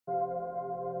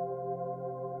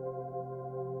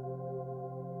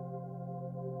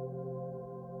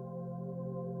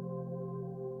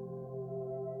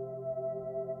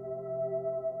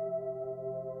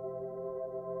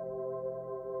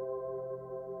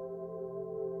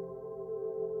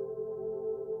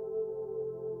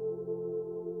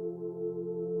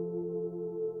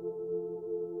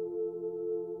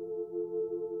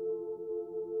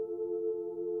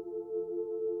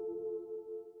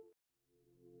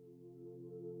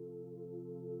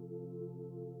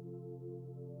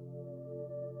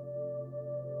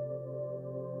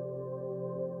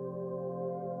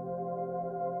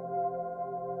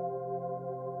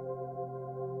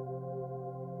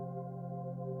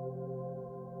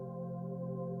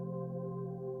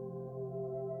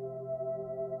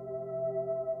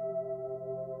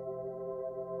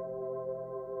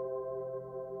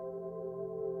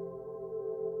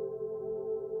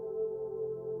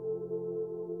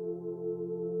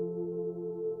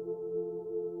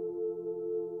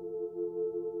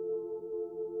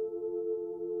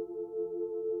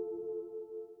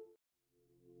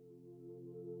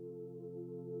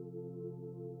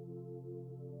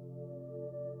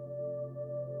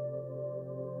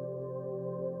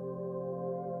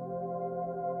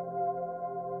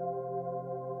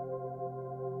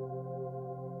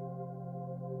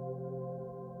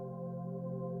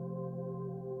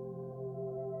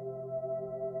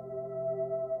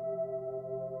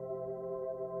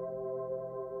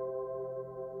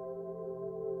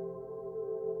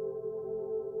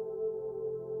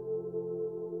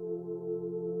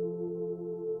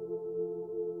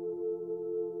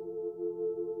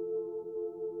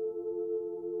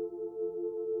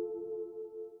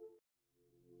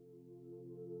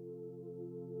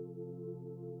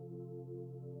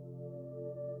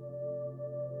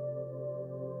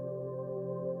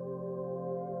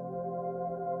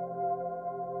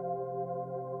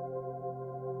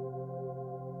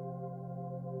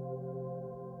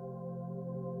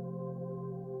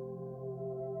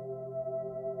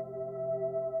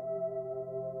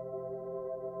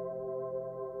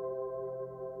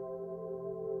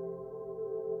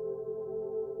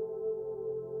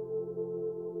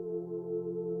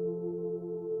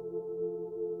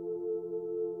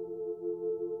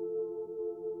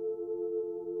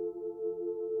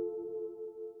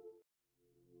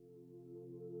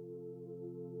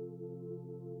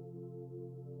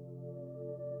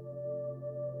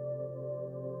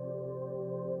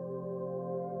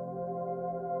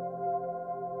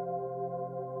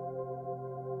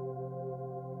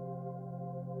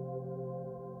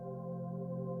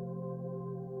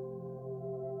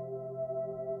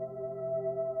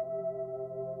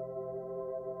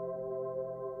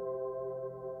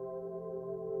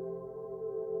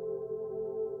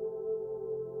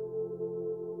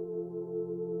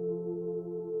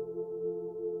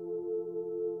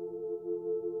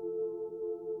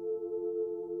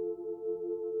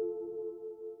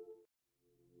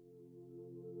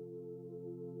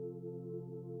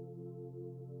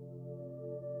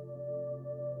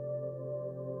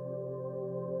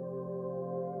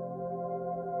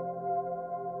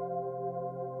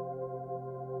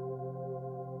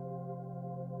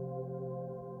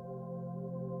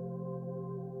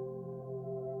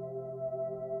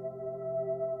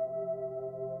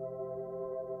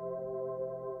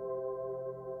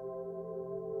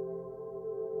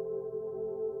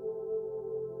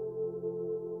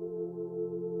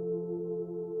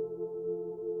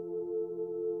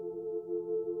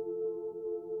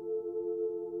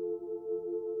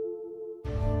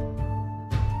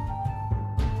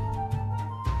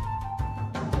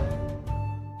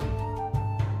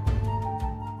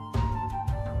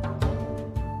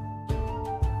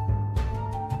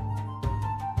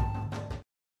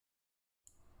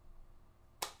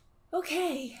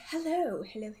Okay, hello.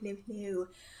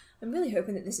 I'm really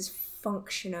hoping that this is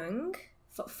functioning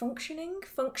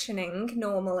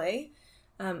normally.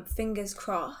 Fingers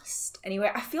crossed.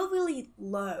 Anyway, I feel really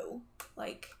low,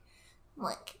 like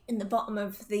in the bottom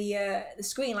of the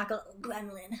screen, like a little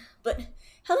gremlin. But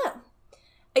hello.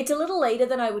 It's a little later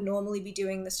than I would normally be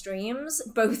doing the streams,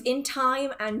 both in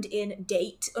time and in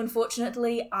date.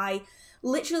 Unfortunately, I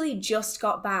literally just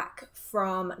got back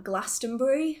from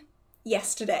Glastonbury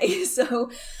yesterday, so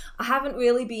I haven't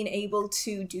really been able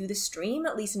to do the stream,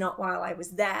 at least not while I was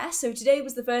there. So today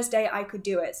was the first day I could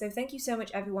do it. So thank you so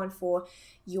much everyone for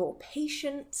your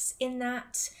patience in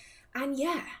that. And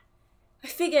yeah, I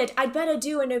figured I'd better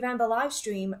do a November live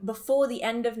stream before the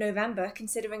end of November,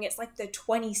 considering it's like the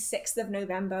 26th of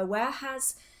November. Where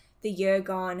has the year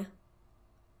gone?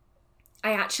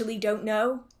 I actually don't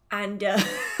know. And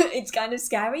it's kind of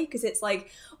scary because it's like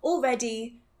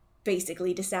already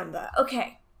basically December.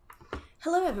 Okay.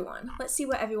 Hello everyone. Let's see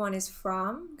where everyone is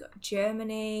from. We've got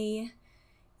Germany,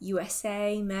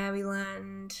 USA,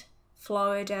 Maryland,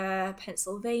 Florida,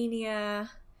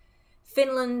 Pennsylvania,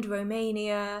 Finland,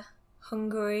 Romania,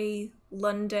 Hungary,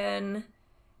 London,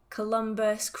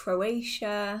 Columbus,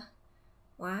 Croatia.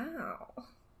 Wow.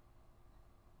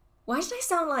 Why did I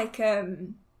sound like,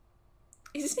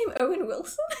 is his name Owen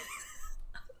Wilson?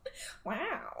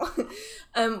 Wow.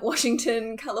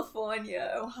 Washington,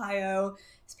 California, Ohio.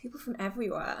 There's people from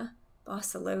everywhere.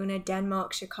 Barcelona,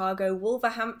 Denmark, Chicago,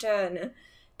 Wolverhampton,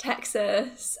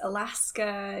 Texas,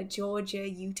 Alaska, Georgia,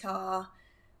 Utah.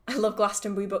 I love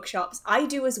Glastonbury bookshops. I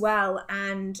do as well,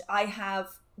 and I have...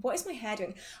 What is my hair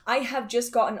doing? I have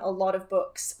just gotten a lot of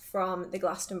books from the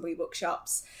Glastonbury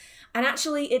bookshops. And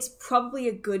actually, it's probably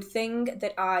a good thing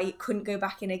that I couldn't go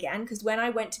back in again, because when I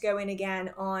went to go in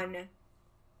again on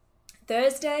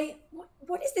Thursday...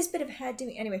 What is this bit of hair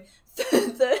doing? Anyway,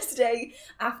 Thursday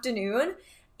afternoon,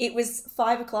 it was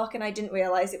 5 o'clock, and I didn't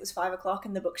realise it was 5 o'clock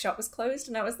and the bookshop was closed,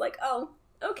 and I was like, oh...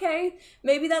 Okay,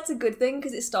 maybe that's a good thing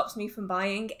because it stops me from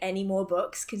buying any more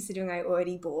books, considering I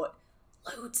already bought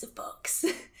loads of books.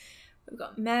 We've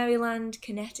got Maryland,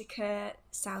 Connecticut,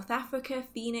 South Africa,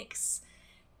 Phoenix,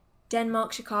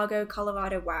 Denmark, Chicago,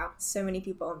 Colorado. Wow, so many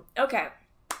people. Okay,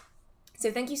 so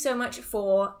thank you so much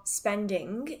for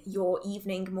spending your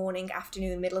evening, morning,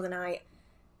 afternoon, middle of the night.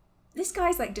 This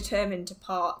guy's like determined to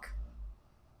park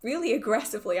really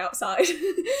aggressively outside.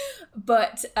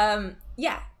 But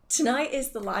yeah. Tonight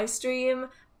is the live stream.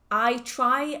 I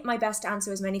try my best to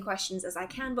answer as many questions as I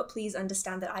can, but please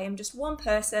understand that I am just one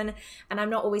person and I'm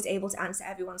not always able to answer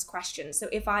everyone's questions. So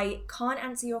if I can't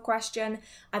answer your question,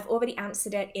 I've already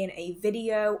answered it in a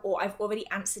video or I've already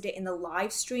answered it in the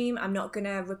live stream. I'm not going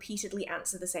to repeatedly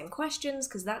answer the same questions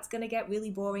because that's going to get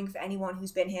really boring for anyone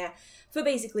who's been here for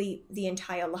basically the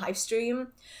entire live stream.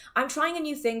 I'm trying a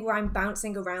new thing where I'm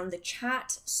bouncing around the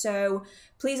chat, so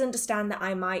please understand that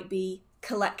I might be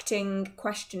collecting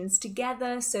questions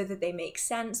together so that they make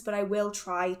sense, but I will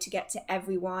try to get to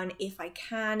everyone if I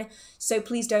can. So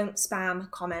please don't spam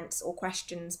comments or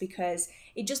questions because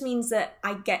it just means that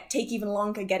I take even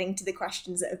longer getting to the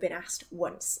questions that have been asked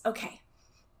once. Okay.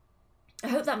 I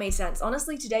hope that made sense.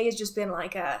 Honestly, today has just been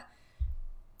like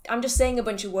I'm just saying a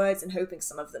bunch of words and hoping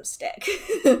some of them stick.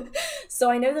 So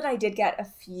I know that I did get a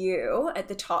few at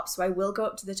the top, so I will go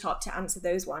up to the top to answer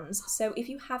those ones. So if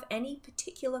you have any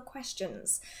particular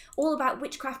questions, all about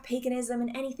witchcraft, paganism,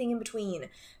 and anything in between,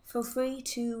 feel free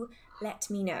to let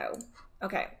me know.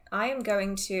 Okay, I am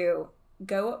going to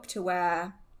go up to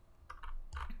where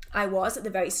I was at the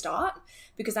very start,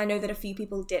 because I know that a few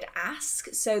people did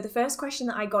ask. So the first question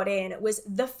that I got in was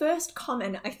the first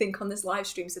comment, I think, on this live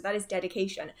stream, so that is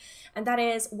dedication. And that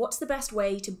is, what's the best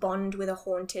way to bond with a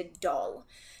haunted doll?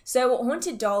 So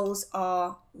haunted dolls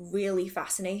are really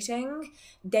fascinating.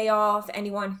 They are, for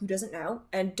anyone who doesn't know,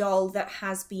 a doll that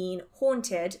has been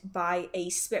haunted by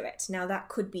a spirit. Now that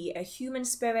could be a human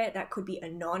spirit, that could be a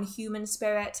non-human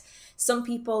spirit. Some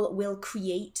people will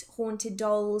create haunted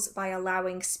dolls by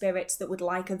allowing spirits that would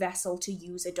like a vessel to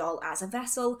use a doll as a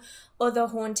vessel. Other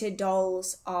haunted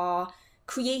dolls are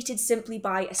created simply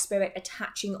by a spirit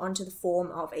attaching onto the form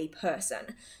of a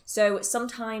person. So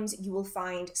sometimes you will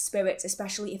find spirits,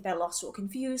 especially if they're lost or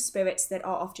confused, spirits that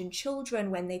are often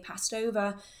children when they passed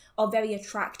over, are very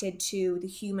attracted to the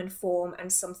human form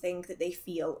and something that they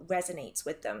feel resonates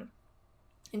with them.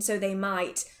 And so they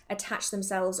might attach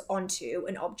themselves onto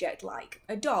an object like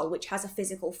a doll, which has a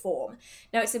physical form.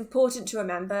 Now, it's important to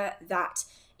remember that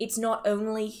it's not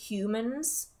only human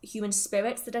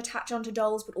spirits that attach onto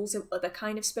dolls, but also other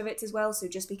kind of spirits as well. So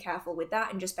just be careful with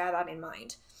that and just bear that in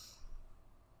mind.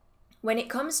 When it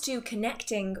comes to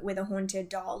connecting with a haunted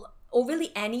doll, or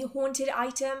really any haunted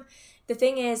item, the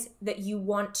thing is that you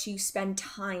want to spend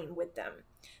time with them.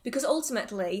 Because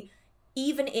ultimately,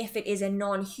 even if it is a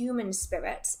non-human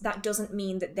spirit, that doesn't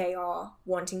mean that they are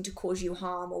wanting to cause you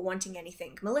harm or wanting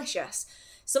anything malicious.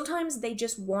 Sometimes they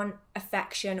just want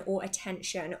affection or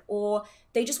attention, or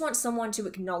they just want someone to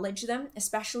acknowledge them,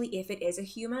 especially if it is a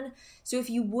human. So if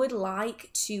you would like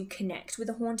to connect with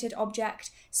a haunted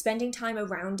object, spending time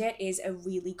around it is a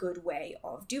really good way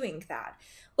of doing that.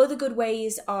 Other good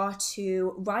ways are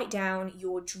to write down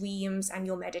your dreams and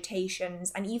your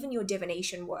meditations and even your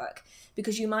divination work,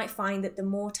 because you might find that the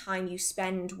more time you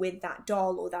spend with that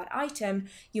doll or that item,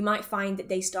 you might find that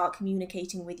they start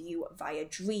communicating with you via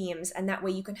dreams, and that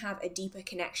way you can have a deeper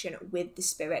connection with the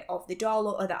spirit of the doll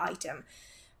or other item.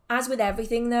 As with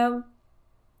everything though,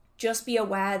 just be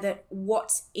aware that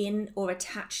what's in or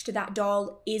attached to that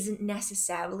doll isn't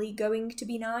necessarily going to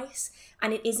be nice,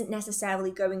 and it isn't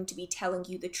necessarily going to be telling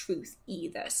you the truth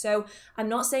either. So I'm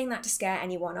not saying that to scare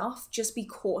anyone off, just be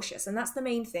cautious, and that's the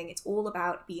main thing. It's all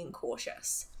about being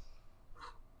cautious.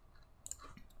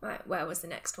 Right, where was the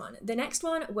next one? The next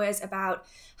one was about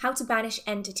how to banish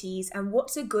entities and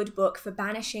what's a good book for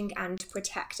banishing and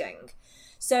protecting.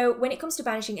 So when it comes to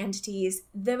banishing entities,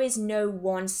 there is no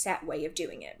one set way of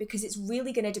doing it, because it's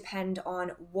really going to depend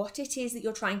on what it is that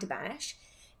you're trying to banish.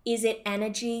 Is it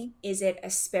energy? Is it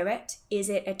a spirit? Is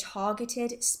it a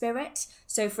targeted spirit?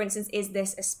 So for instance, is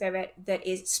this a spirit that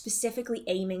is specifically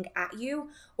aiming at you,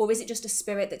 or is it just a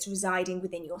spirit that's residing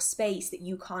within your space that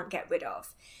you can't get rid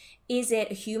of? Is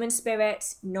it a human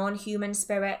spirit, non-human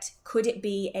spirit? Could it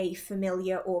be a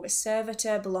familiar or a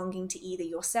servitor belonging to either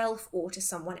yourself or to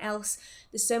someone else?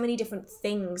 There's so many different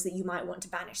things that you might want to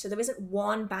banish. So there isn't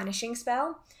one banishing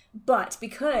spell, but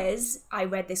because I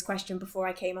read this question before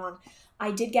I came on,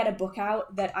 I did get a book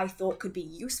out that I thought could be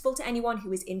useful to anyone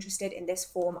who is interested in this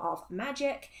form of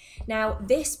magic. Now,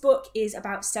 this book is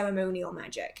about ceremonial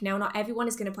magic. Now, not everyone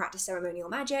is going to practice ceremonial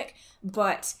magic,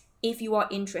 but if you are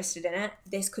interested in it,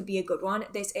 this could be a good one.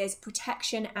 This is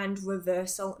Protection and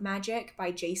Reversal Magic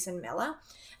by Jason Miller.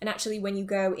 And actually, when you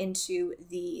go into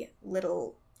the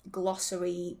little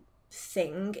glossary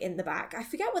thing in the back, I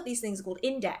forget what these things are called,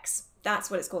 index. That's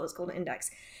what it's called an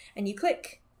index. And you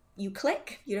don't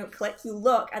click, you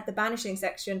look at the banishing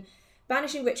section,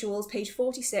 banishing rituals, page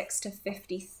 46 to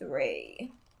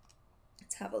 53.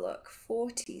 Let's have a look,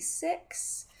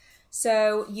 46.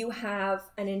 So you have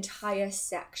an entire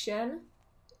section,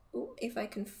 if I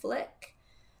can flick,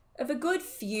 of a good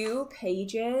few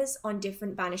pages on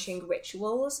different banishing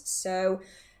rituals. So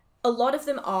a lot of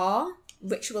them are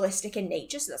ritualistic in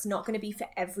nature, so that's not going to be for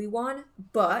everyone,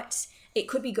 but it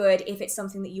could be good if it's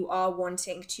something that you are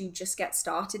wanting to just get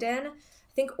started in.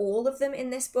 I think all of them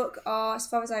in this book are, as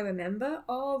far as I remember,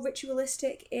 are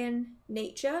ritualistic in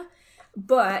nature,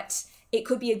 but it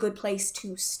could be a good place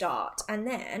to start. And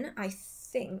then I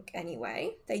think,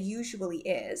 anyway, there usually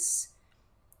is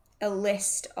a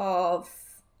list of,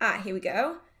 here we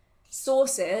go,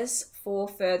 sources for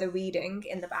further reading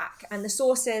in the back. And the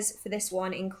sources for this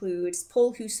one includes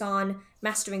Paul Husson,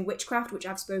 Mastering Witchcraft, which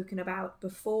I've spoken about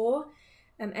before.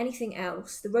 Anything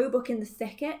else? The Roebuck in the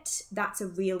Thicket, that's a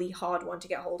really hard one to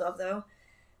get hold of, though.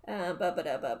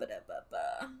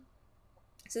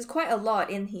 So there's quite a lot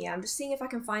in here. I'm just seeing if I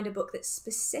can find a book that's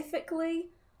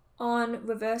specifically on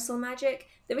reversal magic.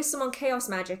 There is some on chaos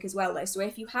magic as well, though. So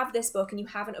if you have this book and you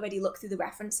haven't already looked through the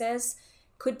references,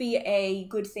 could be a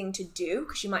good thing to do,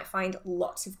 because you might find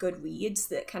lots of good reads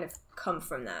that kind of come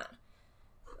from that.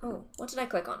 Oh, what did I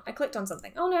click on? I clicked on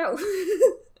something. Oh no!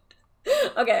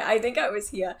 Okay, I think I was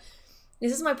here.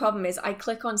 This is my problem, is I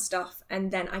click on stuff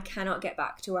and then I cannot get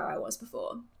back to where I was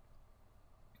before.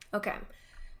 Okay.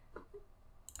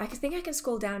 I think I can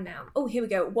scroll down now. Oh, here we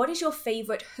go. What is your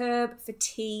favorite herb for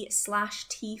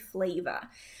tea/tea flavor?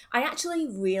 I actually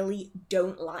really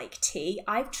don't like tea.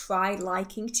 I've tried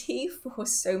liking tea for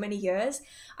so many years.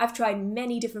 I've tried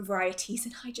many different varieties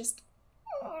and I just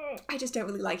don't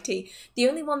really like tea. The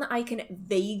only one that I can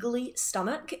vaguely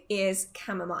stomach is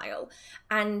chamomile.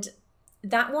 And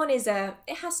that one is it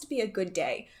has to be a good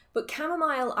day. But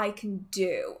chamomile I can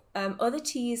do. Other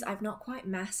teas I've not quite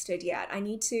mastered yet. I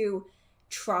need to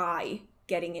try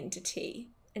getting into tea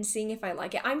and seeing if I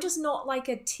like it. I'm just not like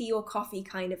a tea or coffee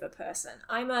kind of a person.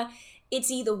 It's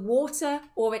either water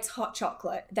or it's hot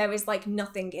chocolate. There is like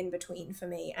nothing in between for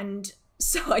me, and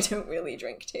so I don't really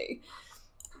drink tea.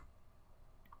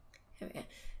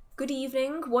 Good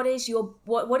evening. What is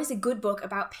a good book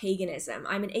about paganism?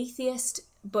 I'm an atheist,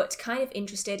 but kind of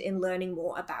interested in learning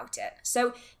more about it.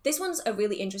 So this one's a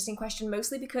really interesting question,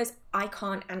 mostly because I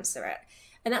can't answer it.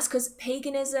 And that's because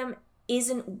paganism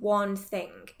isn't one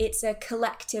thing. It's a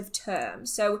collective term.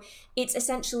 So it's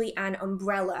essentially an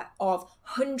umbrella of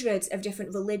hundreds of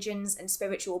different religions and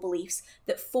spiritual beliefs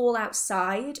that fall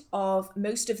outside of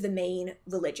most of the main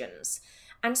religions.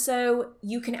 And so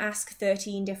you can ask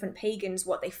 13 different pagans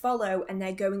what they follow, and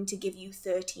they're going to give you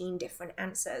 13 different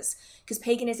answers. Because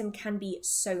paganism can be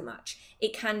so much.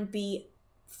 It can be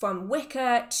from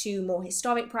Wicca to more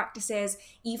historic practices.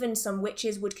 Even some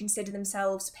witches would consider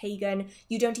themselves pagan.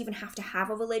 You don't even have to have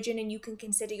a religion, and you can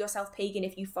consider yourself pagan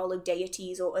if you follow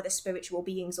deities or other spiritual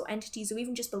beings or entities, or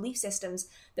even just belief systems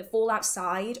that fall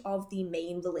outside of the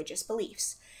main religious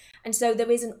beliefs. And so there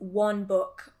isn't one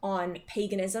book on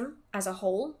paganism as a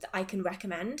whole that I can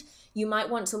recommend. You might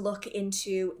want to look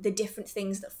into the different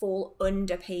things that fall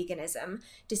under paganism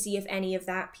to see if any of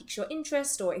that piques your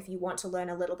interest, or if you want to learn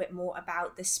a little bit more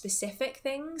about the specific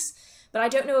things. But I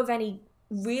don't know of any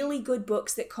really good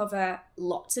books that cover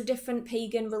lots of different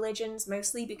pagan religions,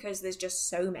 mostly because there's just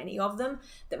so many of them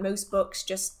that most books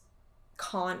just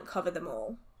can't cover them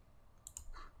all.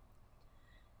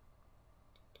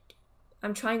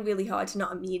 I'm trying really hard to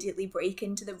not immediately break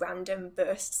into the random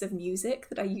bursts of music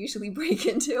that I usually break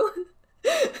into.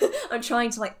 I'm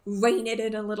trying to like rein it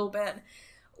in a little bit.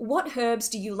 What herbs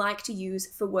do you like to use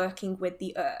for working with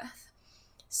the earth?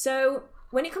 So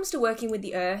when it comes to working with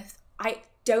the earth, I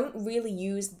don't really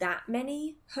use that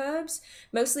many herbs,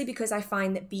 mostly because I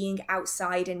find that being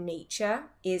outside in nature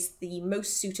is the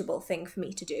most suitable thing for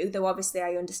me to do, though obviously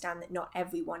I understand that not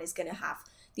everyone is going to have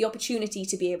the opportunity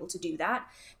to be able to do that.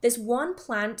 There's one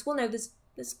plant, well no, there's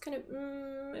kind of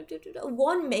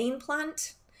one main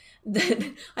plant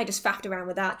that I just faffed around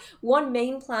with that. One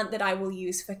main plant that I will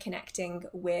use for connecting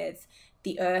with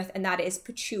the earth, and that is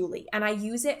patchouli. And I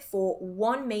use it for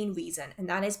one main reason, and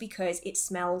that is because it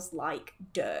smells like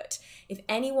dirt. If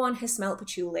anyone has smelled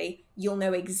patchouli, you'll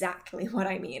know exactly what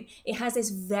I mean. It has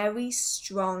this very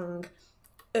strong,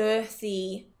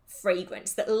 earthy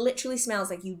fragrance that literally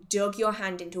smells like you dug your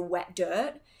hand into wet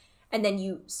dirt and then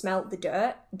you smell the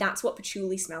dirt. That's what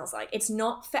patchouli smells like. It's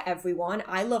not for everyone.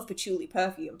 I love patchouli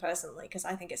perfume personally because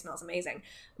I think it smells amazing,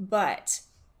 but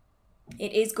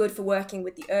it is good for working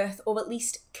with the earth, or at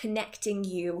least connecting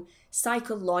you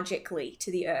psychologically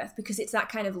to the earth, because it's that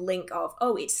kind of link of,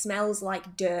 oh, it smells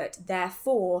like dirt,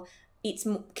 therefore it's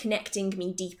connecting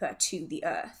me deeper to the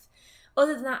earth.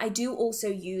 Other than that, I do also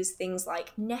use things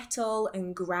like nettle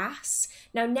and grass.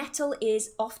 Now, nettle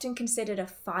is often considered a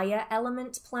fire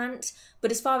element plant, but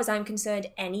as far as I'm concerned,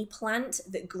 any plant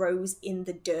that grows in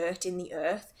the dirt, in the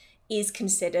earth, is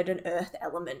considered an earth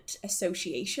element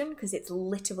association because it's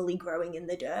literally growing in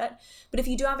the dirt. But if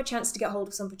you do have a chance to get hold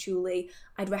of some patchouli,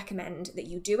 I'd recommend that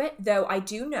you do it, though I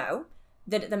do know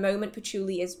that at the moment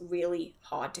patchouli is really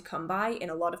hard to come by in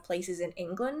a lot of places in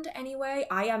England anyway.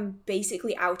 I am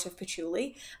basically out of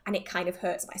patchouli and it kind of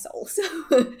hurts my soul,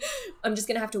 so I'm just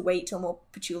gonna have to wait till more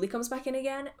patchouli comes back in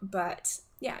again. But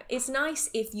yeah, it's nice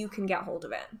if you can get hold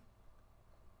of it.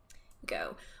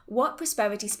 Go. What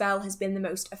prosperity spell has been the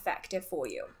most effective for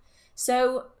you?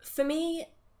 So for me,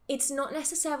 it's not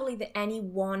necessarily that any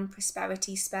one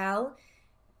prosperity spell,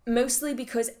 mostly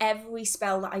because every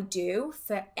spell that I do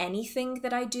for anything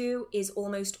that I do is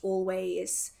almost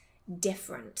always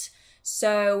different.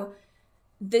 So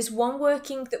there's one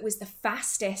working that was the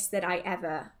fastest that I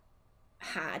ever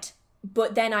had,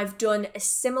 but then I've done a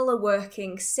similar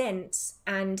working since,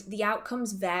 and the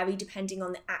outcomes vary depending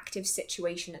on the active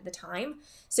situation at the time.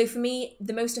 So for me,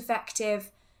 the most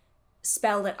effective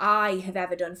spell that I have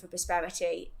ever done for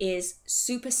prosperity is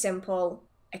super simple: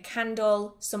 a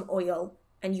candle, some oil,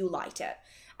 and you light it.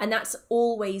 And that's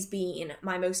always been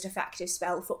my most effective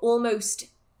spell for almost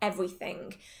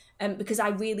everything, because I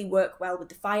really work well with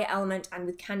the fire element and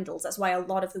with candles. That's why a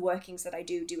lot of the workings that I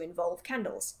do involve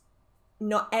candles.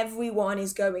 Not everyone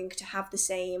is going to have the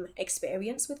same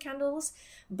experience with candles,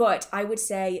 but I would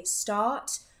say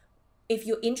start, if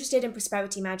you're interested in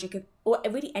prosperity magic, or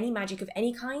really any magic of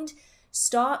any kind,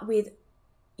 start with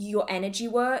your energy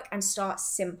work and start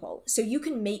simple. So you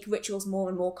can make rituals more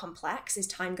and more complex as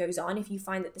time goes on if you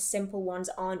find that the simple ones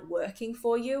aren't working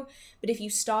for you. But if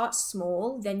you start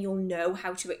small, then you'll know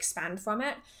how to expand from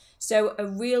it. So a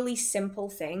really simple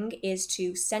thing is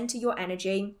to center your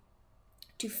energy,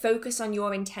 to focus on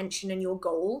your intention and your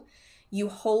goal. You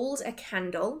hold a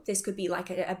candle. This could be like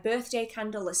a birthday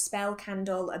candle, a spell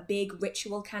candle, a big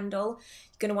ritual candle.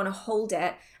 You're going to want to hold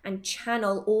it and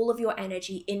channel all of your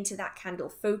energy into that candle,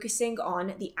 focusing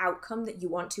on the outcome that you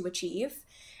want to achieve.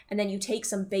 And then you take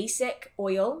some basic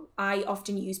oil. I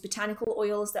often use botanical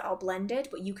oils that are blended,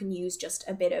 but you can use just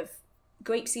a bit of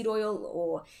grapeseed oil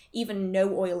or even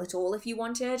no oil at all if you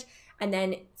wanted. and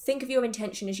then think of your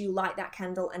intention as you light that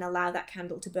candle and allow that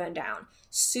candle to burn down.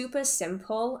 Super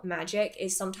simple magic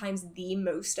is sometimes the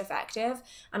most effective,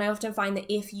 and I often find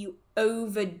that if you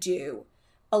overdo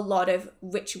a lot of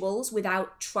rituals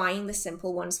without trying the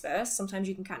simple ones first, sometimes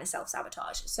you can kind of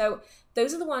self-sabotage. So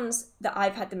those are the ones that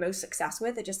I've had the most success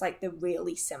with, are just like the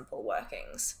really simple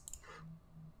workings.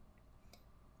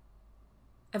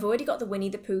 I've already got the Winnie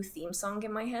the Pooh theme song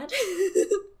in my head.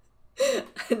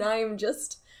 And I'm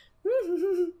just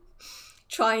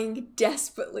trying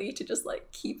desperately to just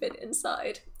like keep it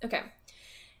inside. Okay.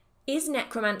 Is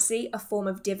necromancy a form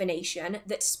of divination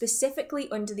that's specifically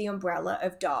under the umbrella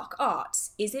of dark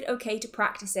arts? Is it okay to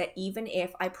practice it even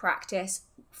if I practice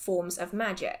forms of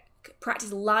magic?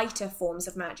 Practice lighter forms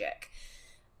of magic?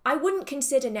 I wouldn't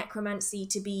consider necromancy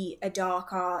to be a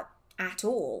dark art at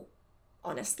all,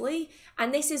 honestly.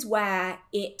 And this is where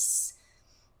it's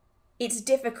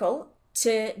difficult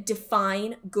to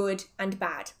define good and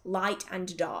bad, light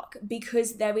and dark,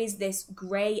 because there is this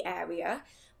grey area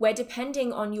where,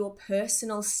 depending on your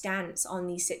personal stance on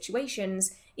these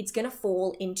situations, it's going to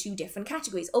fall into different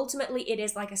categories. Ultimately, it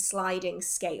is like a sliding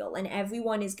scale, and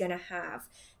everyone is going to have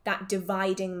that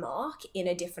dividing mark in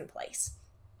a different place.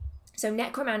 So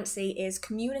necromancy is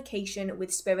communication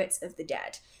with spirits of the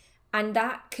dead. And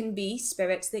that can be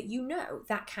spirits that you know.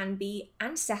 That can be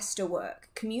ancestor work.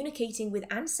 Communicating with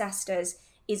ancestors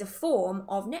is a form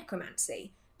of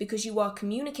necromancy, because you are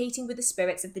communicating with the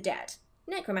spirits of the dead.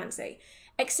 Necromancy.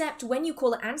 Except when you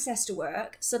call it ancestor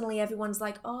work, suddenly everyone's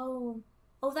like, oh,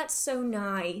 that's so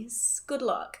nice. Good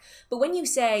luck. But when you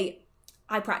say,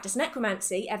 I practice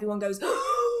necromancy, everyone goes,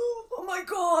 oh my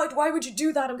God, why would you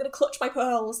do that? I'm going to clutch my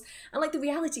pearls. And like the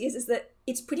reality is that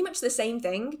it's pretty much the same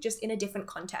thing, just in a different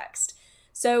context.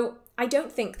 So I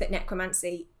don't think that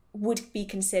necromancy would be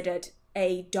considered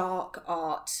a dark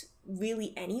art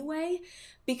really anyway,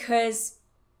 because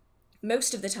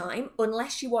most of the time,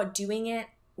 unless you are doing it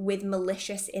with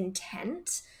malicious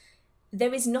intent,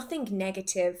 there is nothing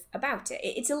negative about it.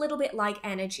 It's a little bit like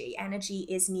energy. Energy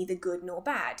is neither good nor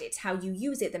bad. It's how you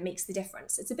use it that makes the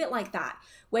difference. It's a bit like that,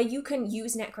 where you can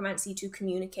use necromancy to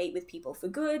communicate with people for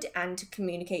good and to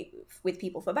communicate with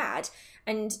people for bad.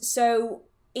 And so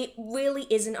it really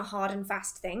isn't a hard and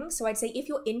fast thing. So I'd say if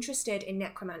you're interested in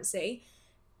necromancy,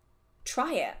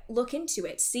 try it, look into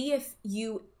it, see if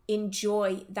you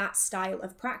enjoy that style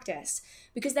of practice,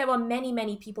 because there are many,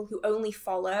 many people who only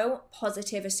follow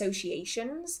positive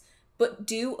associations but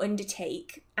do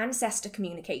undertake ancestor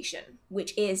communication,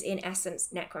 which is in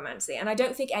essence necromancy. And I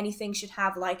don't think anything should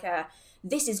have like a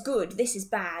this is good, this is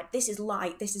bad, this is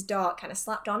light, this is dark kind of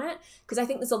slapped on it, because I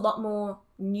think there's a lot more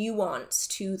nuance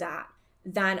to that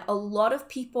than a lot of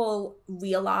people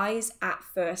realize at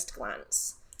first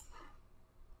glance.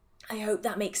 I hope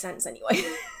that makes sense anyway.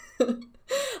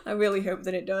 I really hope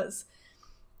that it does.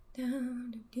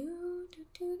 Ooh,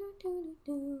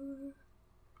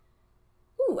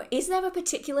 is there a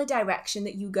particular direction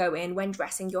that you go in when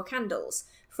dressing your candles?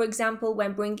 For example,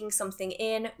 when bringing something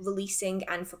in, releasing,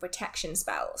 and for protection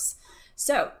spells.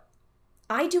 So,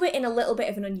 I do it in a little bit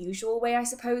of an unusual way, I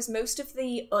suppose. Most of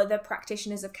the other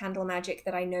practitioners of candle magic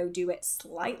that I know do it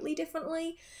slightly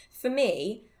differently. For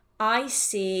me, I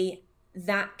see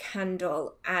that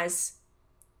candle as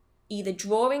either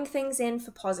drawing things in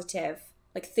for positive,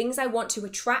 like things I want to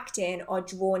attract in are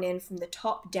drawn in from the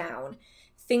top down,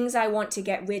 things I want to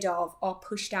get rid of are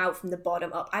pushed out from the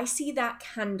bottom up. I see that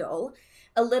candle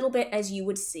a little bit as you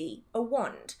would see a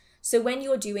wand. So when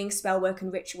you're doing spellwork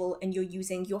and ritual and you're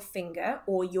using your finger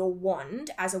or your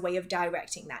wand as a way of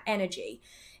directing that energy,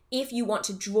 if you want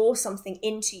to draw something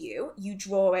into you, you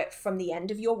draw it from the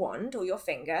end of your wand or your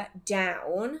finger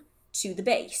down to the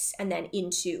base and then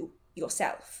into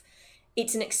yourself.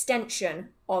 It's an extension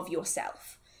of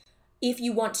yourself. If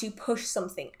you want to push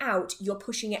something out, you're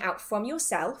pushing it out from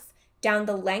yourself down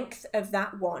the length of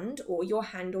that wand or your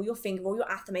hand or your finger or your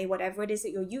athame, whatever it is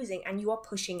that you're using, and you are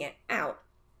pushing it out.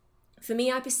 For me,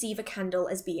 I perceive a candle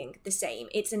as being the same.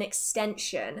 It's an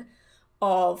extension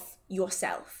of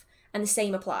yourself, and the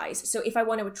same applies. So if I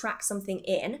want to attract something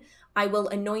in, I will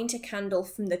anoint a candle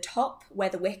from the top where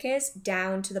the wick is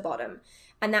down to the bottom.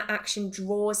 And that action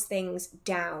draws things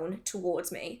down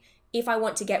towards me. If I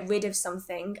want to get rid of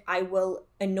something, I will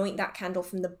anoint that candle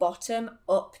from the bottom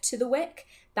up to the wick.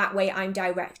 That way I'm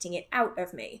directing it out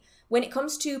of me. When it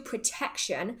comes to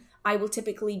protection, I will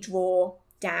typically draw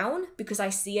down because I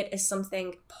see it as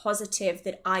something positive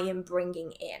that I am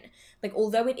bringing in. Like,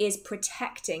 although it is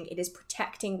protecting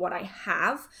what I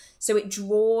have. So it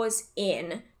draws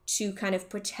in to kind of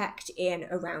protect in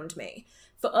around me.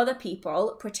 For other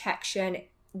people, protection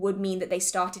would mean that they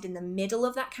started in the middle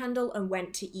of that candle and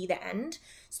went to either end.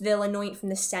 So they'll anoint from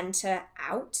the center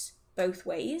out both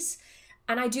ways.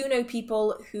 And I do know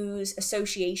people whose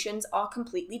associations are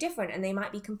completely different and they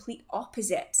might be complete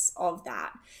opposites of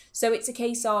that. So it's a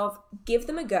case of give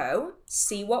them a go,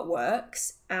 see what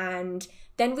works, and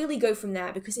then really go from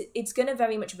there, because it's going to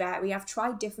very much vary. I've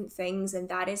tried different things and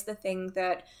that is the thing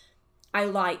that I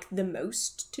like the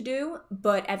most to do,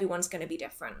 but everyone's going to be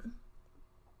different.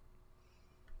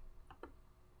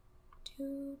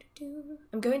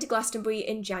 I'm going to Glastonbury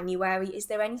in January. Is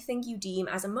there anything you deem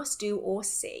as a must-do or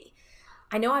see?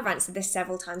 I know I've answered this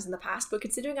several times in the past, but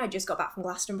considering I just got back from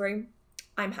Glastonbury,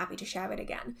 I'm happy to share it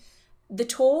again. The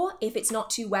Tor, if it's not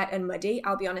too wet and muddy,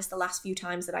 I'll be honest, the last few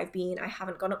times that I've been, I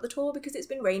haven't gone up the Tor because it's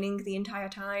been raining the entire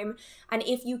time. And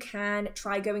if you can,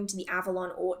 try going to the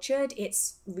Avalon Orchard.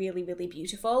 It's really, really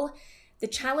beautiful. The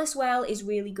Chalice Well is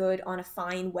really good on a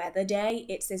fine weather day.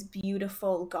 It's this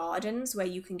beautiful gardens where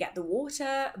you can get the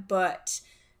water, but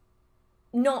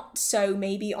not so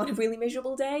maybe on a really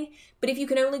miserable day. But if you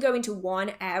can only go into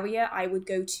one area, I would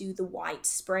go to the White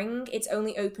Spring. It's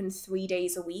only open 3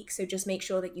 days a week, so just make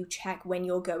sure that you check when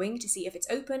you're going to see if it's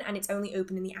open, and it's only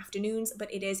open in the afternoons,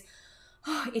 but it is,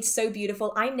 it's so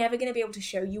beautiful. I'm never going to be able to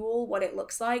show you all what it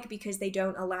looks like because they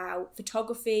don't allow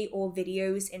photography or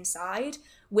videos inside,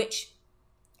 which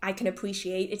I can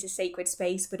appreciate. It's a sacred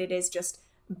space, but it is just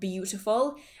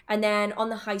beautiful. And then on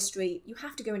the high street, you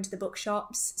have to go into the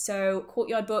bookshops. So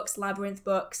Courtyard Books, Labyrinth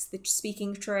Books, The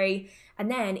Speaking Tree. And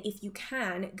then if you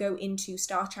can go into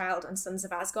Starchild and Sons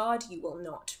of Asgard, you will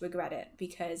not regret it,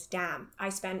 because damn, I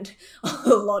spend a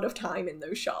lot of time in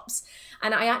those shops.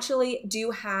 And I actually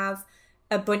do have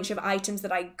a bunch of items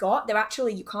that I got. They're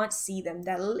actually, you can't see them.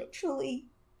 They're literally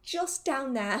just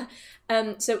down there.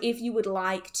 So if you would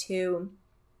like to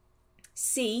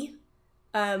see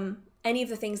any of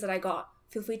the things that I got,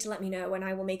 feel free to let me know and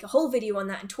I will make a whole video on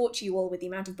that and torture you all with the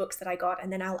amount of books that I got,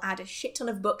 and then I'll add a shit ton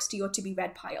of books to your to be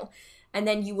read pile, and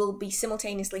then you will be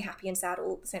simultaneously happy and sad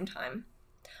all at the same time.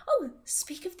 Oh,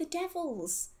 speak of the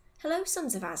devils. Hello,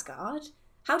 Sons of Asgard.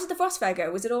 How did the Frost Fair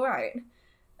go? Was it alright?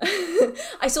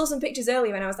 I saw some pictures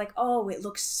earlier and I was like, oh, it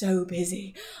looks so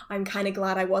busy. I'm kind of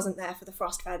glad I wasn't there for the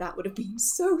Frost Fair. That would have been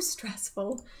so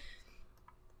stressful.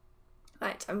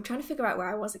 Right, I'm trying to figure out where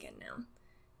I was again now.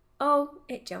 Oh,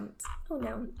 it jumped. Oh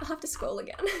no, I'll have to scroll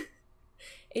again.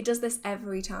 It does this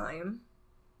every time.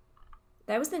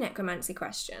 There was the necromancy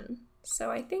question.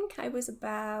 So I think I was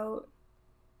about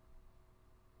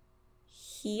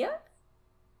here?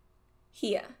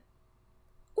 Here.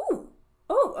 Ooh,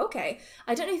 oh, okay.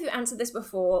 I don't know if you answered this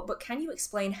before, but can you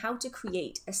explain how to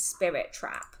create a spirit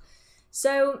trap?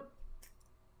 So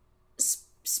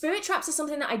spirit traps are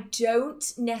something that I don't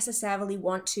necessarily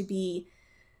want to be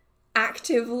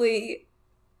actively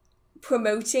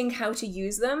promoting how to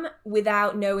use them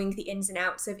without knowing the ins and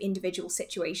outs of individual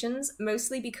situations,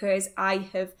 mostly because I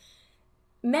have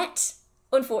met,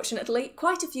 unfortunately,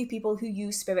 quite a few people who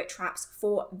use spirit traps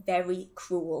for very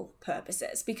cruel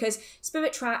purposes, because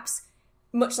spirit traps,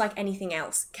 much like anything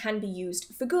else, can be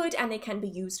used for good and they can be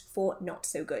used for not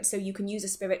so good. So you can use a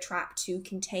spirit trap to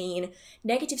contain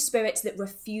negative spirits that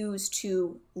refuse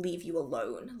to leave you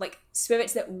alone, like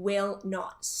spirits that will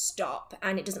not stop.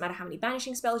 And it doesn't matter how many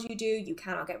banishing spells you do, you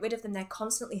cannot get rid of them. They're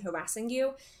constantly harassing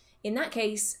you. In that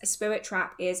case, a spirit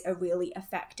trap is a really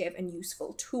effective and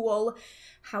useful tool.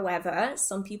 However,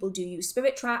 some people do use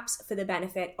spirit traps for the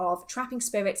benefit of trapping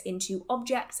spirits into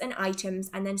objects and items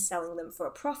and then selling them for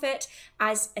a profit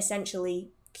as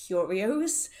essentially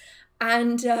curios.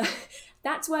 And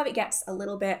that's where it gets a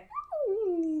little bit,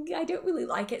 I don't really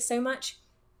like it so much.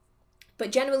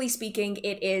 But generally speaking,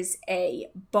 it is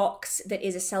a box that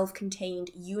is a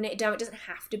self-contained unit. Now, it doesn't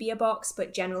have to be a box,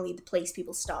 but generally the place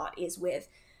people start is with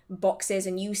boxes,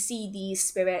 and you see these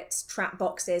spirit trap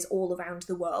boxes all around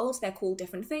the world. They're called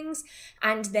different things,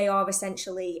 and they are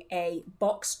essentially a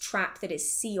box trap that is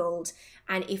sealed,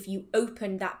 and if you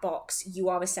open that box, you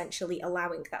are essentially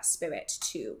allowing that spirit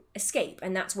to escape.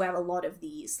 And that's where a lot of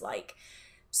these like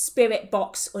spirit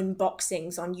box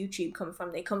unboxings on YouTube come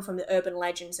from. They come from the urban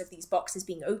legends of these boxes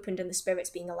being opened and the spirits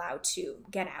being allowed to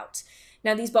get out.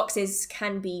 Now, these boxes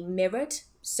can be mirrored,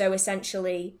 so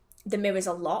essentially the mirrors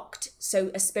are locked,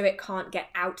 so a spirit can't get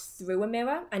out through a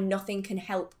mirror and nothing can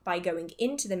help by going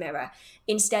into the mirror.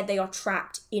 Instead, they are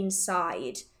trapped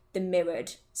inside the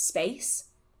mirrored space.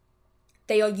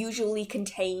 They are usually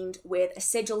contained with a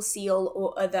sigil, seal,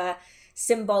 or other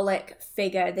symbolic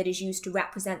figure that is used to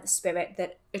represent the spirit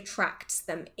that attracts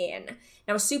them in.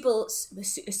 Now, a super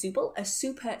simple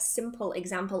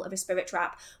example of a spirit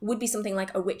trap would be something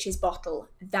like a witch's bottle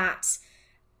that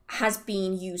has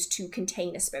been used to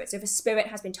contain a spirit. So if a spirit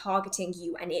has been targeting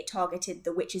you and it targeted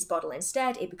the witch's bottle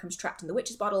instead, it becomes trapped in the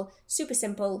witch's bottle. Super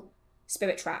simple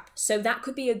spirit trap. So that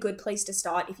could be a good place to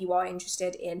start if you are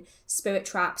interested in spirit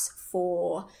traps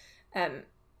for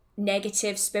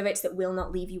negative spirits that will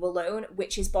not leave you alone.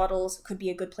 Witches' bottles could be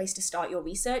a good place to start your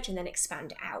research and then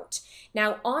expand out.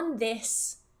 Now, on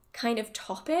this kind of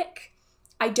topic,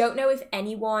 I don't know if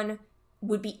anyone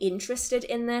would be interested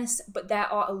in this, but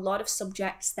there are a lot of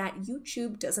subjects that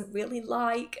YouTube doesn't really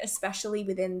like, especially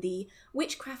within the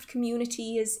witchcraft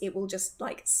communities. It will just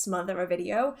like smother a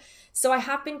video. So I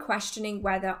have been questioning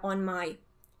whether on my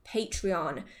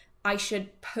Patreon I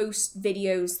should post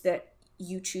videos that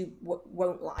YouTube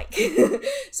won't like.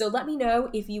 So let me know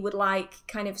if you would like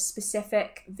kind of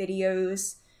specific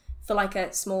videos for like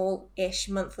a small-ish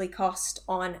monthly cost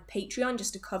on Patreon,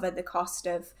 just to cover the cost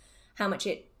of how much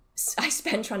I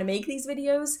spend trying to make these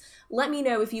videos. Let me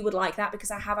know if you would like that,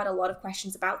 because I have had a lot of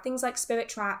questions about things like spirit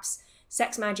traps,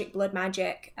 sex magic, blood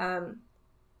magic,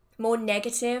 more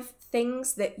negative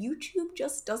things that YouTube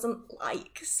just doesn't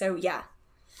like. So yeah,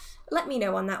 let me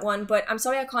know on that one. But I'm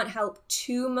sorry I can't help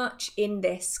too much in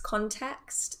this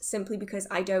context, simply because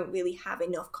I don't really have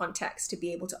enough context to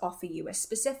be able to offer you a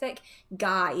specific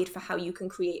guide for how you can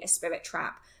create a spirit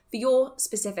trap for your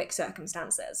specific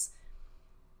circumstances.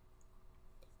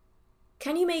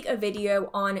 Can you make a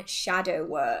video on shadow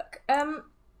work?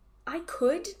 I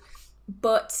could,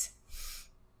 but...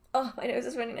 Oh, my nose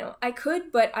is running out. I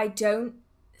could, but I don't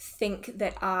think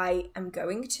that I am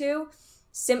going to,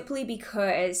 simply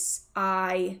because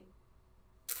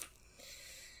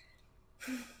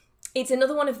it's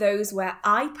another one of those where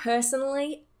I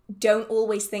personally don't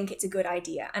always think it's a good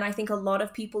idea. And I think a lot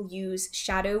of people use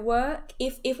shadow work.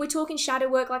 If we're talking shadow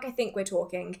work like I think we're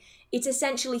talking, it's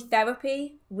essentially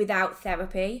therapy without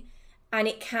therapy. And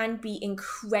it can be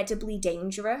incredibly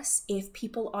dangerous if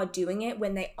people are doing it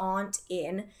when they aren't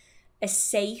in a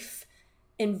safe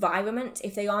environment,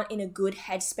 if they aren't in a good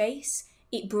headspace.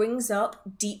 It brings up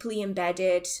deeply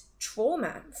embedded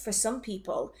trauma for some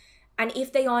people. And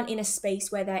if they aren't in a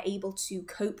space where they're able to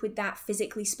cope with that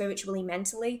physically, spiritually,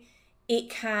 mentally, it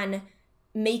can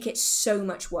make it so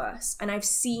much worse. And I've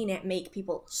seen it make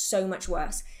people so much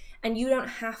worse. And you don't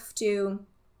have to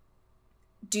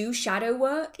do shadow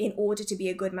work in order to be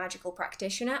a good magical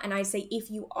practitioner. And I say if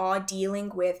you are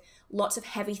dealing with lots of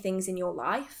heavy things in your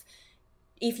life,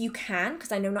 if you can,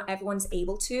 because I know not everyone's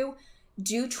able to,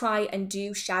 do try and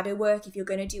do shadow work if you're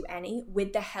going to do any,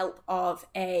 with the help of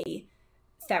a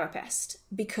therapist.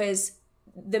 Because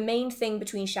the main thing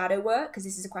between shadow work, because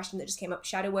this is a question that just came up,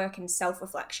 shadow work and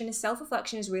self-reflection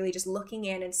is really just looking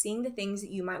in and seeing the things that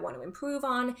you might want to improve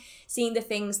on, seeing the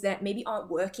things that maybe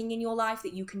aren't working in your life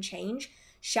that you can change.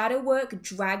 Shadow work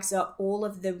drags up all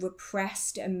of the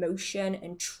repressed emotion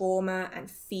and trauma and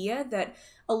fear that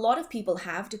a lot of people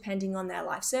have depending on their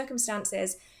life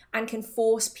circumstances, and can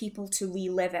force people to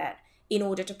relive it in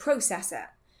order to process it.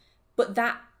 But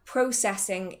that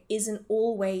processing isn't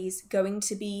always going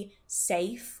to be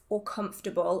safe or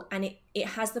comfortable, and it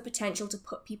has the potential to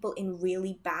put people in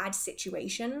really bad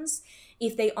situations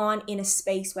if they aren't in a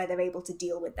space where they're able to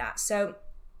deal with that. So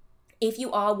if you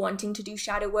are wanting to do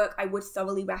shadow work, I would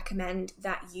thoroughly recommend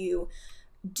that you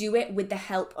do it with the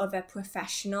help of a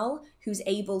professional who's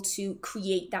able to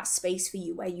create that space for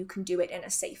you where you can do it in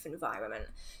a safe environment.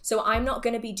 So I'm not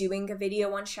going to be doing a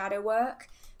video on shadow work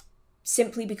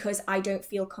simply because I don't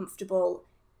feel comfortable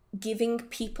giving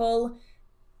people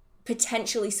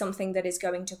potentially something that is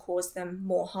going to cause them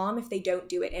more harm if they don't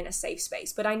do it in a safe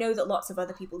space. But I know that lots of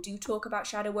other people do talk about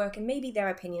shadow work, and maybe their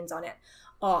opinions on it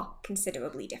are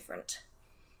considerably different.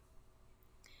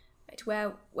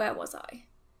 Right, where was I?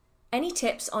 Any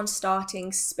tips on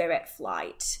starting spirit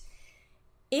flight?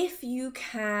 If you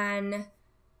can...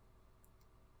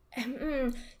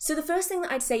 So the first thing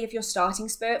that I'd say if you're starting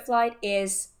spirit flight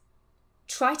is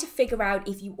try to figure out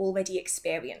if you already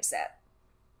experience it.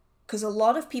 Because a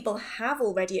lot of people have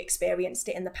already experienced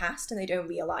it in the past and they don't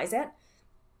realize it.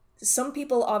 Some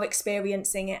people are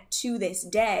experiencing it to this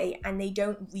day and they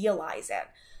don't realize it.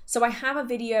 So I have a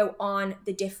video on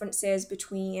the differences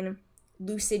between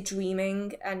lucid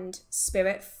dreaming and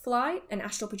spirit flight and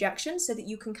astral projection, so that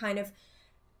you can kind of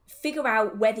figure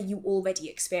out whether you already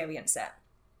experience it.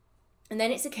 And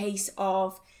then it's a case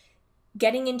of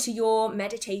getting into your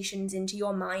meditations, into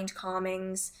your mind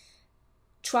calmings.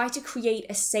 Try to create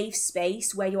a safe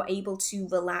space where you're able to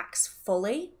relax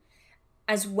fully,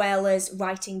 as well as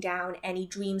writing down any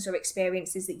dreams or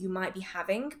experiences that you might be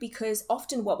having, because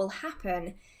often what will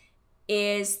happen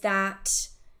is that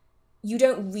you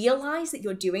don't realize that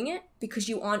you're doing it because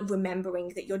you aren't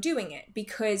remembering that you're doing it,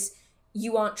 because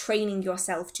you aren't training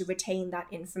yourself to retain that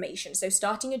information. So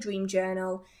starting a dream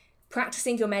journal,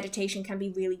 practicing your meditation can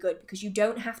be really good because you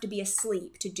don't have to be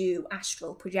asleep to do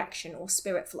astral projection or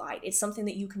spirit flight. It's something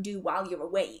that you can do while you're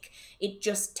awake. It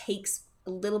just takes a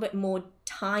little bit more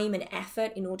time and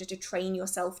effort in order to train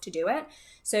yourself to do it.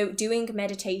 So doing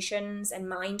meditations and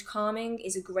mind calming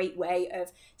is a great way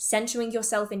of centering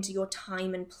yourself into your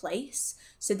time and place,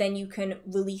 so then you can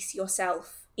release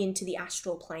yourself into the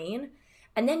astral plane.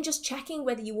 And then just checking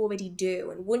whether you already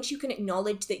do. And once you can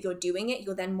acknowledge that you're doing it,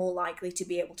 you're then more likely to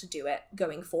be able to do it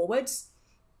going forwards.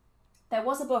 There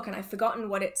was a book, and I've forgotten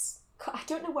what it's... I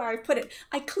don't know where I put it.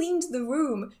 I cleaned the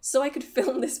room so I could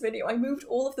film this video. I moved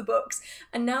all of the books,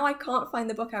 and now I can't find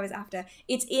the book I was after.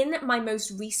 It's in my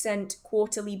most recent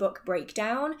quarterly book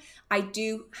breakdown. I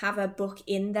do have a book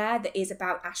in there that is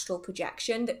about astral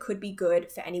projection that could be good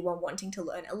for anyone wanting to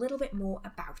learn a little bit more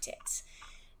about it.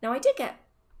 Now, I did get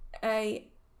a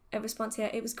response here.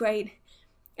 It was great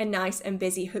and nice and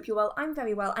busy. Hope you're well. I'm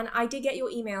very well. And I did get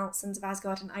your email, Sons of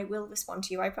Asgard, and I will respond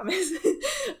to you, I promise.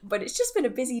 But it's just been a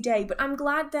busy day. But I'm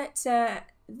glad that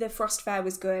the Frost Fair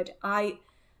was good. I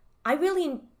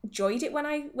really enjoyed it when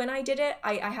I did it.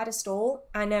 I had a stall,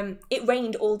 and it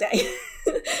rained all day.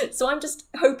 So I'm just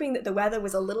hoping that the weather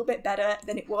was a little bit better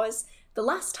than it was the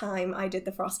last time I did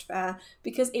the Frost Fair,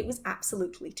 because it was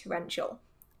absolutely torrential,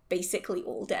 basically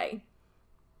all day.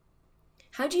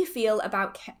 How do you feel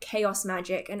about chaos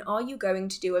magic, and are you going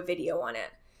to do a video on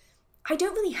it? I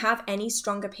don't really have any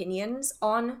strong opinions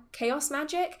on chaos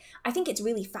magic. I think it's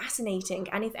really fascinating,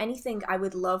 and if anything, I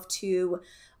would love to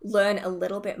learn a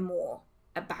little bit more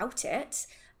about it.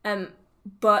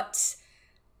 But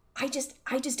I just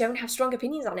don't have strong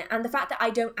opinions on it. And the fact that I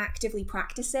don't actively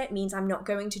practice it means I'm not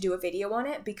going to do a video on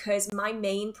it, because my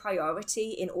main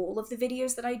priority in all of the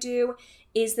videos that I do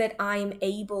is that I'm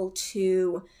able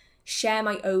to share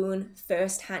my own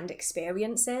first-hand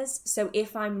experiences. So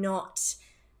if I'm not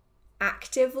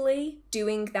actively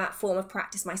doing that form of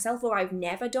practice myself, or I've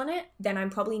never done it, then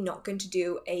I'm probably not going to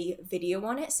do a video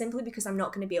on it, simply because I'm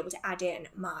not going to be able to add in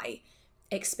my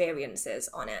experiences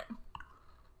on it.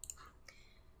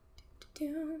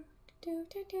 I'm trying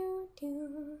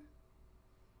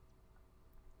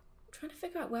to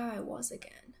figure out where I was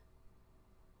again.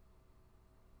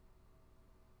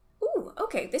 Ooh,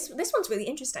 okay, this one's really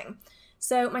interesting.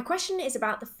 So my question is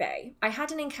about the Fae. I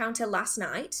had an encounter last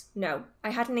night. No, I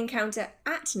had an encounter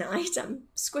at night. I'm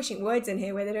squishing words in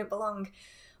here where they don't belong.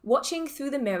 Watching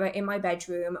through the mirror in my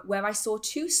bedroom, where I saw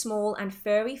two small and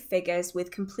furry figures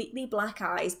with completely black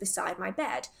eyes beside my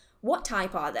bed. What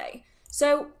type are they?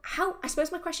 So I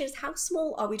suppose my question is, how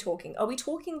small are we talking? Are we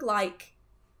talking like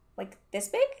this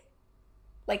big?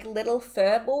 Like little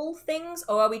furball things?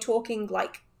 Or are we talking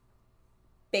like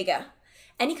bigger?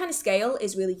 Any kind of scale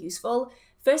is really useful.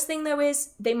 First thing though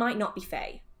is, they might not be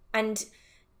Fae. And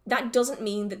that doesn't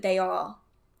mean that they are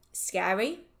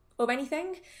scary or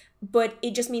anything, but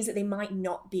it just means that they might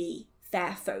not be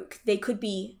fair folk. They could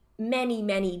be many,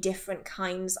 many different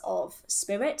kinds of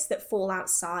spirits that fall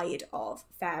outside of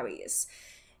fairies.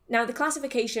 Now, the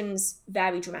classifications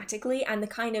vary dramatically, and the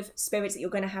kind of spirits that you're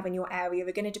going to have in your area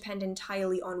are going to depend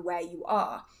entirely on where you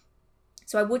are.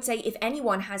 So I would say if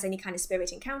anyone has any kind of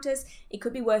spirit encounters, it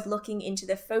could be worth looking into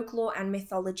the folklore and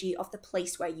mythology of the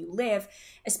place where you live,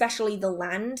 especially the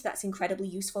land. That's incredibly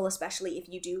useful, especially if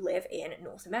you do live in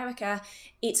North America.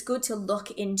 It's good to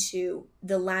look into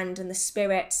the land and the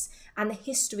spirits and the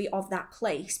history of that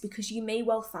place, because you may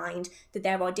well find that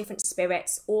there are different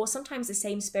spirits, or sometimes the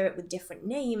same spirit with different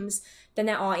names, than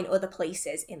there are in other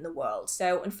places in the world.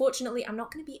 So unfortunately, I'm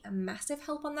not going to be a massive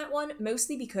help on that one,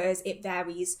 mostly because it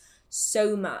varies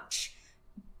so much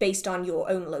based on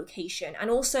your own location, and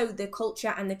also the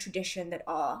culture and the tradition that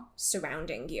are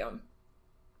surrounding you.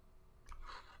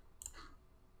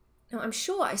 Now, I'm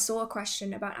sure I saw a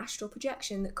question about astral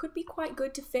projection that could be quite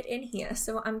good to fit in here,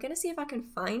 so I'm going to see if I can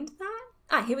find that.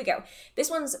 Ah, here we go. This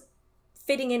one's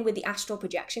fitting in with the astral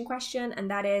projection question,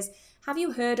 and that is, have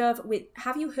you heard of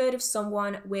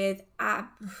someone with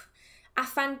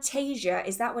aphantasia?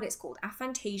 Is that what it's called?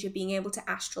 Aphantasia, being able to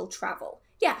astral travel?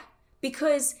 Yeah,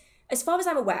 because as far as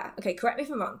I'm aware, okay, correct me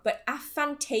if I'm wrong, but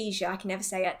aphantasia, I can never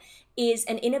say it, is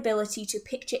an inability to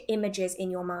picture images in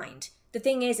your mind. The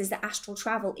thing is that astral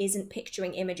travel isn't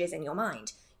picturing images in your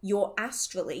mind. You're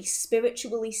astrally,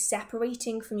 spiritually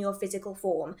separating from your physical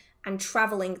form and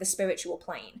traveling the spiritual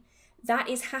plane. That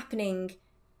is happening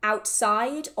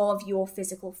outside of your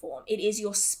physical form. It is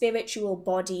your spiritual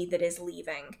body that is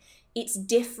leaving. It's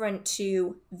different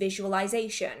to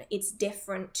visualization. It's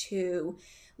different to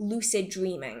lucid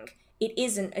dreaming. it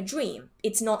isn't a dream.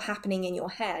 It's not happening in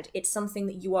your head. It's something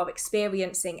that you are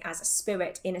experiencing as a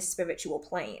spirit in a spiritual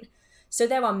plane. So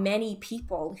there are many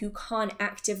people who can't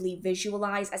actively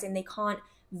visualize, as in they can't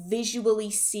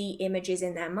visually see images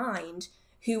in their mind,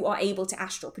 who are able to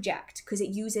astral project, because it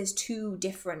uses two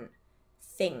different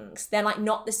things. They're like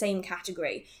not the same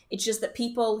category. It's just that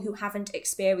people who haven't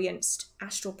experienced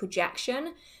astral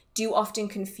projection do often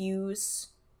confuse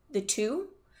the two,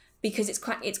 because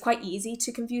it's quite easy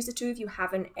to confuse the two if you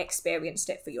haven't experienced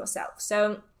it for yourself.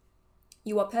 So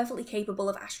you are perfectly capable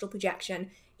of astral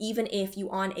projection, even if you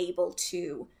aren't able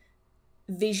to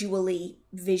visually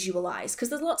visualize, because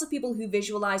there's lots of people who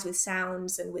visualize with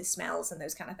sounds and with smells and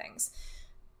those kind of things.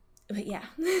 But yeah,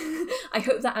 I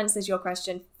hope that answers your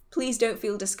question. Please don't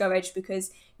feel discouraged,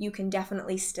 because you can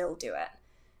definitely still do it.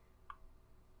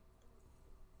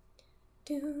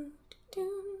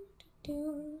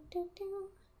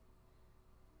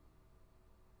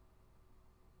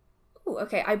 Ooh,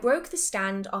 okay, I broke the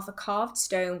stand off a carved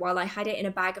stone while I had it in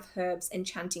a bag of herbs,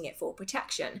 enchanting it for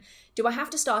protection. Do I have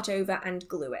to start over and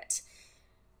glue it?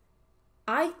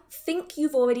 I think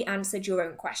you've already answered your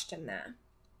own question there.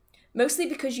 Mostly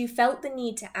because you felt the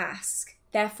need to ask,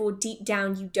 therefore deep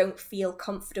down you don't feel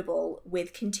comfortable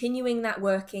with continuing that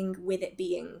working with it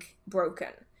being broken.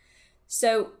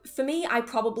 So for me, I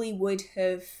probably would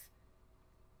have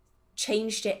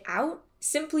changed it out,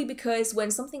 simply because when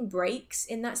something breaks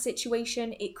in that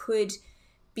situation, it could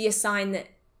be a sign that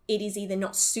it is either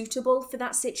not suitable for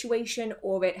that situation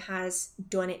or it has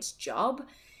done its job.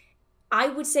 I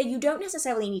would say you don't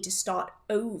necessarily need to start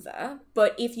over,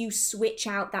 but if you switch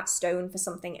out that stone for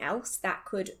something else, that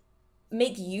could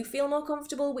make you feel more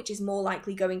comfortable, which is more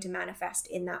likely going to manifest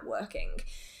in that working.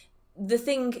 The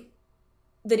thing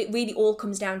that it really all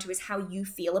comes down to is how you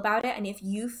feel about it. And if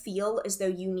you feel as though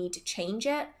you need to change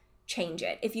it, change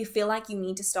it. If you feel like you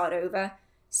need to start over,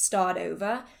 start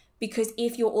over. Because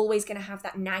if you're always going to have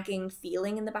that nagging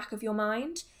feeling in the back of your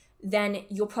mind, then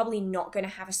you're probably not going to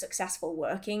have a successful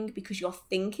working, because you're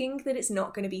thinking that it's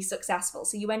not going to be successful.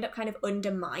 So you end up kind of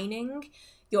undermining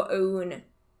your own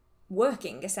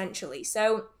working, essentially.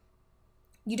 So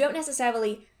you don't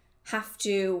necessarily have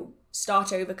to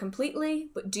start over completely,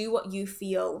 but do what you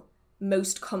feel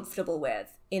most comfortable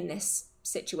with in this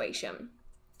situation.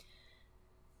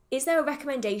 Is there a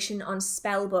recommendation on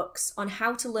spell books on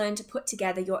how to learn to put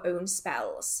together your own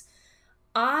spells?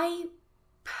 I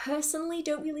personally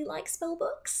don't really like spell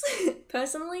books.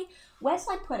 Personally, where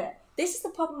should I put it? This is the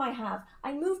problem I have.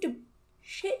 I moved a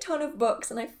shit ton of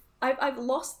books, and I've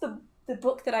lost the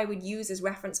book that I would use as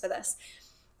reference for this.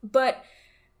 But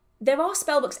there are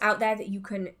spell books out there that you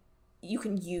can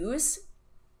use.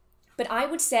 But I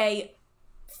would say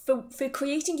for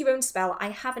creating your own spell, I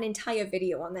have an entire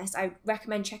video on this. I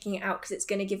recommend checking it out, because it's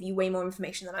going to give you way more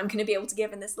information than I'm going to be able to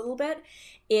give in this little bit.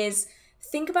 Is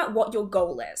think about what your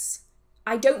goal is.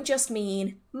 I don't just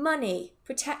mean money,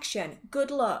 protection,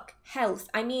 good luck, health.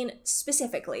 I mean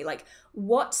specifically, like,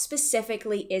 what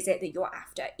specifically is it that you're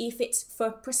after? If it's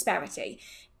for prosperity,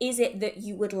 is it that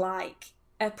you would like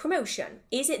a promotion?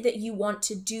 Is it that you want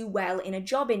to do well in a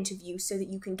job interview so that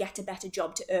you can get a better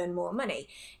job to earn more money?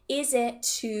 Is it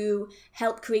to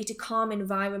help create a calm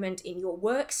environment in your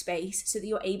workspace so that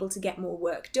you're able to get more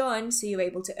work done, so you're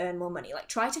able to earn more money? Like,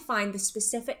 try to find the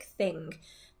specific thing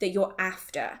that you're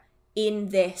after in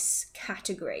this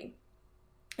category.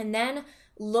 And then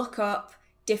look up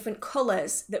different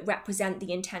colors that represent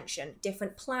the intention,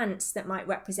 different plants that might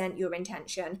represent your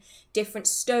intention, different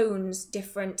stones,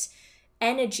 different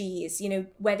energies,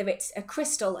 whether it's a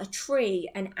crystal, a tree,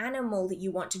 an animal that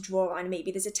you want to draw on. Maybe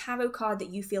there's a tarot card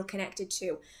that you feel connected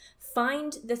to.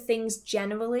 Find the things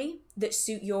generally that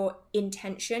suit your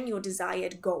intention, your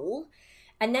desired goal,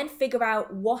 and then figure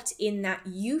out what in that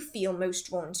you feel most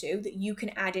drawn to that you can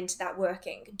add into that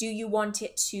working. Do you want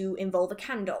it to involve a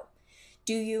candle?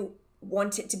 Do you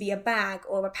want it to be a bag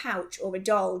or a pouch or a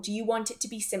doll? Do you want it to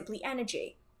be simply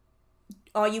energy?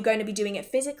 Are you going to be doing it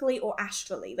physically or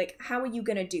astrally? Like, how are you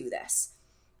going to do this?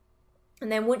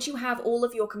 And then once you have all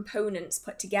of your components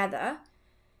put together,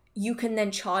 you can then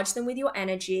charge them with your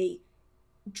energy,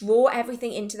 draw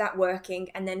everything into that working,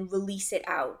 and then release it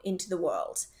out into the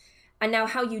world. And now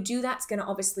how you do that's going to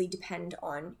obviously depend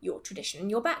on your tradition and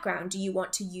your background. Do you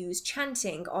want to use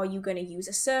chanting? Are you going to use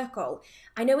a circle?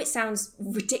 I know it sounds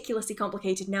ridiculously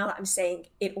complicated now that I'm saying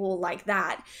it all like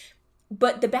that,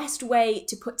 but the best way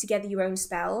to put together your own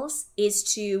spells is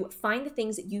to find the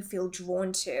things that you feel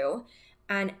drawn to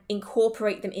and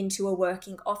incorporate them into a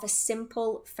working off a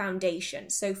simple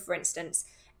foundation. So for instance,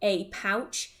 a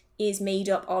pouch is made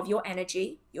up of your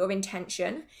energy, your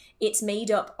intention. It's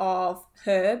made up of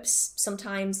herbs,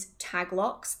 sometimes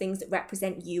taglocks, things that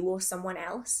represent you or someone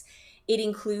else. It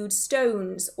includes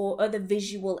stones or other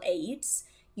visual aids.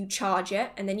 You charge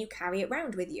it and then you carry it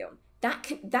around with you.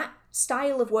 That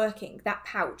style of working, that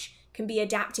pouch, can be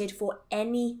adapted for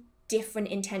any different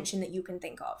intention that you can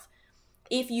think of.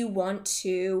 If you want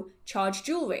to charge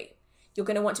jewelry, you're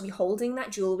going to want to be holding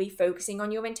that jewelry, focusing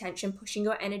on your intention, pushing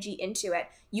your energy into it.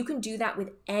 You can do that with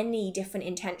any different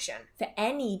intention, for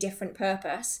any different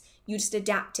purpose. You just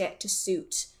adapt it to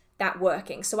suit that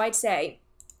working. So I'd say,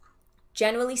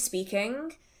 generally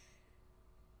speaking,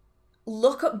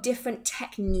 look up different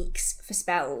techniques for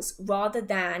spells rather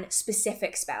than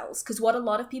specific spells. Because what a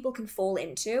lot of people can fall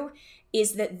into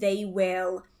is that they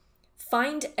will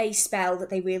find a spell that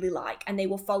they really like and they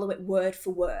will follow it word for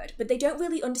word, but they don't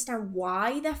really understand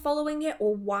why they're following it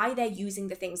or why they're using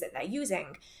the things that they're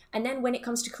using. And then when it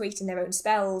comes to creating their own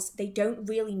spells, they don't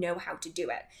really know how to do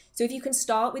it. So if you can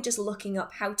start with just looking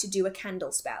up how to do a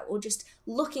candle spell, or just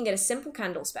looking at a simple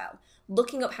candle spell,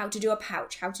 looking up how to do a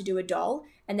pouch, how to do a doll,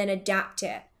 and then adapt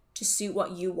it to suit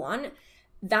what you want,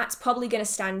 that's probably going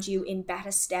to stand you in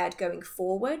better stead going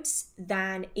forwards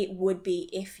than it would be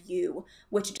if you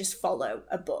were to just follow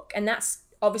a book. And that's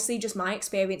obviously just my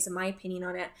experience and my opinion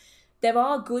on it. There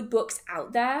are good books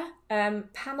out there.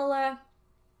 Pamela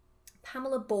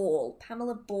Ball.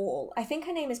 I think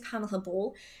her name is Pamela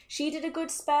Ball. She did a good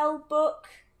spell book.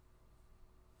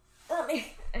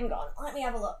 Hang on, let me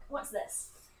have a look. What's this?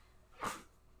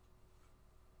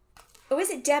 Oh, is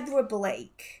it Deborah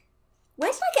Blake?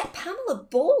 Where did I get Pamela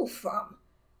Ball from?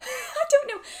 I don't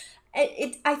know.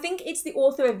 I think it's the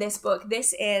author of this book.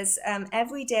 This is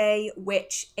Everyday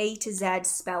Witch A to Z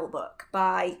Spellbook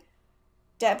by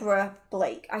Deborah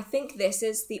Blake. I think this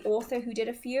is the author who did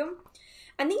a few.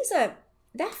 And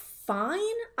they're fine,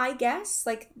 I guess.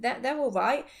 Like, they're all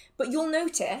right. But you'll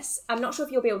notice, I'm not sure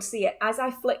if you'll be able to see it, as I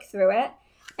flick through it,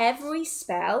 every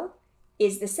spell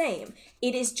is the same.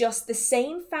 It is just the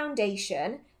same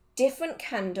foundation, different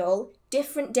candle,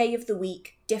 different day of the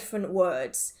week, different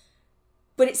words.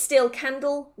 But it's still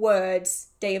candle, words,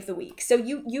 day of the week. So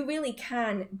you really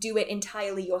can do it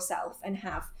entirely yourself and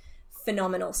have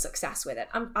phenomenal success with it.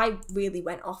 I really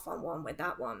went off on one with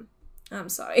that one. I'm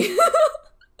sorry.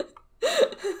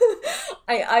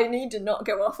 I need to not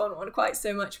go off on one quite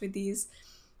so much with these.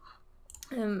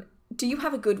 Do you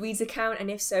have a Goodreads account? And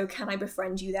if so, can I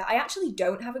befriend you there? I actually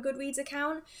don't have a Goodreads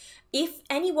account. If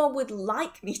anyone would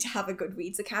like me to have a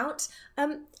Goodreads account,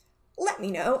 let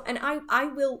me know, and I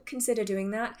will consider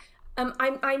doing that.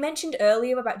 I mentioned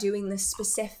earlier about doing the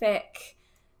specific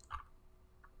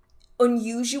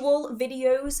unusual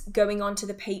videos going onto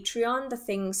the Patreon, the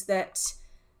things that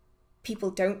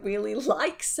people don't really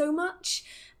like so much.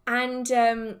 And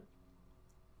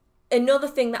another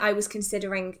thing that I was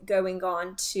considering going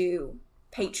on to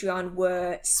Patreon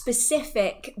were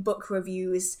specific book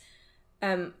reviews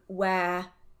where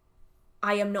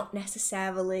I am not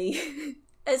necessarily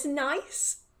as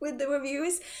nice with the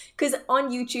reviews, because on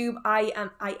YouTube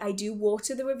I do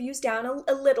water the reviews down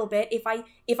a little bit. If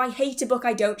I hate a book,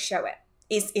 I don't show it.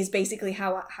 Is basically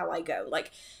how I go.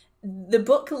 Like, the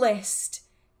book list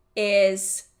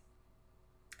is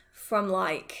from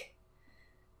like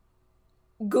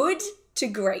good to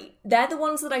great. They're the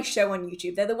ones that I show on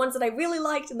YouTube. They're the ones that I really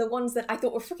liked and the ones that I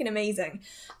thought were freaking amazing.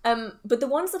 But the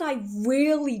ones that I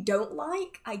really don't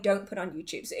like, I don't put on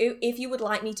YouTube. So if you would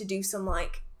like me to do some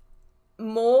like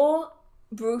more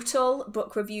brutal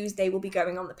book reviews, they will be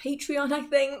going on the Patreon, I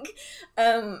think.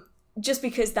 Just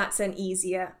because that's an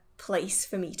easier place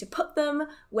for me to put them,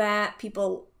 where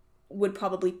people would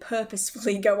probably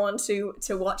purposefully go on to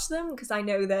watch them, because I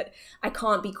know that I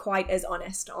can't be quite as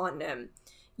honest on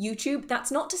YouTube.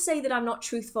 That's not to say that I'm not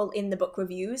truthful in the book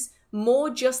reviews, more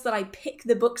just that I pick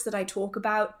the books that I talk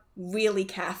about really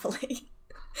carefully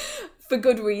for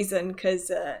good reason,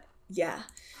 because yeah,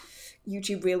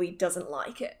 YouTube really doesn't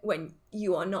like it when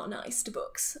you are not nice to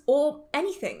books or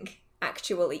anything,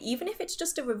 actually. Even if it's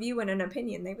just a review and an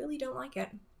opinion, they really don't like it.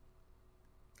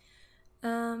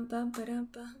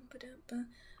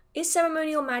 Is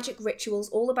ceremonial magic rituals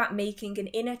all about making an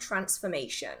inner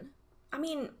transformation? I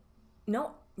mean,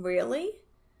 not really.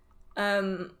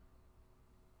 Not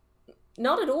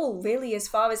at all, really, as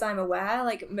far as I'm aware.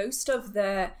 Like, most of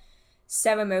the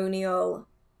ceremonial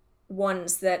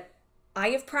ones that I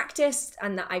have practiced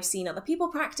and that I've seen other people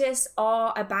practice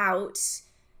are about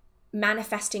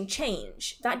manifesting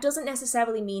change. That doesn't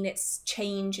necessarily mean it's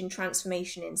change and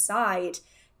transformation inside.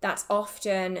 That's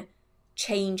often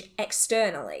change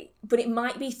externally, but it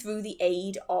might be through the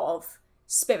aid of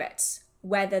spirits,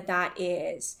 whether that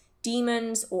is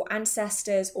demons or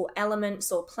ancestors or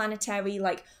elements or planetary,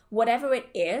 like whatever it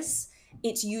is,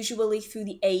 it's usually through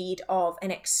the aid of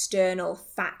an external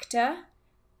factor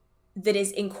that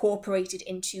is incorporated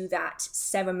into that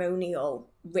ceremonial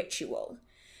ritual.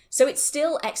 So it's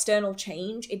still external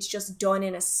change, it's just done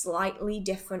in a slightly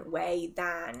different way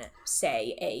than,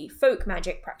 say, a folk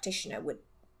magic practitioner would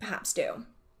perhaps do.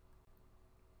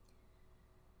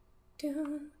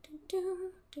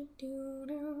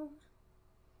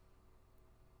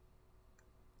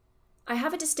 I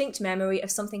have a distinct memory of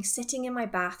something sitting in my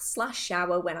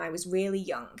bath/shower when I was really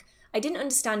young. I didn't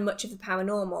understand much of the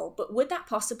paranormal, but would that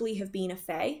possibly have been a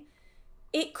fae?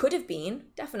 It could have been,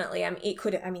 definitely. It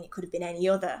could have been any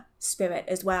other spirit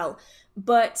as well.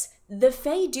 But the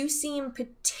fae do seem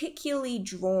particularly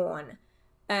drawn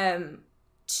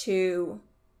to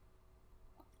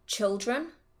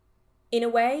children, in a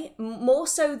way, more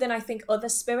so than I think other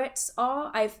spirits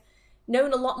are. I've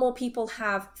known a lot more people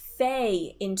have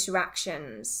fae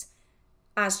interactions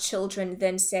as children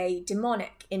than, say,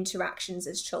 demonic interactions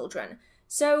as children.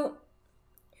 So,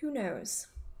 who knows?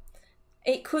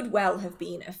 It could well have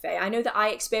been a fae. I know that I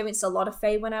experienced a lot of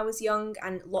fae when I was young,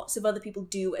 and lots of other people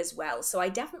do as well. So I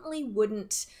definitely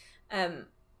wouldn't,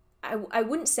 I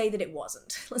wouldn't say that it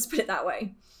wasn't. Let's put it that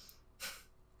way.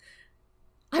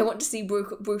 I want to see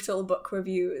brutal book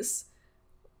reviews.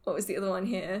 What was the other one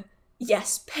here?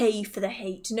 Yes, pay for the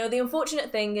hate. No, the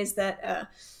unfortunate thing is that,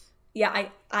 yeah,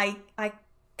 I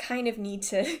kind of need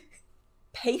to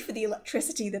pay for the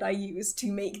electricity that I use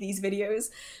to make these videos.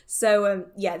 So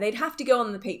yeah, they'd have to go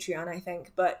on the Patreon, I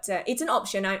think, but it's an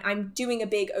option. I'm doing a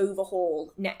big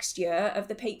overhaul next year of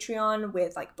the Patreon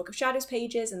with like Book of Shadows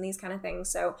pages and these kind of things.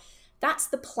 So that's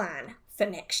the plan for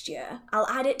next year. I'll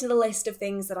add it to the list of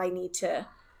things that I need to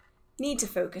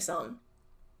focus on.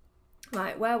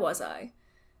 Right, where was I?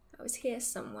 I was here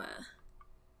somewhere.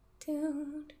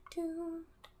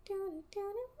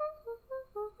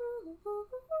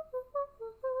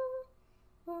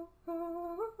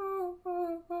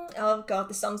 Oh god,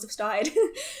 the songs have started.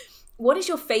 What is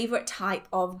your favourite type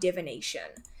of divination?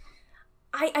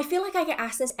 I feel like I get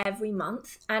asked this every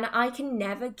month and I can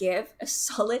never give a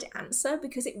solid answer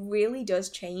because it really does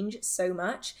change so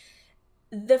much.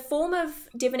 The form of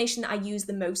divination that I use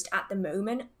the most at the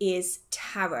moment is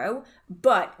tarot,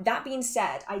 but that being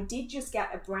said, I did just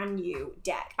get a brand new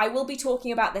deck. I will be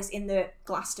talking about this in the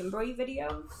Glastonbury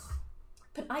video,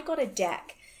 but I got a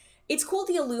deck. It's called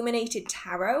the Illuminated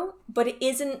Tarot, but it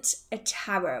isn't a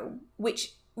tarot,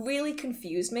 which really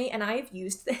confused me, and I've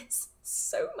used this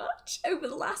so much over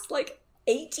the last,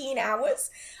 18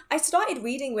 hours. I started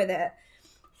reading with it,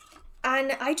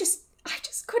 and I just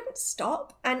couldn't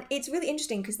stop. And it's really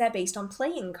interesting because they're based on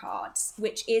playing cards,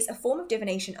 which is a form of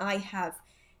divination I have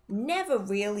never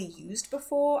really used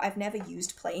before. I've never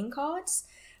used playing cards,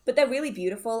 but they're really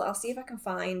beautiful. I'll see if I can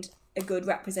find a good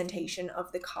representation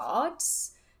of the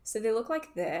cards. So they look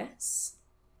like this,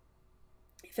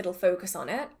 if it'll focus on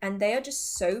it, and they are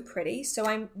just so pretty. So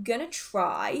I'm gonna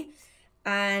try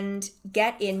and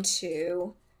get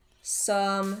into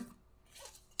some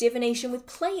divination with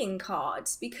playing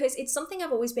cards because it's something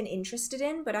I've always been interested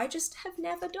in, but I just have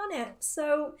never done it.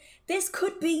 So this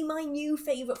could be my new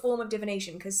favorite form of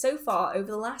divination because so far over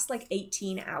the last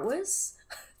 18 hours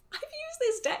I've used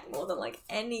this deck more than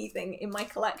anything in my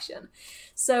collection.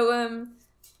 So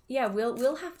yeah,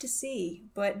 we'll have to see,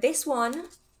 but this one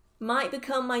might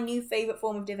become my new favorite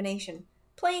form of divination.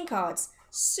 Playing cards.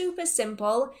 Super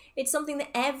simple. It's something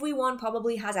that everyone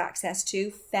probably has access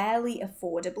to fairly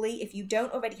affordably. If you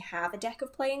don't already have a deck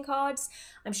of playing cards,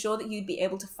 I'm sure that you'd be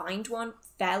able to find one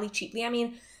fairly cheaply. I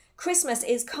mean, Christmas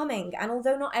is coming, and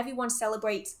although not everyone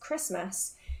celebrates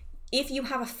Christmas, if you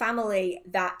have a family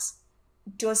that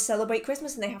does celebrate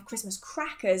Christmas and they have Christmas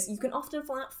crackers, you can often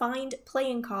find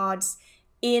playing cards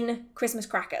in Christmas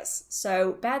crackers.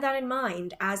 So bear that in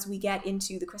mind as we get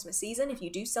into the Christmas season if you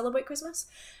do celebrate Christmas,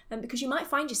 because you might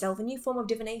find yourself a new form of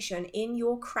divination in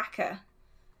your cracker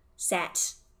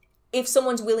set if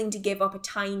someone's willing to give up a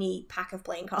tiny pack of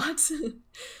playing cards.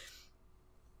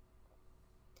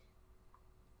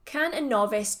 Can a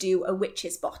novice do a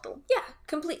witch's bottle? Yeah,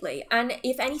 completely. And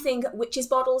if anything, witch's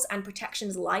bottles and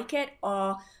protections like it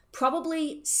are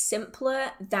probably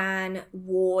simpler than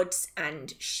wards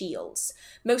and shields,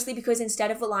 mostly because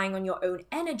instead of relying on your own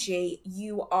energy,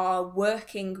 you are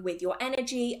working with your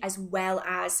energy as well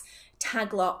as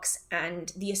tag locks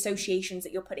and the associations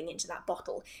that you're putting into that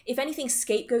bottle. If anything,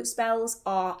 scapegoat spells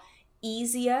are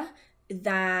easier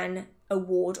than a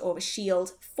ward or a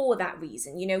shield for that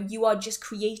reason. You know, you are just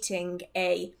creating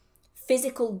a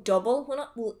physical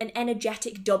double, an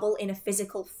energetic double in a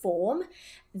physical form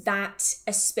that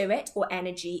a spirit or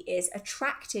energy is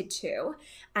attracted to,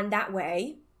 and that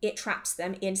way it traps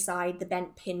them inside the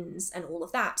bent pins and all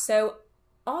of that. So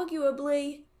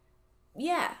arguably,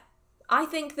 yeah, I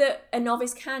think that a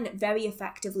novice can very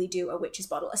effectively do a witch's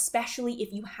bottle, especially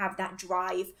if you have that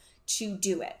drive to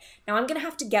do it. Now I'm going to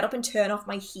have to get up and turn off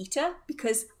my heater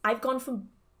because I've gone from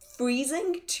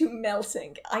freezing to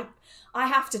melting. I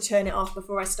have to turn it off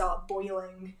before I start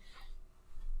boiling.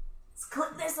 Let's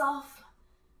clip this off.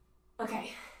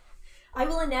 Okay. I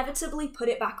will inevitably put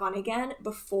it back on again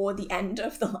before the end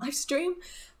of the live stream,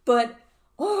 but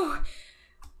oh,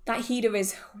 that heater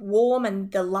is warm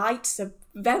and the lights are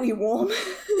very warm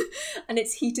and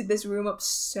it's heated this room up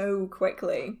so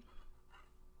quickly.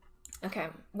 Okay,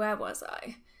 where was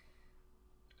I?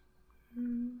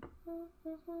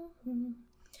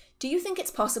 Do you think it's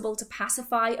possible to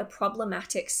pacify a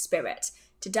problematic spirit,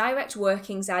 to direct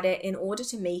workings at it in order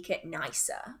to make it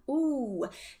nicer? Ooh,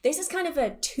 this is kind of a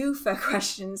twofer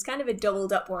question. It's kind of a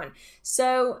doubled up one.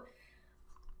 So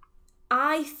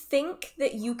I think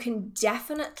that you can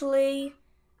definitely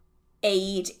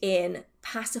aid in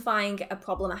pacifying a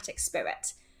problematic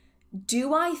spirit.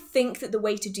 Do I think that the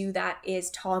way to do that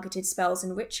is targeted spells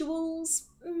and rituals?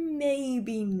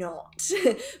 Maybe not.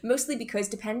 Mostly because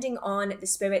depending on the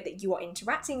spirit that you are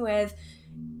interacting with,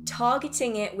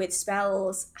 targeting it with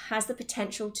spells has the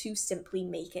potential to simply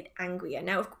make it angrier.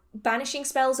 Now, banishing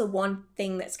spells are one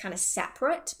thing that's kind of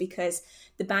separate because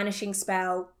the banishing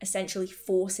spell essentially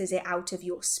forces it out of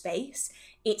your space.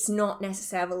 It's not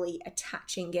necessarily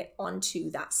attaching it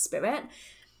onto that spirit.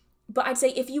 But I'd say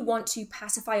if you want to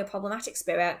pacify a problematic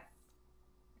spirit,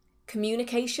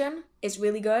 communication is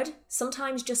really good.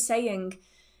 Sometimes just saying,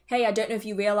 hey, I don't know if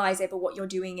you realize it, but what you're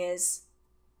doing is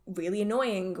really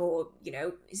annoying, or, you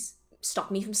know, is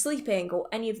stopping me from sleeping, or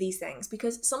any of these things.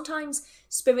 Because sometimes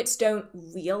spirits don't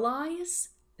realize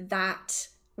that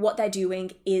what they're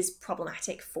doing is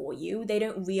problematic for you. They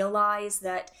don't realize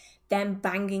that them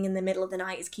banging in the middle of the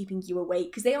night is keeping you awake,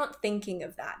 because they aren't thinking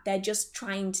of that. They're just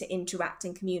trying to interact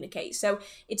and communicate. So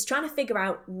it's trying to figure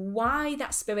out why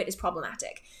that spirit is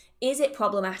problematic. Is it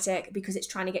problematic because it's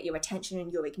trying to get your attention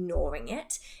and you're ignoring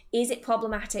it? Is it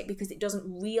problematic because it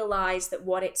doesn't realize that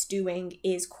what it's doing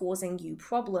is causing you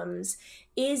problems?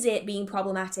 Is it being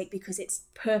problematic because it's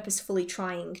purposefully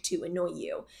trying to annoy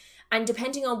you? And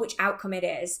depending on which outcome it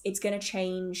is, it's going to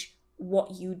change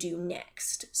what you do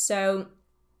next. So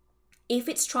if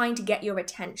it's trying to get your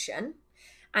attention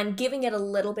and giving it a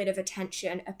little bit of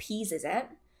attention appeases it,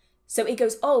 so it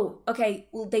goes, oh, okay,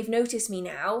 well, they've noticed me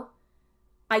now.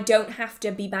 I don't have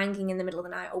to be banging in the middle of the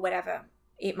night or whatever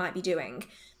it might be doing.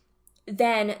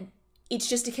 Then it's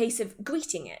just a case of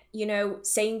greeting it, you know,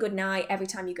 saying goodnight every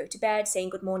time you go to bed, saying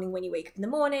good morning when you wake up in the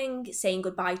morning, saying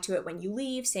goodbye to it when you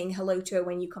leave, saying hello to it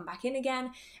when you come back in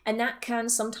again. And that can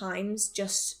sometimes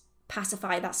just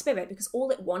pacify that spirit, because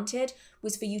all it wanted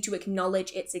was for you to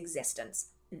acknowledge its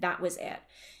existence. That was it.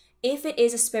 If it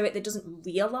is a spirit that doesn't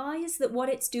realize that what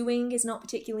it's doing is not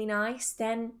particularly nice,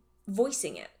 then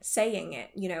voicing it, saying it,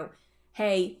 you know,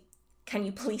 hey, can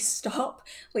you please stop?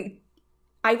 Like,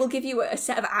 I will give you a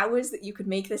set of hours that you could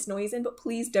make this noise in, but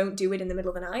please don't do it in the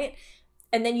middle of the night.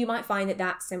 And then you might find that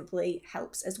that simply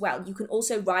helps as well. You can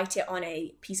also write it on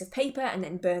a piece of paper and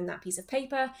then burn that piece of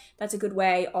paper. That's a good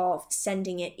way of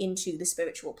sending it into the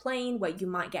spiritual plane where you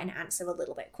might get an answer a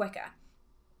little bit quicker.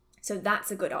 So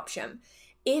that's a good option.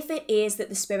 If it is that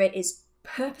the spirit is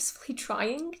purposefully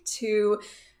trying to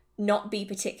not be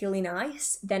particularly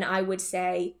nice, then I would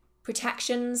say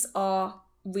protections are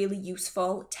really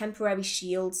useful. Temporary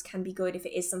shields can be good if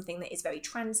it is something that is very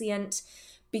transient,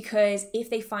 because if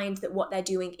they find that what they're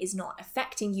doing is not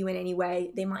affecting you in any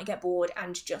way, they might get bored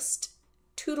and just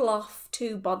tootle off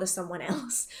to bother someone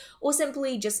else, or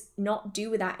simply just not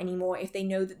do that anymore if they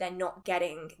know that they're not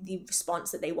getting the response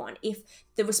that they want. If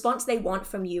the response they want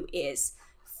from you is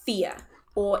fear,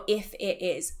 or if it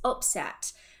is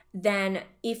upset, then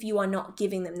if you are not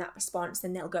giving them that response,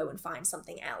 then they'll go and find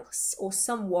something else or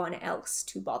someone else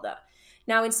to bother.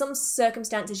 Now, in some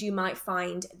circumstances, you might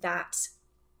find that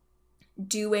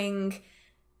doing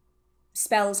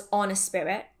spells on a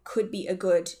spirit could be a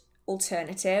good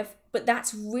alternative, but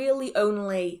that's really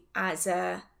only as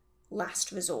a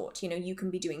last resort. You know, you can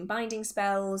be doing binding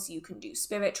spells, you can do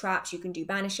spirit traps, you can do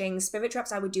banishing. Spirit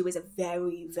traps I would do as a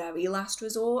very, very last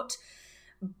resort,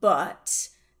 but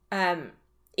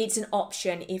it's an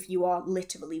option if you are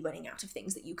literally running out of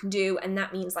things that you can do. And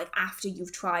that means, like, after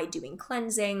you've tried doing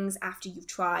cleansings, after you've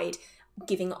tried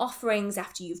giving offerings,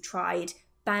 after you've tried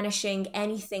banishing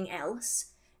anything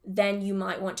else, then you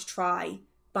might want to try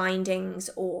bindings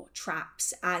or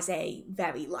traps as a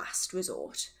very last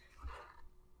resort.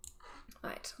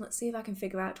 Right, let's see if I can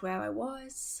figure out where I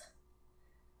was.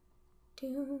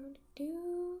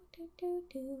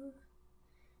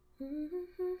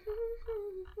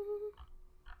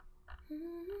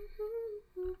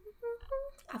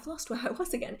 I've lost where I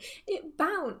was again. It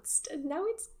bounced and now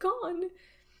it's gone.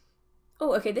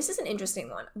 Oh, okay, this is an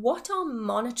interesting one. What are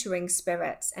monitoring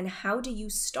spirits and how do you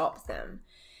stop them?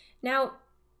 Now,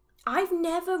 I've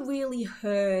never really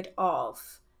heard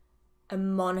of a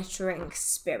monitoring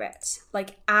spirit,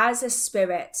 like as a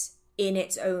spirit in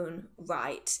its own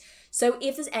right. So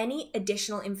if there's any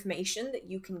additional information that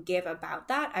you can give about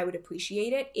that, I would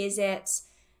appreciate it. Is it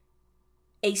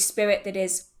a spirit that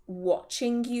is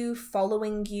watching you,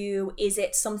 following you? Is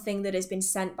it something that has been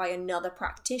sent by another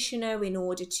practitioner in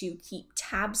order to keep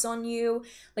tabs on you?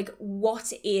 Like,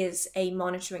 what is a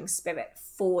monitoring spirit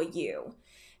for you?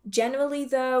 Generally,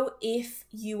 though, if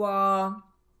you are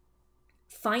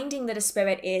finding that a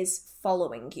spirit is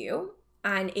following you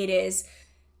and it is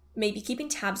maybe keeping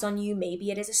tabs on you,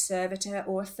 maybe it is a servitor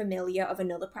or a familiar of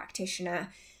another practitioner,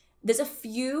 there's a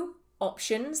few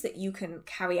options that you can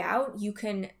carry out. You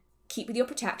can keep with your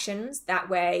protections, that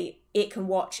way it can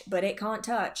watch but it can't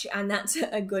touch, and that's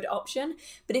a good option.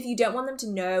 But if you don't want them to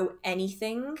know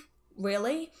anything,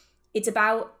 really, it's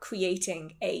about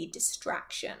creating a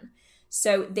distraction.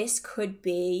 So this could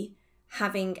be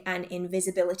having an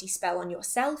invisibility spell on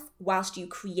yourself whilst you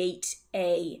create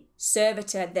a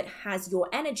servitor that has your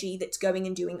energy that's going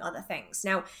and doing other things.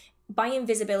 Now, by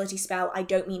invisibility spell, I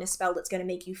don't mean a spell that's going to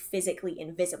make you physically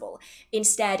invisible.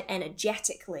 Instead,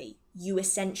 energetically, you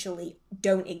essentially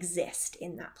don't exist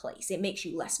in that place. It makes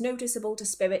you less noticeable to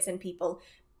spirits and people,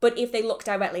 but if they look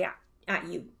directly at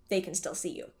you, they can still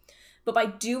see you. But by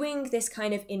doing this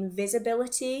kind of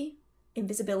invisibility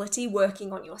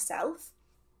working on yourself,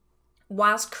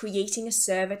 whilst creating a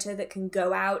servitor that can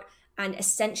go out and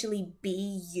essentially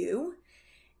be you,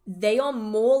 they are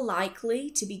more likely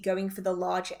to be going for the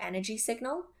larger energy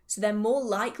signal. So they're more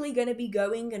likely going to be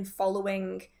going and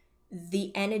following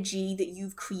the energy that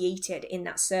you've created in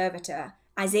that servitor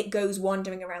as it goes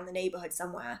wandering around the neighborhood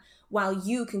somewhere, while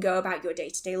you can go about your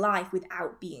day-to-day life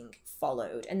without being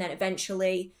followed. And then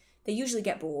eventually they usually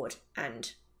get bored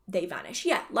and they vanish.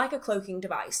 Yeah, like a cloaking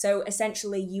device. So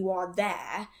essentially you are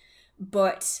there,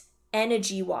 but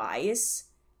energy-wise,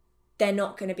 they're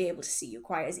not going to be able to see you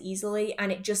quite as easily,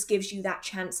 and it just gives you that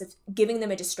chance of giving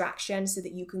them a distraction so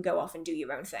that you can go off and do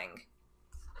your own thing.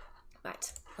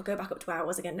 Right, I'll go back up to where I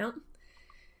was again now.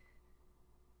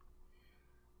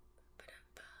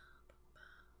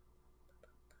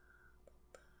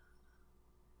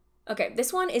 Okay,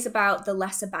 this one is about the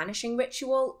Lesser Banishing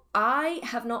Ritual. I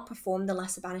have not performed the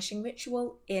Lesser Banishing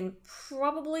Ritual in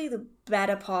probably the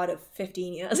better part of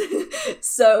 15 years.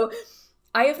 So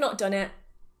I have not done it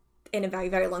in a very,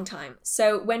 very long time.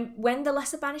 So when the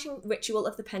Lesser Banishing Ritual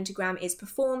of the Pentagram is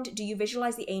performed, do you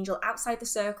visualize the angel outside the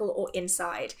circle or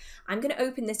inside? I'm going to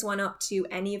open this one up to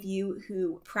any of you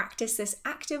who practice this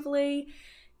actively.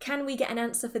 Can we get an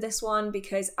answer for this one?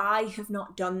 Because I have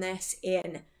not done this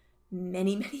in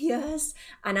many, many years,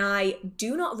 and I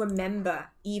do not remember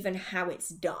even how it's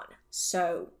done.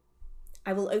 So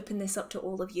I will open this up to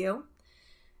all of you.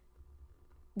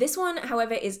 This one,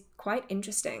 however, is quite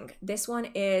interesting. This one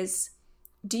is,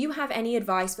 do you have any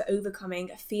advice for overcoming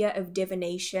a fear of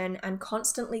divination and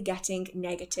constantly getting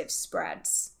negative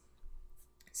spreads?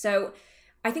 So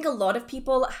I think a lot of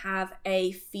people have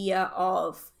a fear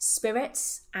of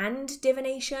spirits and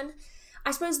divination. I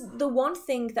suppose the one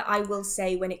thing that I will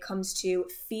say when it comes to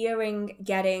fearing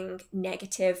getting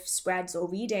negative spreads or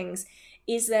readings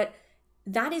is that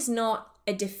that is not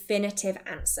a definitive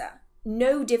answer.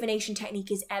 No divination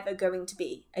technique is ever going to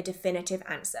be a definitive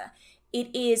answer.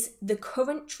 It is the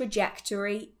current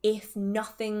trajectory if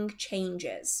nothing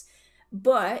changes.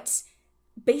 But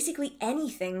basically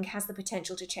anything has the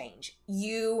potential to change.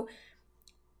 You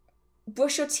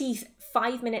brush your teeth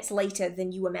 5 minutes later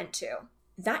than you were meant to.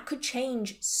 That could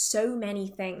change so many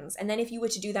things. And then if you were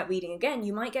to do that reading again,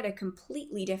 you might get a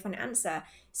completely different answer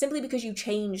simply because you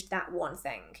changed that one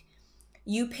thing.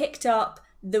 You picked up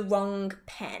the wrong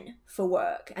pen for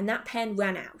work and that pen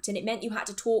ran out and it meant you had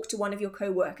to talk to one of your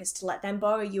co-workers to let them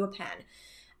borrow you a pen.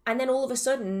 And then all of a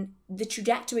sudden, the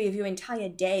trajectory of your entire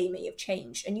day may have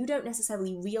changed and you don't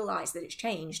necessarily realize that it's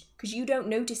changed because you don't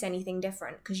notice anything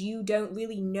different because you don't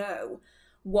really know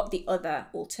what the other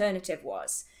alternative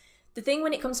was. The thing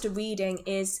when it comes to reading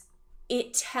is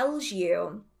it tells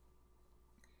you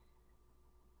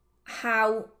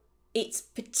how it's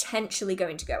potentially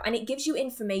going to go. And it gives you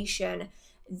information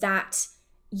that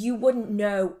you wouldn't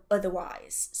know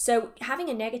otherwise. So having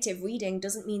a negative reading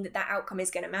doesn't mean that that outcome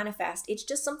is going to manifest. It's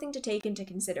just something to take into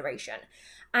consideration.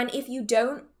 And if you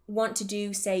don't want to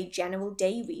do, say, general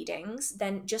day readings,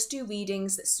 then just do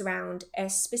readings that surround a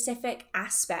specific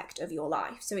aspect of your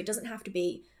life. So it doesn't have to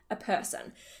be a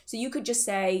person. So you could just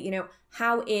say, you know,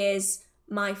 how is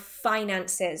my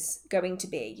finances going to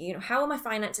be? You know, how are my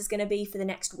finances going to be for the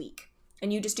next week?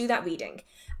 And you just do that reading.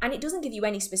 And it doesn't give you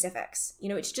any specifics. You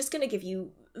know, it's just going to give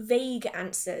you vague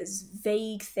answers,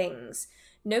 vague things.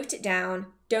 Note it down.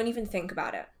 Don't even think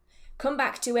about it. Come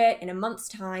back to it in a month's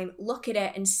time, look at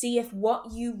it and see if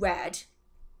what you read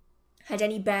had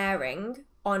any bearing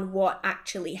on what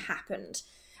actually happened.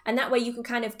 And that way you can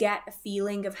kind of get a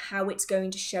feeling of how it's going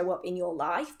to show up in your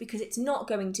life, because it's not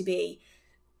going to be,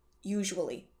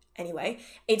 usually anyway,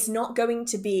 it's not going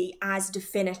to be as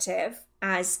definitive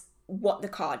as what the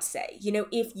cards say. You know,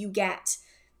 if you get,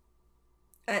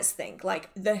 let's think,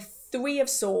 like the Three of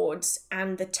Swords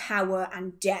and the Tower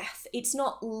and Death, it's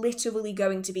not literally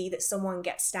going to be that someone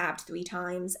gets stabbed 3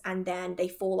 times and then they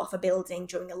fall off a building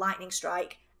during a lightning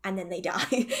strike and then they die.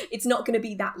 It's not going to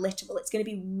be that literal. It's going to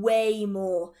be way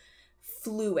more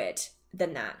fluid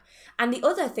than that. And the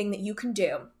other thing that you can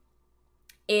do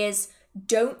is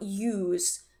don't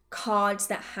use cards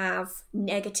that have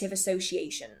negative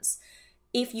associations.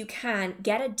 If you can,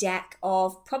 get a deck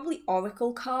of probably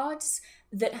oracle cards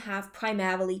that have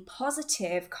primarily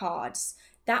positive cards.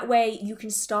 That way you can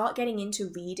start getting into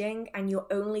reading and you're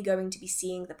only going to be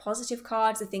seeing the positive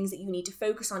cards, the things that you need to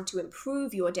focus on to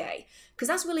improve your day, because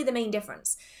that's really the main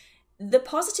difference. The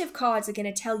positive cards are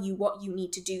going to tell you what you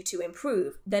need to do to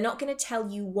improve. They're not going to tell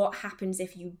you what happens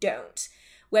if you don't.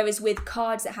 Whereas with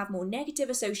cards that have more negative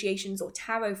associations, or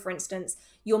tarot for instance,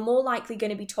 you're more likely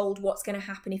going to be told what's going to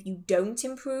happen if you don't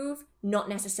improve, not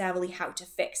necessarily how to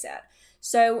fix it.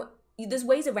 So there's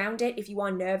ways around it if you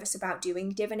are nervous about doing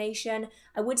divination.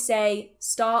 I would say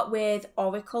start with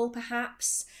oracle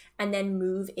perhaps, and then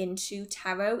move into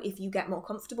tarot if you get more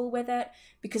comfortable with it,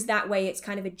 because that way it's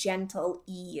kind of a gentle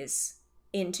ease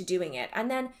into doing it.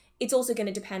 And then it's also going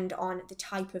to depend on the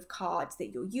type of cards that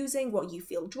you're using, what you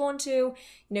feel drawn to. You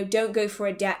know, don't go for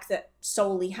a deck that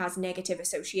solely has negative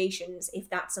associations if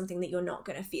that's something that you're not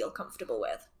going to feel comfortable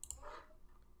with.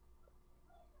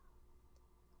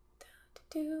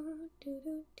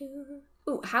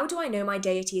 Ooh, how do I know my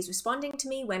deity is responding to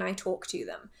me when I talk to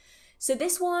them? So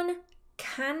this one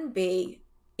can be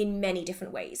in many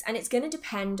different ways, and it's going to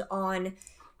depend on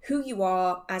who you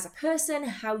are as a person,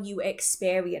 how you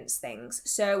experience things.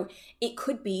 So it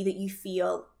could be that you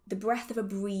feel the breath of a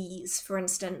breeze, for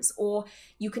instance, or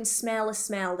you can smell a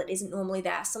smell that isn't normally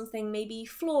there, something maybe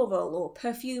floral or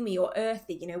perfumey or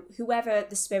earthy. You know, whoever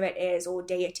the spirit is or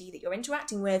deity that you're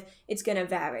interacting with, it's going to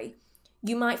vary.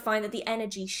 You might find that the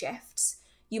energy shifts.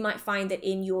 You might find that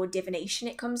in your divination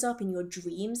it comes up, in your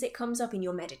dreams it comes up, in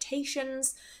your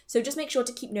meditations. So just make sure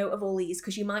to keep note of all these,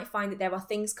 because you might find that there are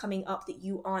things coming up that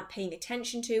you aren't paying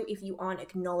attention to if you aren't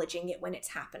acknowledging it when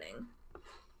it's happening.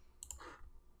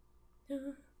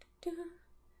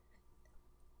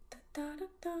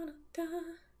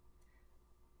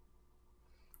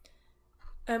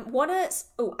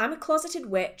 I'm a closeted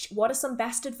witch. What are some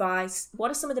best advice? What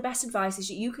are some of the best advices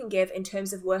that you can give in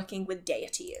terms of working with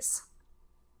deities?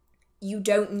 You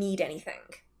don't need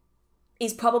anything,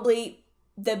 is probably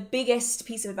the biggest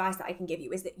piece of advice that I can give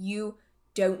you, is that you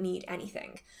don't need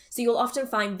anything. So you'll often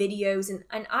find videos,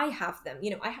 and I have them,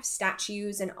 you know, I have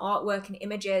statues and artwork and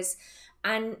images,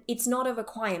 and it's not a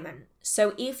requirement.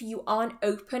 So if you aren't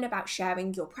open about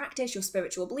sharing your practice, your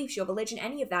spiritual beliefs, your religion,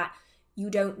 any of that,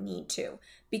 you don't need to,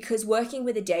 because working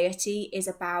with a deity is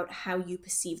about how you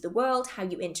perceive the world, how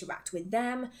you interact with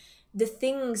them, the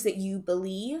things that you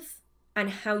believe, and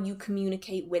how you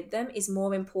communicate with them is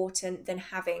more important than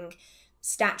having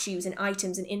statues and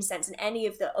items and incense and any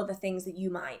of the other things that you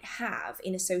might have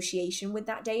in association with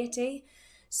that deity.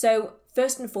 So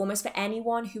first and foremost, for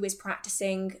anyone who is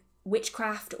practicing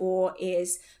witchcraft or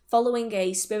is following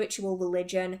a spiritual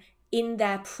religion in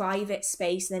their private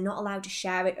space, they're not allowed to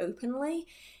share it openly,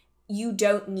 you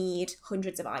don't need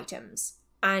hundreds of items.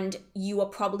 And you are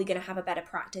probably going to have a better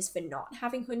practice for not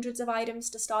having hundreds of items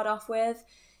to start off with.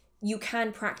 You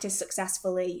can practice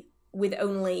successfully with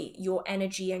only your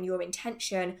energy and your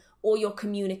intention, or your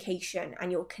communication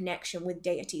and your connection with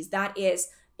deities. That is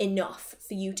enough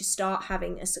for you to start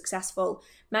having a successful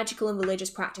magical and religious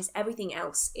practice. Everything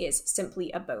else is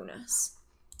simply a bonus.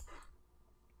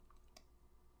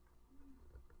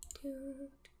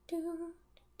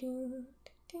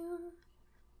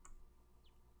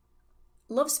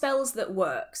 Love spells that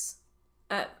works.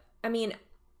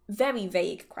 Very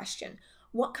vague question.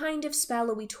 what kind of spell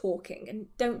are we talking? And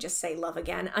don't just say love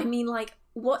again. I mean, like,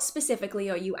 what specifically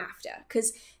are you after?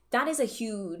 Because that is a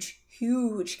huge,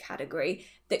 huge category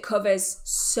that covers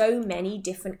so many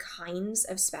different kinds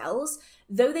of spells.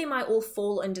 Though they might all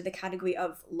fall under the category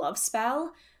of love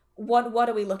spell, what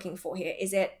are we looking for here?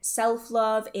 Is it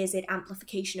self-love? Is it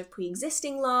amplification of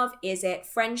pre-existing love? Is it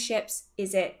friendships?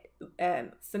 Is it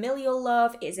familial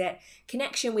love? Is it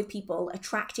connection with people,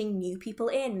 attracting new people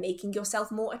in, making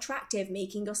yourself more attractive,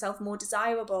 making yourself more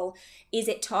desirable? Is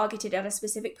it targeted at a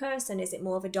specific person? Is it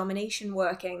more of a domination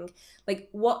working? Like,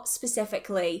 what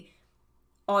specifically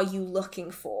are you looking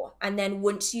for? And then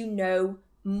once you know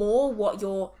more what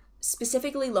you're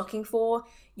specifically looking for,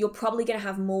 you're probably going to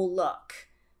have more luck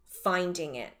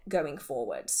finding it going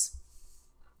forwards.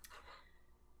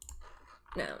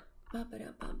 Now,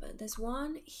 there's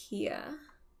one here.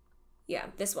 Yeah,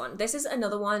 this one. This is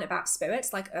another one about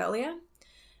spirits, like earlier.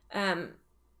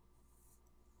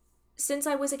 Since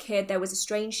I was a kid, there was a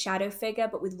strange shadow figure,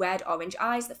 but with red-orange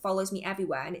eyes that follows me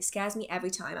everywhere, and it scares me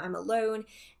every time I'm alone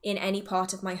in any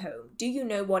part of my home. Do you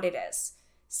know what it is?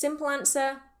 Simple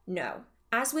answer, no.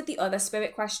 As with the other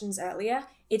spirit questions earlier,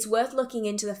 it's worth looking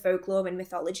into the folklore and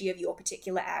mythology of your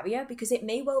particular area, because it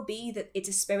may well be that it's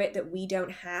a spirit that we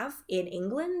don't have in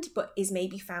England, but is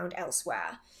maybe found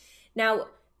elsewhere. Now,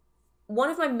 one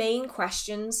of my main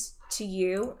questions to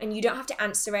you, and you don't have to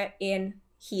answer it in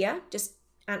here, just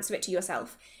answer it to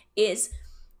yourself, is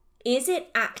it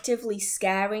actively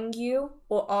scaring you,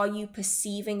 or are you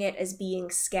perceiving it as being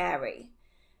scary?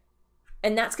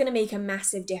 And that's going to make a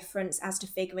massive difference as to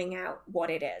figuring out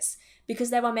what it is. Because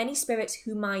there are many spirits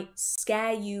who might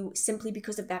scare you simply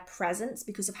because of their presence,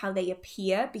 because of how they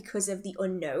appear, because of the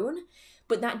unknown.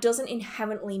 But that doesn't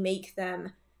inherently make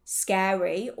them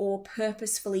scary or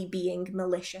purposefully being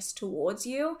malicious towards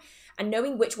you. And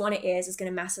knowing which one it is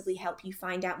going to massively help you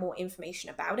find out more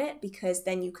information about it, because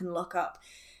then you can look up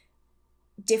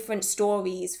different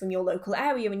stories from your local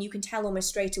area and you can tell almost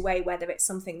straight away whether it's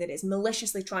something that is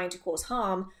maliciously trying to cause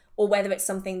harm or whether it's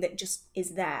something that just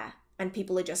is there and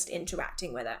people are just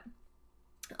interacting with it.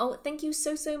 Oh, thank you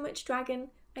so much, Dragon.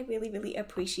 I really, really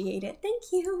appreciate it. Thank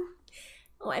you.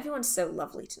 Oh, everyone's so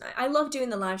lovely tonight. I love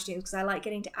doing the live streams because I like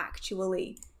getting to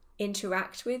actually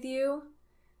interact with you.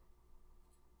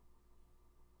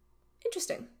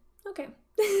 Interesting. Okay.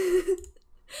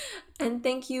 And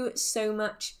thank you so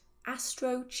much,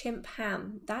 Astro Chimp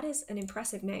Ham. That is an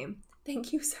impressive name.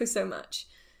 Thank you so much.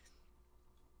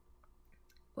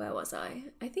 Where was I?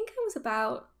 I think I was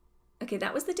about... Okay,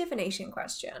 that was the divination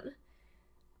question.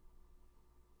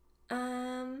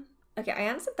 Okay, I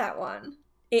answered that one.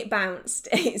 It bounced.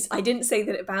 I didn't say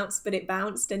that it bounced, but it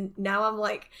bounced, and now I'm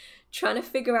like trying to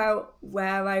figure out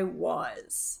where I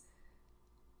was.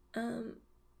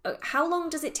 How long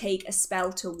does it take a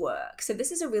spell to work? So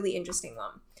this is a really interesting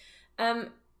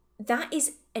one. That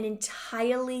is an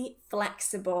entirely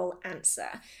flexible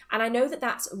answer. And I know that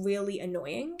that's really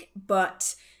annoying,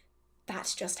 but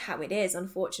that's just how it is,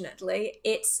 unfortunately.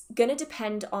 It's going to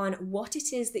depend on what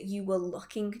it is that you were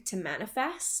looking to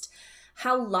manifest,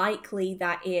 how likely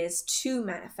that is to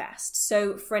manifest.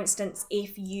 So, for instance,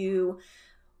 if you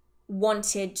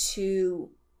wanted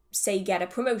to, say, get a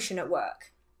promotion at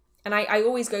work, and I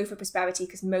always go for prosperity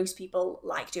because most people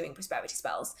like doing prosperity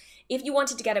spells. If you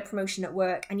wanted to get a promotion at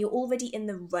work and you're already in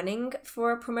the running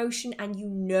for a promotion and you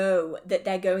know that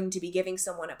they're going to be giving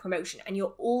someone a promotion and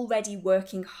you're already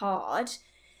working hard,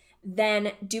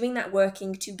 then doing that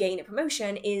working to gain a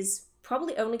promotion is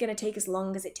probably only going to take as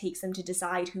long as it takes them to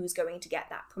decide who's going to get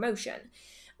that promotion.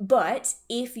 But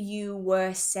if you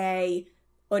were, say,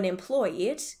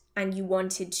 unemployed and you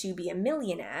wanted to be a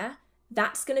millionaire,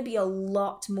 that's going to be a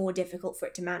lot more difficult for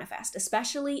it to manifest,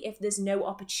 especially if there's no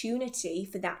opportunity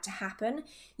for that to happen.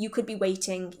 You could be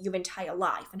waiting your entire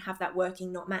life and have that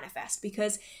working not manifest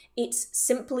because it's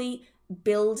simply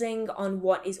building on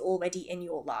what is already in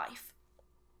your life.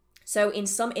 So in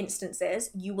some instances,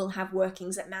 you will have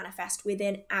workings that manifest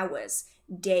within hours,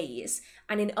 days,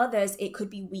 and in others, it could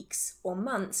be weeks or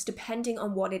months, depending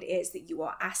on what it is that you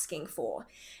are asking for.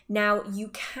 Now, you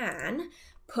can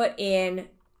put in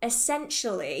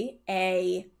essentially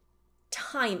a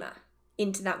timer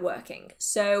into that working.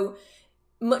 So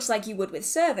much like you would with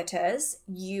servitors,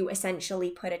 you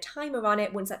essentially put a timer on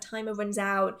it. Once that timer runs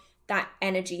out, that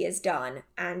energy is done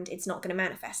and it's not going to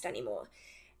manifest anymore.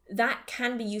 That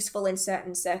can be useful in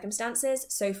certain circumstances.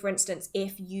 So for instance,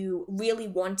 if you really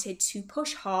wanted to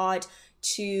push hard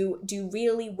to do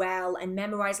really well and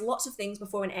memorize lots of things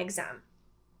before an exam,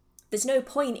 there's no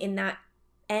point in that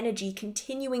energy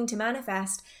continuing to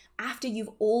manifest after you've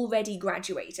already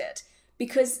graduated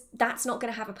because that's not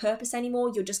going to have a purpose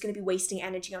anymore. You're just going to be wasting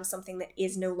energy on something that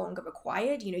is no longer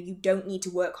required. You know, you don't need to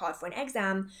work hard for an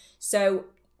exam, so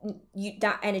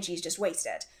that energy is just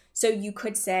wasted. So you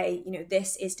could say, you know,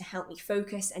 this is to help me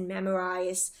focus and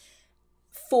memorize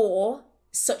for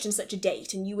such and such a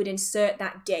date, and you would insert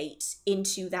that date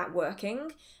into that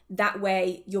working. That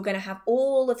way you're going to have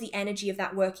all of the energy of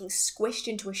that working squished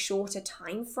into a shorter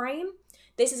time frame.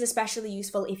 This is especially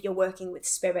useful if you're working with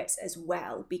spirits as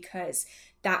well, because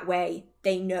that way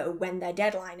they know when their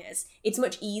deadline is. It's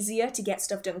much easier to get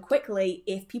stuff done quickly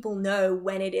if people know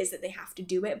when it is that they have to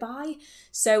do it by.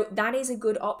 So that is a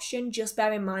good option. Just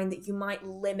bear in mind that you might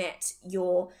limit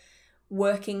your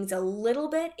workings a little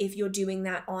bit if you're doing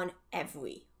that on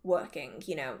every working,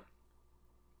 you know.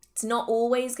 It's not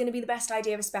always going to be the best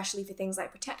idea, especially for things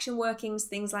like protection workings,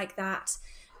 things like that.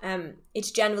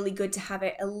 It's generally good to have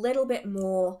it a little bit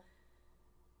more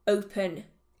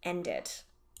open-ended,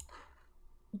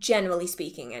 generally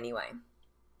speaking anyway.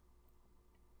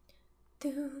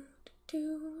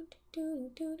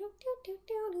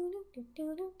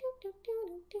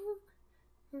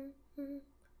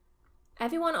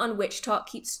 Everyone on Witch Talk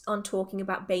keeps on talking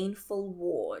about baneful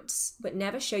wards, but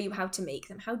never show you how to make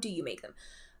them. How do you make them?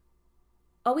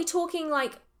 Are we talking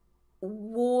like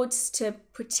wards to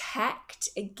protect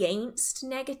against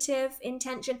negative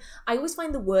intention? I always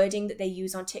find the wording that they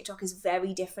use on TikTok is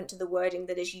very different to the wording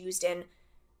that is used in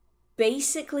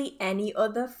basically any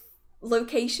other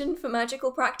location for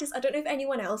magical practice. I don't know if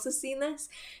anyone else has seen this.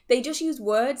 They just use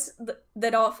words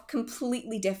that are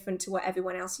completely different to what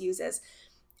everyone else uses.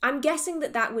 I'm guessing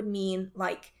that that would mean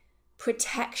like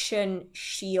protection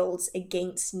shields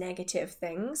against negative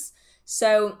things.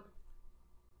 So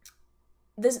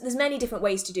there's many different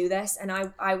ways to do this, and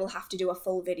I will have to do a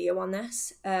full video on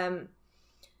this.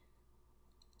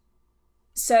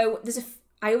 So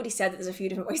I already said that there's a few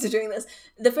different ways of doing this.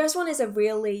 The first one is a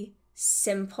really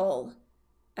simple,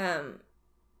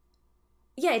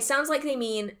 it sounds like they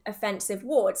mean offensive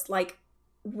wards, like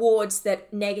wards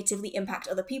that negatively impact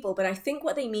other people, but I think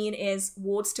what they mean is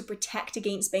wards to protect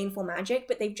against baneful magic,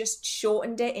 but they've just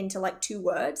shortened it into like 2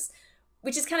 words,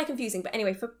 which is kind of confusing. But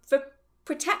anyway, for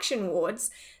protection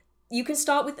wards, you can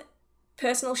start with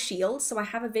personal shields. So I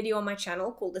have a video on my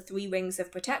channel called the 3 Rings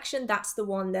of Protection. That's the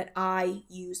one that I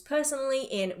use personally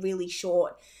in really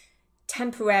short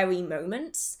temporary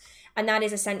moments. And that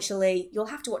is essentially, you'll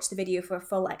have to watch the video for a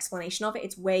full explanation of it.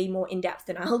 It's way more in-depth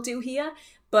than I'll do here.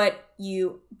 But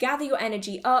you gather your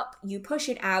energy up, you push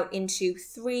it out into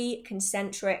 3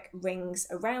 concentric rings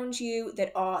around you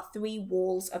that are 3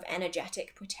 walls of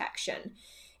energetic protection.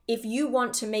 If you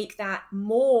want to make that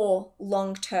more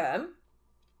long-term,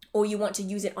 or you want to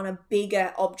use it on a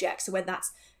bigger object, so whether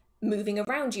that's moving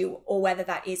around you or whether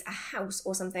that is a house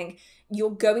or something,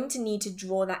 you're going to need to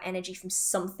draw that energy from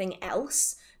something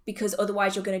else, because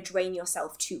otherwise you're going to drain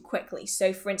yourself too quickly.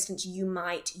 So for instance, you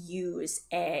might use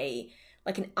an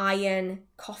iron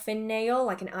coffin nail,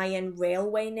 like an iron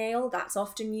railway nail. That's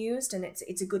often used, and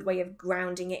it's a good way of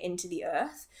grounding it into the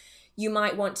earth. You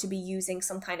might want to be using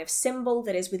some kind of symbol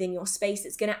that is within your space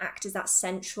that's going to act as that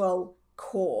central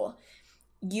core.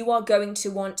 You are going to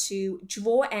want to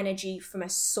draw energy from a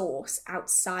source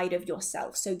outside of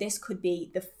yourself. So this could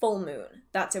be the full moon.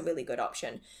 That's a really good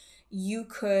option. You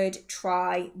could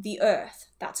try the earth.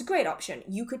 That's a great option.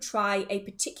 You could try a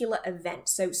particular event.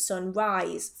 So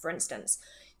sunrise, for instance.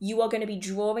 You are going to be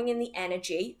drawing in the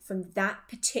energy from that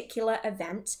particular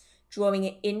event, drawing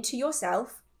it into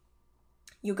yourself.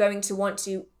 You're going to want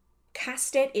to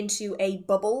cast it into a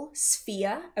bubble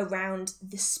sphere around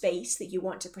the space that you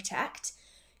want to protect.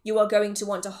 You are going to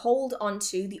want to hold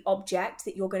onto the object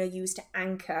that you're going to use to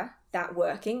anchor that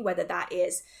working, whether that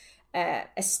is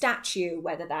a statue,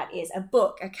 whether that is a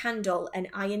book, a candle, an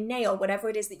iron nail, whatever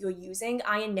it is that you're using.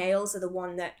 Iron nails are the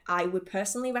one that I would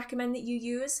personally recommend that you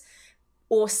use,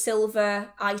 or silver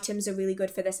items are really good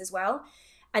for this as well.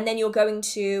 And then you're going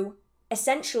to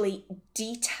essentially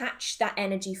detach that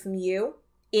energy from you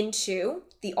into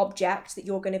the object that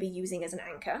you're going to be using as an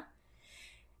anchor.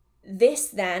 This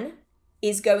then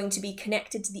is going to be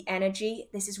connected to the energy.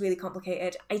 This is really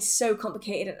complicated. It's so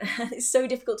complicated and it's so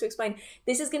difficult to explain.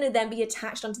 This is going to then be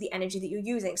attached onto the energy that you're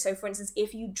using. So for instance,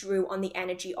 if you drew on the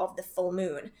energy of the full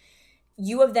moon,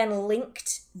 you have then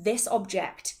linked this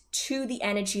object to the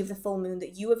energy of the full moon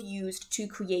that you have used to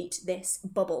create this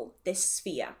bubble, this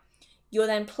sphere. You're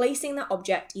then placing that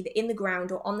object either in the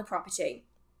ground or on the property.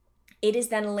 It is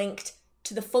then linked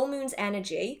to the full moon's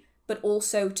energy, but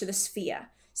also to the sphere.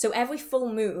 So every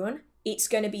full moon, it's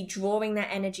going to be drawing that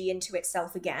energy into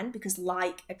itself again, because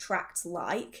like attracts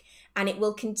like, and it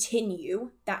will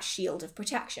continue that shield of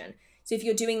protection. So if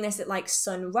you're doing this at like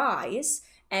sunrise,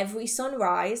 every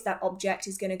sunrise, that object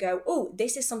is going to go, oh,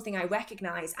 this is something I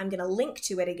recognize. I'm going to link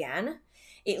to it again.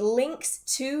 It links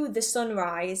to the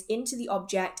sunrise into the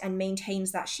object and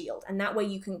maintains that shield. And that way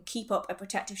you can keep up a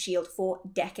protective shield for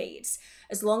decades,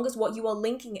 as long as what you are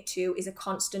linking it to is a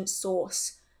constant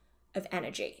source of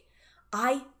energy.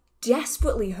 I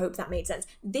desperately hope that made sense.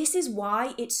 This is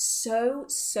why it's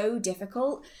so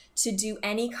difficult to do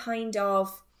any kind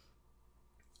of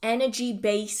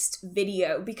energy-based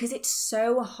video, because it's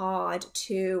so hard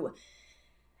to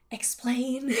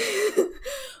explain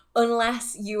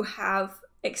unless you have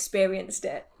experienced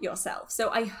it yourself. So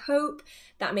I hope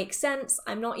that makes sense.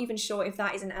 I'm not even sure if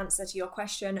that is an answer to your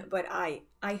question, but I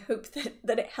hope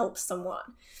that it helps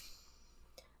someone.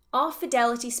 Are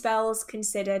fidelity spells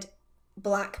considered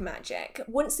black magic?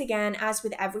 Once again, as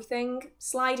with everything,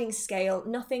 sliding scale,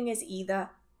 nothing is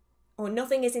either, or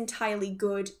nothing is entirely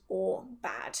good or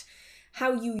bad.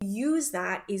 How you use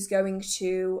that is going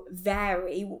to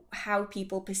vary how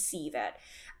people perceive it.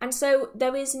 And so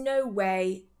there is no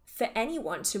way for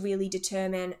anyone to really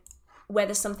determine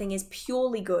whether something is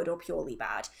purely good or purely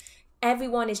bad.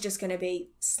 Everyone is just going to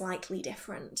be slightly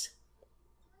different.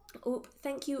 Oh,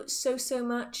 thank you so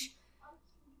much,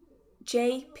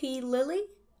 JP Lily.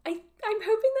 I'm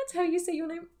hoping that's how you say your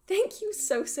name. Thank you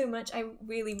so much. I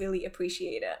really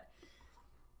appreciate it.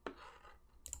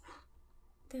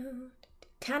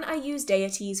 Can I use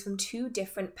deities from two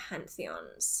different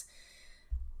pantheons?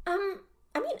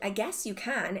 I mean, I guess you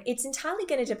can. It's entirely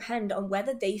going to depend on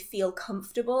whether they feel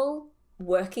comfortable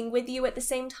working with you at the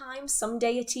same time. Some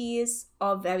deities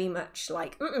are very much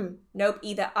like, nope,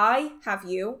 either I have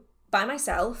you by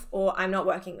myself or I'm not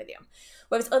working with you.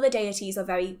 Whereas other deities are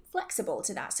very flexible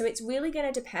to that. So it's really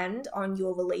going to depend on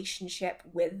your relationship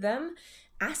with them.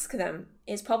 Ask them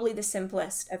is probably the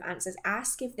simplest of answers.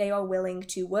 Ask if they are willing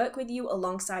to work with you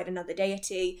alongside another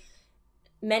deity.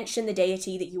 Mention the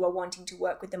deity that you are wanting to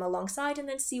work with them alongside, and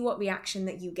then see what reaction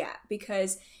that you get,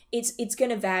 because it's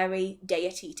going to vary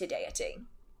deity to deity.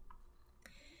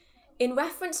 In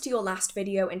reference to your last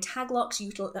video and tag locks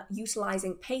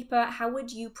utilizing paper, how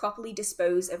would you properly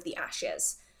dispose of the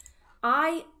ashes?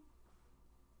 I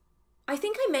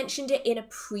think I mentioned it in a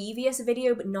previous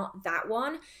video, but not that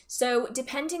one. So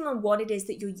depending on what it is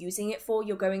that you're using it for,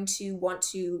 you're going to want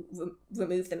to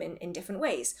remove them in different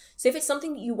ways. So if it's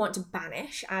something that you want to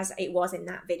banish, as it was in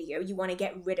that video, you want to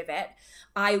get rid of it,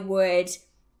 I would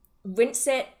rinse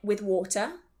it with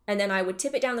water, and then I would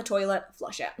tip it down the toilet,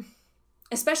 flush it.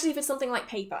 Especially if it's something like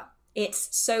paper.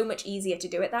 It's so much easier to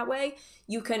do it that way.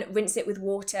 You can rinse it with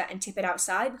water and tip it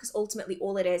outside, because ultimately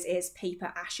all it is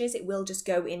paper ashes. It will just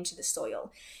go into the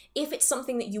soil. If it's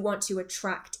something that you want to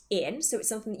attract in, so it's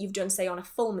something that you've done, say, on a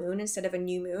full moon instead of a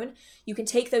new moon, you can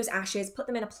take those ashes, put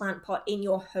them in a plant pot in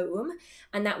your home,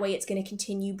 and that way it's going to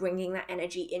continue bringing that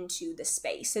energy into the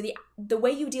space. So the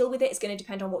way you deal with it is going to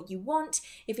depend on what you want.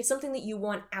 If it's something that you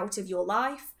want out of your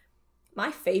life, my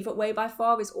favorite way by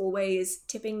far is always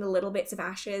tipping the little bits of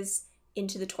ashes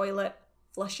into the toilet,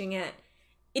 flushing it.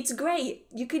 It's great.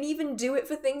 You can even do it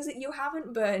for things that you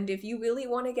haven't burned. If you really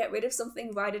want to get rid of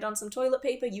something, write it on some toilet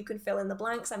paper. You can fill in the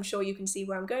blanks. I'm sure you can see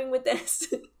where I'm going with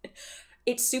this.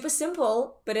 It's super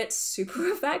simple, but it's super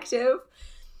effective.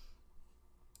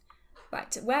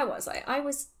 Right, where was I? I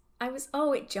was,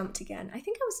 oh, it jumped again. I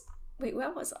think I was, wait,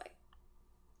 where was I?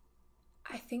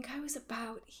 I think I was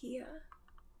about here.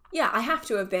 Yeah, I have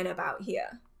to have been about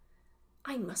here.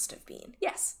 I must have been.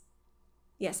 Yes.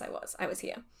 Yes, I was. I was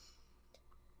here.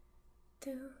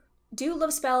 Do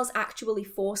love spells actually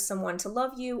force someone to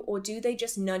love you, or do they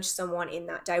just nudge someone in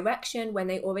that direction when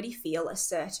they already feel a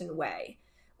certain way?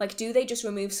 Like, do they just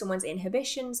remove someone's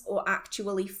inhibitions or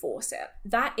actually force it?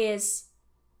 That is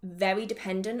very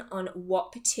dependent on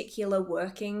what particular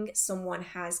working someone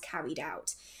has carried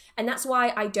out. And that's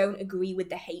why I don't agree with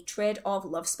the hatred of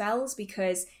love spells,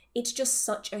 because it's just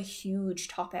such a huge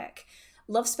topic.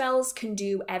 Love spells can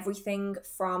do everything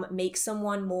from make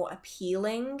someone more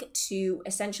appealing to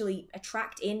essentially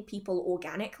attract in people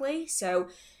organically. So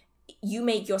you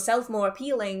make yourself more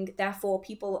appealing, therefore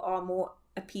people are more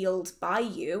appealed by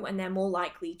you and they're more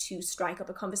likely to strike up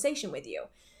a conversation with you.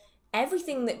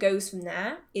 Everything that goes from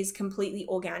there is completely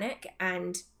organic,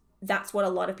 and that's what a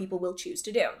lot of people will choose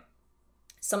to do.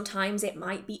 Sometimes it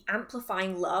might be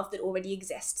amplifying love that already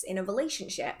exists in a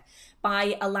relationship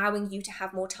by allowing you to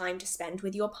have more time to spend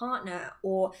with your partner,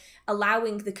 or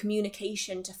allowing the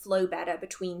communication to flow better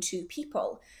between two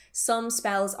people. Some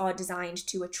spells are designed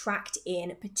to attract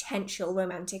in potential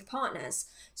romantic partners.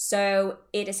 So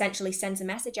it essentially sends a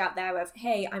message out there of,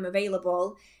 hey, I'm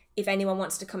available. If anyone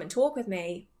wants to come and talk with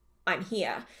me, I'm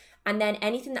here. And then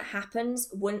anything that happens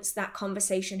once that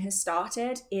conversation has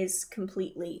started is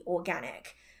completely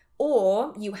organic.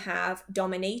 Or you have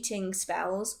dominating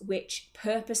spells, which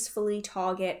purposefully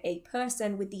target a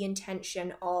person with the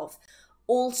intention of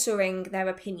altering their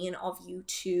opinion of you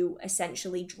to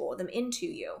essentially draw them into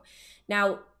you.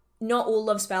 Now, not all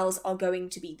love spells are going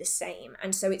to be the same,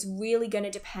 and so it's really going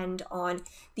to depend on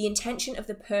the intention of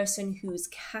the person who's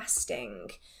casting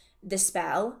the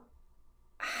spell,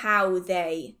 how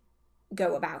they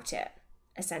go about it.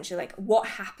 Essentially, like what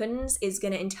happens is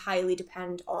going to entirely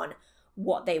depend on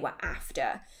what they were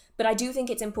after. But I do think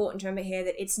it's important to remember here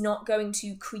that it's not going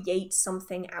to create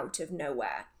something out of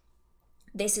nowhere.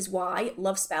 This is why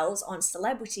love spells on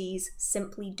celebrities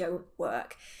simply don't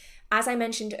work. As I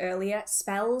mentioned earlier,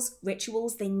 spells,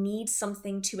 rituals, they need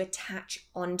something to attach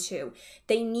onto.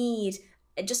 They need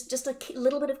just a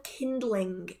little bit of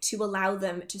kindling to allow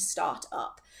them to start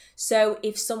up. So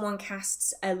if someone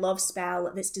casts a love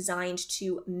spell that's designed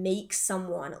to make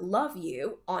someone love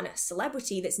you on a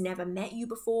celebrity that's never met you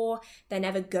before, they're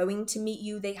never going to meet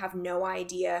you, they have no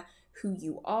idea who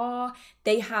you are,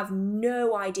 they have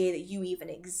no idea that you even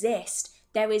exist,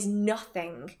 there is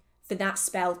nothing for that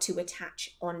spell to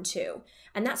attach onto.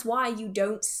 And that's why you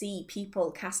don't see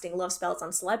people casting love spells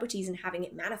on celebrities and having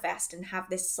it manifest and have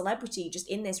this celebrity just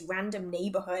in this random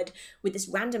neighborhood with this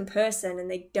random person and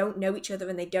they don't know each other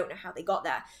and they don't know how they got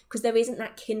there, because there isn't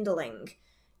that kindling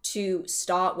to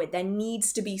start with. There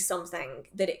needs to be something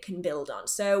that it can build on.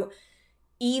 So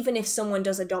even if someone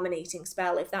does a dominating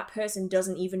spell, if that person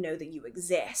doesn't even know that you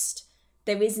exist,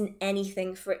 there isn't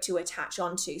anything for it to attach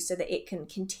onto so that it can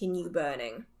continue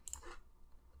burning.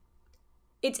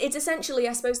 It's essentially,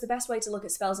 I suppose the best way to look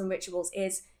at spells and rituals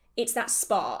is it's that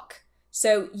spark.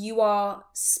 So you are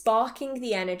sparking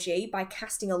the energy by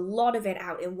casting a lot of it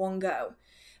out in one go.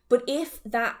 But if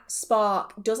that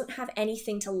spark doesn't have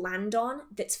anything to land on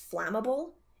that's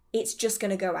flammable, it's just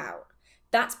going to go out.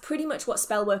 That's pretty much what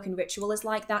spellwork and ritual is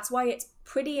like. That's why it's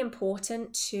pretty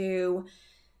important to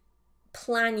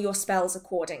plan your spells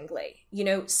accordingly. You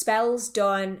know, spells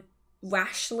done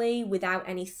rashly without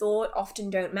any thought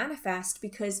often don't manifest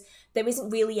because there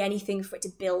isn't really anything for it to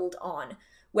build on.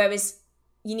 Whereas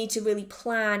you need to really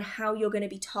plan how you're going to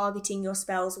be targeting your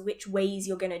spells, which ways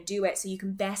you're going to do it, so you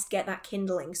can best get that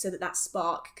kindling so that that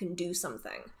spark can do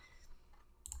something.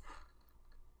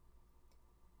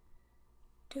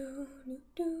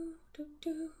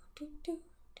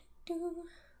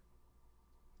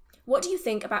 What do you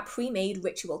think about pre-made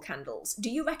ritual candles? Do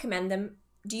you recommend them?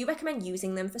 Do you recommend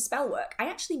using them for spell work? I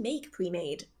actually make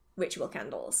pre-made ritual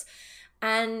candles,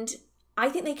 and I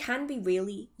think they can be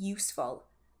really useful.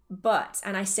 But,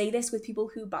 and I say this with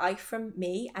people who buy from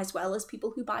me as well as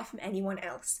people who buy from anyone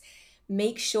else,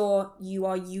 make sure you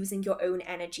are using your own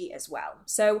energy as well.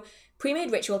 So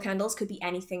pre-made ritual candles could be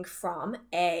anything from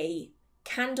a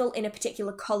candle in a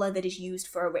particular color that is used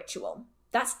for a ritual.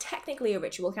 That's technically a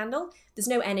ritual candle. There's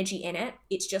no energy in it.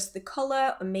 It's just the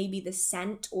color or maybe the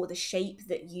scent or the shape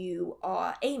that you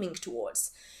are aiming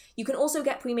towards. You can also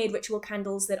get pre-made ritual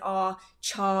candles that are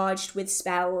charged with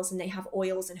spells and they have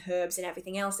oils and herbs and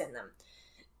everything else in them.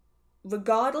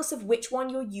 Regardless of which one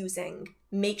you're using,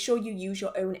 make sure you use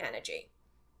your own energy.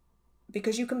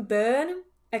 Because you can burn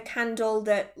a candle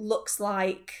that looks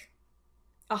like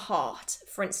a heart,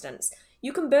 for instance.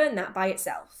 You can burn that by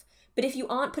itself. But if you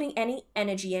aren't putting any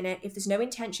energy in it, if there's no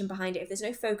intention behind it, if there's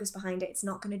no focus behind it, it's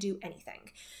not going to do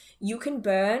anything. You can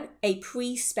burn a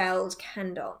pre-spelled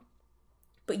candle,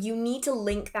 but you need to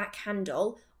link that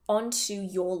candle onto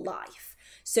your life.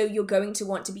 So you're going to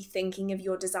want to be thinking of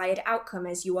your desired outcome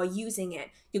as you are using it.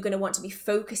 You're going to want to be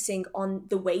focusing on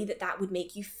the way that that would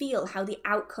make you feel, how the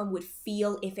outcome would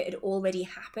feel if it had already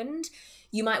happened.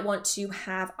 You might want to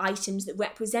have items that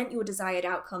represent your desired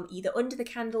outcome either under the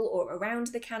candle or around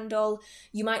the candle.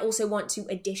 You might also want to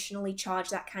additionally charge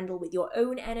that candle with your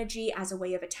own energy as a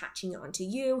way of attaching it onto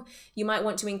you. You might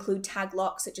want to include tag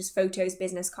locks such as photos,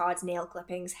 business cards, nail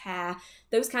clippings, hair,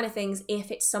 those kind of things if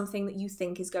it's something that you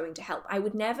think is going to help. I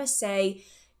would never say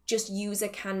just use a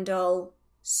candle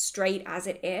straight as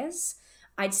it is.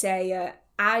 I'd say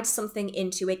add something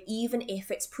into it, even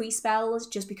if it's pre-spells,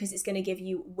 just because it's going to give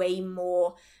you way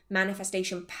more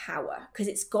manifestation power, because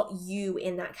it's got you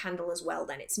in that candle as well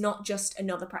then. It's not just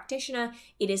another practitioner,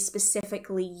 it is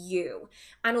specifically you.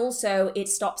 And also, it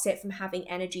stops it from having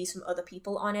energies from other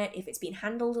people on it. If it's been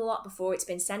handled a lot before it's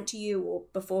been sent to you or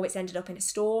before it's ended up in a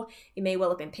store, it may well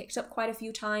have been picked up quite a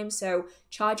few times, so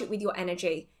charge it with your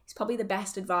energy. It's probably the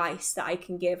best advice that I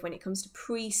can give when it comes to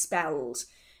pre-spelled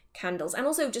candles. And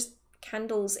also just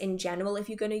candles in general if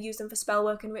you're going to use them for spell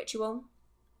work and ritual.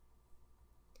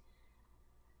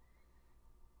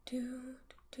 Do,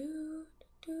 do,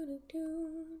 do, do,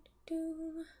 do,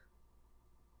 do.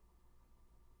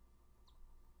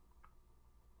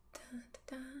 Da, da,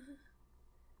 da.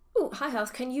 Oh, hi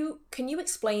Health. Can you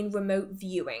explain remote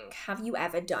viewing? Have you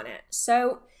ever done it?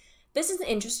 So this is an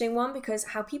interesting one because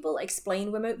how people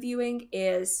explain remote viewing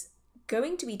is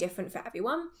going to be different for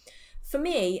everyone. For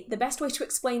me, the best way to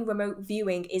explain remote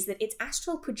viewing is that it's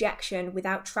astral projection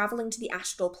without traveling to the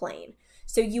astral plane.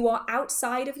 So you are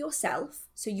outside of yourself,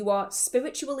 so you are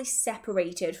spiritually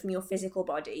separated from your physical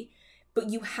body, but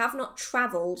you have not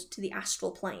traveled to the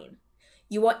astral plane.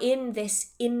 You are in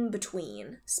this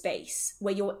in-between space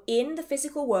where you're in the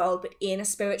physical world but in a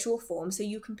spiritual form, so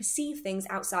you can perceive things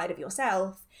outside of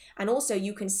yourself, and also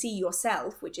you can see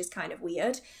yourself, which is kind of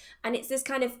weird, and it's this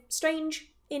kind of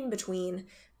strange in-between.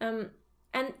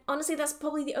 And honestly, that's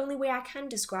probably the only way I can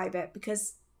describe it,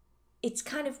 because it's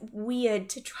kind of weird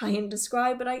to try and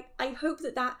describe, but I hope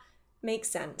that that makes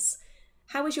sense.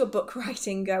 How is your book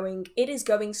writing going? It is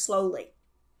going slowly,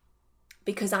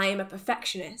 because I am a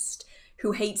perfectionist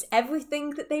who hates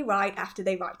everything that they write after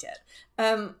they write it.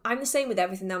 I'm the same with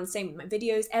everything. I'm the same with my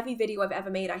videos. Every video I've ever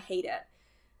made, I hate it.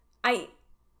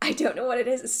 I don't know what it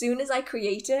is. As soon as I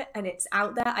create it and it's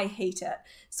out there, I hate it.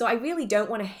 So I really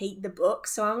don't want to hate the book.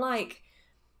 So I'm like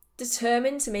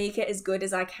determined to make it as good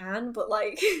as I can, but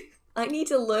like I need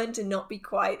to learn to not be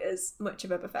quite as much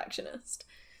of a perfectionist.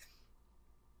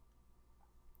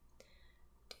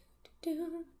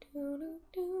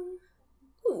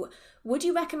 Ooh, would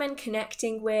you recommend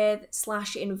connecting with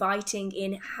 / inviting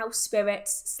in house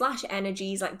spirits /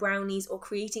 energies like brownies, or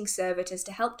creating servitors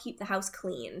to help keep the house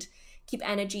cleaned, keep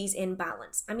energies in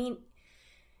balance? I mean,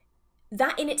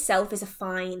 that in itself is a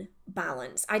fine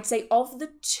balance. I'd say of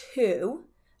the two,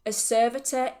 a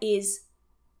servitor is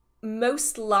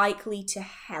most likely to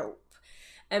help.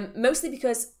 Mostly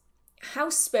because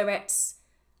house spirits,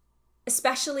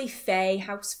 especially fae,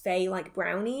 house fae like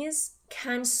brownies,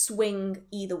 can swing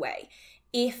either way.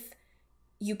 If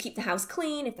you keep the house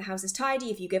clean, if the house is tidy,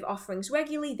 if you give offerings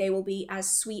regularly, they will be as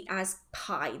sweet as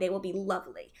pie. They will be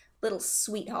lovely. Little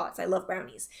sweethearts. I love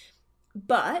brownies.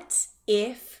 But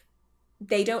if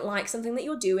they don't like something that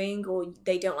you're doing, or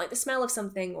they don't like the smell of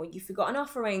something, or you forgot an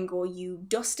offering, or you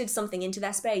dusted something into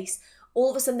their space,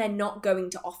 all of a sudden they're not going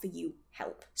to offer you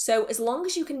help. So as long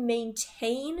as you can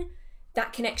maintain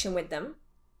that connection with them,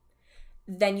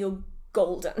 then you're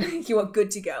golden. You are good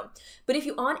to go. But if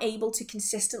you aren't able to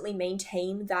consistently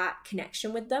maintain that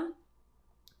connection with them,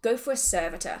 go for a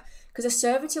servitor, because a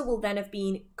servitor will then have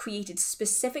been created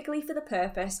specifically for the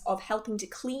purpose of helping to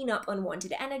clean up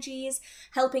unwanted energies,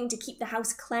 helping to keep the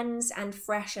house cleansed and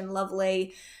fresh and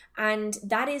lovely, and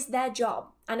that is their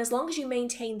job. And as long as you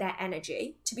maintain their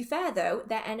energy, to be fair though,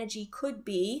 their energy could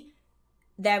be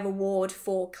their reward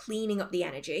for cleaning up the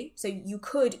energy. So you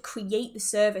could create the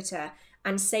servitor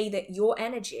and say that your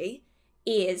energy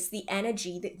is the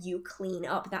energy that you clean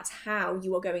up. That's how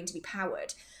you are going to be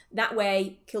powered. That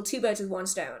way, kill two birds with one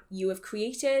stone. You have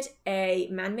created a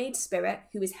man-made spirit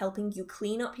who is helping you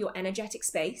clean up your energetic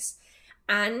space,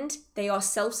 and they are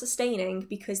self-sustaining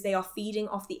because they are feeding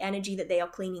off the energy that they are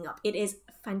cleaning up. It is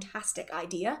a fantastic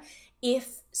idea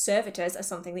if servitors are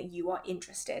something that you are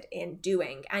interested in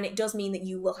doing. And it does mean that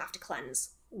you will have to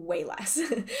cleanse way less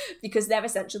because they're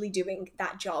essentially doing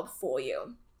that job for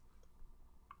you.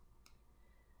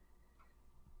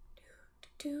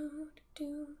 I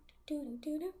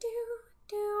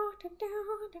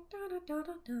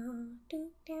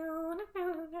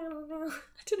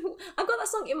don't know. I've got that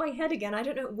song in my head again. I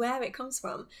don't know where it comes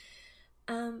from.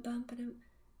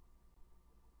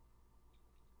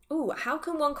 Ooh, how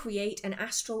can one create an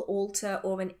astral altar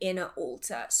or an inner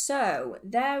altar? So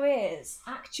there is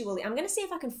actually, I'm going to see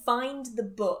if I can find the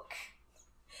book.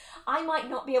 I might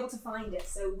not be able to find it,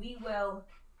 so we will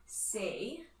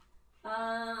see.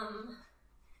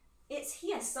 It's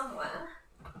here somewhere.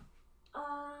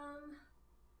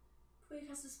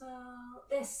 Precast as well.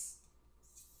 This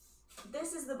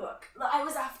is the book that I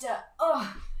was after.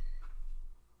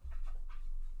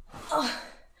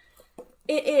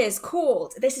 It is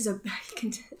called. This is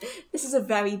a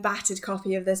very battered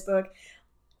copy of this book.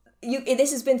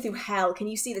 This has been through hell. Can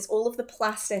you see this? All of the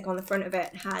plastic on the front of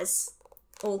it has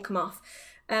all come off.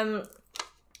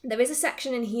 There is a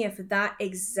section in here for that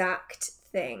exact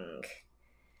thing.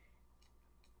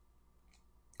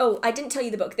 Oh, I didn't tell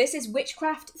you the book. This is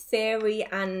Witchcraft, Theory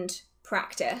and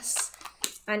Practice.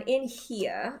 And in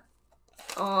here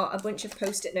are a bunch of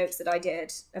post-it notes that I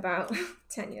did about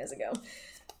 10 years ago.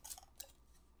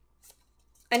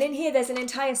 And in here, there's an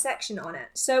entire section on it.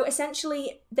 So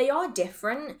essentially, they are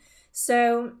different.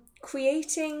 So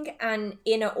creating an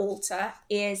inner altar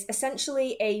is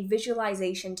essentially a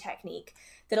visualization technique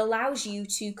that allows you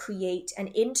to create an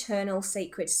internal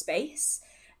sacred space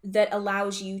that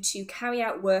allows you to carry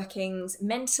out workings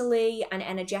mentally and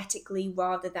energetically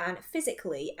rather than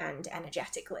physically and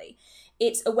energetically.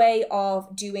 It's a way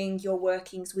of doing your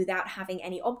workings without having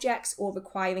any objects or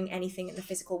requiring anything in the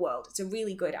physical world. It's a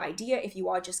really good idea if you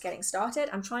are just getting started.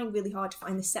 I'm trying really hard to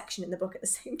find this section in the book at the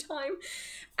same time.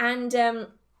 And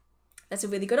that's a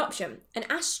really good option. An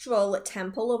astral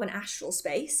temple or an astral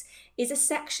space is a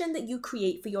section that you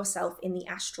create for yourself in the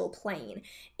astral plane.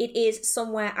 It is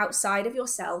somewhere outside of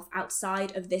yourself,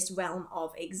 outside of this realm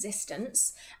of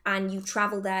existence, and you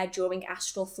travel there during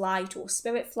astral flight or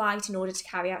spirit flight in order to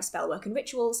carry out spellwork and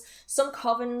rituals. Some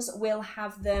covens will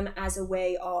have them as a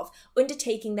way of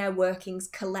undertaking their workings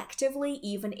collectively,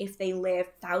 even if they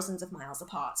live thousands of miles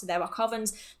apart. So there are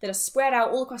covens that are spread out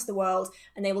all across the world,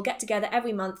 and they will get together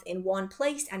every month in one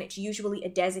place, and it's usually a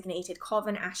designated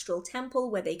coven astral temple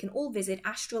where they can all visit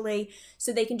astrally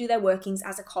so they can do their workings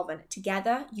as a coven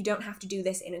together. You don't have to do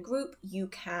this in a group. You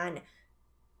can...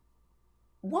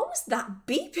 What was that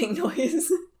beeping noise?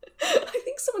 I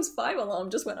think someone's fire alarm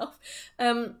just went off.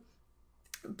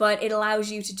 But it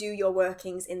allows you to do your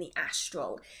workings in the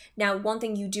astral. Now, one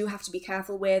thing you do have to be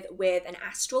careful with an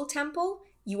astral temple,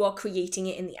 you are creating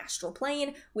it in the astral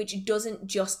plane, which doesn't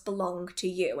just belong to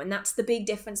you. And that's the big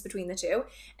difference between the two.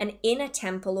 An inner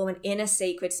temple or an inner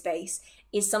sacred space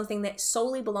is something that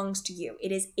solely belongs to you.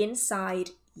 It is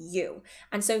inside you.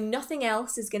 And so nothing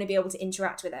else is going to be able to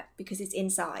interact with it because it's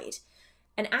inside.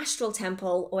 An astral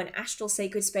temple or an astral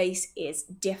sacred space is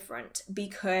different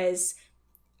because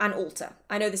an altar.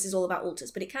 I know this is all about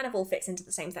altars, but it kind of all fits into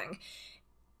the same thing.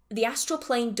 The astral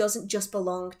plane doesn't just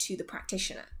belong to the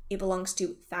practitioner. It belongs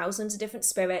to thousands of different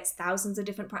spirits, thousands of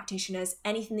different practitioners.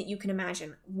 Anything that you can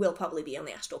imagine will probably be on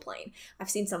the astral plane. I've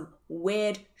seen some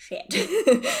weird shit.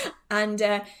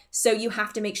 And so you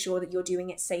have to make sure that you're doing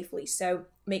it safely. So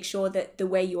make sure that the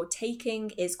way you're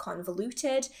taking is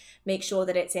convoluted. Make sure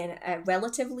that it's in a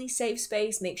relatively safe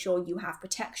space. Make sure you have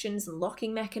protections and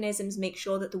locking mechanisms. Make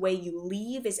sure that the way you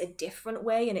leave is a different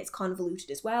way and it's convoluted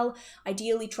as well.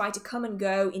 Ideally, try to come and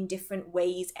go in different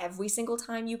ways every single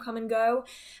time you come and go.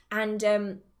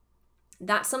 And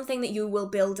that's something that you will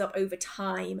build up over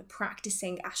time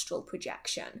practicing astral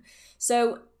projection.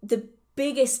 So the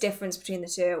biggest difference between the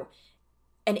two,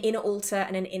 an inner altar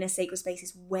and an inner sacred space,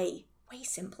 is way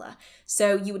simpler.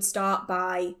 So you would start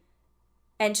by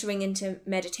entering into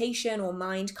meditation or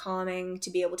mind calming to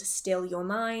be able to still your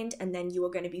mind, and then you are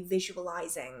going to be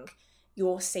visualizing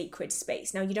your sacred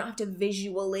space. Now, you don't have to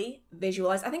visually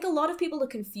visualize. I think a lot of people are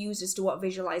confused as to what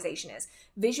visualization is.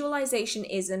 Visualization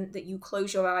isn't that you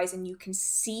close your eyes and you can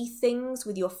see things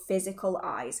with your physical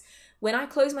eyes. When I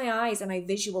close my eyes and I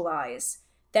visualize,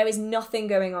 there is nothing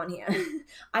going on here.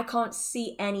 I can't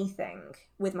see anything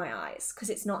with my eyes because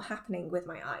it's not happening with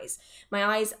my eyes. My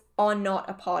eyes are not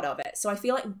a part of it. So I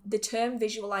feel like the term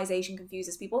visualization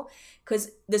confuses people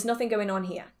because there's nothing going on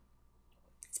here.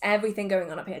 It's everything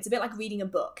going on up here. It's a bit like reading a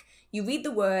book. You read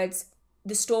the words,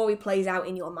 the story plays out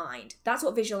in your mind. That's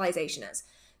what visualization is.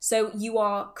 So you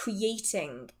are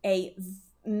creating a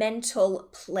mental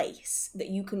place that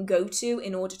you can go to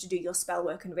in order to do your spell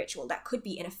work and ritual. That could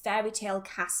be in a fairy tale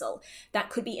castle. That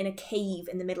could be in a cave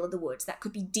in the middle of the woods. That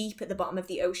could be deep at the bottom of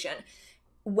the ocean.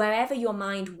 Wherever your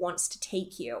mind wants to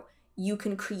take you, you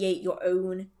can create your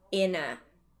own inner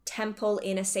temple,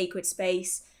 inner sacred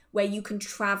space where you can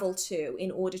travel to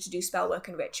in order to do spell work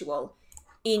and ritual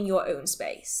in your own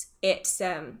space. It's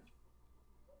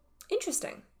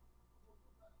interesting.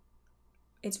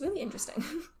 It's really interesting.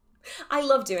 I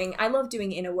love doing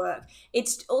inner work.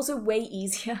 It's also way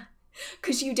easier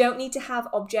because you don't need to have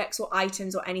objects or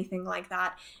items or anything like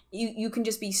that. You can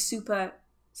just be super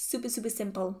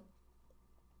simple.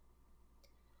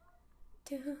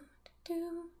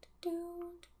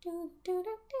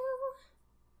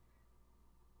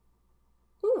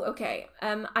 Ooh, okay.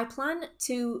 I plan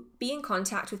to be in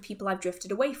contact with people I've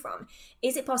drifted away from.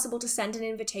 Is it possible to send an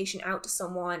invitation out to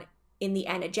someone in the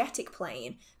energetic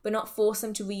plane, but not force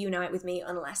them to reunite with me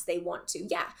unless they want to?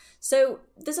 Yeah. So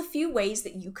there's a few ways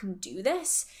that you can do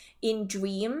this. In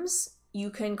dreams, you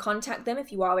can contact them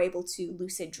if you are able to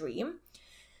lucid dream.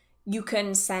 You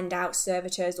can send out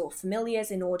servitors or familiars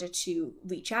in order to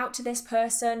reach out to this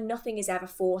person. Nothing is ever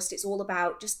forced. It's all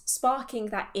about just sparking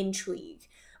that intrigue.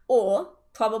 Or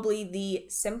probably the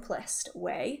simplest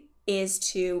way is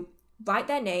to write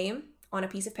their name on a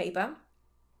piece of paper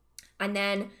and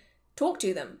then talk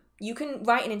to them. You can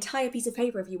write an entire piece of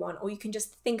paper if you want, or you can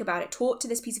just think about it. Talk to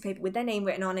this piece of paper with their name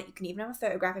written on it. You can even have a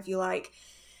photograph if you like.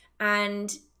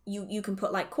 And you can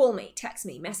put like call me, text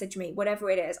me, message me, whatever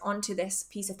it is, onto this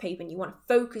piece of paper, and you want to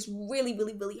focus really,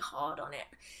 really, really hard on it.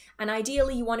 And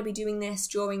ideally you want to be doing this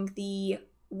during the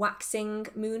waxing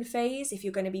moon phase if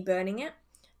you're going to be burning it.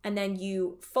 And then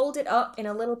you fold it up in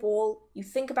a little ball, you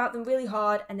think about them really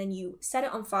hard, and then you set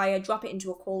it on fire, drop it into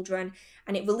a cauldron,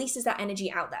 and it releases that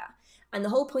energy out there. And the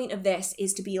whole point of this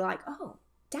is to be like, oh,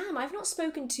 damn, I've not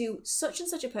spoken to such and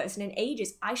such a person in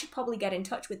ages. I should probably get in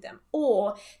touch with them.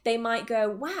 Or they might go,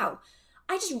 wow,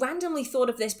 I just randomly thought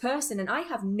of this person and I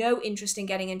have no interest in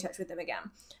getting in touch with them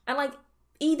again. And like,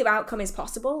 either outcome is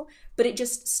possible, but it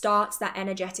just starts that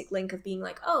energetic link of being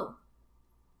like, oh,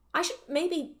 I should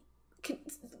maybe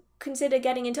consider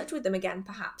getting in touch with them again,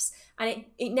 perhaps. And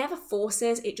it never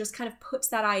forces, it just kind of puts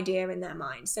that idea in their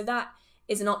mind. So that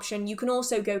is an option. You can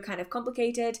also go kind of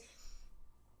complicated.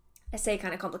 I say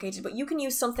kind of complicated, but you can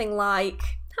use something like,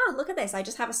 look at this, I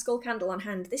just have a skull candle on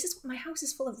hand. My house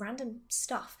is full of random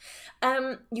stuff.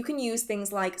 You can use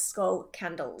things like skull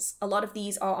candles. A lot of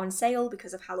these are on sale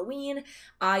because of Halloween.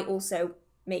 I also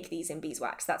make these in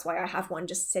beeswax. That's why I have one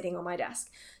just sitting on my desk.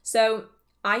 So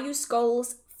I use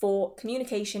skulls for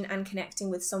communication and connecting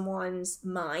with someone's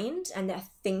mind and their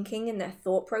thinking and their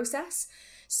thought process.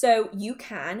 So you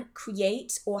can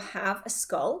create or have a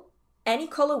skull. Any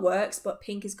color works, but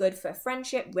pink is good for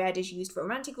friendship, red is used for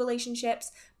romantic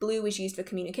relationships, blue is used for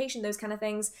communication, those kind of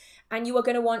things. And you are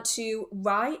going to want to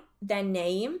write their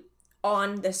name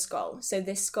on the skull. So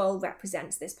this skull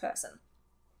represents this person.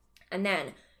 And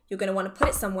then you're going to want to put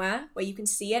it somewhere where you can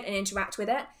see it and interact with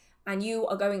it. And you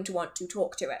are going to want to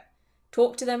talk to it.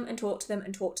 Talk to them and talk to them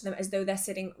and talk to them as though they're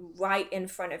sitting right in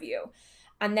front of you.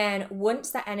 And then once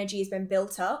that energy has been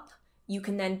built up, you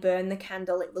can then burn the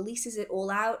candle. It releases it all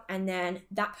out, and then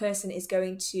that person is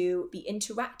going to be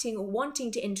interacting or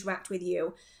wanting to interact with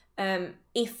you,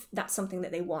 if that's something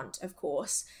that they want, of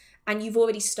course. And you've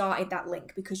already started that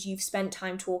link because you've spent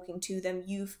time talking to them.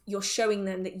 You're showing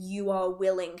them that you are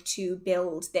willing to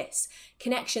build this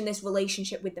connection, this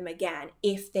relationship with them again,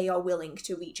 if they are willing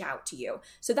to reach out to you.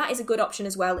 So that is a good option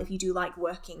as well if you do like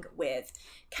working with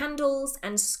candles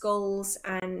and skulls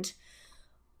and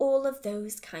all of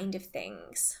those kind of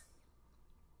things.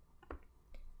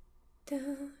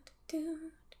 I'm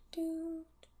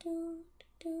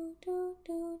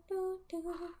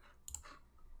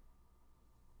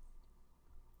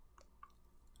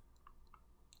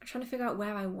trying to figure out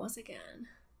where I was again.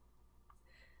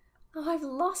 Oh, I've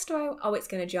lost where oh, it's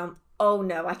going to jump. Oh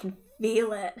no, I can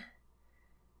feel it.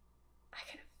 I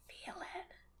can feel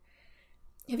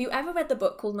it. Have you ever read the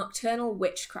book called Nocturnal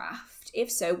Witchcraft?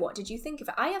 If so, what did you think of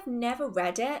it? I have never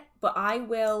read it, but I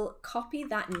will copy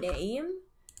that name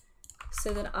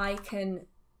so that I can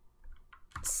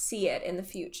see it in the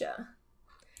future.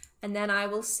 And then I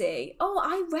will see, oh,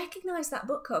 I recognize that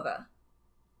book cover.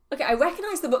 Okay, I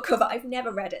recognize the book cover. I've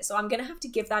never read it, so I'm going to have to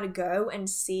give that a go and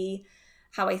see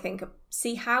how I think,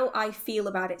 see how I feel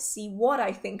about it, see what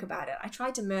I think about it. I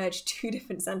tried to merge two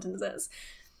different sentences.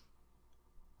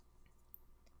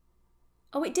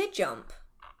 Oh, it did jump.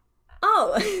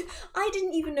 Oh, I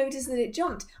didn't even notice that it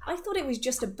jumped. I thought it was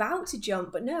just about to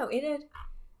jump, but no, it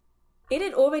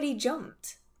had already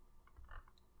jumped.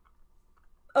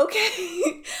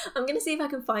 Okay, I'm going to see if I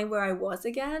can find where I was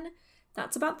again.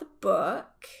 That's about the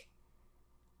book.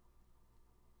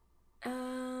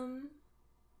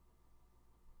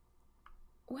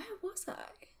 Where was I?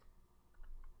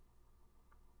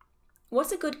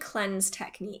 What's a good cleanse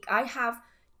technique? I have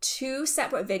two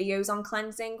separate videos on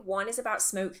cleansing. One is about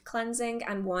smoke cleansing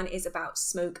and one is about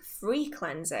smoke-free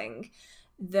cleansing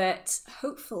that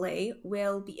hopefully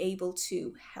will be able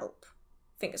to help.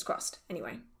 Fingers crossed.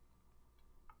 Anyway.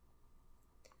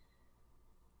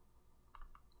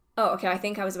 Oh, okay, I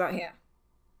think I was about here.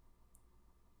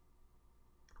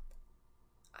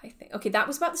 Okay, that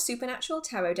was about the Supernatural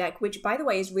Tarot deck, which, by the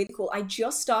way, is really cool. I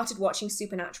just started watching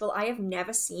Supernatural. I have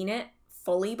never seen it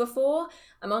fully before.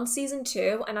 I'm on season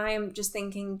 2, and I am just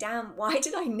thinking, damn, why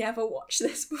did I never watch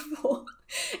this before?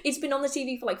 It's been on the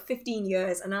TV for like 15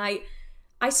 years, and I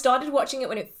started watching it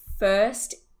when it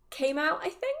first came out, I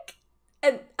think,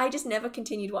 and I just never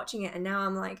continued watching it, and now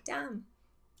I'm like, damn,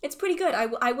 it's pretty good.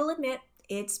 I will admit,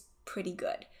 it's pretty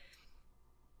good.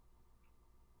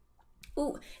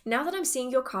 Ooh, now that I'm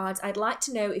seeing your cards, I'd like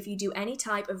to know if you do any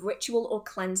type of ritual or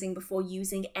cleansing before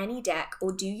using any deck,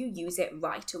 or do you use it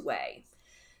right away?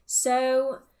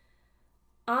 So,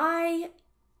 it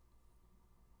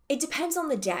depends on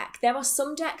the deck. There are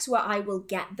some decks where I will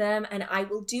get them and I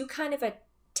will do kind of a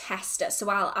tester. So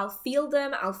I'll feel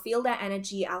them, I'll feel their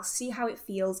energy, I'll see how it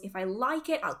feels. If I like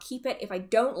it, I'll keep it. If I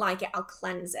don't like it, I'll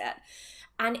cleanse it.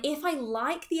 And if I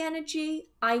like the energy,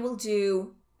 I will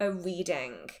do a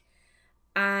reading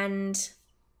and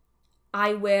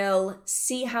I will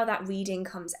see how that reading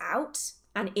comes out.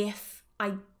 And if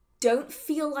I don't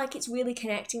feel like it's really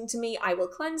connecting to me, I will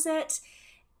cleanse it.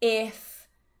 If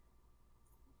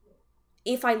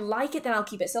I like it, then I'll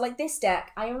keep it. So like this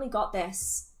deck, I only got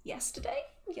this yesterday.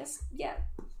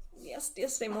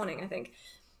 Yesterday morning, I think.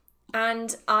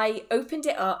 And I opened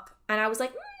it up and I was like,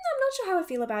 I'm not sure how I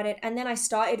feel about it. And then I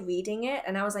started reading it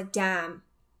and I was like, damn,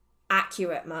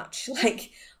 accurate much.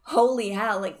 Like, holy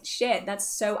hell, like shit, that's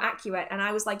so accurate. And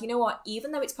I was like, you know what?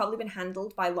 Even though it's probably been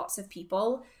handled by lots of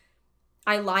people,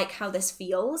 I like how this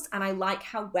feels and I like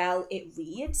how well it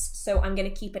reads. So I'm going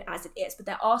to keep it as it is. But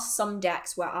there are some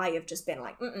decks where I have just been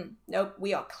like, nope,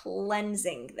 we are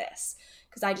cleansing this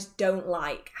because I just don't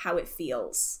like how it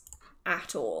feels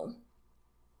at all.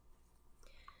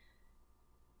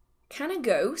 Can a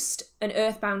ghost, an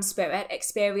earthbound spirit,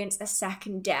 experience a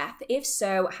second death? If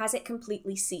so, has it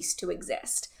completely ceased to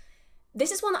exist? This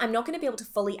is one that I'm not going to be able to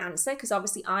fully answer because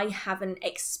obviously I haven't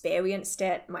experienced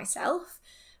it myself.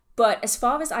 But as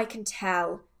far as I can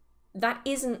tell, that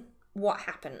isn't what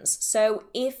happens. So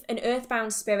if an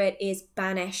earthbound spirit is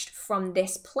banished from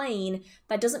this plane,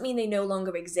 that doesn't mean they no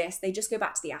longer exist. They just go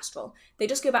back to the astral. They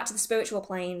just go back to the spiritual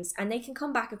planes and they can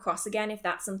come back across again if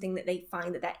that's something that they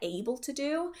find that they're able to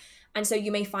do. And so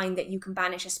you may find that you can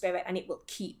banish a spirit and it will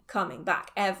keep coming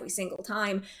back every single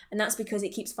time. And that's because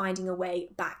it keeps finding a way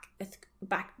back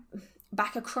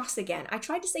across again. I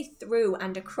tried to say through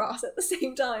and across at the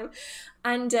same time.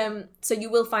 And so you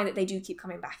will find that they do keep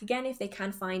coming back again if they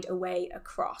can find a way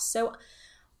across. So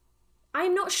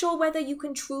I'm not sure whether you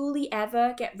can truly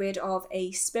ever get rid of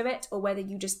a spirit or whether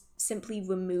you just simply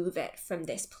remove it from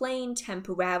this plane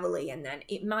temporarily and then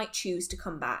it might choose to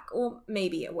come back, or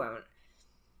maybe it won't.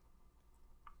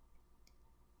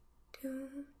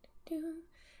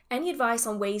 Any advice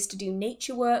on ways to do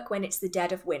nature work when it's the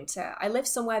dead of winter? I live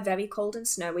somewhere very cold and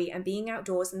snowy and being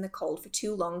outdoors in the cold for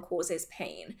too long causes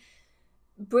pain.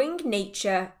 Bring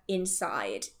nature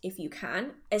inside if you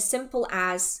can. As simple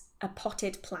as a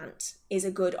potted plant is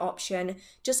a good option,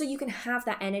 just so you can have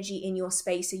that energy in your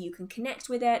space so you can connect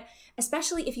with it,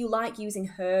 especially if you like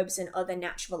using herbs and other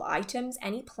natural items.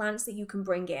 Any plants that you can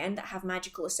bring in that have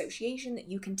magical association that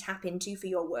you can tap into for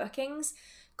your workings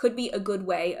could be a good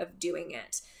way of doing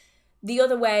it. The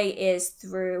other way is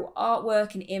through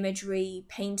artwork and imagery,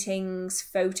 paintings,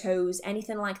 photos,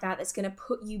 anything like that that's going to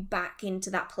put you back into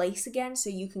that place again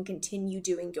so you can continue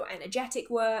doing your energetic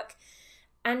work.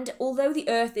 And although the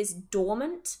earth is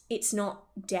dormant, it's not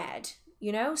dead,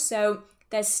 you know? So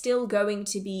there's still going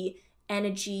to be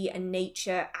energy and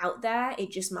nature out there.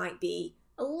 It just might be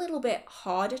a little bit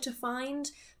harder to find.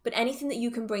 But anything that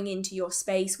you can bring into your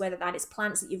space, whether that is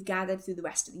plants that you've gathered through the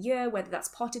rest of the year, whether that's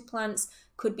potted plants,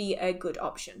 could be a good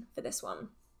option for this one.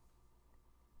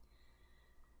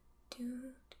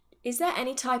 Is there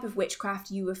any type of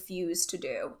witchcraft you refuse to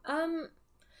do?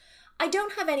 I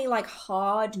don't have any like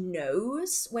hard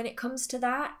no's when it comes to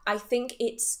that. I think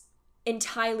it's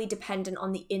entirely dependent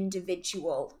on the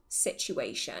individual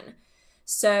situation.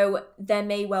 So there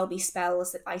may well be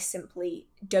spells that I simply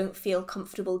don't feel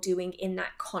comfortable doing in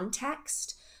that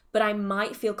context, but I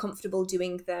might feel comfortable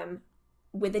doing them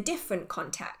with a different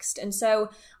context. And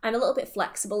so I'm a little bit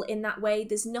flexible in that way.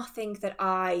 There's nothing that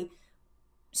I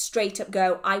straight up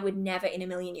go, I would never in a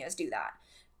million years do that,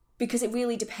 because it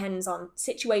really depends on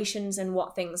situations and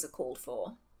what things are called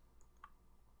for.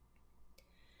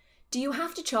 Do you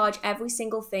have to charge every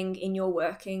single thing in your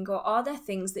working, or are there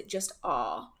things that just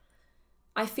are?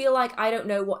 I feel like I don't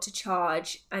know what to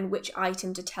charge and which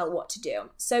item to tell what to do.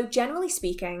 So generally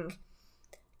speaking,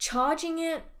 charging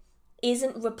it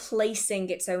isn't replacing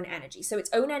its own energy. So its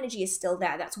own energy is still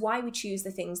there. That's why we choose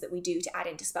the things that we do to add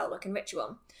into spellwork and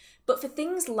ritual. But for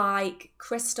things like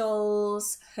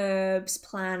crystals, herbs,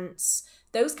 plants,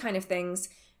 those kind of things,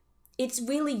 it's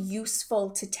really useful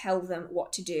to tell them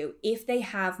what to do if they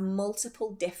have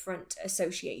multiple different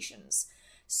associations.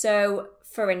 So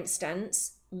for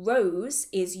instance, rose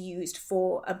is used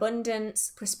for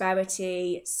abundance,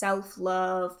 prosperity,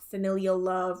 self-love, familial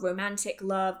love, romantic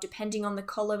love. Depending on the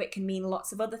color, it can mean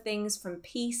lots of other things, from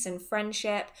peace and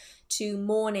friendship to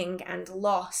mourning and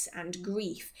loss and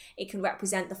grief. It can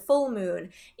represent the full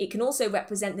moon. It can also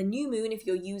represent the new moon if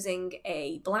you're using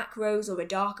a black rose or a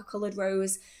darker colored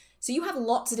rose. So you have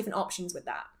lots of different options with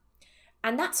that.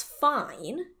 And that's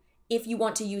fine if you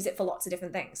want to use it for lots of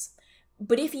different things.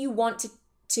 But if you want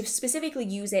to specifically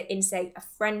use it in, say, a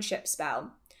friendship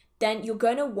spell, then you're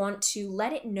going to want to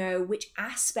let it know which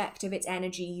aspect of its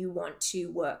energy you want to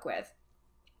work with.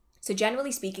 So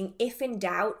generally speaking, if in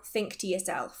doubt, think to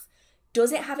yourself,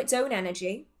 does it have its own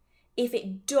energy? If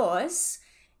it does,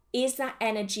 is that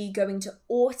energy going to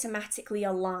automatically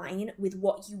align with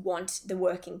what you want the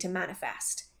working to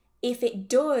manifest? If it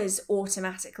does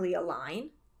automatically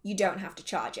align, you don't have to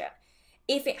charge it.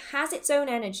 If it has its own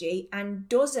energy and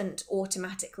doesn't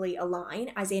automatically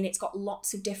align, as in it's got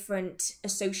lots of different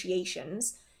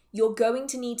associations, you're going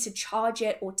to need to charge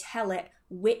it or tell it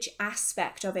which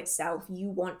aspect of itself you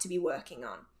want to be working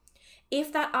on.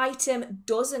 If that item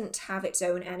doesn't have its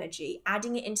own energy,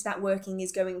 adding it into that working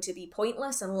is going to be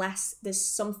pointless unless there's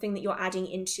something that you're adding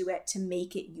into it to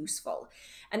make it useful.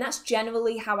 And that's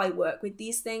generally how I work with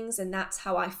these things, and that's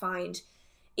how I find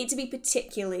it to be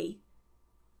particularly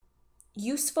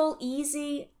useful,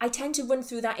 easy. I tend to run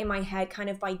through that in my head kind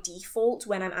of by default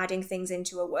when I'm adding things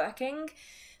into a working,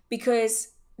 because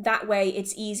that way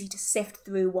it's easy to sift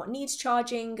through what needs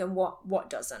charging and what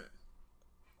doesn't.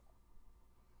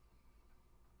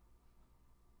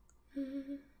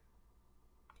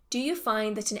 Do you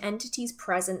find that an entity's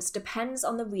presence depends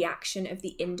on the reaction of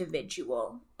the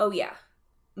individual? Oh yeah,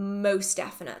 most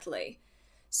definitely.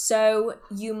 So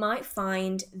you might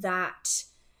find that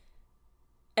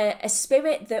a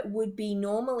spirit that would be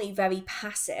normally very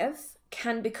passive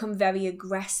can become very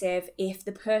aggressive if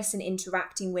the person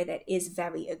interacting with it is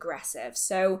very aggressive.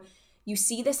 So you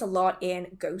see this a lot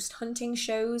in ghost hunting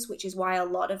shows, which is why a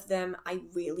lot of them I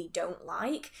really don't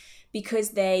like,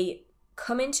 because they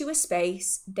come into a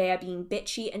space, they are being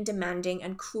bitchy and demanding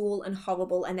and cruel and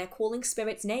horrible, and they're calling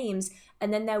spirits names,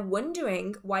 and then they're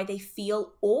wondering why they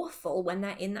feel awful when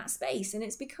they're in that space. And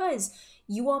it's because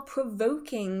you are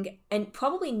provoking and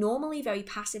probably normally very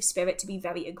passive spirit to be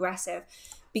very aggressive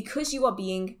because you are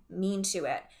being mean to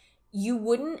it. You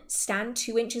wouldn't stand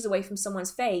 2 inches away from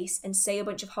someone's face and say a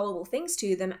bunch of horrible things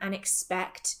to them and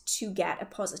expect to get a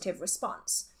positive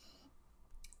response.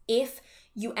 If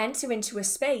you enter into a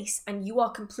space and you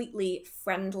are completely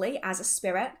friendly as a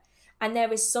spirit, and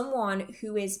there is someone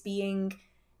who's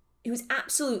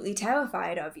absolutely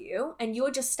terrified of you, and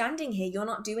you're just standing here, you're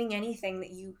not doing anything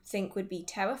that you think would be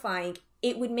terrifying,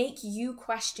 it would make you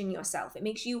question yourself. It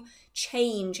makes you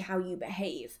change how you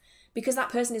behave because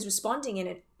that person is responding in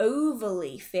an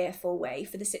overly fearful way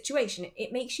for the situation.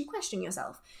 It makes you question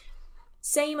yourself.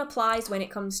 Same applies when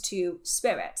it comes to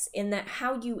spirits, in that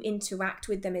how you interact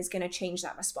with them is going to change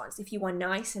that response. If you are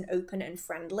nice and open and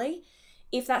friendly,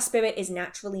 if that spirit is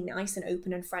naturally nice and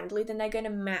open and friendly, then they're going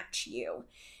to match you.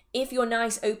 If you're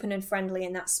nice, open and friendly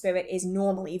and that spirit is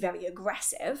normally very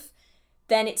aggressive,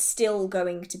 then it's still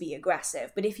going to be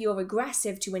aggressive. But if you're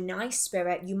aggressive to a nice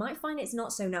spirit, you might find it's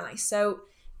not so nice. So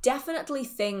definitely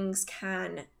things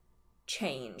can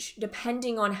change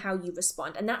depending on how you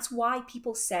respond. And that's why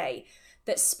people say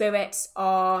that spirits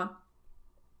are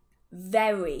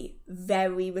very,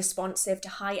 very responsive to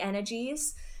high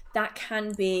energies. That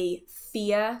can be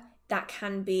fear, that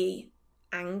can be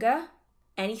anger,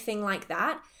 anything like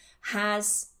that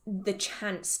has the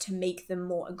chance to make them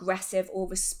more aggressive or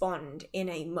respond in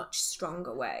a much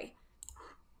stronger way.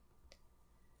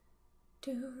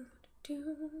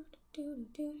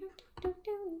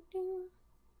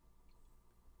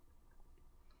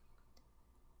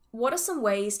 What are some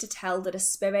ways to tell that a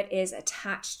spirit is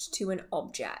attached to an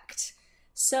object?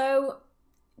 So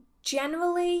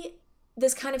generally,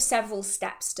 there's kind of several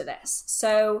steps to this.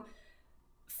 So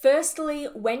firstly,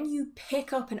 when you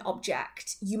pick up an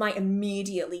object, you might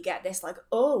immediately get this like,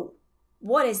 oh,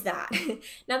 what is that?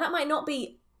 Now that might not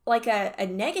be like a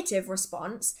negative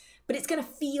response, but it's going to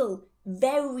feel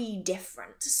very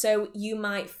different. So you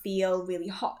might feel really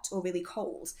hot or really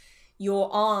cold.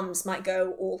 Your arms might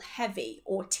go all heavy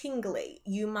or tingly.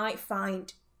 You might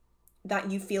find that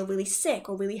you feel really sick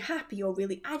or really happy or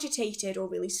really agitated or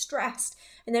really stressed.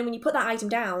 And then when you put that item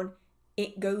down,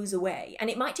 it goes away.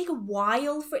 And it might take a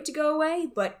while for it to go away,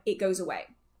 but it goes away.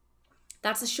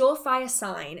 That's a surefire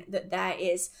sign that there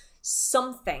is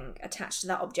something attached to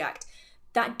that object.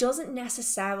 That doesn't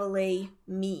necessarily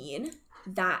mean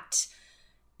that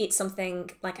it's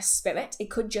something like a spirit. It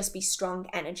could just be strong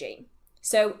energy.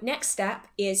 So next step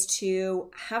is to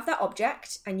have that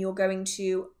object and you're going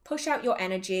to push out your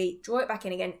energy, draw it back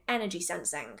in again, energy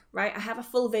sensing, right? I have a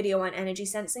full video on energy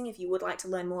sensing if you would like to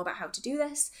learn more about how to do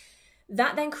this.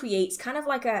 That then creates kind of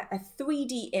like a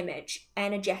 3D image,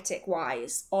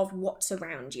 energetic-wise, of what's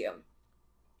around you.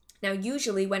 Now,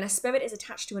 usually when a spirit is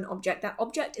attached to an object, that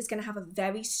object is going to have a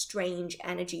very strange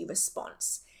energy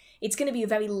response. It's going to be a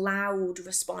very loud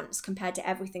response compared to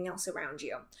everything else around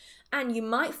you. And you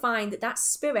might find that that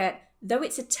spirit, though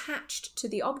it's attached to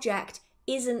the object,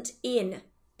 isn't in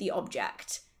the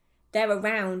object. they're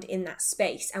around in that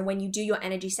space. And when you do your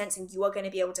energy sensing, you are going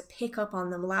to be able to pick up on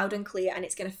them loud and clear, and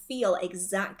it's going to feel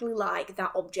exactly like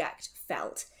that object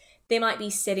felt. They might be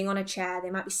sitting on a chair, they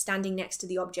might be standing next to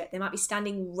the object, they might be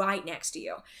standing right next to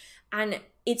you. And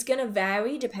it's going to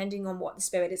vary depending on what the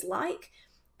spirit is like,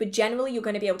 but generally you're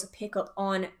going to be able to pick up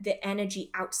on the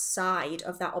energy outside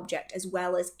of that object as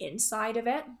well as inside of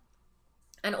it.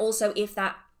 And also, if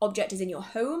that object is in your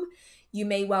home, you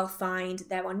may well find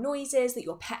there are noises, that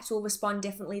your pets will respond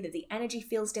differently, that the energy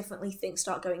feels differently, things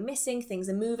start going missing, things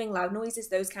are moving, loud noises,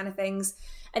 those kind of things.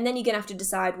 And then you're going to have to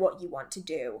decide what you want to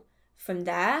do from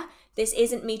there. This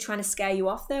isn't me trying to scare you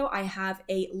off though. I have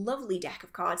a lovely deck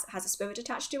of cards that has a spirit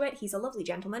attached to it. He's a lovely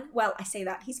gentleman. Well, I say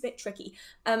that, he's a bit tricky.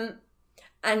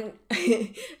 And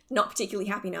not particularly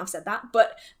happy now I've said that,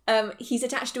 but he's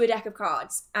attached to a deck of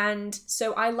cards. And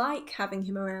so I like having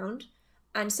him around,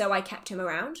 and so I kept him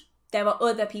around. There are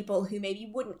other people who maybe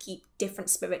wouldn't keep different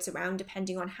spirits around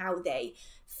depending on how they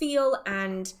feel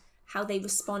and how they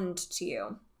respond to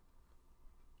you.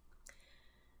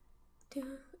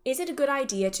 Is it a good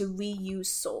idea to reuse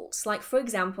salts? Like, for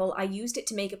example, I used it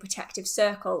to make a protective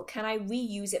circle. Can I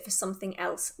reuse it for something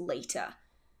else later?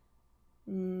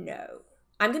 No.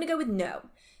 I'm going to go with no.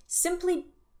 Simply,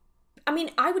 I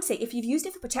mean, I would say if you've used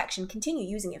it for protection, continue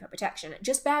using it for protection.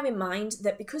 Just bear in mind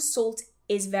that because salt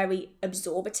is very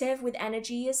absorptive with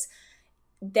energies,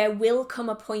 there will come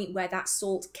a point where that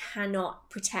salt cannot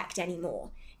protect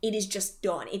anymore. It is just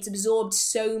done. It's absorbed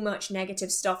so much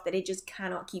negative stuff that it just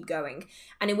cannot keep going.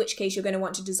 And in which case you're going to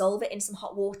want to dissolve it in some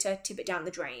hot water, tip it down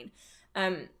the drain.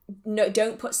 No,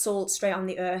 don't put salt straight on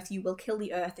the earth. You will kill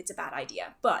the earth. It's a bad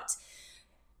idea. But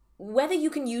whether you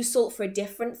can use salt for a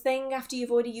different thing after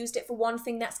you've already used it for one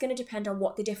thing, that's going to depend on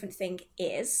what the different thing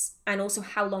is and also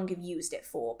how long you've used it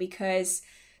for, because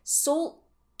salt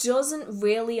doesn't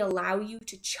really allow you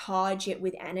to charge it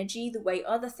with energy the way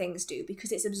other things do,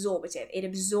 because it's absorptive. It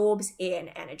absorbs in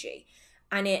energy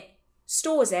and it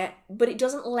stores it, but it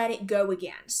doesn't let it go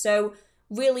again. So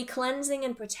really, cleansing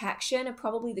and protection are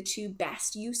probably the two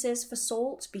best uses for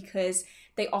salt, because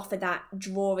they offer that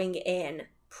drawing in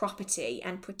property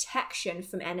and protection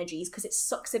from energies because it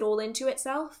sucks it all into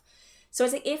itself. So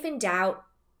it's like, if in doubt,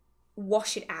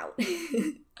 wash it out.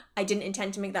 I didn't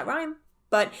intend to make that rhyme.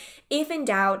 But if in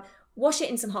doubt, wash it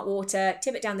in some hot water,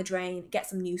 tip it down the drain, get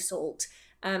some new salt.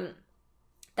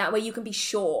 That way you can be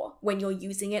sure when you're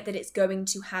using it that it's going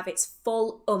to have its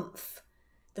full oomph,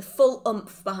 the full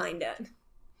oomph behind it.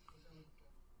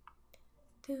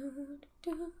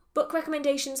 Book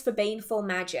recommendations for Baneful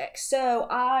Magic. So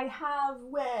I have,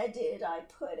 where did I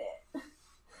put it?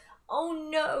 Oh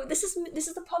no, this is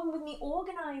the problem with me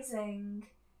organizing.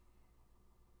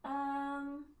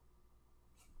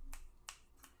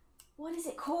 What is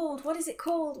it called? What is it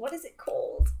called? What is it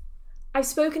called? I've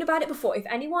spoken about it before. If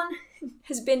anyone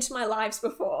has been to my lives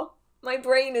before, my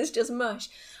brain is just mush.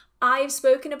 I've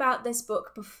spoken about this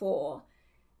book before.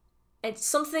 It's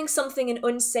something and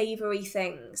unsavory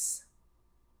things.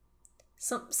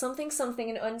 Something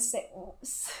and unsavory.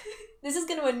 This is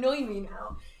going to annoy me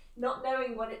now, not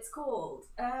knowing what it's called.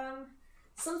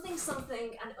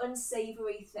 Something and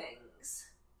unsavory things.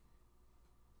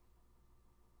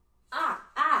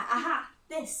 Aha,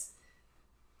 this.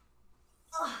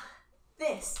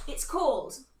 This. It's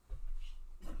called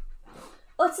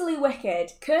Utterly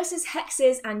Wicked, Curses,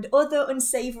 Hexes, and Other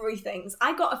Unsavory Things.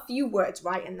 I got a few words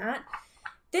right in that.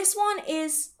 This one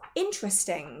is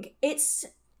interesting.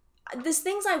 There's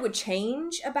things I would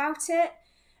change about it,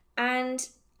 and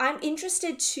I'm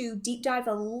interested to deep dive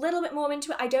a little bit more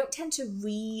into it. I don't tend to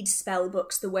read spell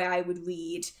books the way I would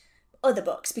read other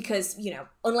books, because, you know,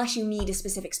 unless you need a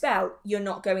specific spell, you're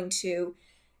not going to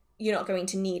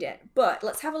need it. But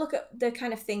let's have a look at the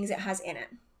kind of things it has in it.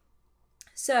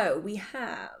 So we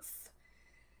have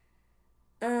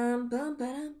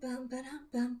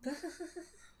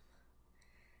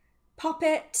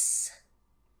poppets,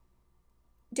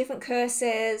 different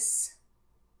curses,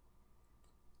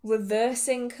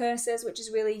 reversing curses, which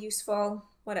is really useful.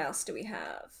 What else do we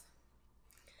have?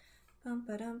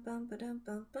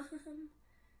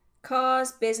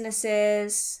 Cars,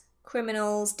 businesses,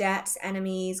 criminals, debts,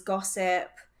 enemies, gossip,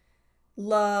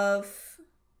 love,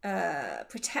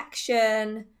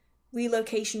 protection,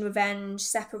 relocation, revenge,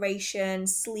 separation,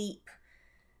 sleep,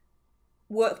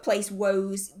 workplace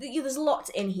woes. There's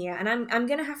lots in here, and I'm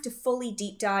gonna have to fully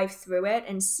deep dive through it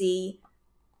and see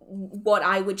what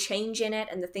I would change in it,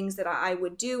 and the things that I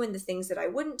would do and the things that I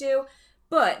wouldn't do.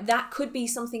 But that could be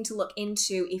something to look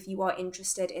into if you are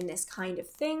interested in this kind of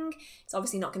thing. It's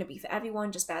obviously not going to be for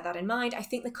everyone, just bear that in mind. I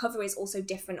think the cover is also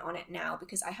different on it now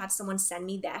because I had someone send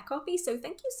me their copy, so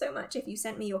thank you so much if you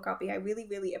sent me your copy. I really,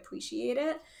 really appreciate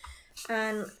it.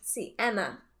 And let's see,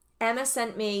 Emma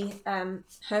sent me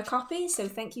her copy, so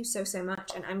thank you so, so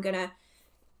much. And I'm going to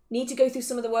need to go through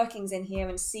some of the workings in here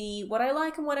and see what I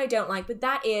like and what I don't like, but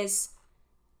that is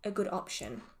a good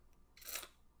option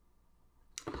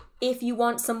if you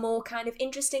want some more kind of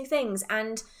interesting things.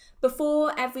 And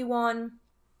before everyone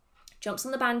jumps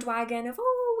on the bandwagon of,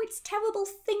 oh, it's terrible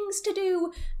things to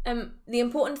do, the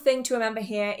important thing to remember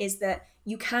here is that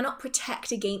you cannot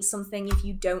protect against something if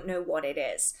you don't know what it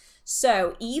is.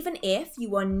 So even if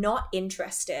you are not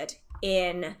interested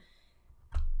in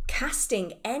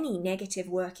casting any negative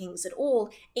workings at all,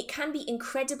 it can be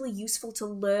incredibly useful to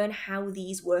learn how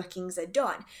these workings are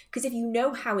done. Because if you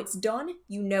know how it's done,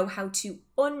 you know how to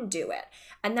undo it.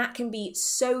 And that can be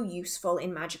so useful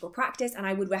in magical practice, and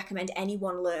I would recommend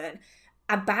anyone learn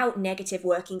about negative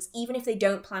workings, even if they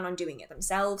don't plan on doing it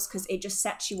themselves, because it just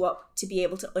sets you up to be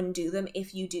able to undo them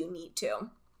if you do need to.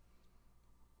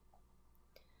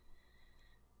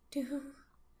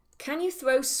 Can you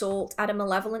throw salt at a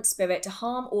malevolent spirit to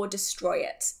harm or destroy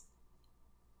it?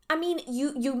 I mean,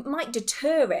 you might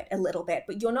deter it a little bit,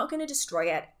 but you're not going to destroy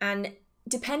it. And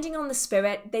depending on the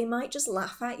spirit, they might just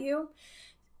laugh at you.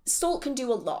 Salt can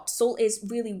do a lot. Salt is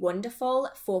really wonderful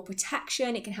for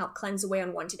protection. It can help cleanse away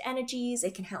unwanted energies.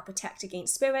 It can help protect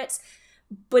against spirits,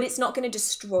 but it's not going to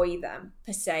destroy them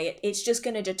per se. It's just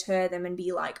going to deter them and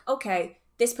be like, okay,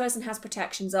 this person has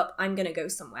protections up. I'm going to go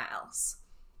somewhere else.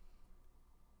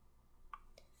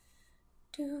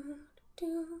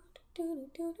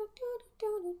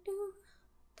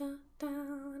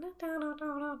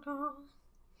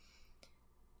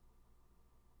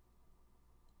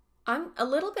 I'm a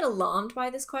little bit alarmed by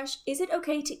this question. Is it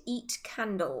okay to eat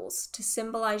candles to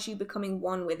symbolize you becoming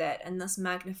one with it and thus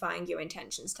magnifying your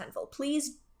intentions tenfold?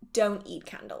 Please don't eat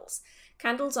candles.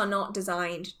 Candles are not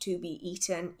designed to be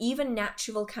eaten. Even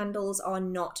natural candles are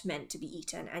not meant to be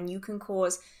eaten, and you can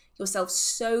cause yourself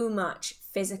so much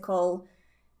physical,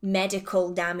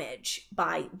 medical damage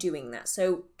by doing that.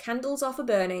 So candles are for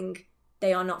burning,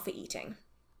 they are not for eating.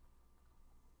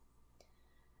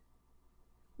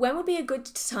 When would be a good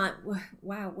time,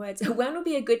 wow, words. When would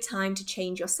be a good time to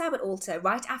change your Sabbat altar?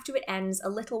 Right after it ends, a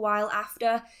little while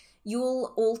after?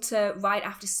 You'll alter right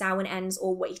after Samhain ends,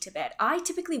 or wait a bit? I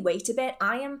typically wait a bit.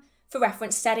 I am, for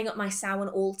reference, setting up my Samhain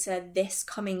altar this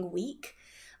coming week.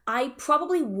 I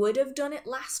probably would have done it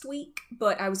last week,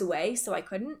 but I was away, so I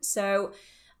couldn't. So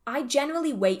I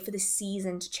generally wait for the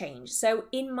season to change. So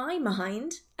in my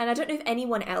mind, and I don't know if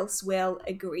anyone else will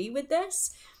agree with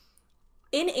this,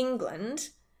 in England,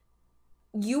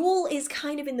 Yule is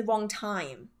kind of in the wrong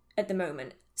time at the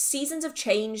moment. Seasons have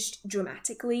changed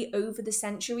dramatically over the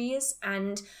centuries,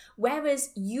 and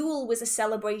whereas Yule was a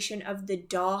celebration of the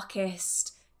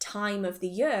darkest time of the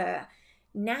year,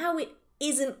 now it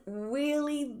isn't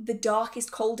really the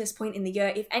darkest, coldest point in the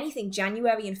year. If anything,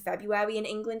 January and February in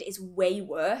England is way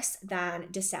worse than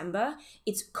December.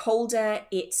 It's colder,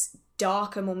 it's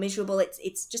darker, more miserable,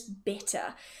 it's just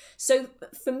bitter. So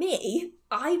for me,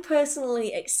 I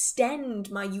personally extend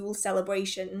my Yule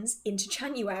celebrations into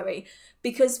January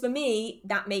because for me,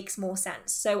 that makes more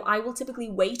sense. So I will typically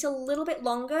wait a little bit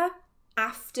longer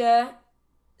after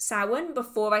Samhain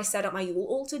before I set up my Yule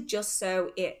altar, just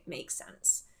so it makes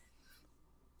sense.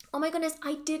 Oh my goodness,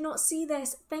 I did not see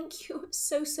this. Thank you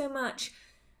so, so much.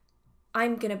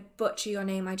 I'm going to butcher your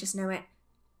name, I just know it.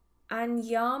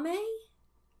 Anyame?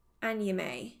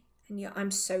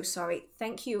 I'm so sorry.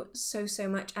 Thank you so, so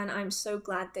much. And I'm so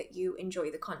glad that you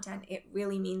enjoy the content. It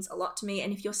really means a lot to me.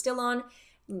 And if you're still on,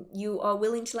 you are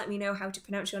willing to let me know how to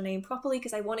pronounce your name properly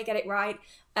because I want to get it right.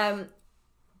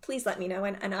 Please let me know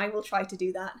and I will try to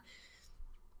do that.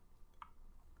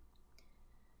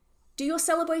 Do your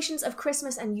celebrations of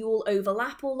Christmas and Yule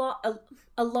overlap a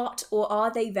lot, or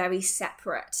are they very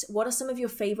separate? What are some of your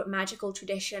favourite magical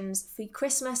traditions for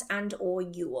Christmas and or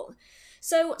Yule?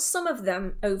 So some of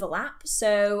them overlap.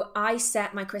 So I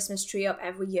set my Christmas tree up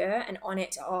every year and on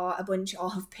it are a bunch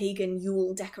of pagan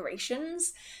Yule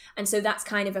decorations. And so that's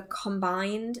kind of a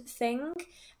combined thing.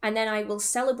 And then I will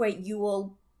celebrate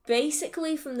Yule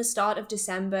basically from the start of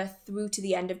December through to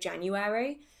the end of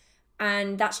January.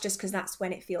 And that's just because that's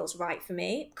when it feels right for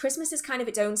me. Christmas is kind of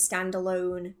its own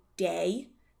standalone day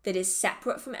that is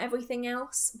separate from everything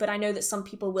else. But I know that some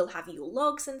people will have Yule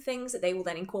logs and things that they will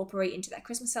then incorporate into their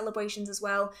Christmas celebrations as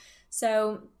well.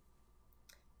 So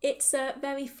it's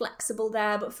very flexible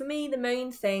there. But for me, the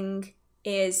main thing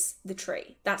is the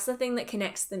tree. That's the thing that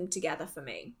connects them together for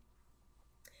me.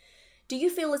 Do you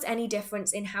feel there's any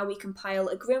difference in how we compile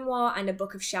a grimoire and a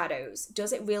book of shadows?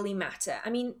 Does it really matter? I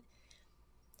mean,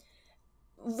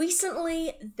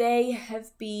 recently they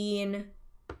have been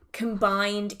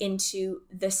combined into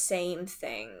the same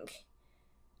thing.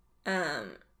 Oh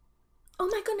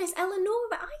my goodness,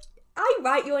 Eleonora, I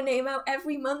write your name out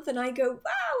every month and I go,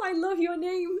 wow, I love your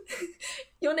name.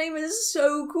 Your name is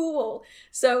so cool.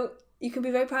 So you can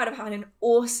be very proud of having an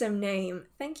awesome name.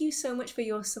 Thank you so much for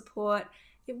your support.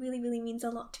 It really, really means a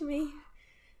lot to me.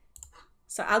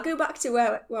 So I'll go back to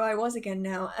where I was again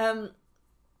now.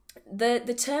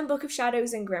 The term Book of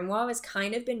Shadows and Grimoire has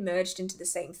kind of been merged into the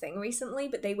same thing recently,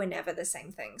 but they were never the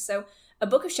same thing. So a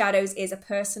Book of Shadows is a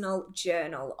personal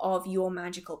journal of your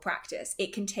magical practice.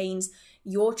 It contains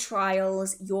your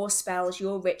trials, your spells,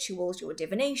 your rituals, your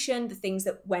divination, the things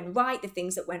that went right, the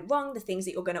things that went wrong, the things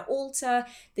that you're going to alter,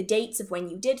 the dates of when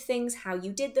you did things, how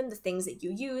you did them, the things that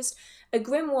you used. A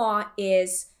grimoire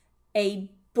is a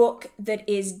book that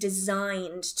is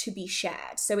designed to be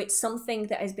shared. So it's something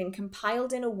that has been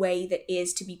compiled in a way that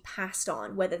is to be passed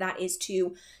on, whether that is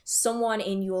to someone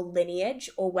in your lineage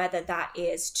or whether that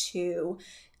is to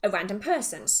a random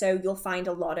person. So you'll find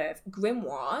a lot of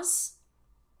grimoires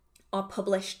are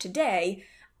published today,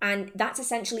 and that's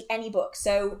essentially any book.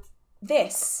 So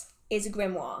this is a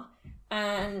grimoire,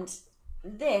 and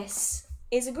this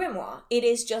is a grimoire. It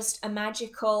is just a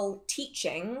magical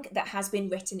teaching that has been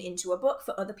written into a book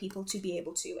for other people to be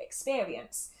able to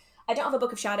experience. I don't have a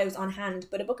Book of Shadows on hand,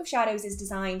 but a Book of Shadows is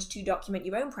designed to document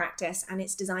your own practice, and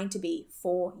it's designed to be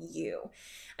for you.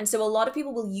 And so a lot of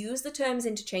people will use the terms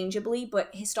interchangeably,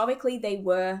 but historically they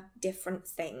were different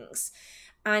things.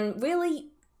 And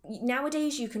really,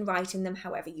 nowadays you can write in them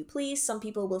however you please. Some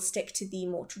people will stick to the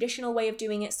more traditional way of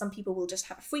doing it. Some people will just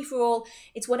have a free-for-all.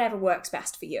 It's whatever works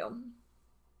best for you.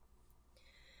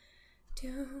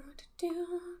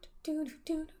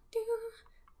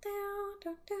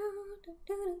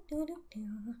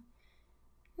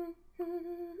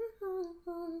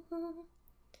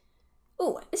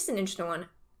 Oh, this is an interesting one.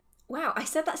 Wow, I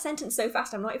said that sentence so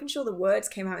fast, I'm not even sure the words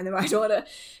came out in the right order.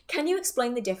 Can you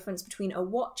explain the difference between a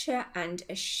watcher and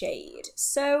a shade?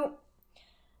 So,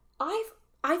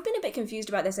 I've been a bit confused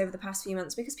about this over the past few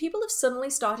months because people have suddenly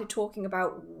started talking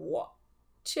about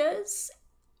watchers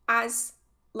as,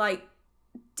 like,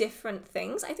 different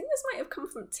things. I think this might have come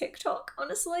from TikTok,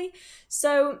 honestly.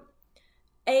 So,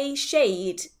 a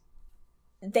shade,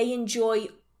 they enjoy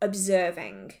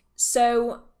observing.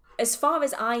 So, as far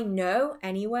as I know,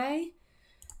 anyway,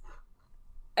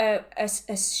 a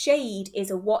shade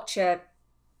is a watcher.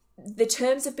 The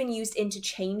terms have been used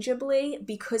interchangeably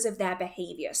because of their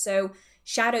behavior. So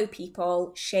shadow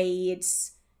people,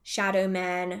 shades, shadow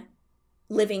men,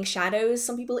 living shadows,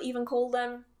 some people even call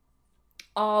them,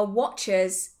 are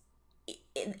watchers,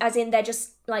 as in they're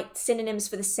just like synonyms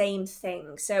for the same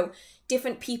thing. So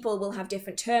different people will have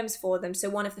different terms for them. So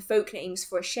one of the folk names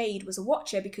for a shade was a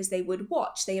watcher because they would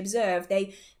watch, they observe,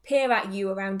 they peer at you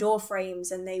around door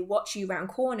frames and they watch you around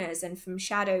corners and from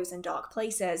shadows and dark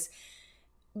places.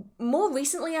 More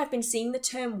recently, I've been seeing the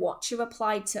term watcher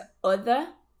applied to other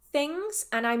things,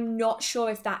 and I'm not sure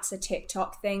if that's a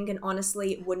TikTok thing, and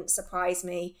honestly, it wouldn't surprise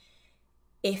me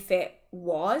if it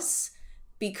was,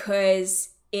 because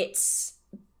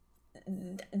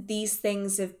these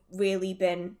things have really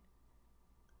been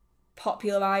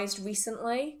popularized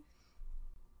recently.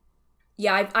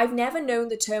 Yeah, I've never known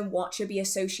the term watcher be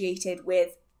associated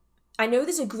with... I know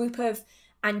there's a group of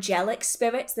angelic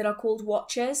spirits that are called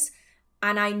watchers,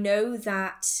 and I know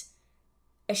that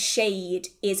a shade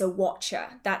is a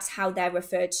watcher. That's how they're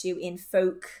referred to in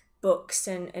folk books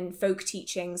and folk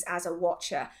teachings, as a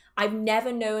watcher. I've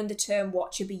never known the term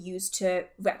watcher be used to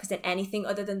represent anything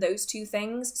other than those two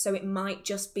things, so it might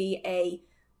just be a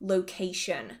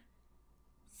location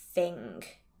thing.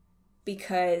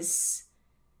 Because,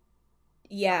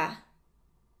 yeah,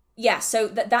 so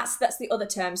that's the other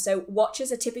term. So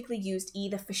watchers are typically used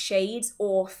either for shades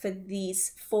or for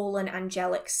these fallen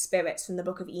angelic spirits from the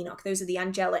Book of Enoch. Those are the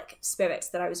angelic spirits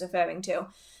that I was referring to.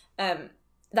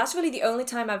 That's really the only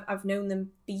time I've known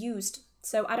them be used.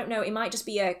 So I don't know, it might just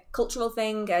be a cultural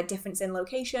thing, a difference in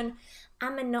location.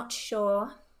 I'm not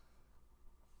sure.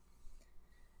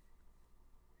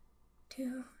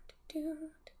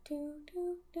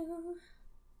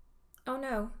 Oh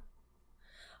no.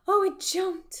 Oh, it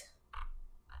jumped.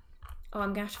 Oh,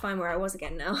 I'm gonna have to find where I was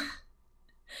again now.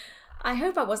 I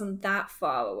hope I wasn't that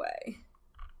far away.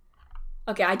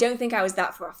 Okay, I don't think I was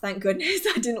that far off, thank goodness.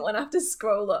 I didn't want to have to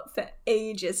scroll up for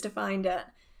ages to find it.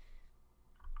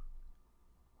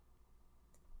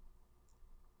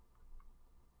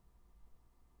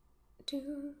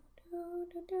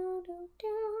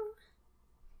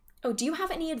 Oh, do you have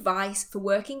any advice for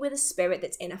working with a spirit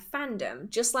that's in a fandom?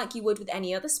 Just like you would with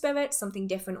any other spirit, something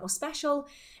different or special?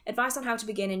 Advice on how to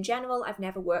begin in general? I've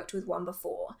never worked with one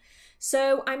before.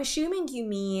 So I'm assuming you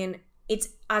mean it's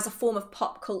as a form of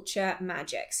pop culture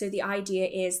magic. So the idea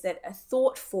is that a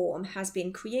thought form has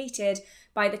been created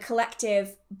by the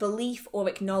collective belief or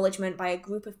acknowledgement by a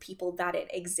group of people that it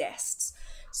exists.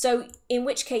 So in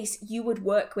which case you would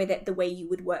work with it the way you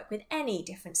would work with any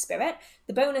different spirit.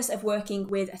 The bonus of working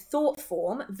with a thought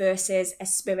form versus a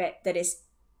spirit that is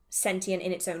sentient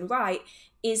in its own right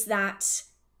is that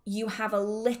you have a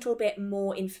little bit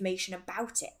more information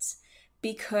about it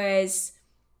because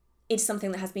it's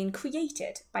something that has been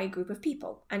created by a group of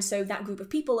people. And so that group of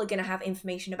people are going to have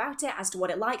information about it as to what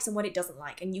it likes and what it doesn't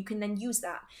like. And you can then use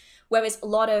that. Whereas a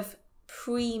lot of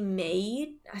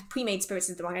pre-made spirits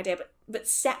is the wrong idea, but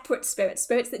separate spirits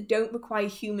that don't require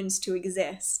humans to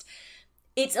exist,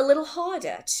 it's a little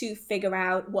harder to figure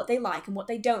out what they like and what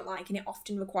they don't like, and it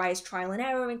often requires trial and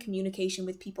error and communication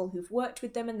with people who've worked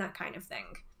with them and that kind of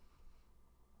thing.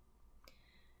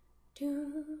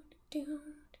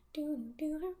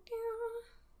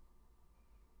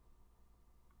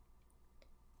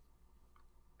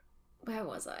 Where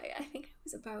was I? I think I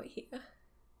was about here.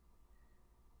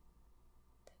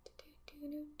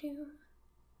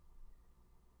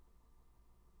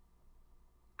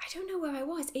 I don't know where I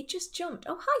was. It just jumped.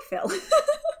 Oh, hi, Phil.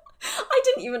 I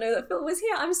didn't even know that Phil was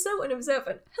here. I'm so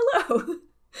unobservant. Hello.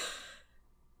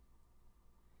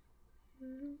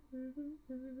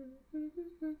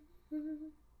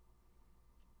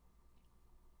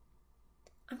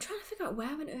 I'm trying to figure out where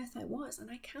on earth I was, and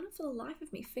I cannot for the life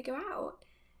of me figure out.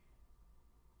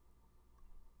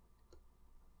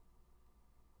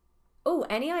 Oh,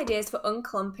 any ideas for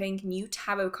unclumping new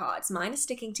tarot cards? Mine are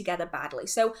sticking together badly.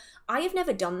 So I have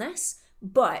never done this,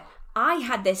 but I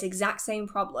had this exact same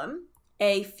problem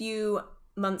a few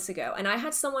months ago, and I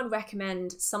had someone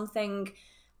recommend something,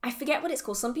 I forget what it's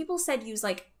called. Some people said use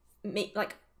like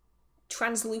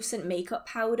translucent makeup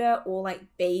powder or like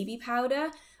baby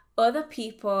powder. Other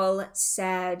people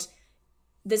said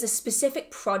there's a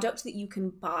specific product that you can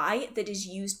buy that is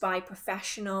used by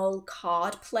professional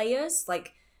card players,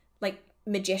 like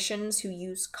magicians who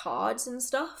use cards and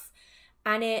stuff,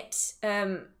 and it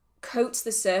coats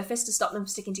the surface to stop them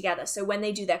sticking together. So when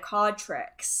they do their card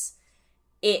tricks,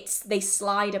 they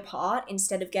slide apart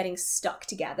instead of getting stuck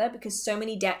together, because so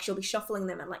many decks you'll be shuffling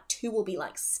them and like two will be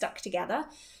like stuck together.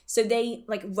 So they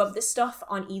like rub this stuff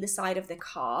on either side of the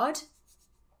card,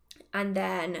 and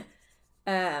then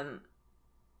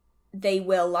they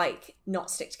will like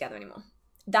not stick together anymore.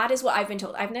 That is what I've been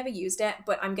told. I've never used it,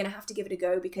 but I'm going to have to give it a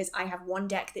go because I have one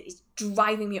deck that is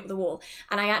driving me up the wall,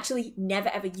 and I actually never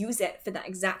ever use it for that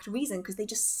exact reason, because they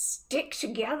just stick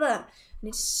together and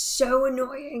it's so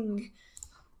annoying.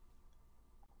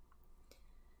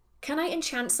 Can I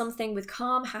enchant something with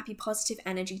calm, happy, positive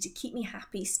energy to keep me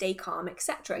happy, stay calm,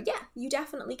 etc.? Yeah, you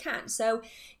definitely can. So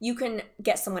you can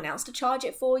get someone else to charge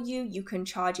it for you. You can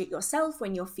charge it yourself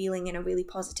when you're feeling in a really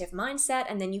positive mindset,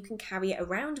 and then you can carry it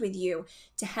around with you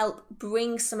to help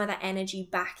bring some of that energy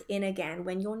back in again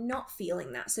when you're not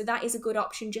feeling that. So that is a good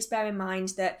option. Just bear in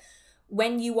mind that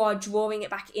when you are drawing it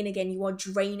back in again, you are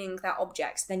draining that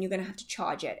object. So then you're going to have to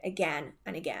charge it again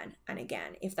and again and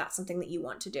again if that's something that you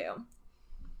want to do.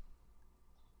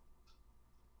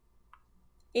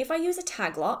 If I use a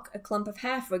tag lock, a clump of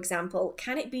hair, for example,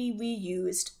 can it be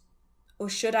reused, or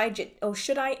should I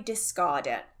discard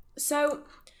it? So,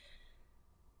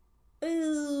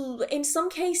 in some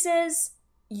cases,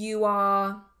 you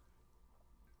are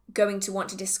going to want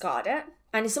to discard it,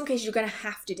 and in some cases, you're going to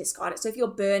have to discard it. So if you're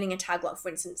burning a tag lock, for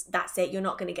instance, that's it, you're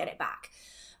not going to get it back.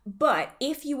 But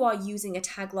if you are using a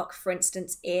tag lock, for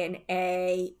instance, in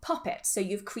a poppet, so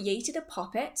you've created a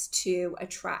poppet to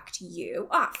attract you.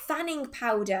 Fanning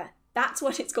powder. That's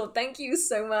what it's called. Thank you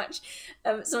so much.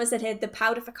 Someone said here, the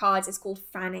powder for cards is called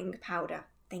fanning powder.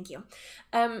 Thank you.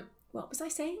 What was I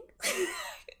saying?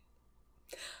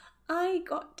 I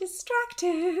got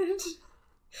distracted.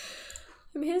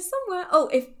 I'm here somewhere. Oh,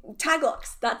 if tag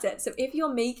locks, that's it. So if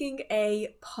you're making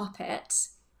a poppet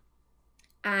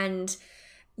and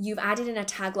you've added in a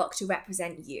tag lock to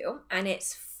represent you, and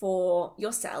it's for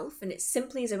yourself, and it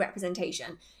simply is a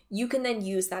representation, you can then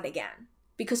use that again,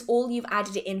 because all you've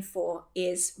added it in for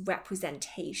is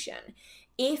representation.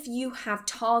 If you have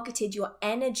targeted your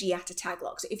energy at a tag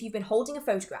lock, so if you've been holding a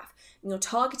photograph and you're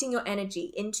targeting your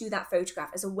energy into that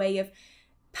photograph as a way of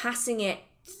passing it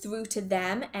through to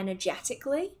them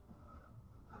energetically,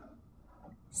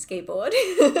 skateboard,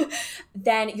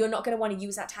 then you're not going to want to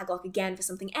use that tag lock again for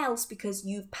something else because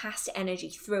you've passed energy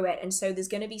through it. And so there's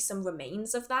going to be some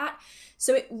remains of that.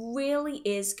 So it really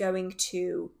is going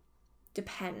to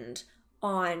depend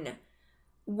on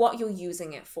what you're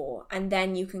using it for. And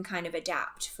then you can kind of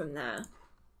adapt from there.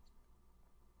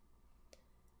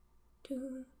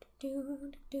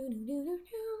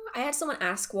 I had someone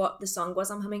ask what the song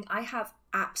was I'm humming. I have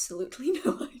absolutely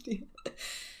no idea.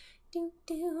 I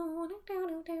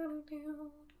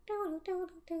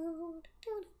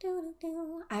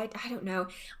don't know.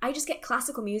 I just get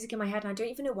classical music in my head and I don't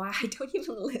even know why. I don't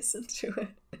even listen to it.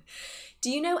 Do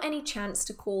you know any chants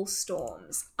to call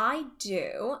storms? I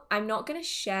do. I'm not going to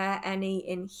share any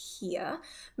in here,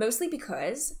 mostly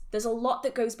because there's a lot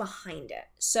that goes behind it.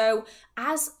 So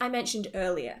as I mentioned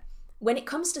earlier, when it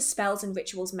comes to spells and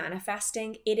rituals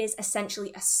manifesting, it is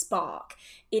essentially a spark.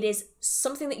 It is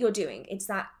something that you're doing. It's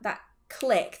that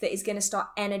click that is going to start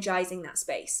energizing that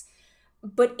space.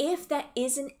 But if there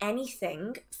isn't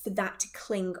anything for that to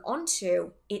cling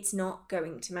onto, it's not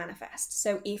going to manifest.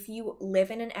 So if you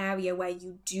live in an area where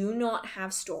you do not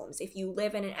have storms, if you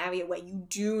live in an area where you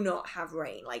do not have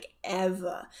rain, like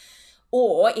ever,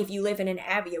 or if you live in an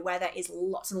area where there is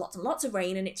lots and lots and lots of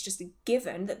rain and it's just a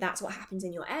given that that's what happens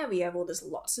in your area, or there's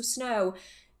lots of snow,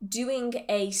 doing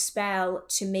a spell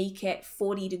to make it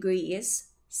 40 degrees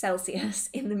Celsius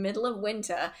in the middle of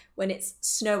winter when it's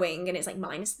snowing and it's like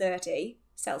minus 30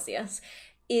 Celsius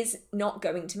is not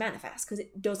going to manifest because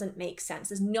it doesn't make sense.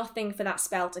 There's nothing for that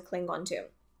spell to cling onto.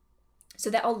 So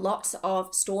there are lots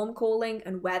of storm calling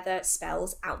and weather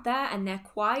spells out there, and they're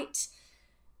quite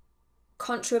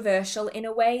controversial in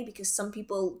a way because some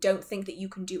people don't think that you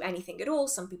can do anything at all.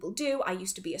 Some people do. I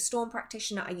used to be a storm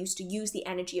practitioner. I used to use the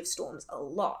energy of storms a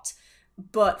lot.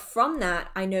 But from that,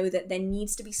 I know that there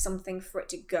needs to be something for it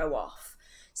to go off.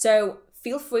 So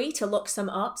feel free to look some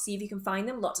up, see if you can find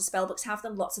them. Lots of spellbooks have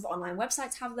them, lots of online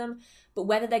websites have them. But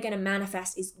whether they're going to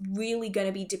manifest is really going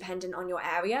to be dependent on your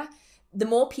area. The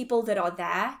more people that are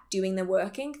there doing the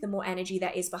working, the more energy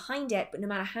there is behind it. But no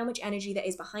matter how much energy there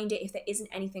is behind it, if there isn't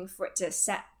anything for it to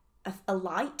set a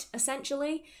light,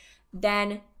 essentially,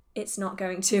 then it's not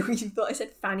going to. You thought I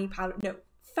said fanny powder. No,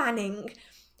 fanning.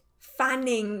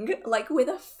 Fanning, like with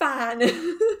a fan.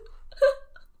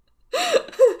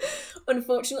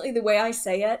 Unfortunately, the way I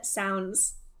say it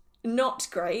sounds not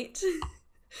great.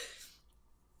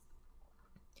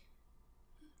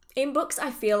 In books, I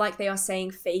feel like they are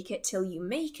saying fake it till you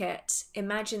make it.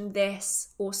 Imagine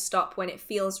this or stop when it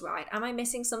feels right. Am I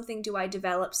missing something? Do I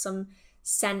develop some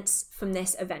sense from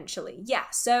this eventually? Yeah,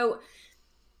 so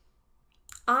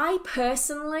I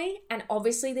personally, and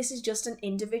obviously this is just an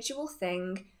individual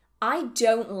thing, I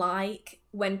don't like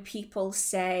when people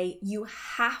say you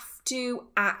have to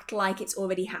act like it's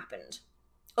already happened,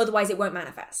 otherwise it won't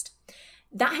manifest.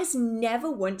 That has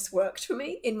never once worked for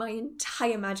me in my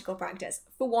entire magical practice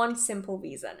for one simple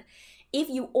reason. If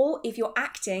you're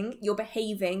acting, you're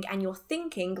behaving, and you're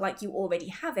thinking like you already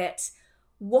have it,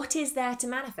 what is there to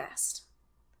manifest?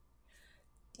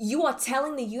 You are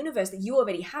telling the universe that you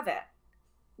already have it.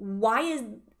 Why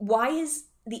is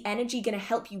the energy going to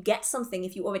help you get something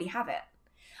if you already have it?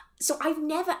 So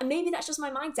maybe that's just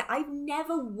my mindset, I've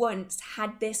never once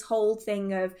had this whole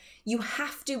thing of you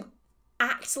have to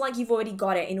act like you've already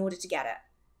got it in order to get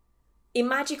it. In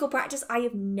magical practice, I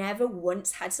have never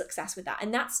once had success with that.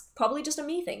 And that's probably just a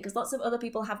me thing because lots of other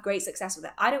people have great success with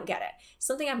it. I don't get it. It's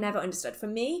something I've never understood. For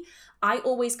me, I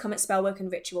always come at spellwork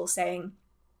and ritual saying,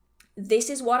 this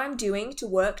is what I'm doing to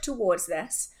work towards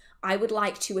this. I would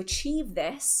like to achieve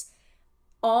this.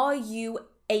 Are you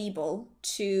able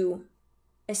to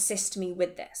assist me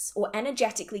with this? Or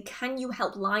energetically, can you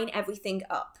help line everything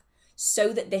up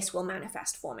so that this will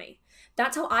manifest for me?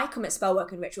 That's how I come at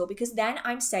spellwork and ritual, because then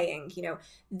I'm saying,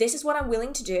 this is what I'm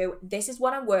willing to do. This is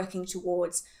what I'm working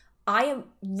towards.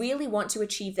 Really want to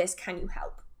achieve this. Can you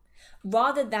help?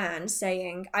 Rather than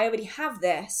saying, I already have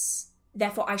this,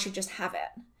 therefore I should just have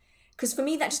it. Because for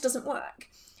me, that just doesn't work.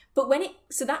 But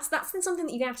that's been something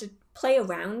that you're going to have to play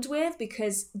around with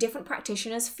because different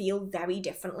practitioners feel very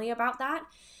differently about that.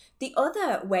 The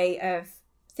other way of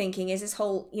thinking is this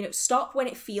whole, stop when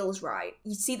it feels right.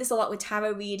 You see this a lot with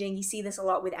tarot reading. You see this a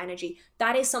lot with energy.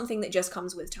 That is something that just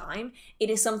comes with time. It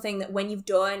is something that when you've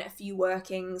done a few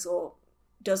workings or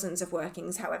dozens of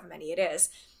workings, however many it is,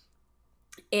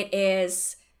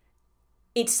 it's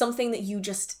something that you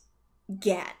just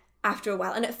get after a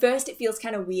while. And at first it feels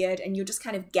kind of weird and you're just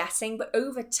kind of guessing, but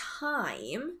over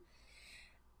time,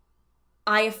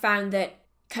 I have found that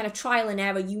kind of trial and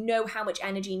error, you know how much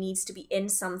energy needs to be in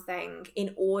something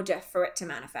in order for it to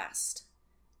manifest.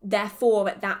 therefore,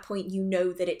 at that point, you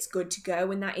know that it's good to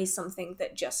go, and that is something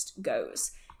that just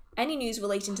goes. Any news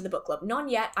relating to the book club? None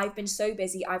yet. I've been so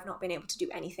busy, I've not been able to do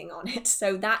anything on it.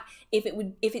 So that, if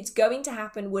it's going to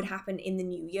happen, would happen in the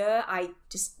new year. I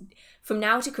just, from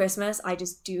now to Christmas, I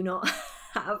just do not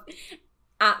have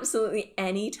absolutely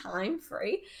any time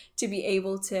free to be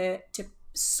able to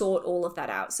sort all of that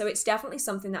out. So it's definitely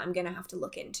something that I'm going to have to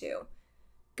look into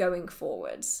going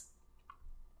forwards.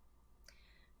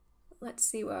 Let's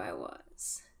see where I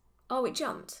was. Oh, it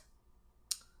jumped.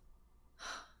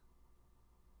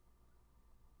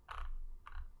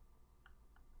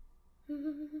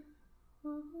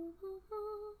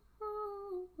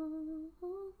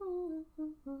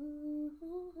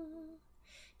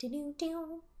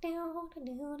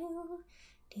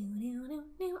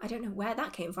 I don't know where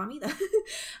that came from either.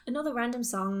 Another random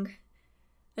song.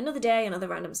 Another day, another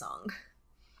random song.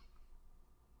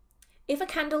 If a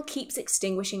candle keeps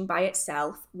extinguishing by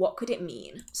itself, what could it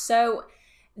mean? So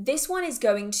this one is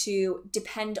going to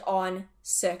depend on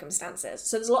circumstances.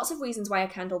 So there's lots of reasons why a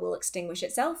candle will extinguish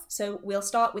itself. So we'll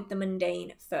start with the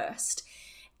mundane first.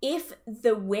 If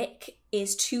the wick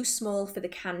is too small for the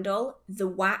candle, the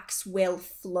wax will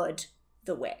flood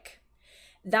the wick.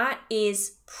 That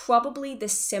is probably the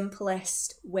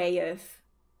simplest way of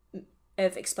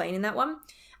explaining that one.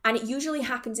 And it usually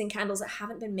happens in candles that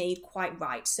haven't been made quite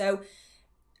right. So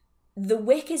the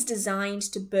wick is designed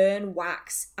to burn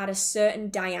wax at a certain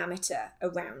diameter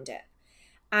around it.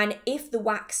 And if the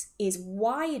wax is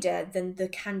wider than the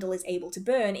candle is able to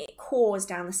burn, it cores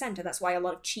down the center. That's why a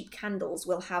lot of cheap candles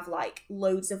will have like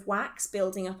loads of wax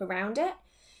building up around it.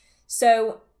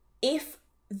 So if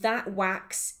that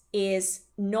wax is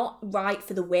not right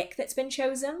for the wick that's been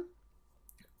chosen,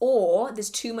 or there's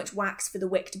too much wax for the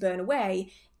wick to burn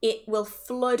away, it will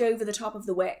flood over the top of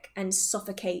the wick and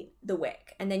suffocate the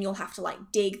wick. And then you'll have to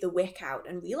like dig the wick out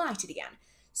and relight it again.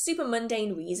 Super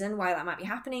mundane reason why that might be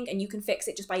happening. And you can fix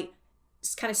it just by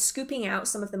kind of scooping out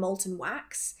some of the molten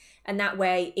wax. And that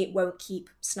way it won't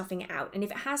keep snuffing it out. And if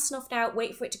it has snuffed out,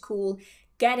 wait for it to cool,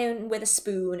 get in with a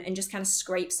spoon and just kind of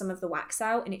scrape some of the wax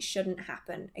out. And it shouldn't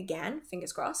happen again,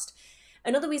 fingers crossed.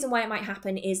 Another reason why it might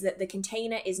happen is that the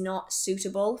container is not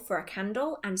suitable for a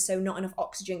candle, and so not enough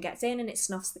oxygen gets in and it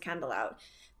snuffs the candle out.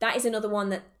 That is another one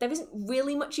that there isn't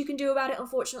really much you can do about it,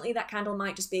 unfortunately. That candle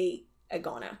might just be a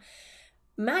goner.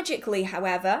 Magically,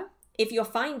 however, if you're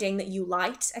finding that you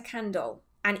light a candle,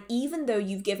 and even though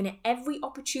you've given it every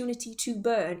opportunity to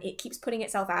burn, it keeps putting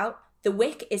itself out, the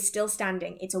wick is still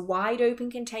standing. It's a wide open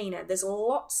container. There's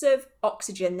lots of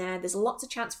oxygen there. There's lots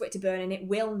of chance for it to burn, and it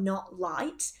will not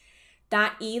light.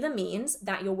 That either means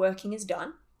that your working is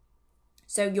done.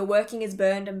 So your working is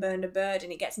burned and burned and burned,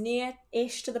 and it gets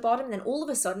near-ish to the bottom, and then all of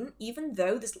a sudden, even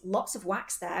though there's lots of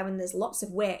wax there and there's lots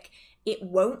of wick, it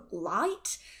won't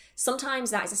light.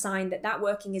 Sometimes that is a sign that that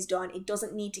working is done. It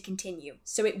doesn't need to continue,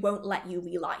 so it won't let you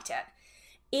relight it.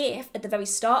 If at the very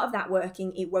start of that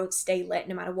working, it won't stay lit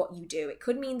no matter what you do, it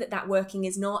could mean that that working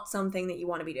is not something that you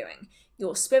want to be doing.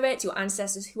 Your spirits, your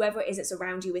ancestors, whoever it is that's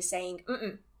around you is saying,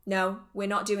 no, we're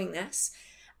not doing this.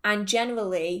 And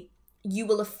generally, you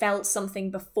will have felt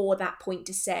something before that point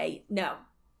to say, no,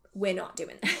 we're not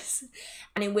doing this.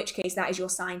 And in which case, that is your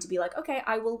sign to be like, okay,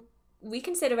 I will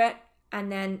reconsider it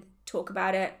and then talk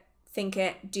about it, think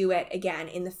it, do it again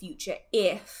in the future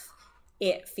if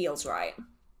it feels right.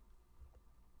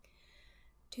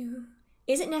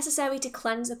 Is it necessary to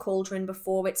cleanse a cauldron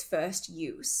before its first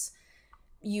use?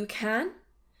 You can,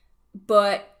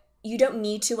 but you don't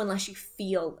need to unless you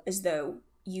feel as though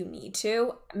you need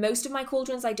to. Most of my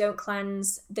cauldrons I don't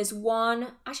cleanse. There's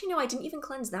one, actually no, I didn't even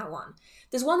cleanse that one.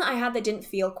 There's one that I had that didn't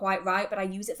feel quite right, but I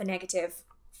use it for negative,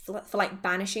 for like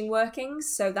banishing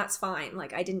workings, so that's fine.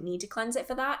 Like I didn't need to cleanse it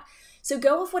for that. So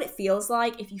go off what it feels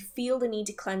like. If you feel the need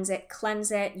to cleanse it,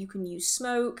 cleanse it. You can use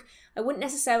smoke. I wouldn't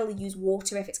necessarily use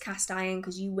water if it's cast iron,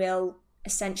 because you will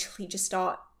essentially just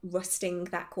start rusting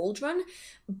that cauldron.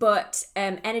 But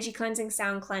energy cleansing,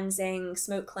 sound cleansing,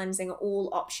 smoke cleansing are all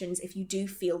options if you do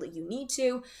feel that you need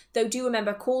to. Though do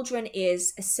remember, cauldron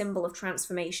is a symbol of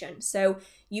transformation. So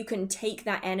you can take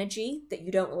that energy that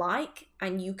you don't like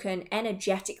and you can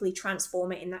energetically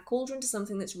transform it in that cauldron to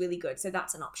something that's really good. So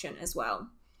that's an option as well.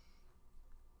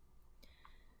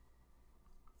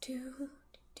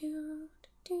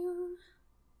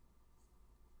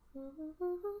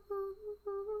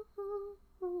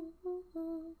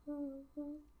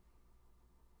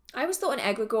 I always thought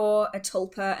an egregore, a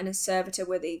tulpa, and a servitor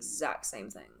were the exact same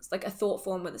things. Like a thought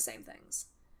form were the same things.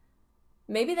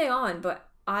 Maybe they aren't, but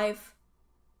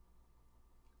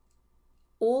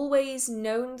always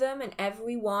known them, and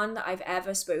everyone that I've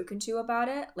ever spoken to about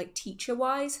it, like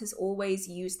teacher-wise, has always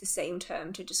used the same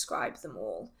term to describe them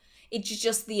all. It's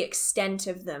just the extent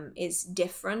of them is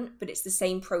different, but it's the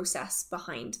same process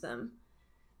behind them.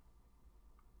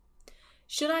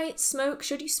 Should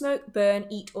you smoke, burn,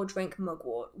 eat, or drink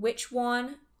mugwort? Which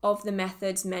one of the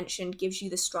methods mentioned gives you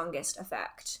the strongest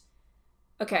effect?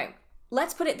 Okay,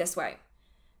 let's put it this way.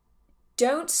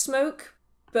 Don't smoke,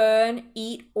 burn,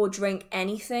 eat, or drink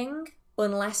anything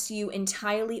unless you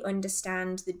entirely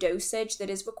understand the dosage that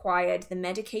is required, the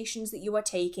medications that you are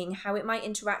taking, how it might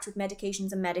interact with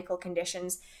medications and medical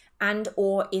conditions, and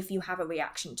or if you have a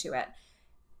reaction to it.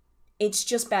 It's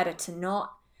just better to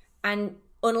not. And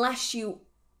if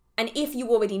you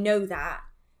already know that,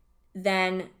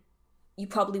 then you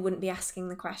probably wouldn't be asking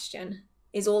the question,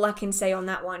 is all I can say on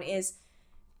that one. Is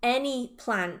any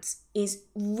plant is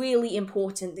really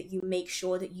important that you make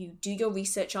sure that you do your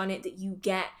research on it, that you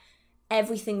get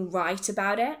everything right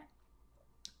about it,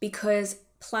 because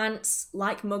plants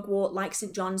like mugwort, like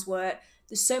St. John's wort,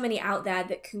 there's so many out there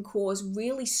that can cause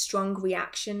really strong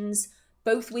reactions,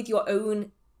 both with your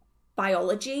own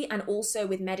biology and also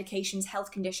with medications,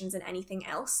 health conditions, and anything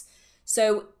else.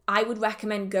 So I would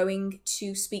recommend going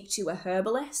to speak to a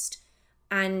herbalist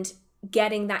and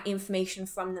getting that information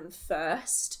from them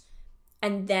first.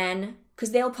 And then,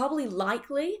 because they'll probably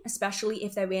likely, especially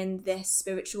if they're in this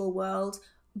spiritual world,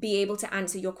 be able to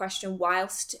answer your question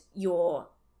whilst you're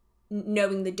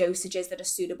knowing the dosages that are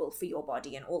suitable for your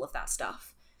body and all of that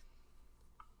stuff.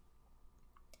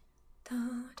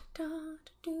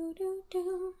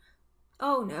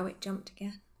 Oh no, it jumped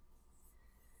again.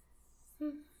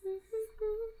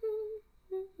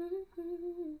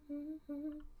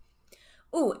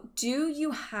 Oh, do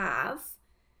you have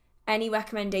any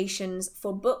recommendations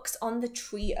for books on the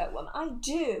tree ogham? I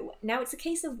do. Now it's a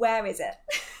case of where is it?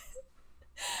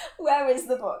 Where is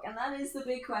the book? And that is the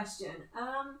big question.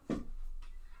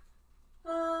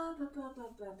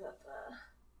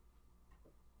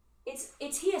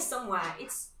 It's here somewhere.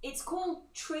 It's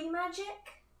called Tree Magic.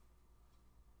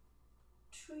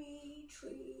 Tree.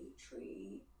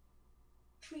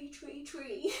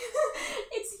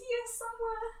 It's here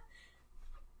somewhere.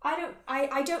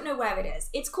 I don't know where it is.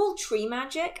 It's called Tree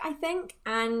Magic, I think,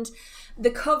 and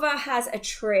the cover has a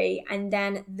tree, and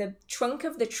then the trunk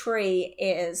of the tree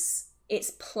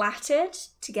it's plaited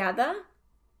together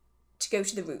to go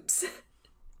to the roots.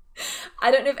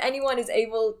 I don't know if anyone is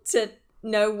able to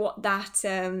know what that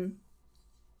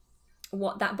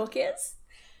book is,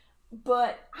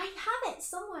 but I have it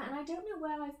somewhere and I don't know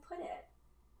where I've put it.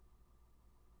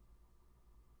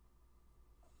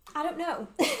 I don't know.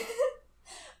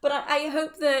 But I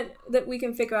hope that we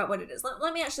can figure out what it is.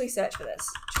 Let me actually search for this.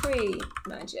 Tree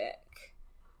Magic.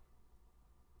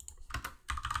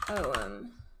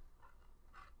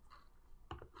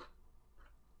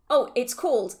 Oh, it's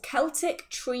called Celtic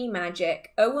Tree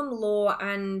Magic, Ogham Lore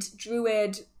and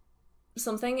Druid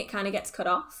something. It kind of gets cut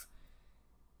off.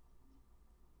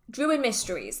 Druid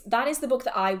Mysteries. That is the book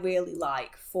that I really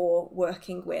like for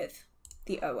working with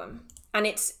the Ogham. And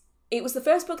it was the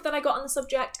first book that I got on the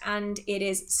subject, and it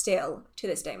is still, to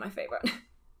this day, my favourite.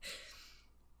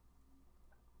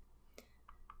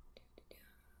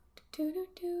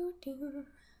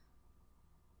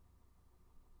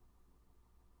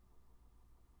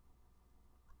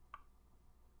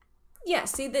 Yeah,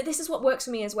 see, this is what works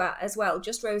for me as well.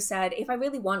 Just Rose said, if I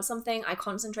really want something, I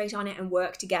concentrate on it and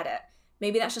work to get it.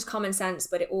 Maybe that's just common sense,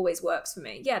 but it always works for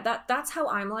me. Yeah, that's how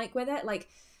I'm like with it. Like,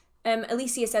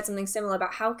 Alicia said something similar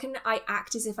about how can I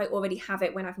act as if I already have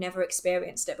it when I've never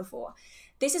experienced it before.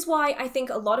 This is why I think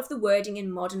a lot of the wording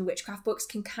in modern witchcraft books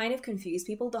can kind of confuse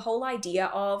people. The whole idea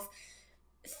of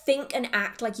think and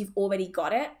act like you've already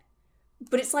got it.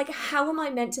 But it's like, how am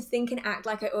I meant to think and act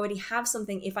like I already have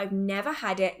something if I've never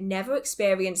had it, never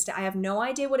experienced it? I have no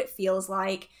idea what it feels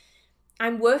like.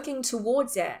 I'm working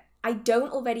towards it. I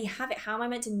don't already have it. How am I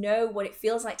meant to know what it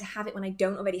feels like to have it when I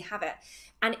don't already have it?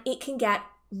 And it can get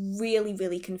really,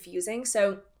 really confusing.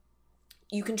 So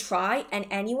you can try, and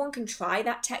anyone can try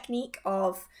that technique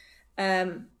of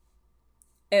acting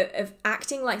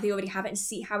like they already have it and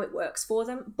see how it works for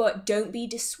them. But don't be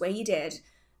dissuaded,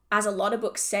 as a lot of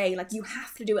books say, like, you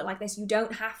have to do it like this. You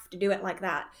don't have to do it like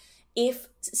that. If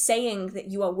saying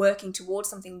that you are working towards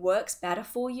something works better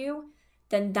for you,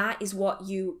 then that is what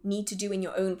you need to do in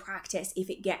your own practice if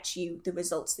it gets you the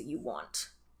results that you want.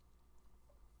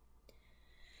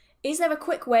 Is there a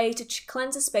quick way to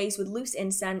cleanse a space with loose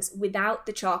incense without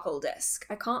the charcoal disc?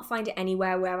 I can't find it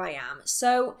anywhere where I am.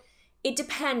 So it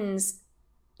depends.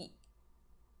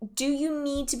 Do you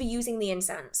need to be using the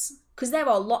incense? because there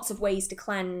are lots of ways to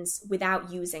cleanse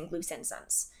without using loose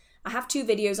incense. I have 2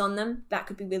 videos on them that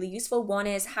could be really useful. One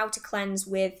is how to cleanse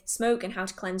with smoke and how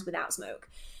to cleanse without smoke.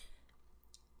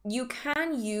 You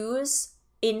can use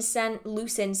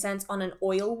loose incense on an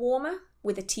oil warmer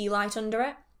with a tea light under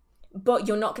it, but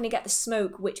you're not going to get the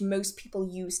smoke which most people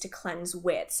use to cleanse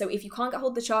with. So if you can't get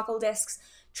hold of the charcoal discs,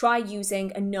 try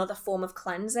using another form of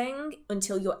cleansing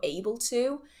until you're able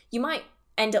to. You might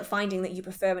end up finding that you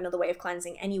prefer another way of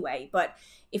cleansing anyway, but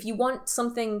if you want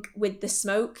something with the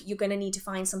smoke, you're going to need to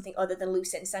find something other than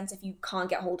loose incense if you can't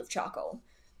get hold of charcoal.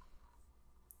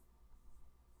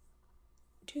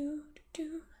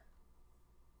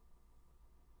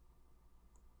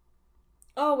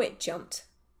 Oh, it jumped.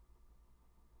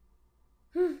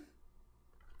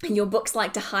 Your books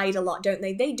like to hide a lot, don't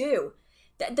they? They do.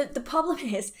 The problem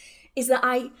is that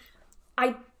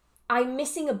I'm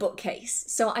missing a bookcase,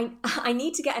 so I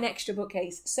need to get an extra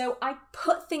bookcase. So I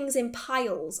put things in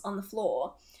piles on the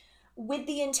floor with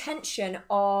the intention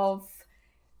of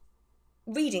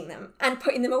reading them and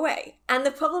putting them away. And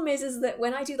the problem is that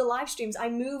when I do the live streams, I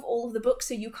move all of the books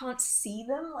so you can't see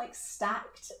them like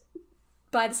stacked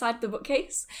by the side of the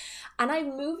bookcase. And I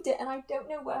moved it and I don't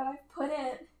know where I put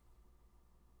it.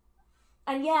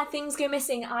 And yeah, things go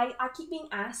missing. I keep being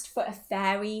asked for a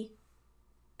fairy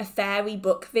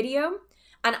book video,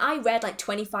 and I read like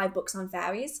 25 books on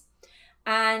fairies,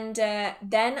 and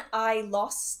then I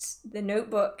lost the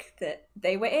notebook that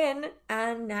they were in,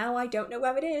 and now I don't know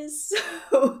where it is.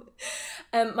 So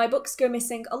my books go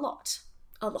missing a lot.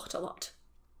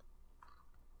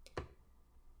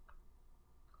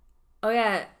 Oh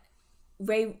yeah,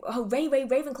 Ray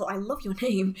Ravenclaw, I love your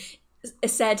name,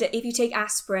 said if you take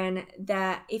aspirin,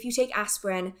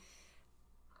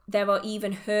 there are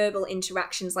even herbal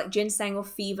interactions like ginseng or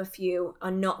feverfew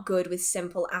are not good with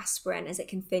simple aspirin as it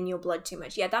can thin your blood too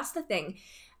much. Yeah, that's the thing.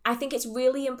 I think it's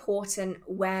really important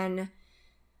when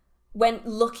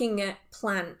looking at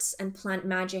plants and plant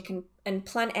magic and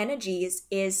plant energies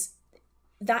is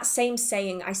that same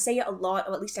saying. I say it a lot,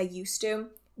 or at least I used to.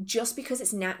 Just because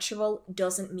it's natural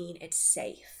doesn't mean it's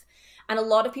safe. And a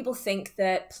lot of people think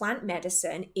that plant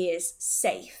medicine is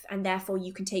safe and therefore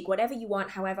you can take whatever you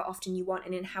want, however often you want,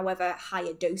 and in however high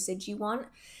a dosage you want.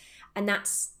 And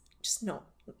that's just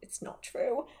it's not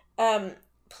true.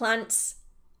 Plants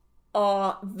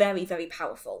are very, very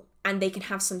powerful and they can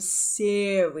have some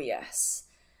serious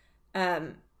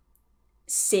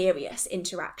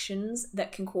interactions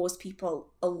that can cause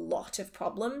people a lot of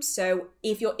problems. So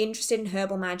if you're interested in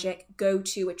herbal magic, go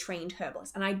to a trained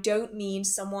herbalist. And I don't mean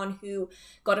someone who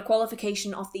got a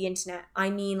qualification off the internet. I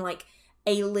mean like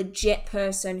a legit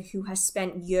person who has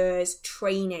spent years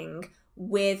training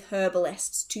with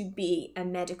herbalists to be a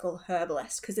medical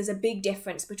herbalist, because there's a big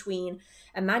difference between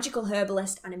a magical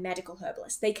herbalist and a medical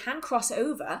herbalist. They can cross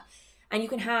over, and you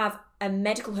can have a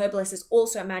medical herbalist as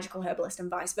also a magical herbalist and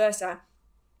vice versa.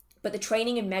 But the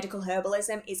training in medical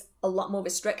herbalism is a lot more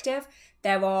restrictive.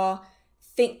 There are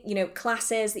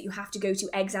classes that you have to go to,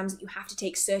 exams that you have to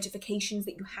take, certifications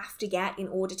that you have to get in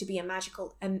order to be a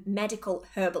medical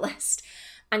herbalist.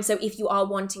 And so if you are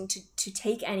wanting to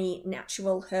take any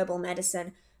natural herbal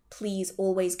medicine, please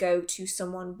always go to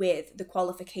someone with the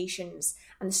qualifications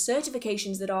and the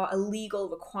certifications that are a legal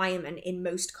requirement in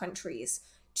most countries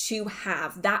to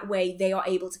have. That way they are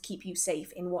able to keep you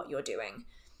safe in what you're doing.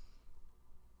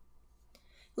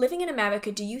 Living in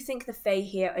America, do you think the Fae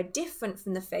here are different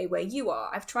from the Fae where you are?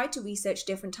 I've tried to research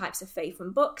different types of Fae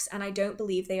from books, and I don't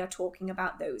believe they are talking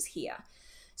about those here.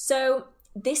 So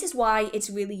this is why it's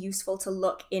really useful to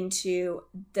look into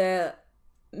the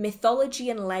mythology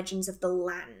and legends of the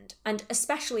land, and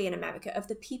especially in America, of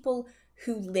the people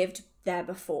who lived there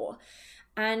before.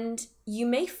 And you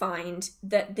may find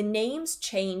that the names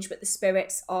change, but the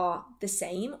spirits are the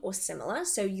same or similar.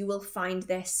 So you will find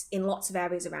this in lots of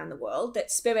areas around the world, that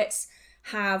spirits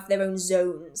have their own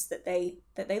zones that they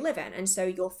live in. And so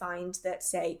you'll find that,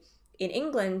 say, in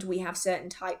England, we have certain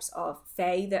types of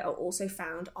Fae that are also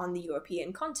found on the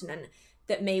European continent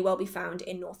that may well be found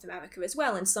in North America as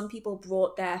well. And some people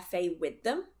brought their Fae with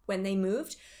them when they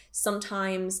moved.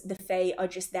 Sometimes the Fae are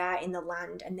just there in the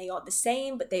land and they are the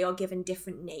same, but they are given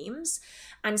different names.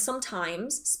 And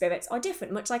sometimes spirits are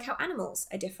different, much like how animals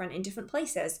are different in different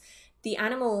places. The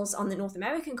animals on the North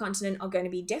American continent are going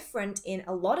to be different in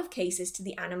a lot of cases to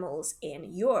the animals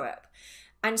in Europe.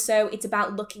 And so it's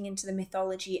about looking into the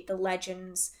mythology, the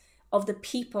legends of the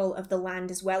people of the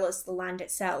land as well as the land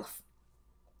itself,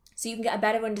 so you can get a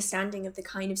better understanding of the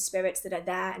kind of spirits that are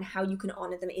there and how you can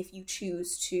honor them if you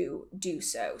choose to do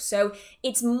so. So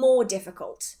it's more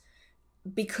difficult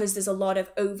because there's a lot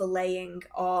of overlaying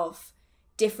of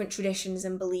different traditions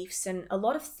and beliefs and a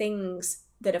lot of things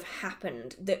that have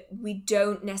happened that we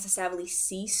don't necessarily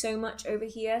see so much over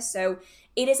here. So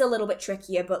it is a little bit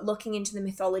trickier, but looking into the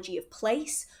mythology of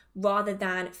place rather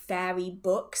than fairy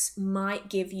books might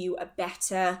give you a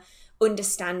better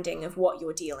understanding of what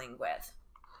you're dealing with.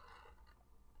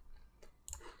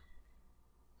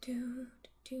 Do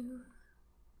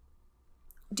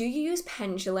you use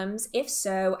pendulums? If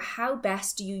so, how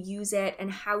best do you use it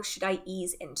and how should I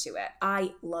ease into it?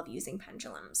 I love using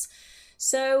pendulums.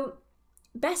 So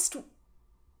it's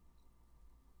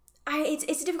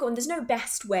a difficult one. There's no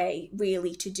best way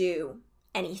really to do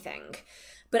anything.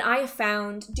 But I have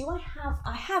found,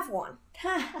 I have one.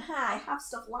 I have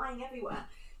stuff lying everywhere.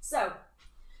 So,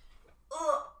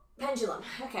 pendulum.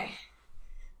 Okay.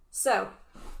 So,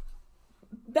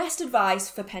 best advice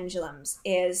for pendulums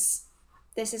is,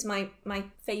 this is my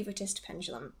favoritist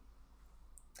pendulum.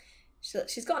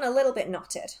 She's gotten a little bit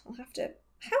knotted. How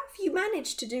have you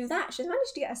managed to do that? She's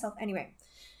managed to get herself, anyway.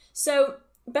 So,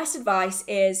 best advice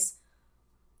is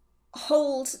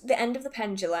hold the end of the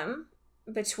pendulum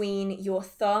between your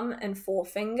thumb and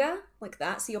forefinger, like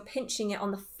that. So you're pinching it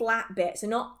on the flat bit. So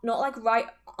not like right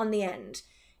on the end.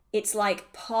 It's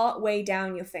like part way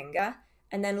down your finger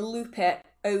and then loop it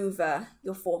over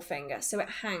your forefinger. So it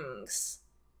hangs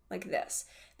like this.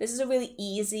 This is a really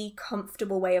easy,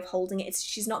 comfortable way of holding it.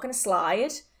 She's not going to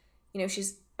slide. You know,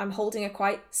 I'm holding her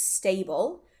quite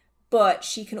stable, but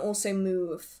she can also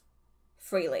move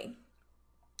freely.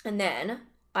 And then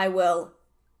I will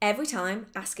every time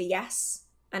ask a yes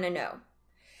and a no.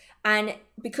 And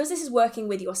because this is working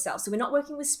with yourself, so we're not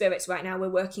working with spirits right now, we're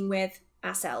working with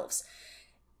ourselves.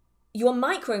 Your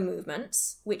micro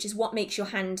movements, which is what makes your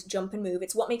hand jump and move,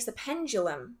 it's what makes the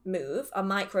pendulum move, are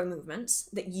micro movements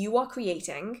that you are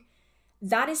creating.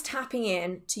 That is tapping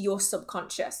in to your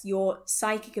subconscious, your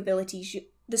psychic abilities,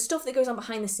 the stuff that goes on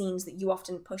behind the scenes that you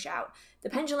often push out. The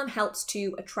pendulum helps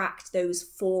to attract those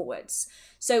forwards.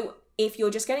 So if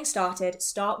you're just getting started,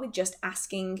 start with just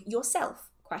asking yourself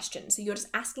questions. So you're just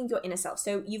asking your inner self.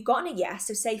 So you've gotten a yes.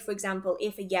 So say, for example,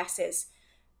 if a yes is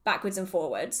backwards and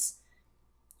forwards,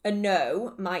 a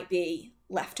no might be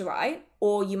left to right,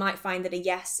 or you might find that a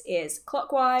yes is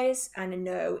clockwise and a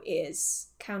no is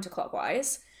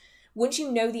counterclockwise. Once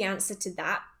you know the answer to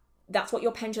that, that's what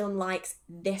your pendulum likes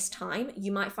this time.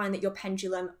 You might find that your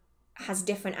pendulum has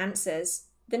different answers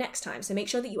the next time. So make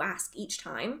sure that you ask each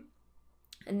time.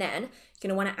 And then you're going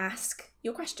to want to ask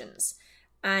your questions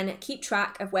and keep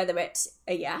track of whether it's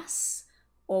a yes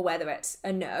or whether it's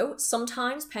a no.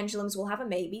 Sometimes pendulums will have a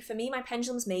maybe. For me, my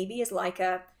pendulum's maybe is like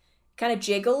a kind of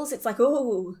jiggles. It's like,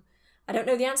 oh, I don't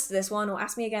know the answer to this one, or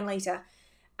ask me again later.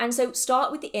 And so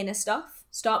start with the inner stuff.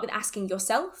 Start with asking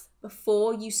yourself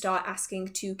before you start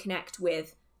asking to connect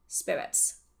with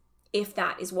spirits, if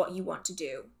that is what you want to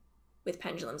do with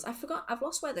pendulums. I've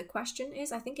lost where the question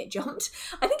is. I think it jumped.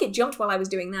 While I was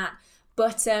doing that.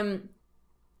 But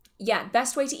yeah,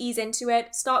 best way to ease into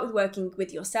it, start with working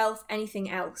with yourself.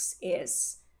 Anything else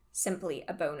is simply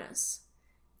a bonus.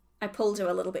 I pulled her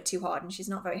a little bit too hard and she's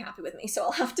not very happy with me, so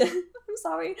I'll have to, I'm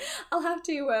sorry, I'll have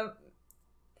to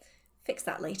fix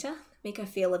that later, make her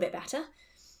feel a bit better.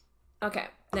 Okay,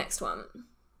 next one.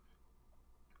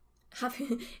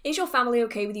 Is your family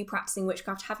okay with you practicing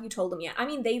witchcraft? Have you told them yet? I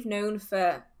mean, they've known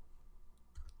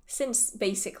since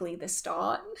basically the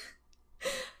start.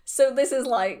 So this is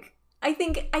like, I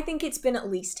think it's been at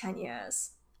least 10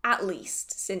 years, at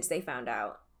least, since they found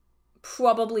out.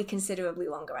 Probably considerably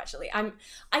longer, actually.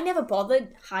 I never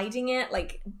bothered hiding it.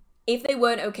 Like, if they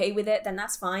weren't okay with it, then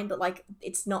that's fine, but like,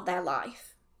 it's not their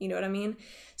life. You know what I mean?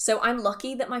 So I'm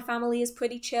lucky that my family is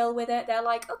pretty chill with it. They're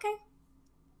like, okay,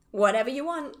 whatever you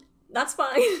want, that's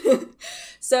fine.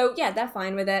 So yeah, they're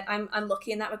fine with it. I'm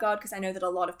lucky in that regard, because I know that a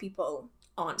lot of people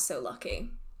aren't so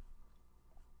lucky.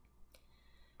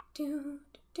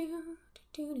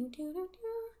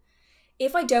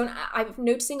 If I don't, I'm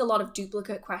noticing a lot of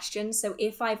duplicate questions. So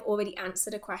if I've already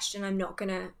answered a question, I'm not going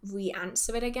to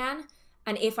re-answer it again.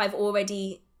 And if I've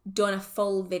already done a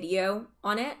full video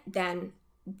on it, then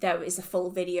there is a full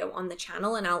video on the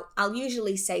channel. And I'll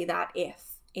usually say that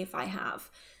if I have,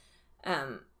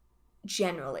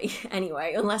 generally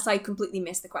anyway, unless I completely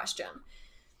miss the question.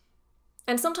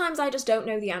 And sometimes I just don't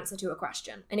know the answer to a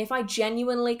question. And if I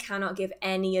genuinely cannot give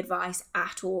any advice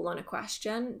at all on a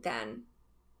question, then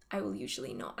I will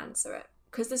usually not answer it,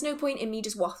 because there's no point in me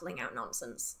just waffling out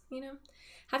nonsense, you know?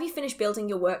 Have you finished building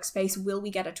your workspace? Will we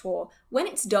get a tour? When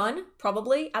it's done,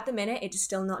 probably. At the minute, it is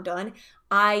still not done.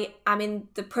 I am in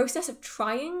the process of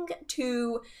trying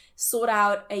to sort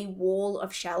out a wall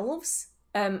of shelves,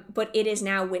 but it is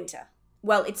now winter.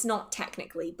 well, it's not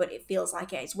technically, but it feels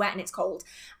like it. It's wet and it's cold.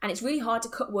 And it's really hard to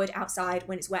cut wood outside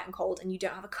when it's wet and cold and you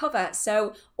don't have a cover.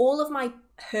 So all of my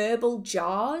herbal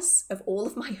jars of all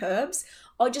of my herbs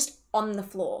are just on the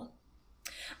floor.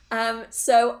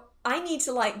 So I need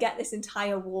to like get this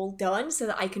entire wall done so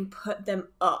that I can put them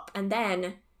up, and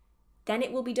then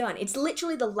it will be done. It's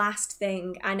literally the last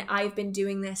thing, and I've been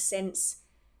doing this since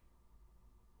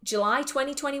July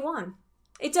 2021.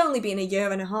 It's only been a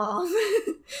year and a half.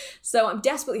 So I'm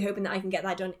desperately hoping that I can get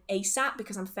that done ASAP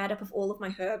because I'm fed up of all of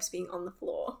my herbs being on the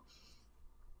floor.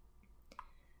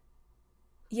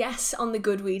 Yes, on the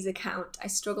Goodreads account, I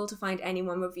struggle to find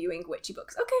anyone reviewing witchy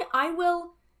books. Okay, I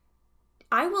will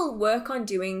work on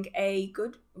doing a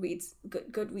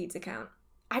Goodreads account.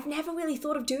 I've never really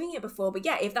thought of doing it before, but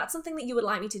yeah, if that's something that you would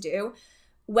like me to do,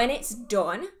 when it's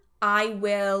done, I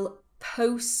will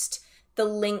post the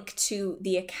link to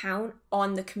the account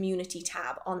on the community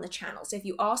tab on the channel. So if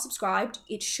you are subscribed,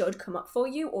 it should come up for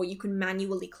you, or you can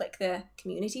manually click the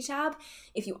community tab.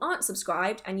 If you aren't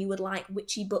subscribed and you would like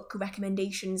witchy book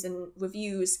recommendations and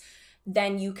reviews,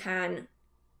 then you can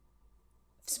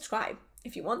subscribe.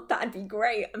 If you want, that'd be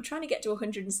great. I'm trying to get to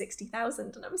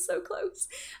 160,000 and I'm so close.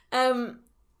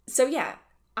 So yeah,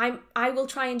 I will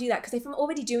try and do that, because if I'm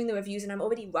already doing the reviews and I'm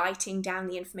already writing down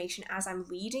the information as I'm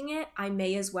reading it, I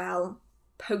may as well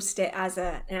post it as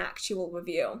an actual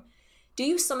review. Do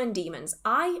you summon demons?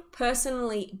 I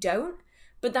personally don't,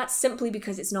 but that's simply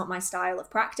because it's not my style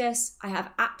of practice. I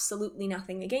have absolutely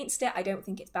nothing against it. I don't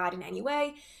think it's bad in any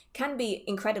way. Can be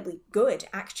incredibly good,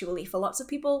 actually, for lots of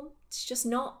people. It's just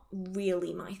not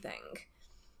really my thing.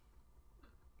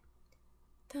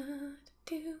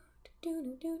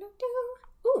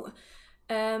 Ooh,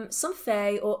 some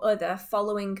fae or other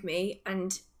following me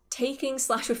and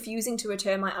taking/refusing to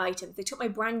return my items. They took my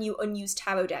brand new unused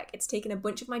tarot deck. It's taken a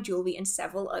bunch of my jewelry and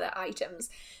several other items.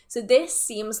 So this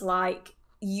seems like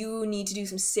you need to do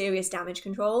some serious damage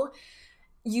control.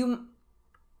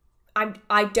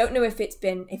 I don't know if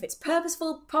it's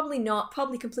purposeful, probably not,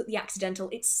 probably completely accidental.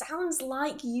 It sounds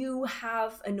like you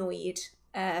have annoyed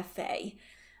fae,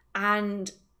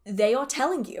 and they are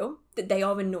telling you that they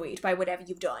are annoyed by whatever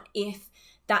you've done. If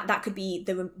that could be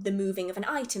the moving of an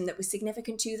item that was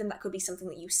significant to them, that could be something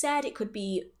that you said, it could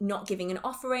be not giving an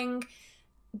offering.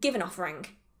 Give an offering.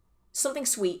 Something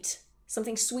sweet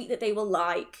that they will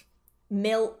like.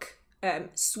 Milk,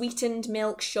 sweetened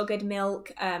milk, sugared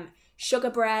milk, sugar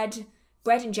bread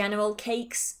in general,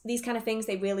 cakes, these kind of things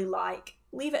they really like.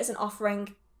 Leave it as an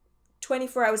offering.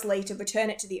 24 hours later, return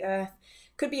it to the earth.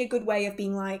 Could be a good way of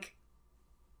being like,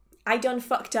 I done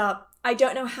fucked up. I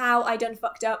don't know how I done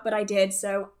fucked up, but I did,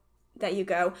 so there you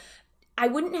go. I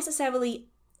wouldn't necessarily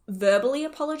verbally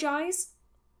apologize,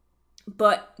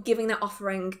 but giving that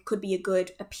offering could be a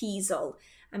good appeasal,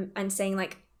 and saying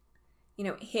like, you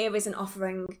know, here is an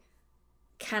offering.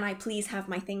 Can I please have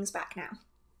my things back now?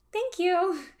 Thank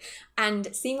you. And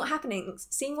seeing what happens,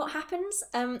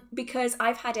 because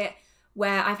I've had it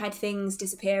where I've had things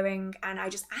disappearing and I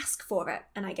just ask for it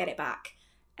and I get it back.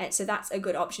 So that's a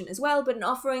good option as well, but an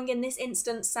offering in this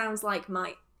instance sounds like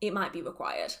it might be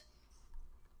required.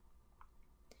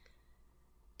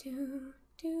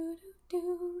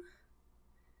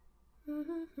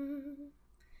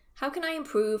 How can I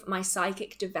improve my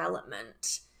psychic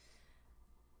development?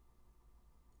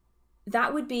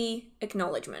 That would be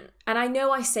acknowledgement. And I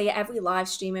know I say it every live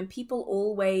stream and people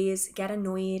always get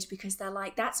annoyed because they're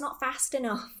like, that's not fast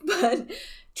enough. But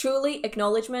truly,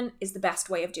 acknowledgement is the best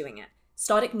way of doing it.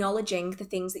 Start acknowledging the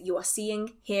things that you are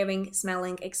seeing, hearing,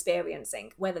 smelling,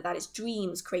 experiencing. Whether that is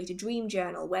dreams, create a dream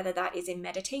journal. Whether that is in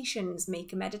meditations,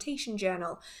 make a meditation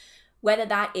journal. Whether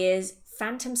that is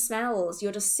phantom smells,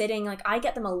 you're just sitting, like I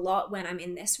get them a lot when I'm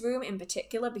in this room in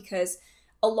particular, because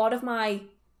a lot of my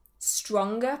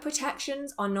stronger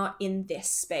protections are not in this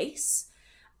space.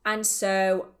 And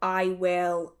so I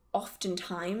will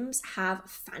oftentimes have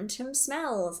phantom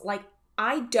smells. Like,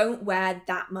 I don't wear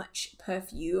that much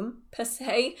perfume per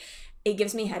se. It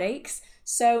gives me headaches.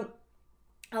 So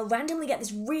I'll randomly get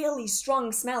this really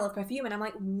strong smell of perfume and I'm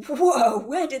like, whoa,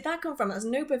 where did that come from? There's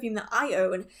no perfume that I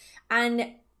own.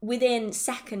 And within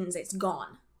seconds, it's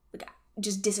gone. It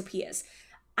just disappears.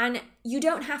 And you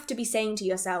don't have to be saying to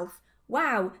yourself,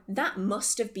 wow, that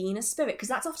must have been a spirit, because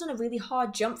that's often a really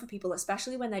hard jump for people,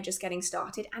 especially when they're just getting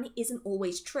started, and it isn't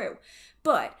always true.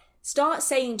 But start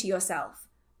saying to yourself,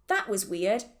 that was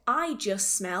weird, I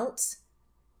just smelt,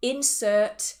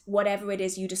 insert whatever it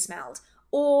is you just smelled.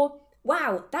 Or,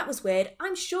 wow, that was weird,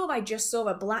 I'm sure I just saw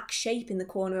a black shape in the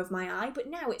corner of my eye, but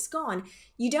now it's gone.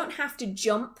 You don't have to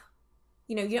jump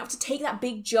you know, you don't have to take that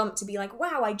big jump to be like,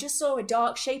 wow, I just saw a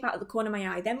dark shape out of the corner of my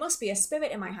eye. There must be a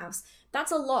spirit in my house.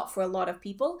 That's a lot for a lot of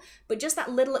people. But just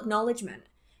that little acknowledgement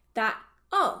that,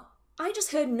 oh, I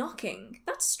just heard knocking.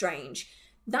 That's strange.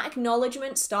 That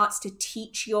acknowledgement starts to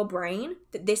teach your brain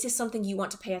that this is something you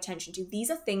want to pay attention to.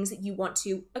 These are things that you want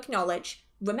to acknowledge,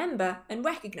 remember, and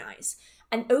recognize.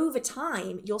 And over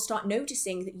time, you'll start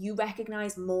noticing that you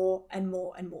recognize more and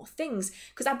more and more things,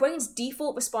 because our brain's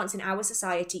default response in our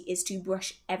society is to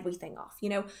brush everything off. You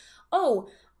know, oh,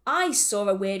 I saw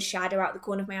a weird shadow out the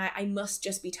corner of my eye. I must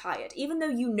just be tired, even though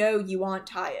you know you aren't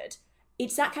tired.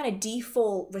 It's that kind of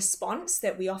default response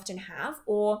that we often have.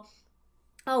 Or,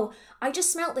 oh, I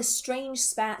just smelled this strange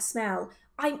smell.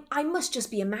 I must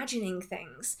just be imagining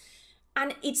things.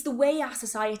 And it's the way our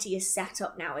society is set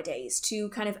up nowadays to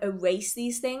kind of erase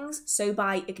these things. So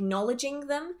by acknowledging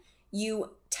them,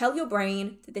 you tell your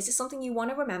brain that this is something you want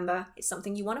to remember, it's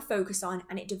something you want to focus on,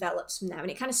 and it develops from there. And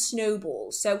it kind of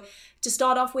snowballs. So to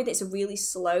start off with, it's a really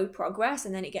slow progress,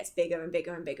 and then it gets bigger and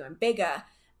bigger and bigger and bigger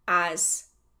as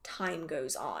time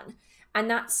goes on. And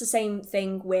that's the same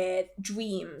thing with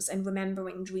dreams and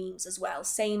remembering dreams as well.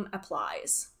 Same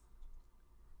applies.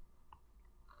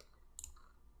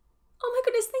 Oh my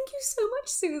goodness, thank you so much,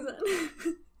 Susan.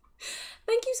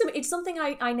 Thank you so much. It's something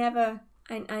I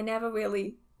never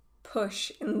really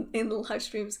push in the live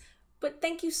streams, but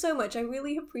thank you so much. I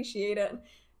really appreciate it.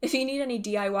 If you need any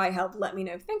DIY help, let me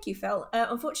know. Thank you, Phil.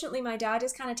 Unfortunately, my dad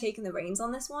is kind of taking the reins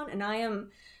on this one, and I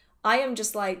am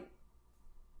just like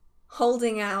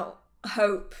holding out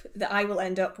hope that I will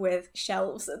end up with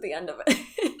shelves at the end of it.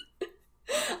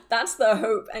 That's the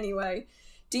hope anyway.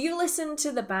 Do you listen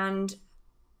to the band?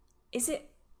 Is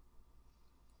it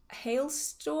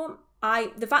Hailstorm?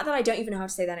 The fact that I don't even know how to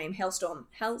say their name, Hailstorm.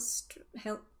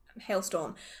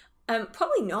 Hailstorm.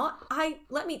 Probably not.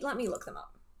 Let me look them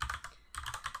up.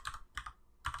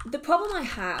 The problem I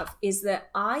have is that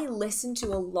I listen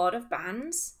to a lot of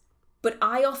bands, but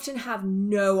I often have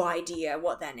no idea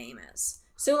what their name is.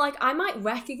 So like I might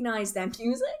recognize their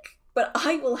music, but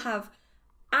I will have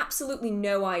absolutely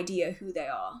no idea who they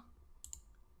are,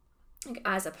 like,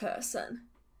 as a person.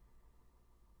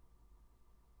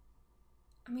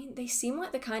 I mean, they seem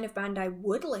like the kind of band I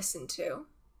would listen to.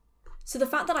 So the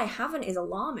fact that I haven't is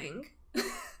alarming.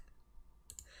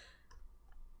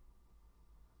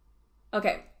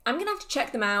 Okay, I'm gonna have to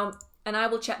check them out, and I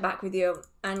will check back with you,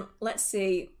 and let's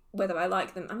see whether I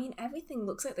like them. I mean, everything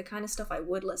looks like the kind of stuff I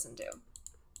would listen to.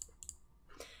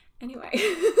 Anyway,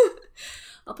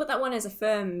 I'll put that one as a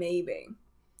firm maybe.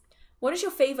 What is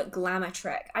your favorite glamour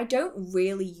trick? I don't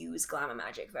really use glamour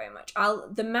magic very much.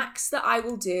 The max that I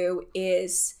will do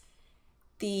is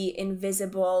the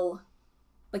invisible,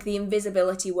 like the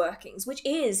invisibility workings, which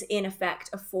is in effect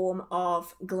a form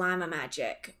of glamour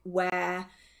magic where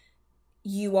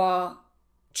you are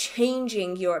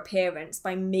changing your appearance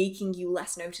by making you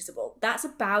less noticeable. That's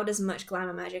about as much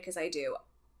glamour magic as I do.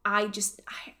 I've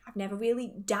never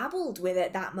really dabbled with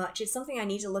it that much. It's something I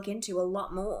need to look into a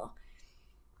lot more.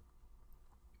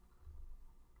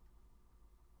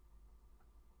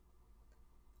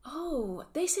 Oh,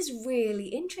 this is really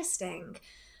interesting.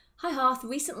 Hi Hearth,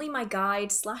 recently my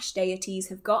guides/deities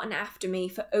have gotten after me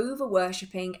for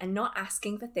over-worshipping and not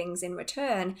asking for things in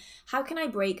return. How can I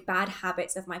break bad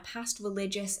habits of my past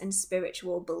religious and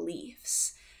spiritual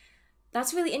beliefs?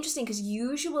 That's really interesting because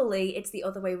usually it's the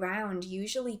other way around.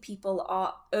 Usually people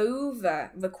are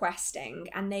over-requesting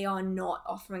and they are not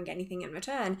offering anything in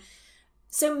return.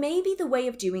 So maybe the way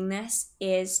of doing this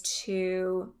is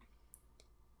to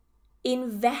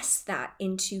invest that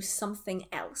into something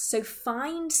else. So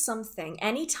find something,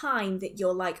 anytime that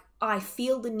you're like, oh, I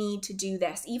feel the need to do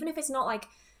this, even if it's not like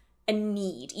a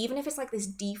need, even if it's like this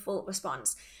default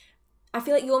response, I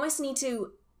feel like you almost need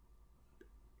to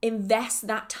invest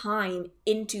that time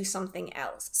into something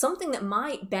else, something that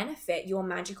might benefit your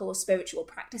magical or spiritual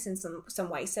practice in some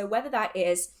way. So whether that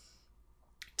is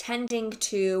tending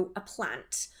to a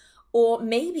plant, or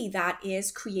maybe that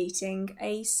is creating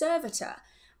a servitor.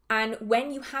 And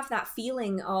when you have that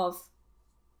feeling of,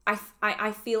 I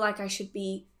feel like I should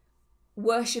be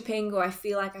worshipping, or I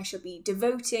feel like I should be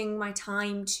devoting my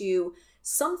time to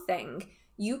something,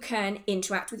 you can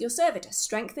interact with your servitor,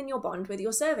 strengthen your bond with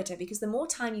your servitor, because the more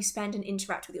time you spend and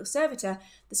interact with your servitor,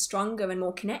 the stronger and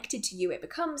more connected to you it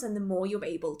becomes, and the more you're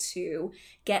able to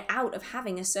get out of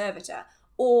having a servitor,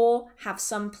 or have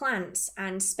some plants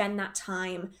and spend that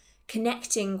time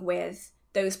connecting with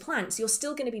those plants. You're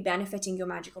still going to be benefiting your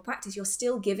magical practice. You're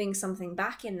still giving something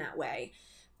back in that way,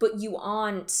 but you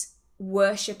aren't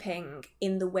worshipping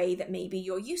in the way that maybe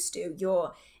you're used to.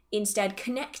 You're instead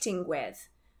connecting with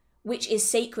which is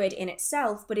sacred in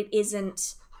itself, but it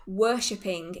isn't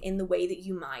worshipping in the way that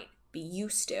you might be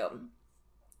used to.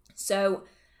 So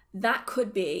that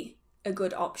could be a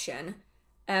good option.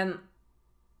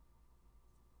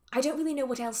 I don't really know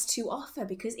what else to offer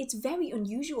because it's very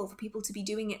unusual for people to be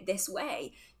doing it this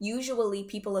way. Usually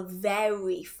people are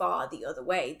very far the other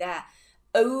way. They're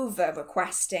over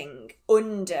requesting,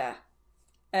 under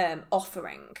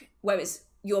offering, whereas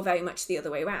you're very much the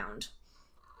other way around.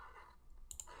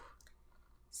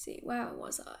 See, where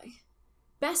was I?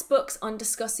 Best books on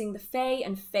discussing the Fae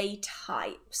and Fae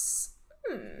types.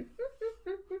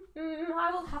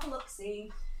 I will have a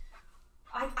look-see.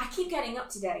 I keep getting up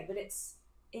today, but it's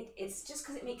just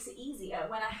because it makes it easier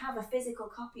when I have a physical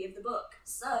copy of the book.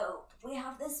 So, we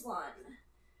have this one.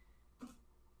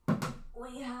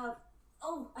 We have...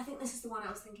 Oh, I think this is the one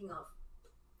I was thinking of.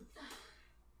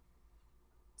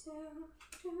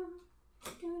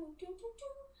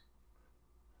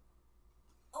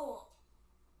 Oh,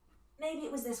 maybe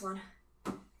it was this one.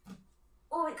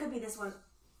 Or it could be this one.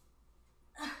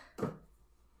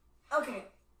 Okay.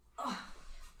 Oh,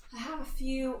 I have a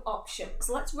few options.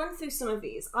 Let's run through some of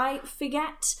these. I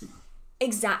forget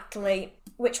exactly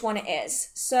which one it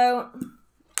is. So,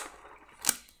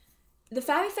 the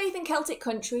fairy faith in Celtic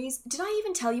countries. Did I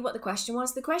even tell you what the question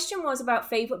was? The question was about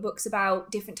favourite books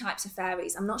about different types of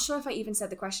fairies. I'm not sure if I even said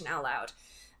the question out loud.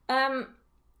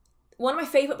 One of my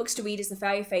favourite books to read is The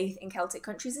Fairy Faith in Celtic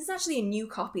Countries. This is actually a new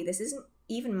copy. This isn't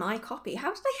even my copy.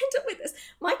 How did I end up with this?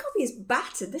 My copy is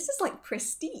battered. This is like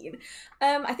pristine.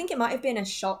 I think it might have been the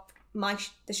shop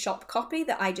copy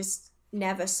that I just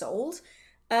never sold.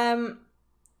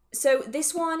 So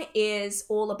this one is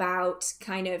all about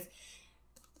kind of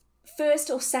first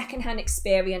or second-hand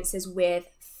experiences with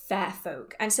fair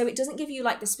folk. And so it doesn't give you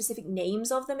like the specific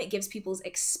names of them. It gives people's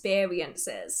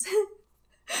experiences.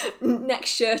 Next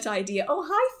shirt idea. Oh,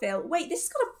 hi, Phil. Wait, is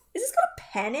this got a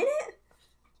pen in it?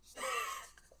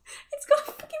 It's got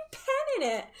a fucking pen in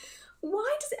it.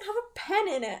 Why does it have a pen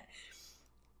in it?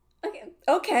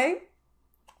 Okay.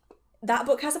 That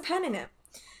book has a pen in it.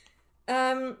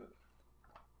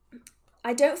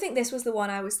 I don't think this was the one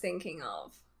I was thinking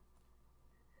of.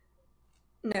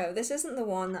 No, this isn't the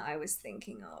one that I was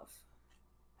thinking of.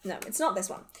 No, it's not this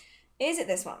one. Is it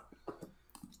this one?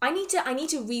 I need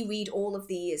to reread all of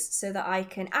these so that I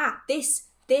can... this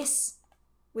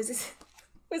was this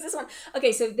one.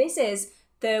 Okay, so this is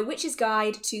The Witch's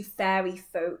Guide to Fairy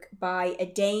Folk by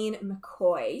Adane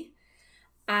McCoy.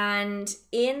 And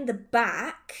in the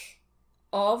back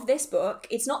of this book,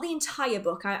 it's not the entire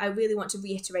book, I really want to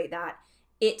reiterate that.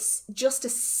 It's just a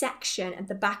section at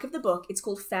the back of the book. It's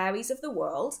called Fairies of the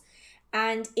World.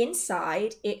 And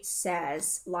inside it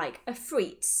says, like,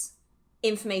 Afrits,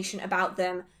 information about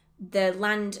them, the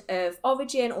land of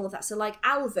origin, all of that. So, like,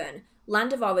 Alvan,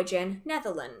 land of origin,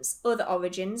 Netherlands. Other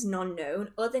origins, non-known.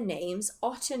 Other names,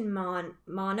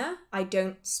 Ottenmana. I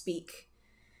don't speak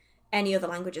any other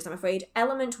languages, I'm afraid.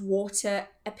 Element, water,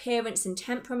 appearance and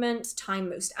temperament, time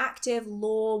most active,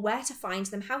 law, where to find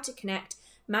them, how to connect,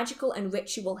 magical and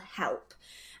ritual help.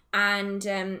 And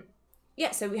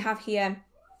yeah, so we have here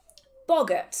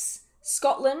boggarts,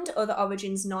 Scotland, other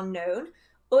origins non-known,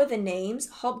 other names,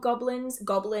 hobgoblins,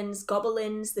 goblins,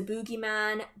 gobelins, the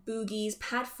boogeyman, boogies,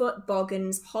 padfoot,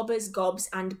 boggans, hobbers, gobs,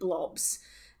 and blobs.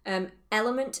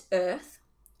 Element, earth.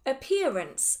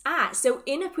 Appearance. So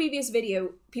in a previous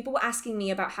video, people were asking me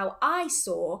about how I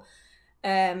saw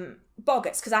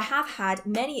boggarts, because I have had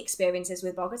many experiences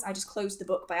with boggarts. I just closed the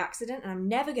book by accident and I'm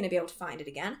never going to be able to find it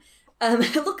again.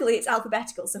 Luckily it's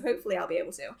alphabetical, so hopefully I'll be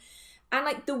able to. And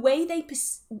like the way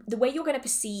you're going to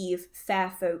perceive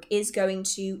fair folk is going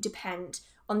to depend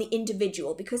on the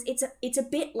individual, because it's a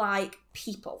bit like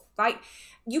people, right?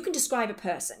 You can describe a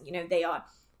person, you know, they are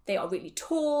really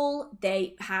tall,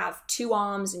 they have 2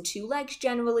 arms and 2 legs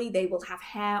generally, they will have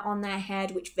hair on their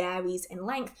head which varies in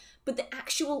length, but the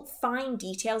actual fine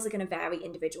details are going to vary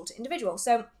individual to individual.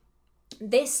 So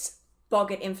this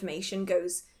boggart information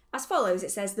goes as follows.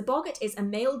 It says, the boggart is a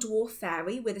male dwarf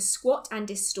fairy with a squat and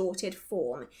distorted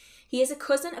form. He is a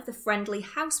cousin of the friendly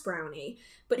house brownie,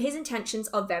 but his intentions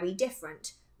are very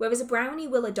different. Whereas a brownie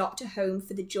will adopt a home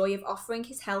for the joy of offering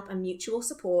his help and mutual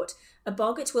support, a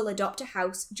boggart will adopt a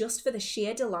house just for the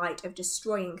sheer delight of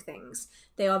destroying things.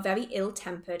 They are very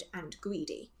ill-tempered and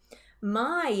greedy.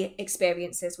 My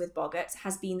experiences with boggarts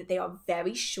has been that they are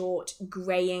very short,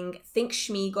 greying. Think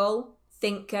Schmeagol.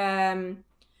 Think,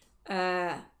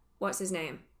 what's his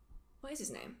name? What is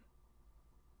his name?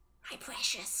 My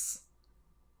precious.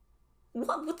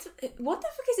 What the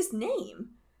fuck is his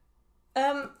name?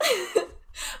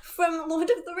 From Lord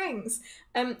of the Rings.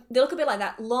 They look a bit like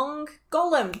that. Long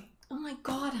Gollum. Oh my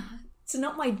god, it's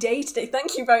not my day today.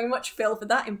 Thank you very much, Phil, for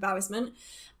that embarrassment.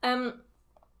 I'm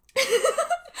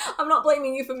not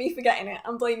blaming you for me forgetting it.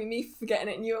 I'm blaming me for forgetting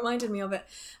it, and you reminded me of it.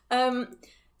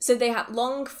 So they have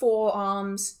long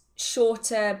forearms,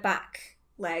 shorter back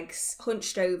legs,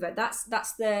 hunched over. That's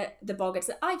the boggarts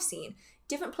that I've seen.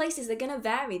 Different places, they're going to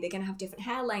vary. They're going to have different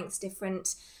hair lengths,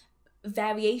 different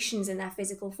variations in their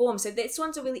physical form. So this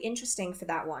one's really interesting for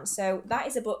that one. So that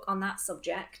is a book on that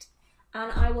subject.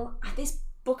 And this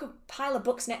pile of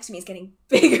books next to me is getting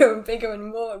bigger and bigger and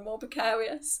more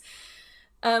precarious.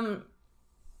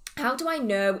 How do I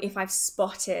know if I've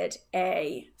spotted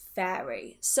a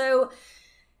fairy? So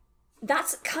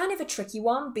that's kind of a tricky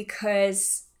one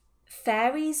because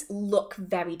fairies look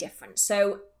very different.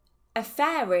 So a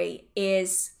fairy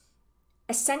is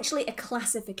essentially a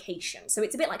classification. So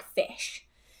it's a bit like fish.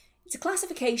 It's a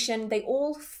classification. They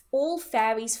all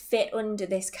fairies fit under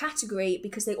this category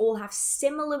because they all have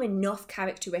similar enough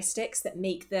characteristics that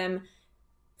make them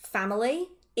family,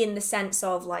 in the sense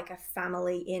of like a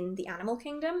family in the animal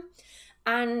kingdom.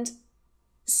 And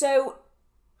so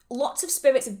lots of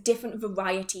spirits of different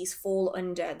varieties fall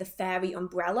under the fairy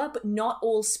umbrella, but not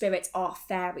all spirits are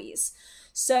fairies.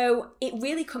 So it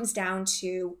really comes down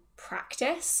to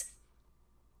practice.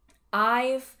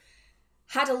 I've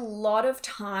had a lot of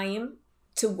time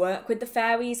to work with the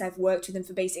fairies. I've worked with them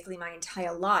for basically my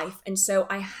entire life. And so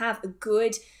I have a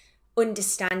good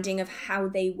understanding of how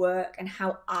they work and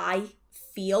how I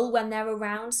feel when they're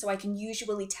around. So I can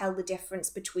usually tell the difference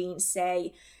between,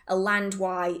 say, a land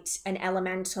wight, an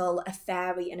elemental, a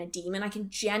fairy, and a demon. I can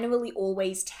generally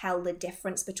always tell the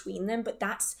difference between them, but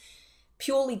that's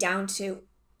purely down to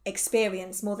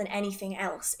experience more than anything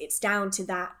else. It's down to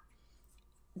that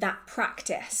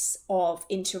practice of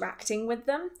interacting with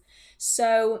them.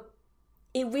 So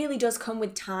it really does come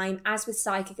with time. As with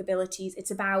psychic abilities,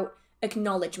 it's about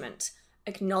acknowledgement.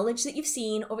 Acknowledge that you've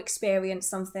seen or experienced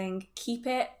something, keep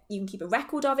it, you can keep a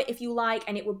record of it if you like,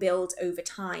 and it will build over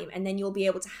time. And then you'll be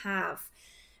able to have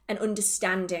an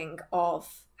understanding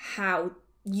of how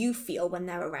you feel when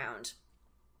they're around.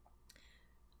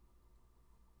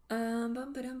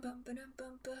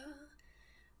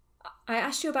 I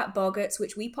asked you about boggarts,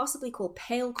 which we possibly call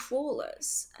pale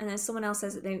crawlers. And then someone else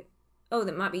says that they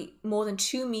might be more than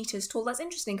 2 meters tall. That's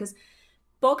interesting because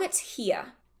boggarts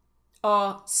here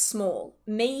are small,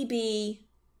 maybe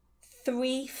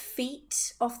 3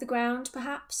 feet off the ground,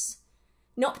 perhaps.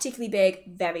 Not particularly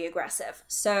big, very aggressive.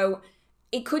 So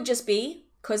it could just be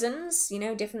cousins,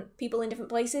 different people in different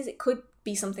places. It could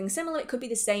be something similar. It could be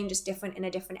the same, just different in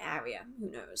a different area.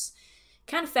 Who knows?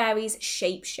 Can fairies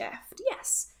shapeshift?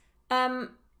 Yes.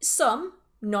 Some,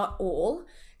 not all.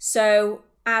 So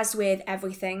as with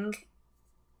everything,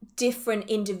 different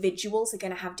individuals are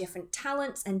going to have different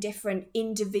talents, and different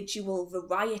individual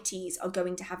varieties are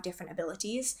going to have different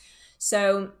abilities.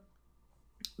 So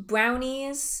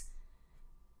brownies,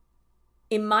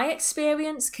 in my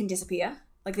experience, can disappear.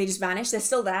 Like they just vanish. They're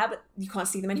still there, but you can't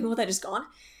see them anymore. They're just gone.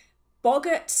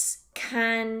 Boggarts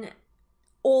can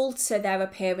alter their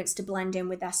appearance to blend in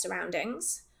with their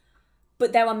surroundings.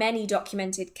 But there are many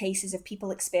documented cases of people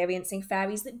experiencing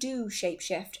fairies that do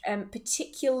shapeshift.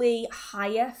 Particularly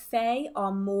higher fae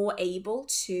are more able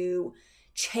to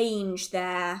change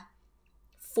their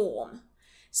form.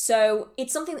 So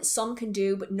it's something that some can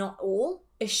do, but not all.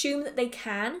 Assume that they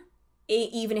can,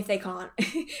 even if they can't,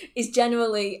 is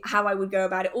generally how I would go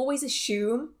about it. Always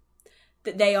assume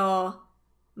that they are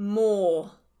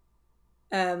more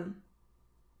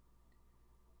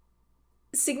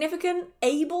significant,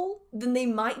 able than they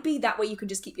might be. That way you can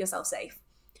just keep yourself safe.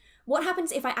 What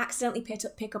happens if I accidentally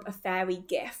pick up a fairy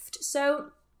gift? So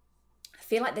I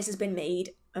feel like this has been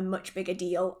made a much bigger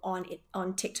deal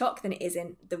on TikTok than it is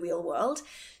in the real world.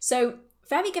 So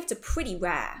fairy gifts are pretty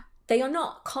rare. They are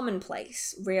not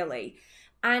commonplace, really.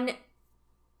 And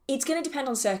it's going to depend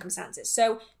on circumstances.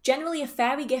 So generally a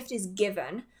fairy gift is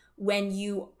given when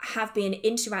you have been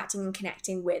interacting and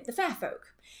connecting with the fair folk.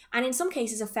 And in some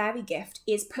cases, a fairy gift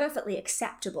is perfectly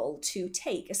acceptable to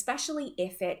take, especially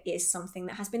if it is something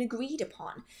that has been agreed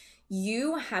upon.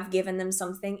 You have given them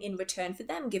something in return for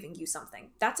them giving you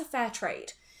something. That's a fair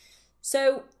trade.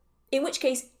 So in which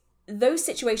case, those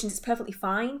situations, it's perfectly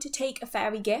fine to take a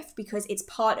fairy gift because it's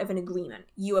part of an agreement.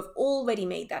 You have already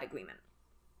made that agreement.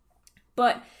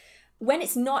 But when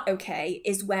it's not okay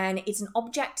is when it's an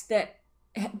object that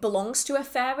belongs to a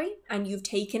fairy and you've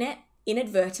taken it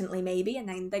inadvertently maybe, and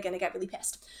then they're going to get really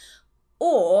pissed.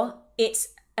 Or it's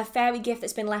a fairy gift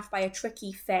that's been left by a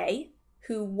tricky fae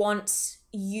who wants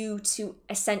you to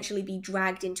essentially be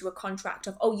dragged into a contract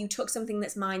of, oh, you took something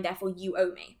that's mine, therefore you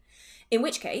owe me. In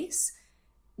which case,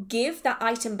 give that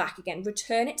item back again,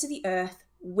 return it to the earth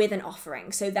with an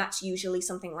offering. So that's usually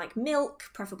something like milk,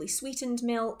 preferably sweetened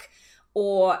milk,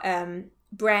 or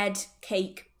bread,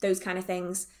 cake, those kind of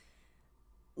things.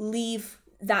 Leave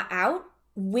that out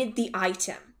with the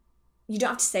item. You don't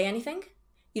have to say anything.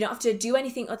 You don't have to do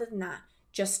anything other than that.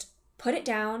 Just put it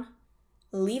down,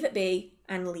 leave it be,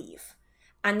 and leave.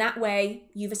 And that way,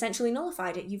 you've essentially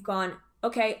nullified it. You've gone,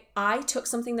 okay, I took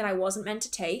something that I wasn't meant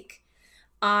to take.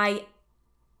 I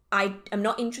am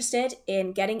not interested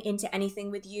in getting into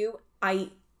anything with you.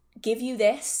 I give you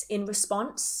this in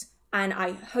response, and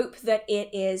I hope that it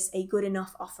is a good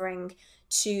enough offering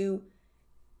to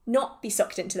not be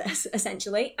sucked into this,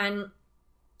 essentially. And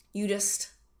you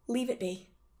just leave it be.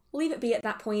 Leave it be at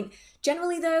that point.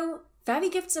 Generally, though, fairy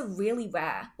gifts are really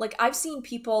rare. Like, I've seen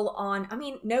people on, I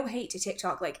mean, no hate to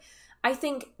TikTok. Like, I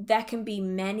think there can be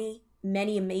many,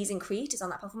 many amazing creators on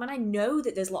that platform. And I know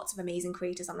that there's lots of amazing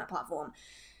creators on that platform.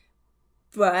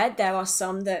 But there are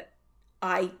some that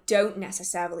I don't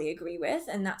necessarily agree with,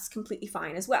 and that's completely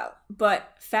fine as well.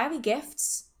 But fairy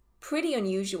gifts, pretty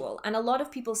unusual. And a lot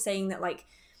of people saying that, like,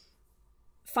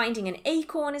 finding an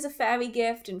acorn is a fairy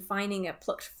gift and finding a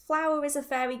plucked flower is a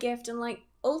fairy gift. And, like,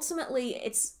 ultimately,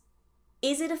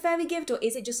 is it a fairy gift or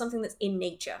is it just something that's in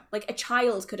nature? Like, a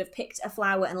child could have picked a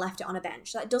flower and left it on a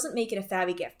bench. That doesn't make it a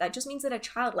fairy gift. That just means that a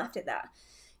child left it there.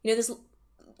 You know, there's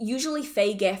usually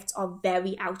fae gifts are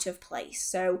very out of place.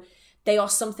 So they are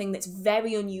something that's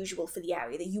very unusual for the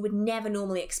area that you would never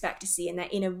normally expect to see. And they're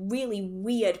in a really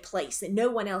weird place that no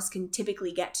one else can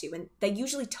typically get to. And they're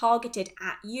usually targeted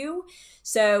at you.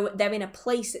 So they're in a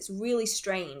place that's really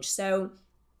strange. So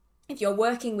if you're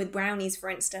working with brownies, for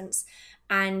instance,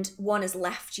 and one has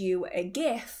left you a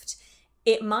gift,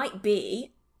 it might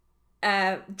be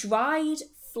a dried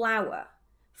flower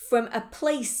from a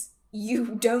place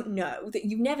you don't know, that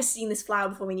you've never seen this flower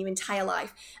before in your entire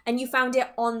life, and you found it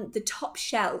on the top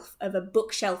shelf of a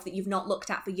bookshelf that you've not looked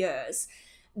at for years.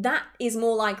 That is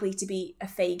more likely to be a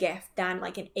fae gift than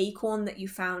like an acorn that you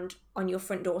found on your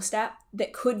front doorstep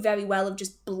that could very well have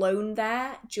just blown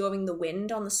there during the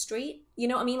wind on the street. You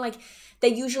know what I mean? Like, they're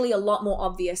usually a lot more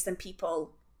obvious than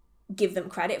people give them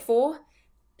credit for.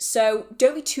 So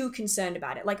don't be too concerned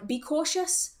about it. Like, be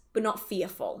cautious, but not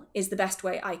fearful is the best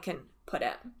way I can put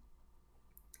it.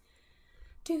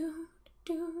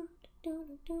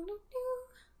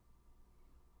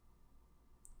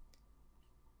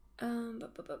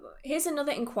 Here's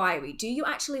another inquiry. Do you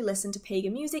actually listen to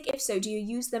pagan music? If so, do you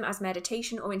use them as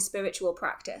meditation or in spiritual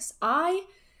practice? I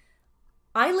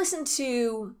listen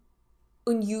to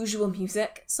unusual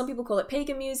music. Some people call it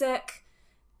pagan music,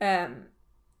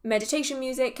 meditation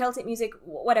music, Celtic music,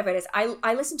 whatever it is.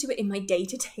 I listen to it in my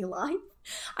day-to-day life.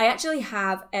 I actually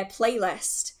have a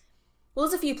playlist. Well,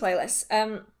 there's a few playlists.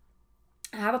 I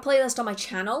have a playlist on my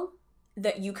channel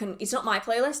that you can, it's not my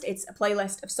playlist, it's a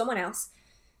playlist of someone else.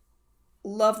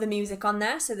 Love the music on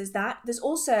there, so there's that. There's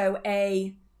also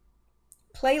a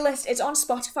playlist, it's on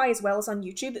Spotify as well as on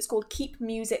YouTube, that's called Keep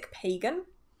Music Pagan.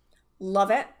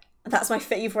 Love it. That's my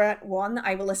favourite one that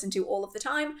I will listen to all of the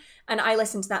time. And I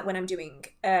listen to that when I'm doing,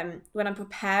 when I'm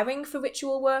preparing for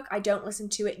ritual work. I don't listen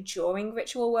to it during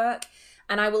ritual work.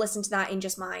 And I will listen to that in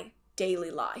just my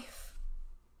daily life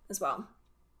as well.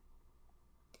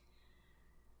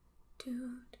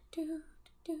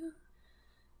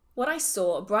 What I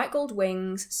saw, bright gold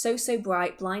wings, so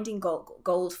bright, blinding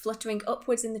gold, fluttering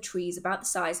upwards in the trees about the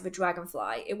size of a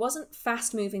dragonfly. It wasn't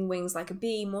fast-moving wings like a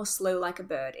bee, more slow like a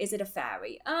bird. Is it a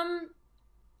fairy?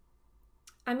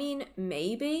 I mean,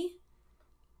 maybe.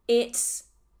 It's...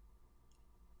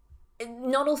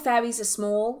 Not all fairies are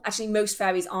small. Actually, most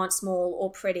fairies aren't small or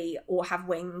pretty or have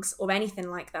wings or anything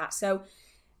like that. So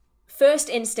first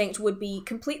instinct would be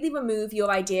completely remove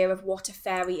your idea of what a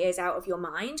fairy is out of your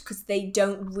mind, because they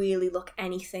don't really look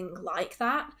anything like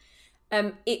that.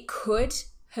 It could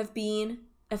have been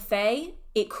a fae.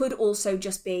 It could also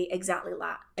just be exactly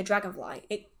that, a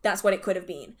dragonfly. That's what it could have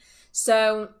been.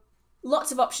 So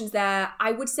lots of options there.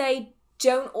 I would say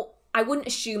I wouldn't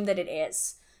assume that it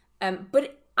is,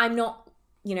 but I'm not,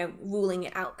 ruling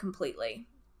it out completely.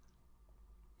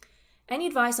 Any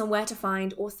advice on where to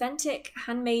find authentic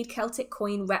handmade Celtic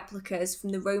coin replicas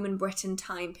from the Roman Britain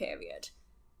time period?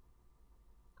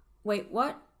 Wait,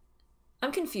 what?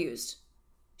 I'm confused.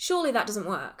 Surely that doesn't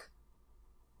work.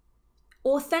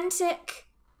 Authentic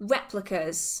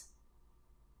replicas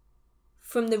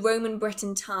from the Roman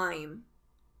Britain time,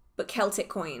 but Celtic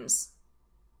coins.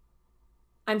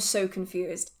 I'm so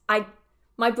confused.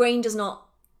 My brain does not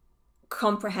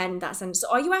comprehend that sentence.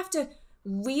 So are you after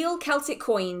real Celtic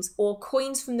coins or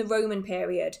coins from the Roman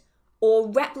period or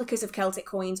replicas of Celtic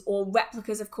coins, or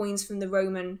replicas of coins from the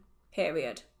Roman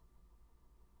period?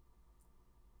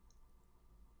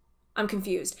 I'm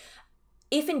confused.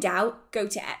 If in doubt, go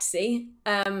to Etsy,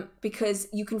 because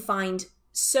you can find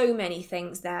so many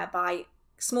things there by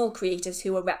small creators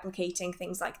who are replicating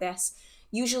things like this,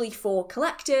 usually for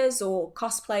collectors or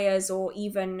cosplayers or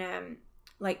even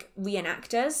like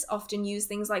reenactors often use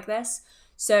things like this.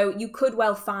 So you could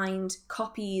well find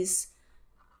copies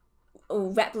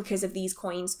or replicas of these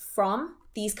coins from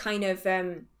these kind of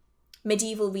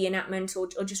medieval reenactment or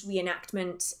just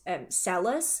reenactment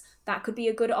sellers. That could be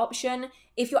a good option.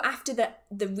 If you're after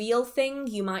the real thing,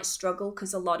 you might struggle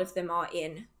because a lot of them are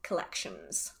in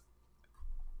collections.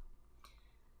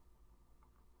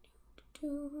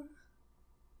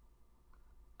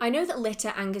 I know that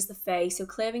litter angers the fae, so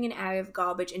clearing an area of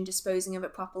garbage and disposing of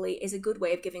it properly is a good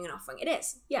way of giving an offering. It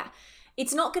is, yeah.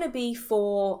 It's not going to be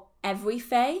for every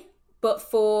fae, but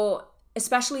for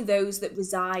especially those that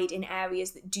reside in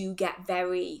areas that do get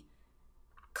very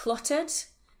cluttered,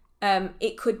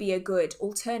 it could be a good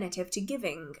alternative to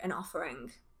giving an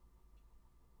offering.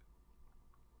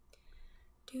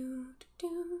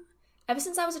 Ever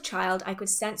since I was a child, I could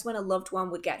sense when a loved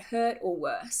one would get hurt or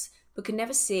worse, but could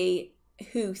never see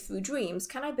who through dreams.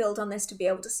 Can I build on this to be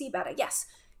able to see better? Yes,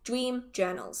 dream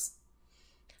journals.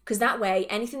 Because that way,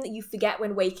 anything that you forget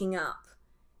when waking up,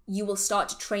 you will start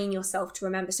to train yourself to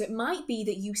remember. So it might be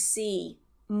that you see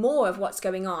more of what's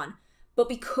going on, but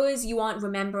because you aren't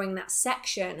remembering that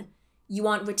section, you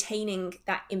aren't retaining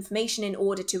that information in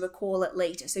order to recall it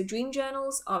later. So dream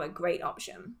journals are a great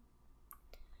option.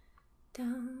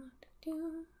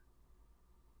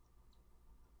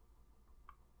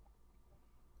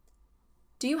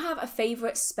 Do you have a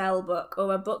favourite spell book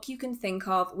or a book you can think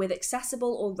of with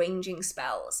accessible or ranging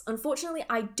spells? Unfortunately,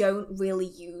 I don't really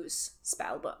use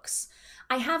spell books.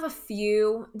 I have a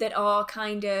few that are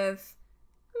kind of...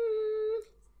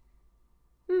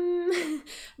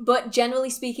 but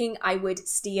generally speaking, I would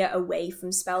steer away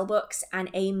from spell books and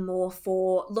aim more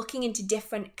for looking into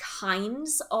different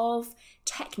kinds of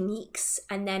techniques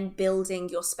and then building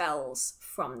your spells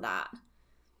from that.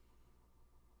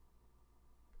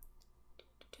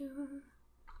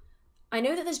 I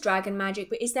know that there's dragon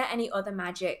magic, but is there any other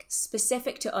magic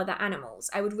specific to other animals?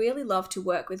 I would really love to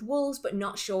work with wolves, but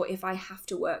not sure if I have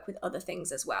to work with other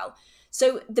things as well.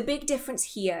 So the big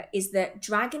difference here is that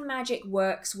dragon magic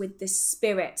works with the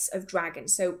spirits of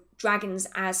dragons. So dragons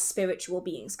as spiritual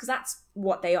beings, because that's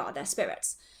what they are, they're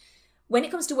spirits. When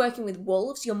it comes to working with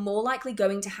wolves, you're more likely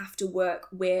going to have to work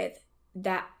with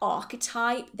their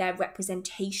archetype, their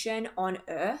representation on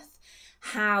Earth,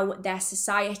 how their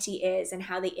society is and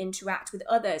how they interact with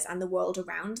others and the world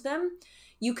around them.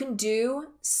 You can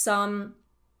do some...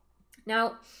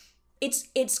 Now,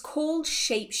 it's called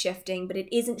shape-shifting, but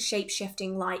it isn't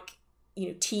shape-shifting like, you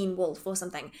know, Teen Wolf or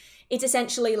something. It's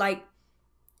essentially like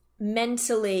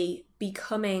mentally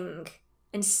becoming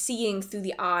and seeing through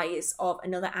the eyes of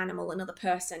another animal, another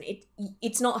person.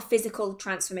 It's not a physical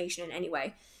transformation in any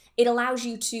way. It allows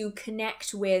you to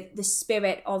connect with the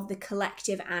spirit of the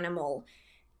collective animal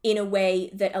in a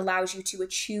way that allows you to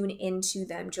attune into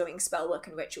them during spellwork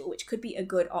and ritual, which could be a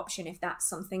good option if that's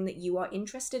something that you are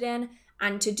interested in.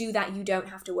 And to do that, you don't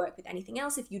have to work with anything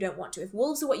else if you don't want to. If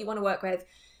wolves are what you want to work with,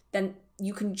 then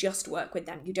you can just work with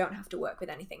them. You don't have to work with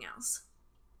anything else.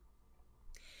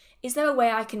 Is there a way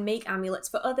I can make amulets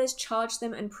for others, charge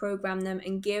them and program them,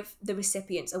 and give the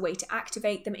recipients a way to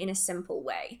activate them in a simple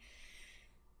way?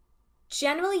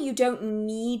 Generally, you don't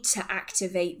need to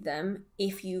activate them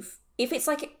if it's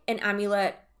like an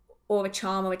amulet or a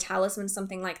charm or a talisman,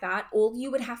 something like that. All you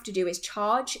would have to do is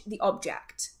charge the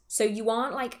object. So you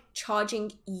aren't like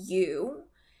charging you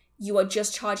are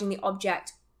just charging the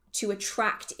object to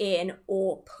attract in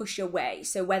or push away.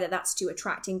 So whether that's to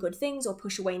attract in good things or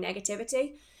push away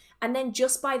negativity. And then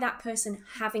just by that person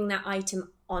having that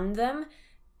item on them,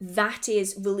 that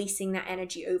is releasing that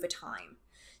energy over time.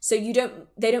 So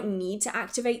they don't need to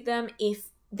activate them.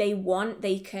 If they want,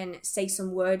 they can say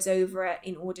some words over it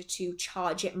in order to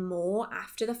charge it more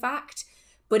after the fact,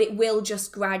 but it will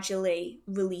just gradually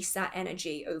release that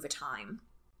energy over time.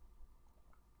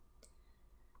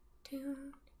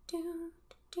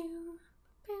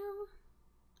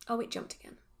 Oh, it jumped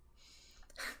again.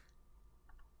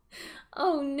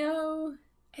 Oh no.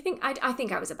 I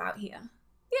think I was about here.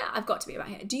 Yeah, I've got to be about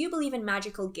here. Do you believe in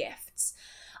magical gifts?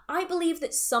 I believe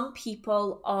that some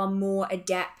people are more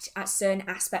adept at certain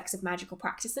aspects of magical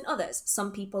practice than others.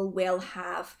 Some people will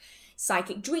have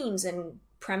psychic dreams and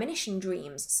premonition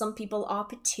dreams. Some people are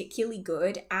particularly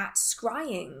good at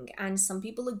scrying, and some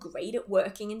people are great at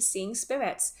working and seeing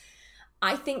spirits.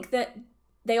 I think that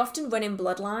they often run in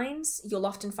bloodlines. You'll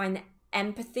often find that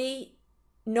empathy,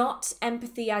 not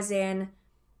empathy as in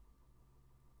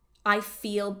I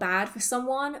feel bad for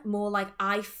someone, more like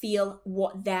I feel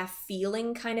what they're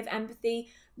feeling kind of empathy,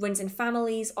 runs in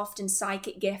families. Often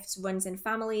psychic gifts runs in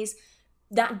families.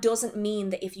 That doesn't mean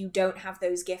that if you don't have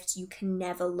those gifts, you can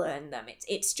never learn them.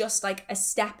 It's just like a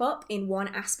step up in one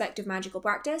aspect of magical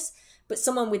practice, but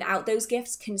someone without those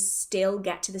gifts can still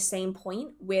get to the same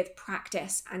point with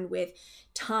practice and with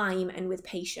time and with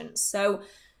patience. So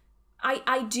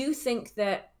I do think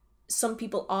that some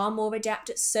people are more adept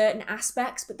at certain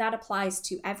aspects, but that applies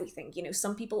to everything. You know,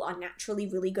 some people are naturally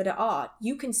really good at art.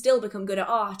 You can still become good at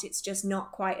art. It's just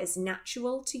not quite as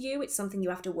natural to you. It's something you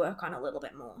have to work on a little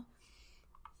bit more.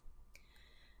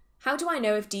 How do I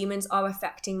know if demons are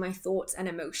affecting my thoughts and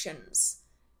emotions?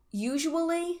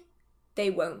 Usually, they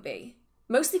won't be.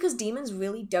 Mostly because demons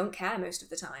really don't care most of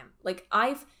the time. Like,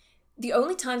 the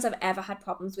only times I've ever had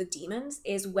problems with demons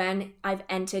is when I've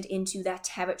entered into their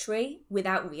territory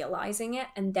without realizing it,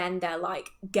 and then they're like,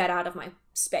 get out of my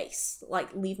space,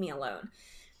 like, leave me alone.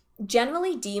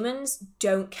 Generally, demons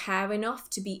don't care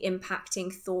enough to be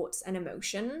impacting thoughts and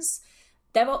emotions.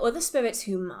 There are other spirits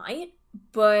who might,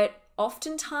 but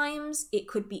oftentimes it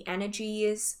could be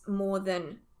energies more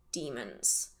than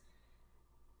demons.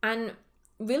 And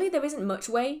really, there isn't much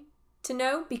way to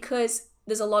know because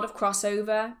there's a lot of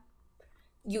crossover.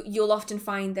 You'll often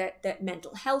find that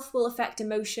mental health will affect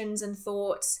emotions and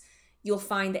thoughts. You'll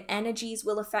find that energies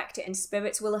will affect it and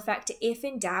spirits will affect it. If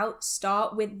in doubt,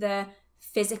 start with the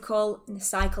physical and the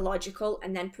psychological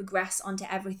and then progress onto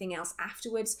everything else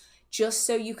afterwards, just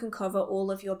so you can cover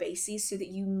all of your bases so that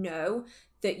you know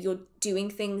that you're doing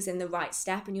things in the right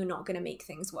step and you're not going to make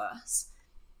things worse.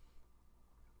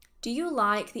 Do you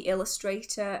like the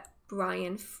illustrator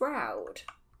Brian Froud?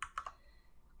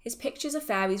 His pictures of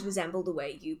fairies resemble the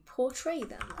way you portray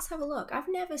them. Let's have a look. I've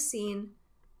never seen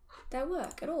their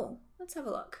work at all. Let's have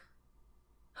a look.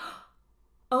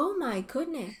 Oh my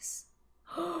goodness.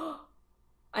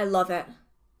 I love it.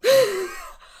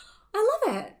 I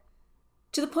love it.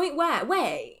 To the point where,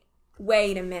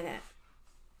 wait a minute.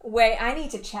 Wait, I need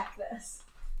to check this.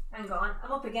 Hang on,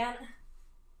 I'm up again.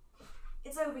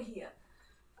 It's over here.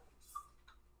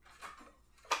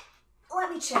 Let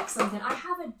me check something. I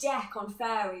have a deck on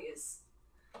fairies.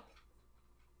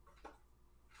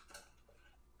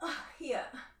 Here.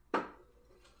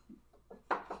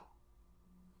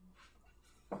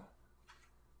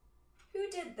 Who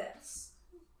did this?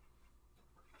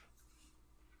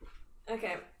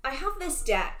 Okay, I have this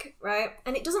deck, right?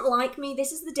 And it doesn't like me.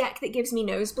 This is the deck that gives me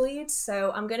nosebleeds,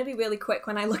 so I'm going to be really quick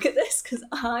when I look at this because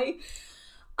I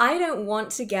don't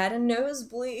want to get a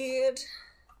nosebleed.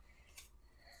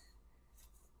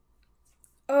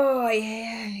 Oh, I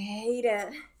hate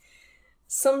it.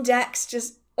 Some decks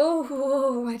just,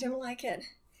 oh, I don't like it.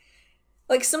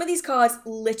 Like, some of these cards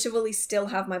literally still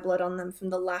have my blood on them from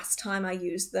the last time I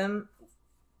used them.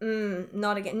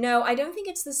 Not again. No, I don't think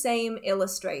it's the same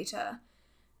illustrator.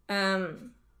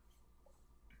 But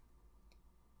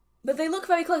they look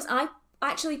very close. I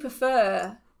actually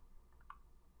prefer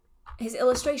his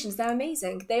illustrations. They're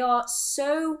amazing. They are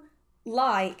so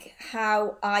like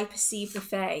how I perceive the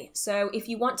Fae. So if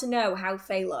you want to know how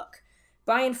Fae look,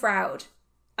 Brian Froud,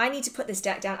 I need to put this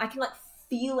deck down. I can like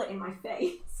feel it in my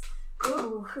face.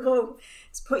 Ooh,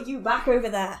 let's put you back over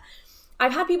there.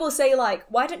 I've had people say like,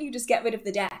 why don't you just get rid of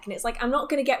the deck? And it's like, I'm not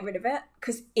going to get rid of it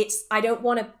because I don't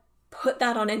want to put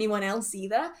that on anyone else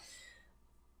either.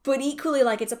 But equally,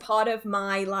 like, it's a part of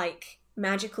my like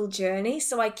magical journey.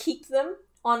 So I keep them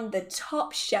on the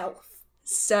top shelf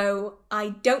so I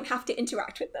don't have to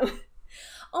interact with them.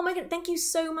 Oh my god, thank you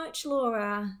so much,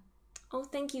 Laura. Oh,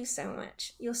 thank you so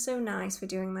much. You're so nice for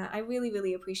doing that. I really,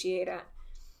 really appreciate it.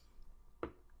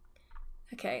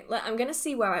 Okay, I'm gonna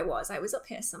see where I was. I was up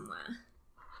here somewhere.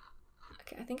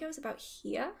 Okay, I think I was about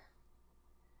here.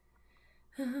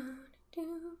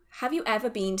 Have you ever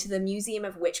been to the Museum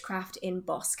of Witchcraft in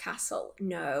Boscastle?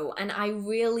 No, and I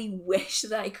really wish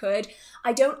that I could.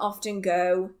 I don't often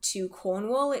go to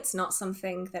Cornwall. It's not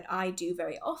something that I do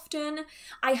very often.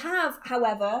 I have,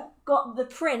 however, got the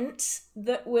print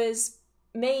that was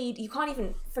made. You can't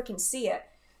even freaking see it.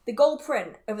 The gold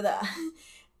print over there.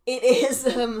 It is,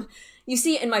 you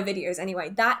see it in my videos anyway.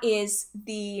 That is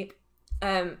the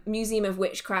Museum of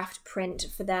Witchcraft print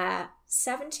for their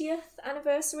 70th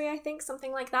anniversary, I think,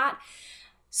 something like that.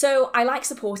 So I like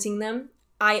supporting them.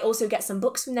 I also get some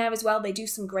books from there as well. They do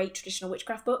some great traditional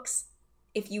witchcraft books.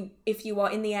 If you are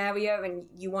in the area and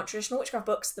you want traditional witchcraft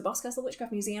books, the Boscastle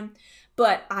Witchcraft Museum.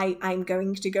 But I'm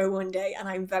going to go one day, and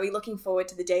I'm very looking forward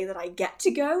to the day that I get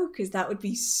to go, because that would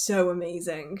be so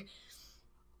amazing.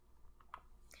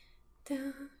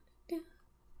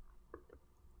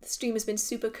 The stream has been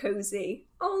super cozy.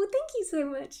 Oh, thank you so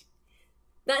much.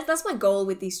 That's my goal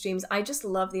with these streams. I just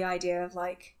love the idea of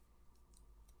like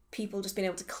people just being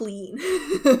able to clean.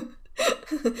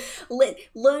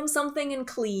 Learn something and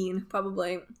clean,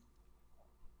 probably.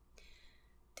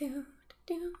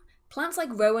 Plants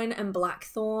like rowan and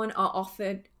blackthorn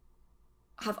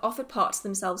have offered parts of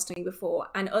themselves to me before,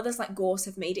 and others like gorse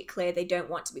have made it clear they don't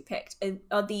want to be picked.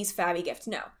 Are these fairy gifts?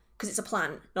 No, because it's a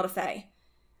plant, not a fae.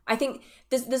 I think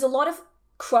there's a lot of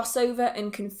crossover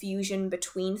and confusion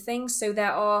between things. So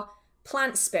there are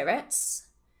plant spirits,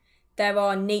 there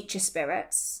are nature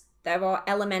spirits, there are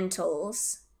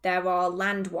elementals, there are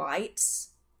land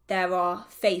wights, there are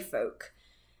fae folk.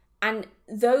 And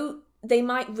though they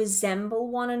might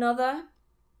resemble one another,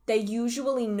 they're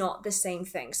usually not the same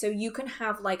thing. So you can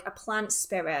have like a plant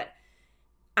spirit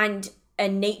and a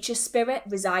nature spirit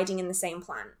residing in the same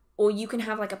plant. Or you can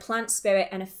have like a plant spirit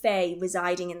and a fae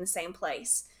residing in the same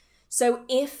place. So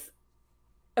if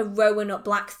a rowan or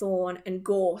blackthorn and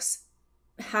gorse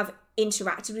have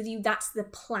interacted with you, that's the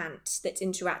plant that's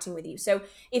interacting with you. So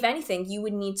if anything, you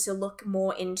would need to look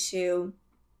more into,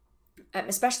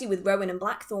 especially with rowan and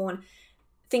blackthorn,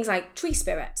 things like tree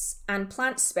spirits and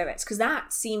plant spirits, because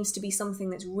that seems to be something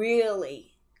that's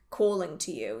really calling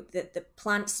to you, the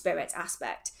plant spirits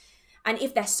aspect. And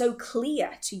if they're so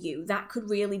clear to you, that could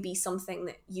really be something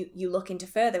that you look into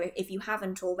further if you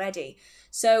haven't already.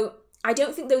 So I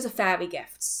don't think those are fairy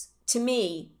gifts. To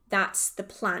me, that's the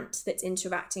plant that's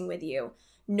interacting with you,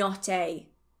 not a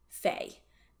fae.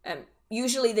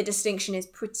 Usually the distinction is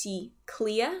pretty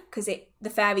clear because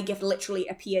the fairy gift literally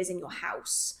appears in your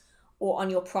house or on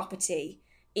your property.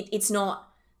 It's not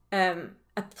a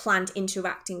plant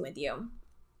interacting with you.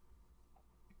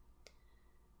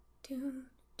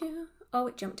 Oh,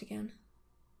 it jumped again.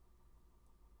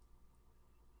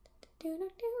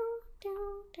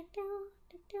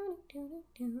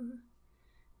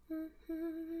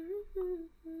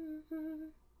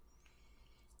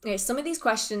 Okay, some of these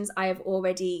questions I have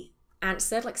already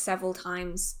answered like several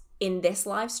times in this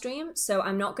live stream, so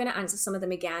I'm not going to answer some of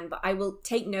them again, but I will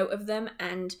take note of them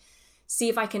and see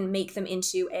if I can make them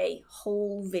into a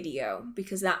whole video,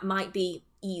 because that might be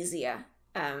easier,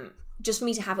 just for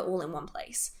me to have it all in one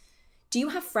place. Do you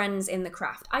have friends in the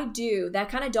craft? I do. They're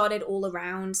kind of dotted all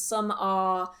around. Some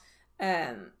are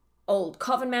old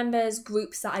Coven members,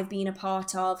 groups that I've been a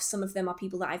part of. Some of them are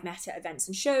people that I've met at events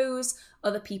and shows.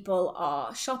 Other people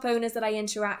are shop owners that I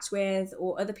interact with,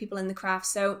 or other people in the craft.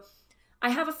 So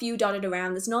I have a few dotted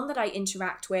around. There's none that I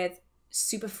interact with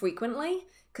super frequently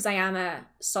because I am a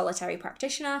solitary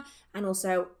practitioner, and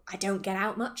also I don't get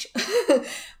out much.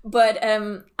 But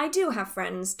I do have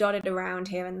friends dotted around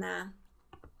here and there.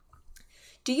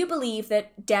 Do you believe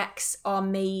that decks are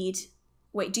made...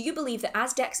 Wait, do you believe that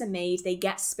as decks are made, they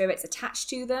get spirits attached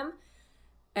to them,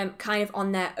 kind of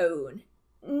on their own?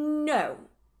 No.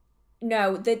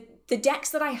 No, the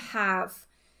decks that I have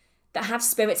that have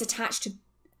spirits attached to...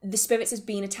 The spirits has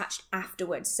been attached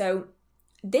afterwards. So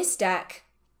this deck,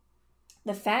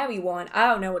 the fairy one, I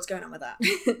don't know what's going on with that.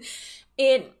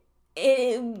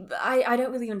 I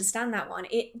don't really understand that one.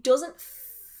 It doesn't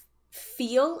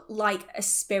feel like a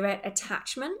spirit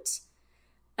attachment,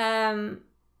 but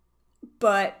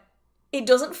it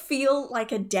doesn't feel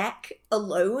like a deck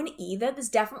alone either. There's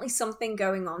definitely something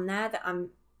going on there that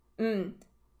I'm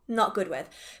not good with.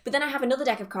 But then I have another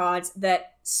deck of cards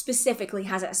that specifically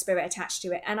has a spirit attached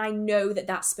to it, and I know that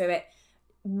that spirit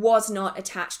was not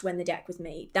attached when the deck was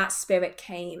made. That spirit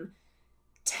came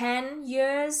 10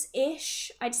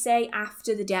 years-ish, I'd say,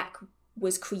 after the deck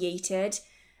was created,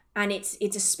 and it's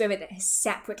a spirit that has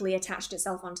separately attached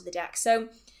itself onto the deck. So,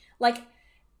 like,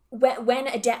 when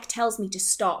a deck tells me to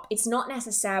stop, it's not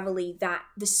necessarily that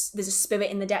there's a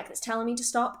spirit in the deck that's telling me to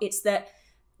stop. It's that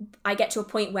I get to a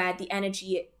point where the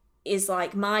energy is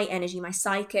like my energy, my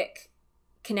psychic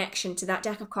connection to that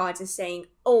deck of cards is saying,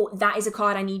 oh, that is a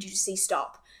card I need you to see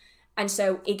stop. And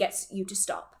so it gets you to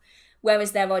stop.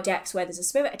 Whereas there are decks where there's a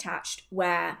spirit attached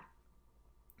where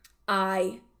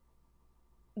I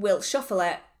will shuffle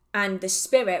it and the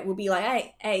spirit will be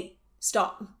like, hey,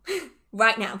 stop.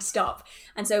 Right now, stop.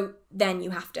 And so then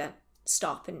you have to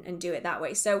stop and do it that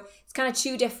way. So it's kind of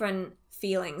two different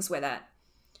feelings with it.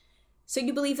 So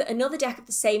you believe that another deck of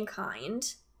the same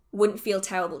kind wouldn't feel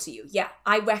terrible to you? Yeah,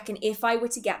 I reckon if I were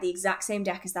to get the exact same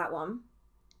deck as that one,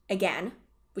 again,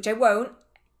 which I won't,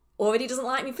 already doesn't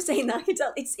like me for saying that.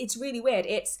 It's really weird.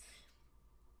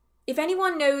 If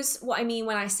anyone knows what I mean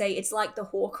when I say it's like the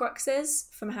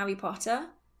Horcruxes from Harry Potter,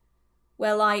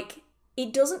 where like,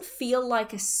 it doesn't feel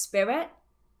like a spirit,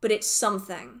 but it's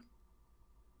something.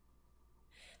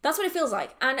 That's what it feels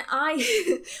like. And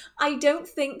I I don't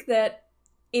think that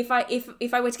if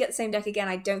I were to get the same deck again,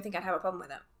 I don't think I'd have a problem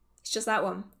with it. It's just that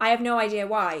one. I have no idea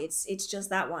why. It's just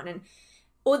that one. And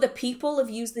other people have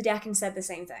used the deck and said the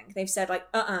same thing. They've said like,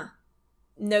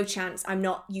 no chance, I'm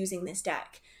not using this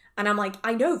deck. And I'm like,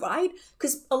 I know, right?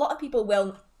 Because a lot of people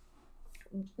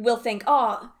will think,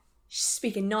 oh, she's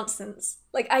speaking nonsense.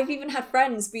 Like, I've even had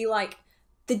friends be like,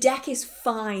 the deck is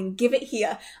fine, give it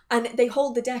here. And they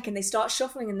hold the deck and they start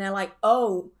shuffling and they're like,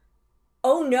 oh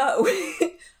no,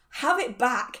 have it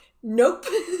back. Nope.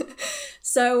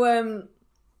 So,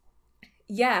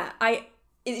 yeah,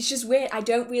 it's just weird. I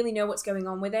don't really know what's going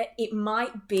on with it. It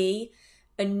might be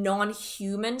a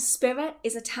non-human spirit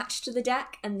is attached to the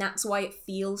deck, and that's why it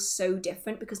feels so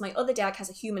different, because my other deck has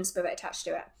a human spirit attached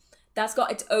to it. That's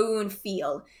got its own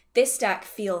feel. This deck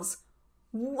feels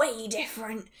way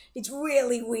different. It's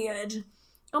really weird.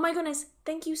 Oh my goodness.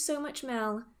 Thank you so much,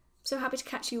 Mel. I'm so happy to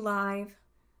catch you live.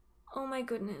 Oh my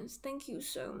goodness. Thank you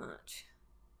so much.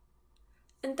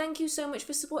 And thank you so much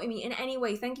for supporting me in any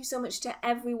way. Thank you so much to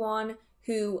everyone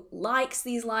who likes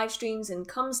these live streams and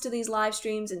comes to these live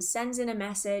streams and sends in a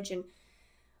message and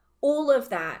all of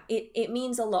that. It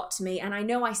means a lot to me. And I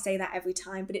know I say that every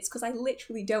time, but it's because I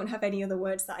literally don't have any other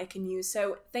words that I can use.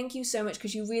 So thank you so much,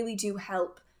 because you really do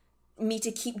help me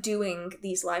to keep doing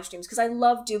these live streams, because I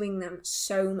love doing them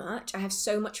so much. I have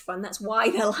so much fun. That's why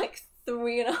they're like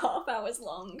 3.5 hours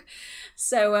long.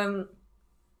 So,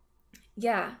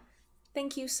 yeah,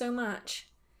 thank you so much.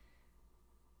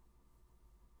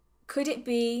 Could it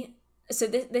be, so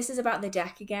this is about the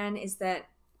deck again, is that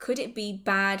could it be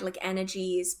bad like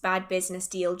energies, bad business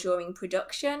deal during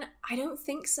production? I don't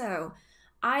think so.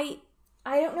 I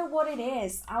don't know what it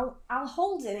is. I'll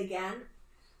hold it again.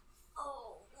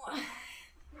 Oh,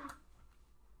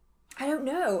 I don't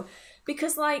know,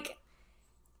 because like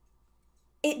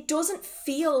it doesn't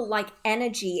feel like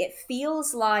energy. It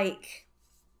feels like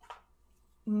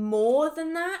more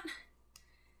than that.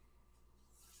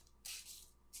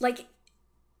 Like,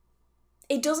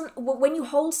 it doesn't, when you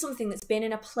hold something that's been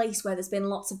in a place where there's been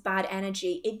lots of bad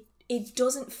energy, it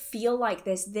doesn't feel like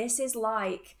this. This is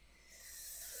like,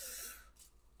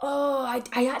 oh,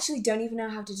 I actually don't even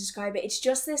know how to describe it. It's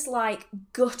just this like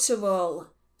guttural,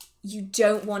 you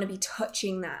don't want to be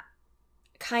touching that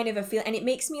kind of a feel. And it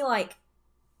makes me like,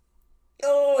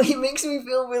 oh, it makes me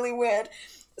feel really weird.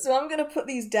 So I'm going to put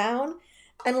these down,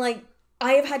 and like,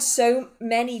 I have had so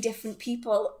many different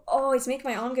people, oh, it's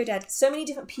making my arm go dead. So many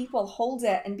different people hold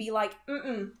it and be like,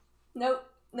 nope,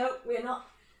 we're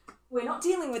not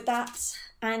dealing with that.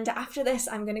 And after this,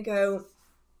 I'm going to go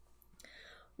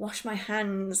wash my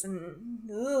hands and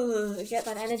get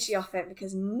that energy off it,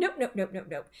 because nope.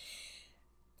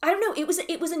 I don't know,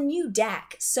 it was a new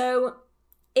deck, so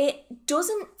it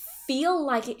doesn't feel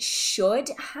like it should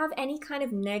have any kind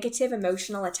of negative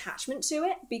emotional attachment to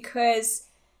it, because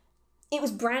it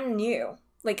was brand new,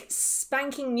 like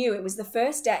spanking new. It was the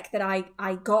first deck that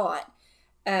I got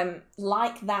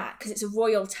like that, because it's a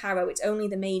Royal Tarot. It's only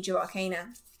the major arcana.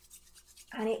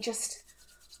 And it just,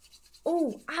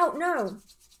 oh, out no.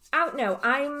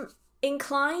 I'm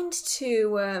inclined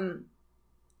to,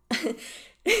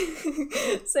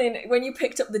 saying when you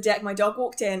picked up the deck, my dog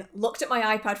walked in, looked at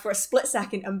my iPad for a split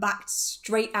second and backed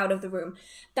straight out of the room.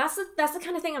 That's the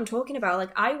kind of thing I'm talking about.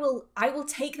 Like, I will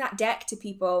take that deck to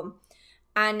people,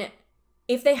 and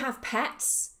if they have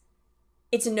pets,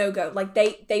 it's a no-go. Like,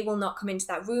 they will not come into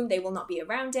that room. They will not be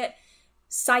around it.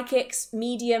 Psychics,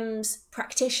 mediums,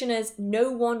 practitioners,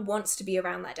 no one wants to be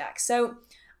around that deck. So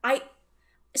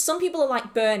some people are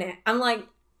like, burn it. I'm like,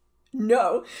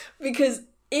 no, because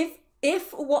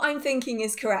if what I'm thinking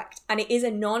is correct, and it is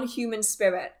a non-human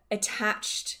spirit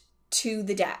attached to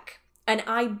the deck, and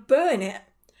I burn it,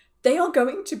 they are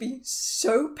going to be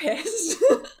so pissed.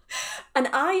 And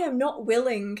I am not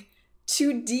willing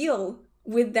to deal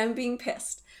with them being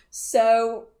pissed.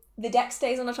 So the deck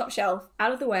stays on the top shelf,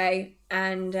 out of the way,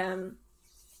 and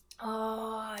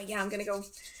oh yeah, I'm gonna go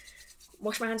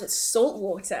wash my hands with salt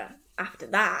water after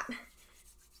that.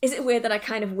 Is it weird that I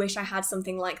kind of wish I had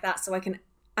something like that so I can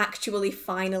actually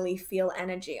finally feel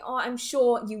energy? Oh, I'm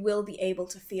sure you will be able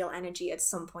to feel energy at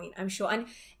some point, I'm sure. And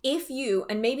if you,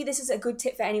 and maybe this is a good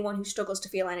tip for anyone who struggles to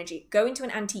feel energy, go into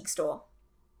an antique store.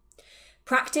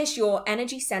 Practice your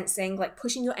energy sensing, like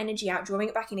pushing your energy out, drawing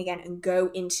it back in again, and go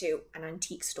into an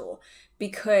antique store,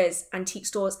 because antique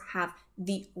stores have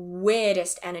the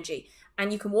weirdest energy,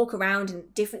 and you can walk around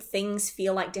and different things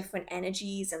feel like different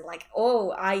energies, and like,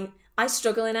 oh, I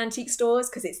struggle in antique stores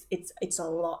because it's a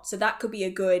lot. So that could be a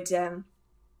good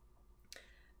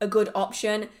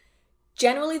option.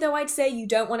 Generally, though, I'd say you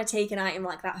don't want to take an item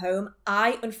like that home.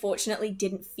 I, unfortunately,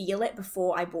 didn't feel it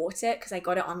before I bought it because I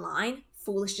got it online.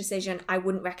 Foolish decision. I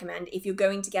wouldn't recommend. If you're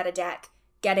going to get a deck,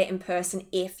 get it in person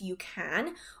if you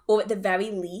can. Or at the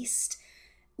very least,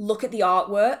 look at the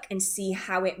artwork and see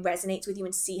how it resonates with you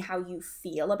and see how you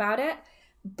feel about it.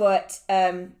 But,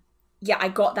 yeah, I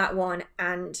got that one.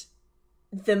 And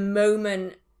the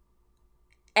moment...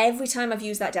 Every time I've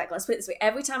used that deck, let's put it this way.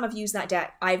 Every time I've used that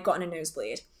deck, I've gotten a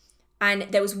nosebleed. And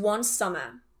there was one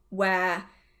summer where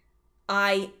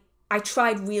I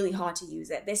tried really hard to use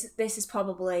it. This is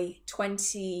probably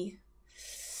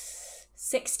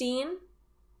 2016,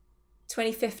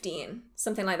 2015,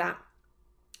 something like that.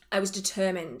 I was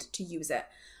determined to use it.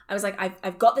 I was like,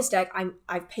 I've got this deck.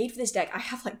 I've paid for this deck. I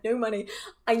have like no money.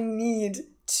 I need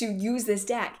to use this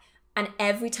deck. And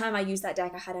every time I used that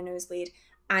deck, I had a nosebleed.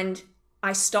 And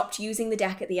I stopped using the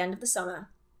deck at the end of the summer.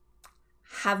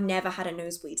 Have never had a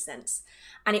nosebleed since.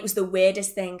 And it was the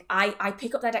weirdest thing. I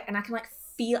pick up that deck and I can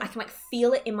feel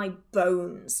it in my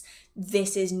bones.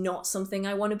 This is not something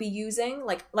I want to be using.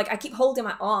 Like I keep holding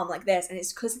my arm like this, and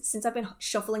it's because since I've been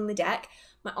shuffling the deck,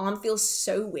 my arm feels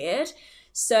so weird.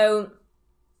 So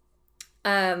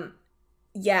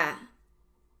yeah.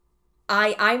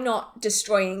 I'm not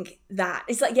destroying that.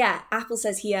 It's like, yeah, Apple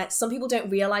says here, some people don't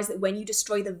realize that when you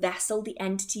destroy the vessel, the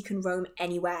entity can roam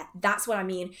anywhere. That's what I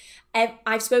mean.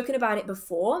 I've spoken about it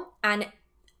before, and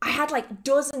I had like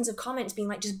dozens of comments being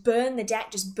like, just burn the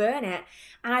deck, just burn it.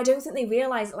 And I don't think they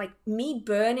realize that like me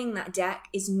burning that deck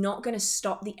is not going to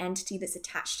stop the entity that's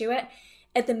attached to it.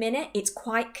 At the minute, it's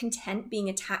quite content being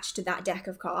attached to that deck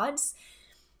of cards.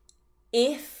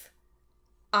 If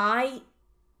I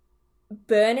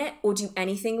burn it or do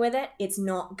anything with it, it's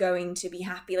not going to be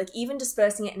happy. Like even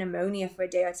dispersing it in ammonia for a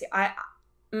day or two,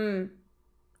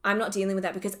 I'm not dealing with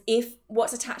that, because if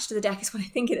what's attached to the deck is what I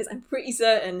think it is, I'm pretty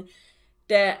certain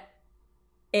that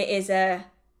it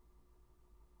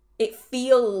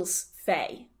feels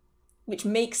fey, which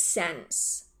makes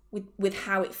sense with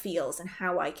how it feels and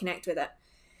how I connect with it.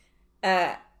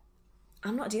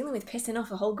 I'm not dealing with pissing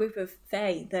off a whole group of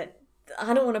fey that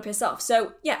I don't want to piss off.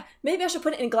 So yeah, maybe I should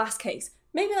put it in a glass case.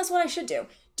 Maybe that's what I should do.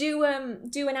 Do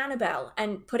an Annabelle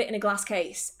and put it in a glass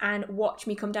case and watch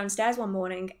me come downstairs one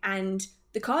morning and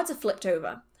the cards are flipped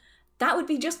over. That would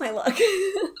be just my luck.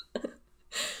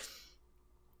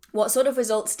 What sort of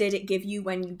results did it give you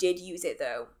when you did use it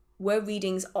though? Were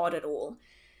readings odd at all?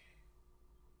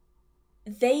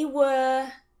 They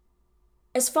were,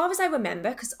 as far as I remember,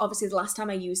 because obviously the last time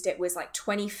I used it was like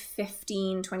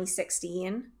 2015,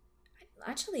 2016.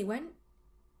 Actually, when?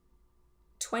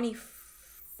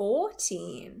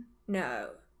 2014? No.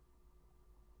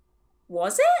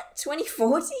 Was it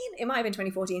 2014? It might have been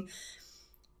 2014.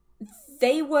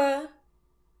 They were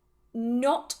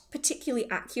not particularly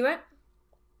accurate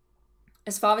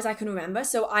as far as I can remember.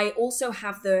 So I also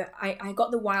have I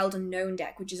got the Wild Unknown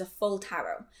deck, which is a full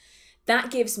tarot. That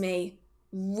gives me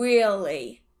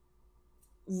really,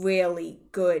 really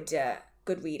good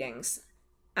readings.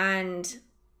 And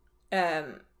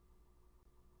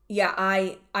yeah,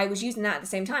 I was using that at the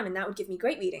same time, and that would give me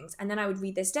great readings. And then I would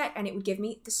read this deck and it would give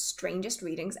me the strangest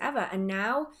readings ever. And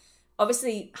now,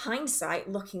 obviously,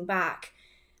 hindsight, looking back,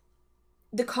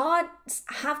 the cards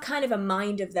have kind of a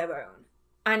mind of their own.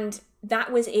 And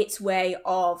that was its way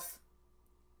of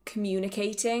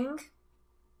communicating.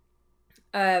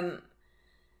 And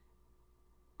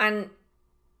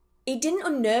it didn't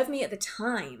unnerve me at the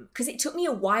time, because it took me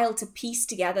a while to piece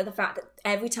together the fact that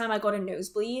every time I got a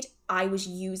nosebleed, I was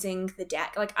using the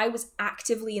deck. Like I was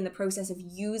actively in the process of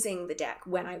using the deck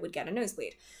when I would get a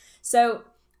nosebleed. So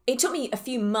it took me a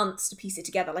few months to piece it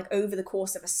together, like over the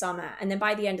course of a summer. And then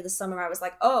by the end of the summer, I was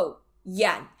like, oh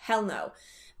yeah, hell no.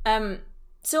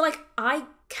 So like I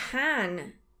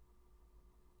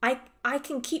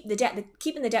can keep the deck.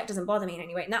 Keeping the deck doesn't bother me in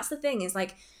any way. And that's the thing, is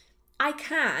like, I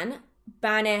can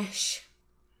banish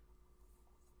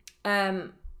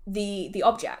the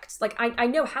object. Like I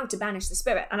know how to banish the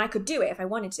spirit, and I could do it if I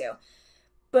wanted to.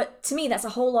 But to me, that's a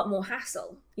whole lot more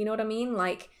hassle. You know what I mean?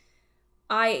 Like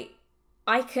I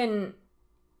can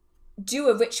do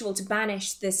a ritual to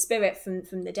banish the spirit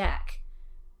from the deck,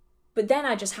 but then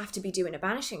I just have to be doing a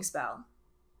banishing spell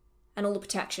and all the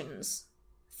protections,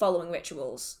 following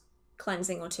rituals,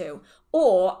 cleansing or two.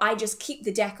 Or I just keep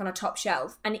the deck on a top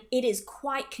shelf and it is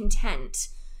quite content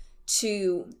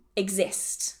to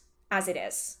exist as it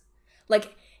is.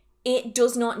 Like, it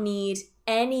does not need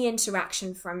any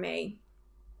interaction from me.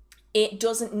 It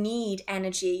doesn't need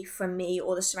energy from me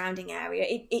or the surrounding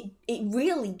area. It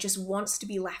really just wants to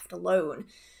be left alone.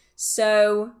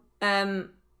 So,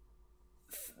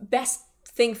 best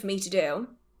thing for me to do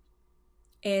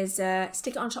is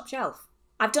stick it on top shelf.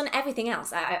 I've done everything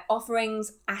else.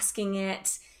 Offerings, asking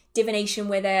it, divination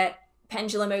with it,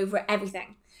 pendulum over it,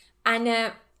 everything.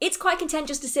 And it's quite content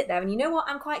just to sit there. And you know what?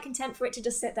 I'm quite content for it to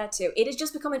just sit there too. It has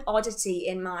just become an oddity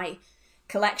in my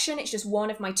collection. It's just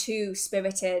one of my 2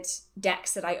 spirited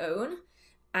decks that I own.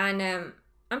 And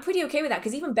I'm pretty okay with that,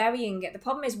 because even burying it, the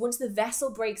problem is once the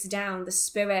vessel breaks down, the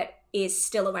spirit is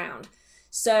still around.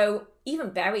 So even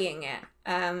burying it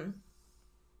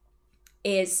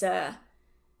is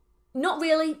not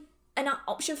really an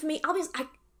option for me.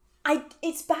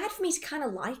 It's bad for me to kind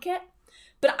of like it,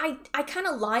 but I kind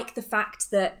of like the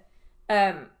fact that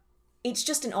it's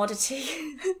just an oddity.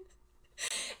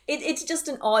 It's just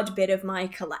an odd bit of my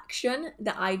collection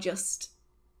that I just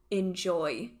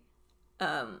enjoy.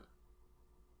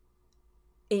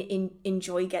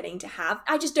 Enjoy getting to have.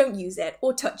 I just don't use it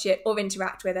or touch it or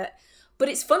interact with it. But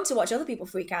it's fun to watch other people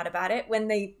freak out about it when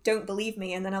they don't believe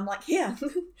me, and then I'm like, here,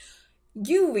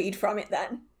 you read from it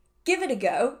then. Give it a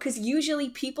go, because usually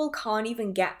people can't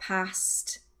even get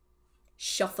past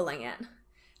shuffling it.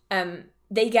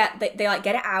 They like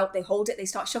get it out, they hold it, they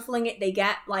start shuffling it, they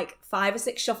get like 5 or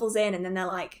 6 shuffles in, and then they're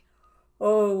like,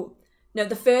 oh. No,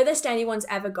 the furthest anyone's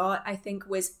ever got, I think,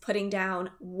 was putting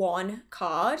down 1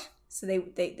 card. So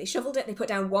they shuffled it, they put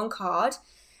down 1 card,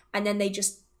 and then they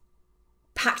just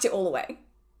packed it all away.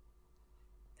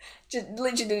 Just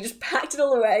literally just packed it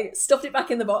all away, stuffed it back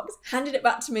in the box, handed it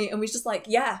back to me, and was just like,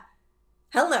 yeah,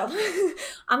 hell no.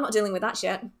 I'm not dealing with that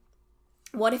shit.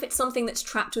 What if it's something that's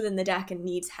trapped within the deck and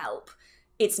needs help?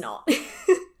 It's not.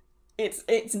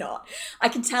 It's not. I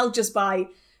can tell just by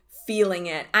feeling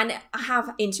it. And I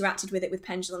have interacted with it with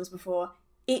pendulums before.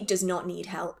 It does not need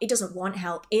help. It doesn't want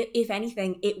help. If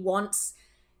anything, it wants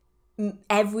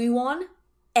everyone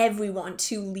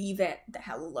to leave it the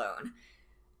hell alone.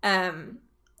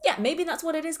 Yeah, maybe that's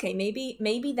what it is, Kay.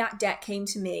 Maybe that deck came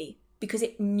to me because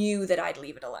it knew that I'd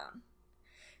leave it alone.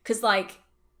 Because, like,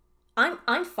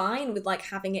 I'm fine with, like,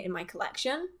 having it in my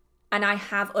collection, and I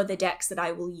have other decks that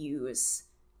I will use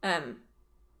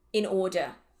in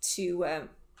order to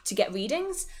get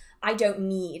readings. I don't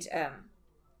need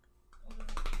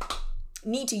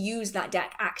to use that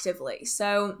deck actively.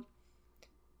 So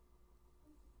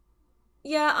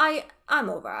yeah, I'm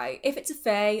alright. If it's a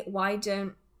fae, why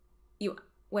don't you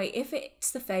wait, if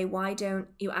it's the fae, why don't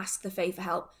you ask the fae for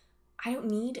help? I don't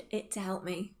need it to help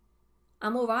me.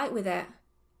 I'm alright with it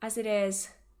as it is.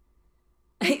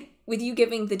 With you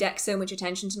giving the deck so much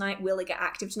attention tonight, will it get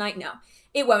active tonight? No,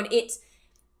 it won't.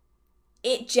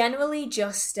 It generally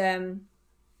just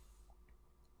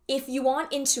if you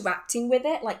aren't interacting with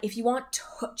it, like if you aren't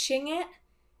touching it,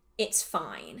 it's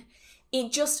fine.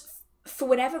 It just, for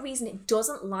whatever reason, it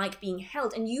doesn't like being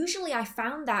held. And usually I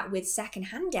found that with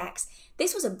secondhand decks.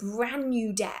 This was a brand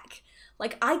new deck.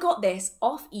 Like, I got this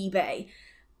off eBay,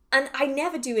 and I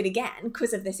never do it again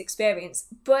because of this experience.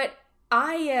 But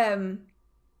I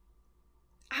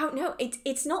don't know.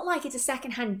 It's not like it's a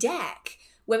secondhand deck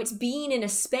where it's been in a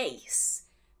space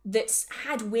that's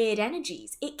had weird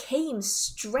energies. It came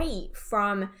straight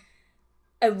from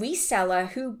a reseller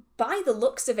who, by the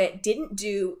looks of it, didn't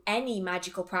do any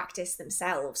magical practice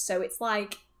themselves. So it's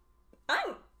like,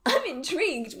 I'm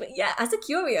intrigued, but yeah, as a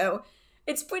curio,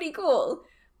 it's pretty cool.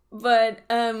 But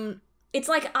it's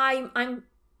like I'm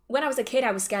when I was a kid,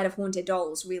 I was scared of haunted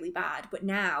dolls really bad, but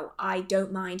now I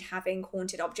don't mind having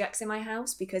haunted objects in my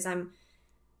house because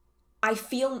I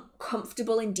feel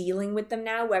comfortable in dealing with them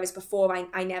now, whereas before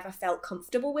I never felt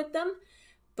comfortable with them.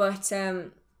 But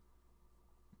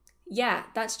yeah,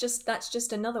 that's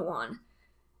just another one.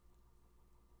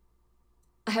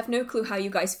 I have no clue how you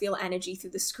guys feel energy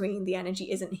through the screen. The energy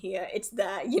isn't here, it's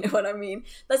there, you know what I mean?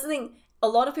 That's the thing, a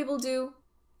lot of people do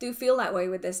feel that way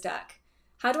with this deck.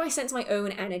 How do I sense my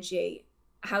own energy?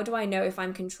 How do I know if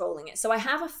I'm controlling it? So I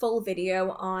have a full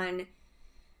video on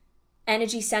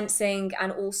energy sensing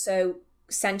and also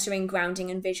centering,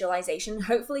 grounding, and visualization.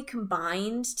 Hopefully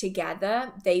combined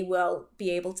together, they will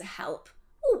be able to help.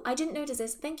 Oh, I didn't notice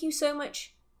this. Thank you so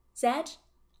much, Zed.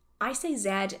 I say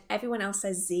Zed, everyone else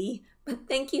says Z, but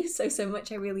thank you so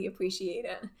much. I really appreciate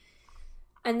it.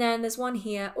 And then there's one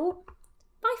here. Oh,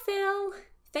 bye, Phil.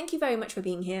 Thank you very much for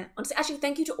being here. Honestly, actually,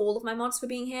 thank you to all of my mods for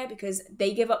being here because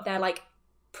they give up their, like,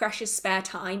 precious spare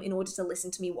time in order to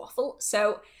listen to me waffle.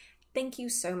 So thank you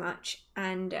so much,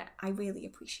 and I really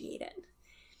appreciate it.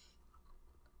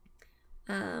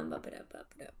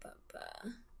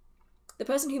 The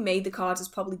person who made the cards is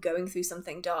probably going through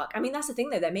something dark. I mean, that's the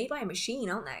thing, though. They're made by a machine,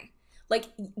 aren't they? Like,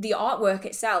 the artwork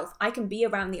itself, I can be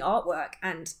around the artwork,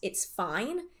 and it's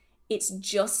fine. It's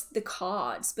just the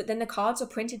cards. But then the cards are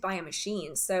printed by a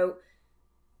machine, so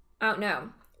I don't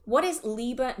know. What is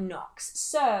Liber Nox?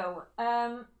 So,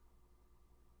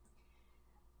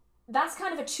 that's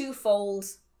kind of a twofold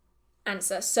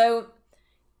answer. So,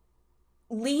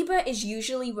 Liber is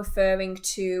usually referring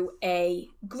to a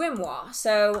grimoire.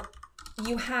 So,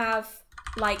 you have,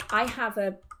 like, I have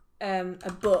a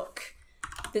book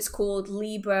that's called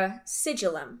Liber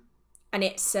Sigillum, and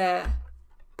it's that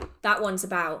one's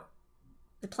about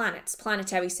the planets,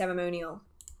 planetary ceremonial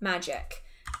magic.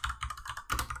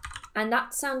 And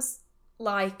that sounds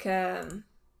like I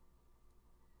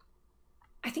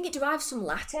think it derives from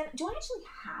Latin. Do I actually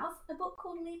have a book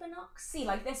called Liber Nox? See,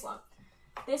 like this one.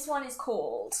 This one is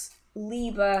called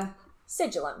Liber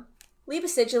Sigillum. Liber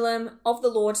Sigillum of the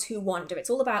Lords Who Wander. It's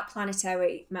all about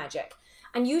planetary magic.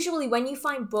 And usually when you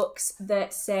find books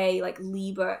that say like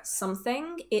Liber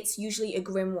something, it's usually a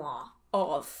grimoire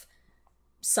of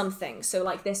something. So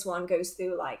like this one goes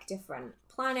through like different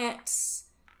planets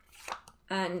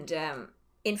and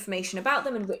information about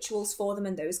them and rituals for them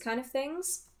and those kind of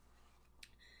things.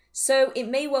 So it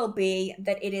may well be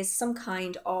that it is some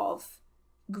kind of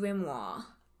grimoire.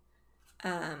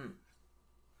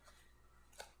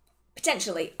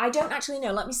 Potentially. I don't actually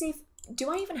know. Let me see if...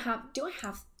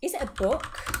 Is it a book?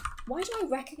 Why do I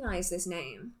recognize this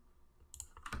name?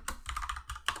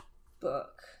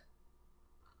 Book.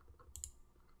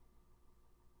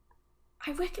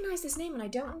 I recognize this name and I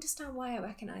don't understand why I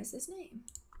recognize this name.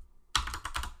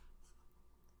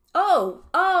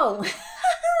 Oh!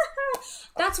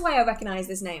 That's why I recognize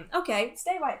this name. Okay,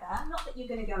 stay right there. Not that you're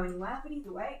going to go anywhere, but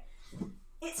either way.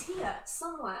 It's here,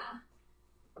 somewhere.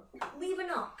 Liber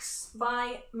Nox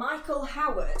by Michael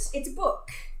Howard. It's a book.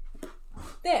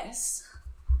 This.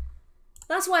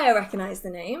 That's why I recognize the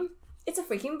name. It's a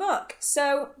freaking book.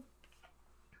 So,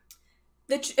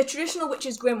 a traditional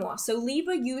witch's grimoire. So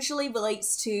Liber usually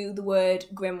relates to the word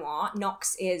grimoire.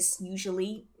 Nox is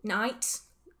usually night,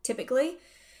 typically.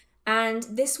 And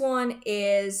this one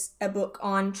is a book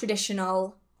on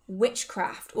traditional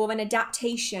witchcraft, or an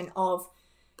adaptation of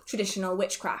traditional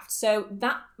witchcraft. So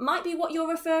that might be what you're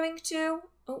referring to.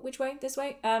 Oh, which way? This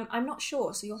way? I'm not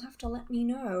sure, so you'll have to let me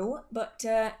know. But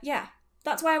yeah,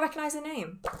 that's why I recognize the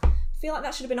name. I feel like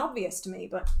that should have been obvious to me,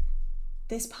 but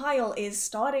this pile is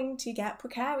starting to get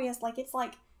precarious.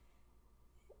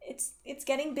 It's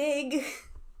getting big.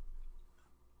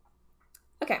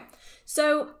 Okay,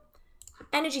 so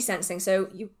energy sensing. So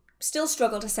you still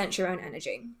struggle to sense your own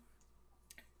energy.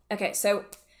 Okay, so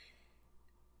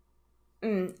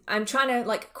I'm trying to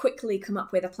like quickly come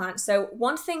up with a plan. So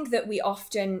one thing that we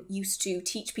often used to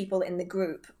teach people in the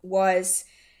group was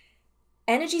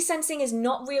energy sensing is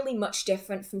not really much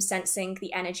different from sensing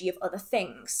the energy of other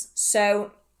things.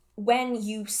 So when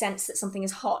you sense that something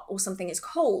is hot or something is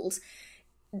cold,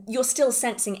 you're still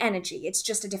sensing energy. It's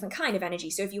just a different kind of energy.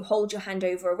 So if you hold your hand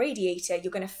over a radiator,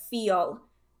 you're going to feel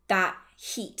that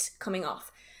heat coming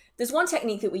off. There's one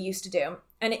technique that we used to do,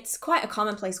 and it's quite a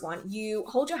commonplace one. You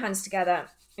hold your hands together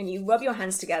and you rub your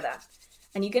hands together,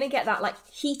 and you're going to get that like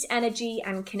heat energy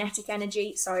and kinetic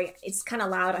energy. Sorry, it's kind of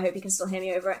loud. I hope you can still hear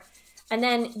me over it. And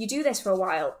then you do this for a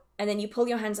while, and then you pull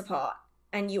your hands apart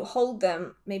and you hold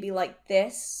them maybe like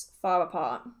this far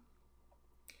apart.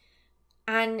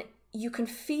 And you can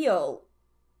feel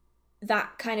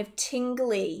that kind of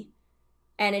tingly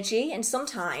energy. And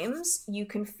sometimes you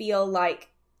can feel like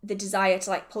the desire to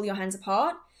like pull your hands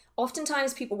apart.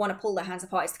 Oftentimes people want to pull their hands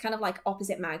apart. It's kind of like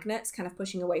opposite magnets, kind of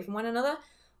pushing away from one another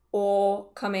or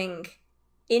coming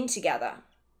in together.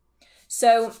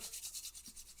 So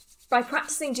by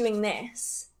practicing doing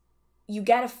this, you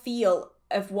get a feel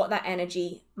of what that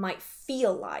energy might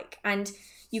feel like. And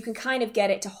you can kind of get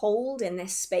it to hold in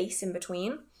this space in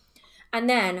between. And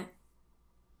then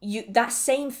that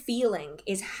same feeling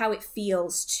is how it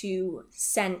feels to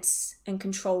sense and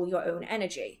control your own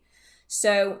energy.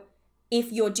 So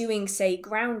if you're doing, say,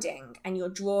 grounding and you're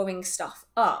drawing stuff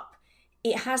up,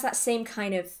 it has that same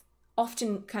kind of,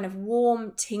 often kind of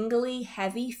warm, tingly,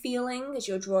 heavy feeling as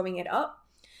you're drawing it up.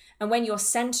 And when you're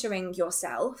centering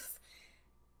yourself,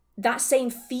 that same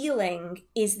feeling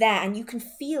is there, and you can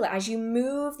feel it as you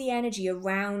move the energy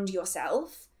around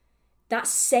yourself. That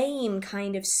same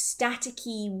kind of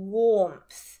staticky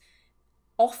warmth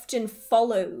often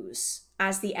follows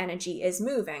as the energy is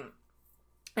moving.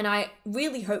 And I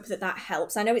really hope that that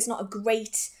helps. I know it's not a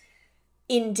great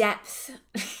in-depth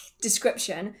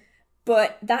description,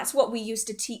 but that's what we used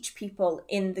to teach people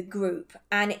in the group.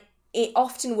 And it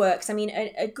often works. I mean,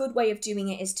 a good way of doing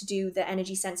it is to do the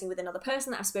energy sensing with another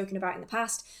person that I've spoken about in the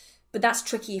past. But that's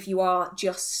tricky if you are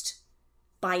just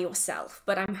by yourself,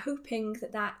 but I'm hoping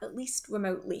that that at least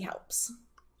remotely helps.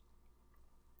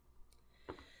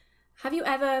 Have you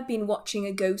ever been watching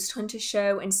a ghost hunter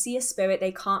show and see a spirit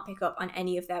they can't pick up on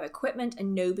any of their equipment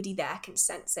and nobody there can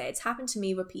sense it? It's happened to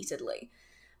me repeatedly.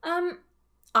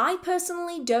 I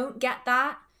personally don't get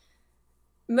that,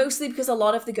 mostly because a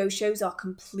lot of the ghost shows are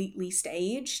completely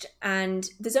staged, and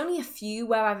there's only a few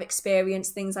where I've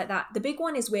experienced things like that. The big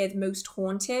one is with Most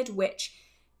Haunted, which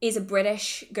is a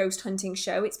British ghost hunting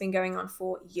show. It's been going on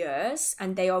for years,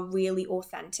 and they are really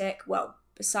authentic. Well,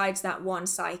 besides that one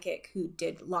psychic who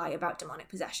did lie about demonic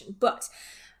possession. But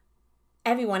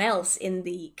everyone else in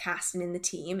the cast and in the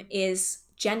team is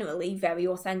generally very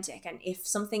authentic. And if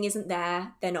something isn't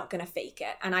there, they're not going to fake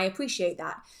it. And I appreciate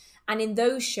that. And in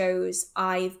those shows,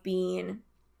 I've been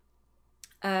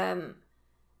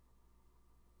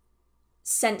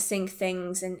sensing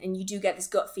things, and you do get this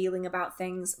gut feeling about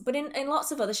things. But in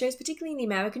lots of other shows, particularly in the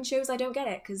American shows, I don't get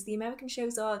it, because the American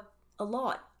shows are a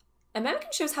lot. American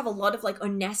shows have a lot of like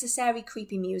unnecessary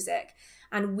creepy music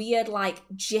and weird like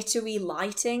jittery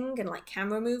lighting and like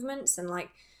camera movements and like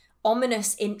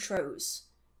ominous intros.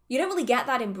 You don't really get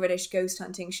that in British ghost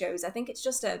hunting shows. I think it's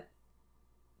just a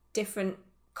different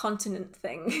continent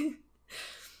thing.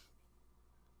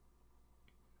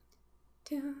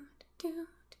 See,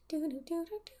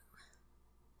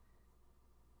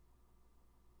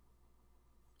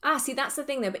 that's the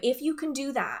thing though. But if you can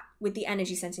do that with the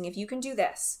energy sensing, if you can do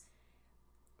this,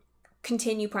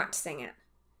 continue practicing it.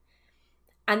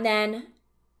 And then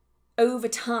over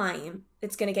time,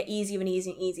 it's going to get easier and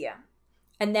easier and easier.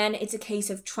 And then it's a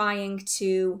case of trying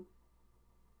to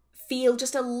feel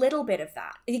just a little bit of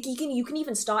that. You can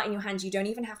even start in your hands. You don't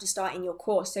even have to start in your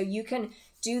core. So you can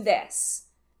do this,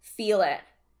 feel it,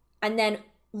 and then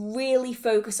really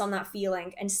focus on that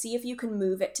feeling and see if you can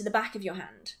move it to the back of your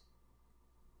hand.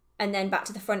 And then back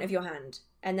to the front of your hand,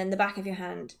 and then the back of your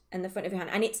hand, and the front of your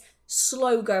hand. And it's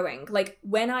slow going. Like,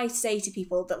 when I say to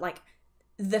people that, like,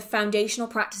 the foundational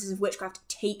practices of witchcraft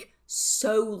take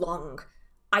so long,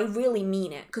 I really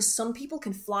mean it. Because some people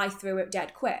can fly through it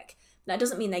dead quick. That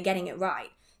doesn't mean they're getting it right.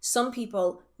 Some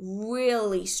people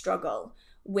really struggle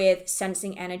with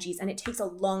sensing energies, and it takes a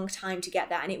long time to get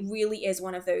that. And it really is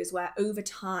one of those where, over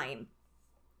time,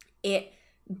 it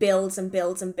builds and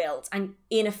builds and builds. And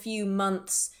in a few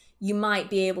months, you might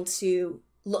be able to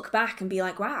look back and be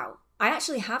like, wow, I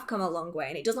actually have come a long way.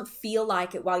 And it doesn't feel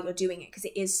like it while you're doing it because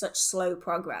it is such slow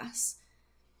progress.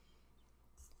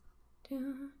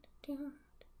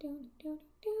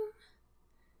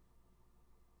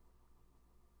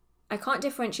 I can't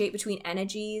differentiate between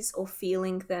energies or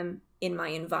feeling them in my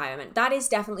environment. That is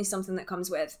definitely something that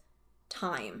comes with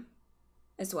time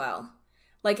as well.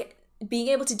 Like, being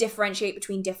able to differentiate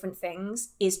between different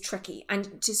things is tricky.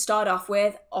 And to start off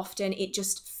with, often it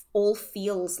just all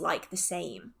feels like the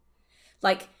same.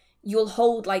 Like, you'll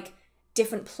hold like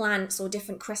different plants or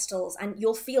different crystals and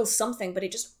you'll feel something, but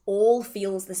it just all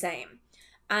feels the same.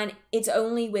 And it's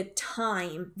only with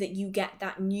time that you get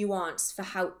that nuance for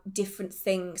how different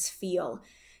things feel.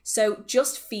 So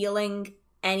just feeling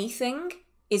anything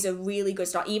is a really good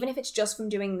start, even if it's just from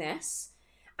doing this.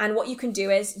 And what you can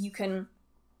do is you can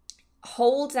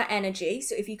hold that energy.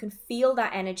 So if you can feel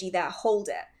that energy there, hold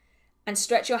it and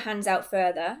stretch your hands out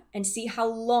further and see how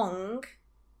long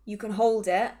you can hold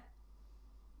it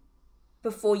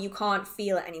before you can't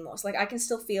feel it anymore. So like, I can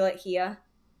still feel it here.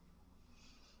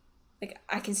 Like,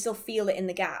 I can still feel it in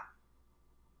the gap.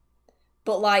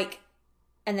 But like,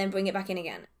 and then bring it back in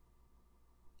again.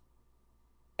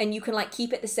 And you can like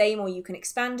keep it the same, or you can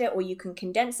expand it, or you can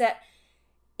condense it.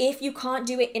 If you can't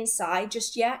do it inside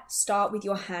just yet, start with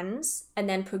your hands and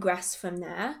then progress from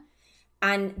there.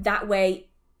 And that way,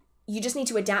 you just need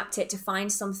to adapt it to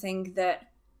find something that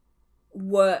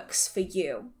works for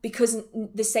you, because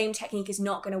the same technique is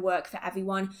not going to work for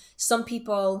everyone. Some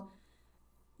people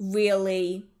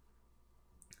really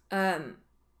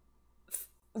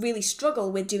really struggle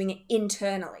with doing it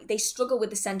internally. They struggle with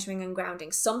the centering and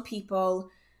grounding. Some people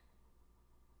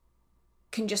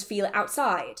can just feel it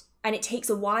outside, and it takes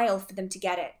a while for them to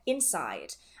get it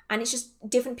inside. And it's just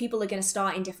different people are going to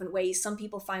start in different ways. Some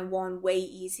people find one way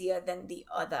easier than the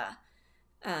other.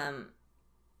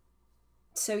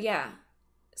 So yeah,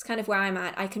 it's kind of where I'm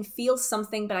at. I can feel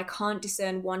something, but I can't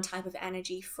discern one type of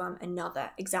energy from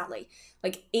another. Exactly.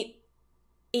 Like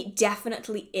it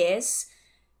definitely is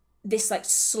this like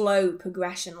slow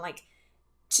progression. Like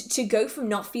to go from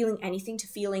not feeling anything to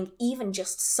feeling even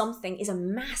just something is a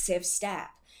massive step.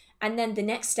 And then the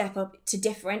next step up to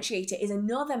differentiate it is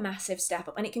another massive step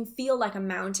up. And it can feel like a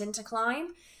mountain to climb,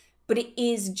 but it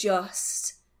is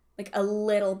just like a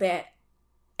little bit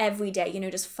every day,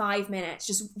 just 5 minutes,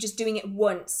 just doing it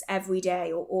once every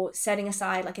day, or setting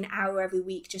aside like an hour every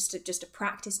week just to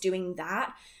practice doing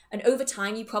that. And over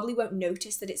time, you probably won't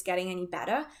notice that it's getting any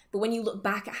better. But when you look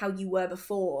back at how you were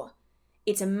before,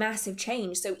 it's a massive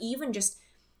change. So even just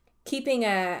keeping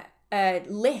a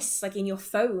list like in your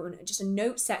phone, just a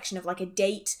note section of like a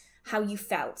date, how you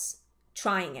felt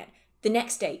trying it, the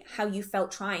next date, how you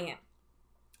felt trying it.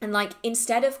 And like,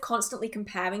 instead of constantly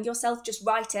comparing yourself, just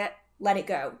write it, let it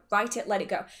go, write it, let it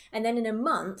go. And then in a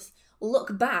month,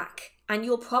 look back and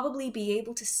you'll probably be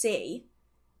able to see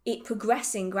it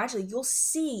progressing gradually. You'll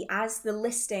see as the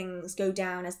listings go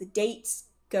down, as the dates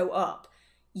go up,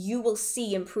 you will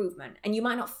see improvement. And you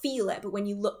might not feel it, but when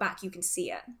you look back, you can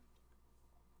see it.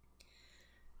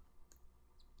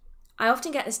 I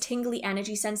often get this tingly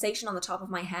energy sensation on the top of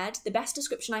my head. The best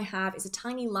description I have is a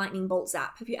tiny lightning bolt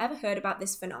zap. Have you ever heard about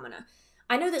this phenomena?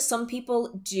 I know that some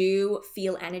people do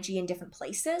feel energy in different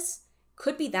places.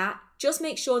 Could be that. Just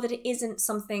make sure that it isn't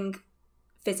something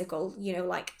physical,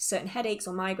 like certain headaches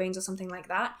or migraines or something like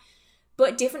that.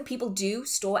 But different people do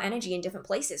store energy in different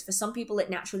places. For some people, it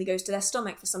naturally goes to their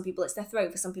stomach. For some people, it's their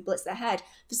throat. For some people, it's their head.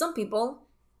 For some people,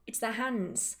 it's their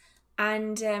hands.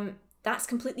 And that's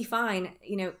completely fine.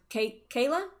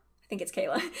 Kayla? I think it's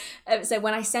Kayla. So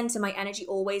when I center, my energy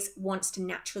always wants to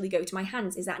naturally go to my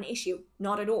hands. Is that an issue?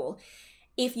 Not at all.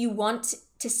 If you want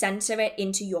to center it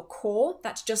into your core,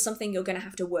 that's just something you're going to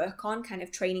have to work on, kind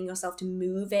of training yourself to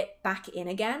move it back in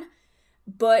again.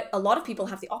 But a lot of people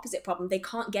have the opposite problem. They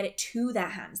can't get it to their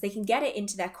hands. They can get it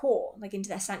into their core, like into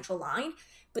their central line,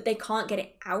 but they can't get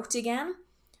it out again.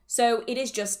 So it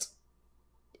is just,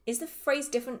 is the phrase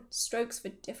different strokes for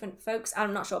different folks?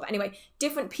 I'm not sure. But anyway,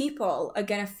 different people are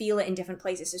going to feel it in different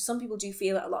places. So some people do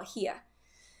feel it a lot here.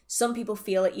 Some people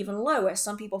feel it even lower.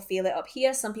 Some people feel it up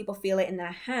here. Some people feel it in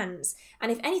their hands. And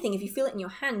if anything, if you feel it in your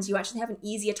hands, you actually have an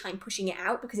easier time pushing it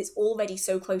out because it's already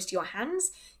so close to your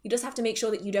hands. You just have to make sure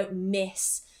that you don't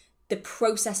miss the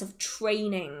process of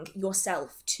training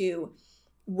yourself to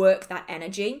work that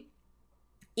energy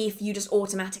if you just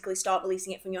automatically start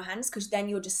releasing it from your hands, because then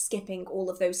you're just skipping all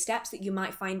of those steps that you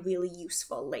might find really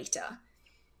useful later.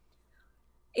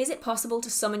 Is it possible to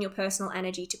summon your personal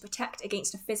energy to protect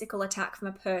against a physical attack from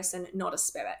a person, not a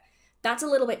spirit? That's a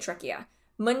little bit trickier.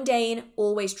 Mundane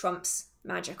always trumps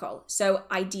magical. So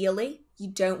ideally, you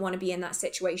don't want to be in that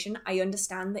situation. I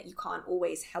understand that you can't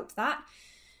always help that.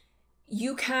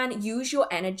 You can use your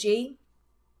energy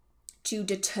to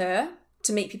deter,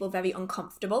 to make people very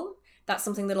uncomfortable. That's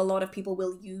something that a lot of people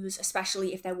will use,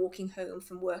 especially if they're walking home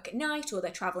from work at night or they're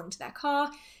traveling to their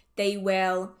car. They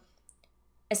will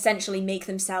essentially make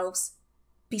themselves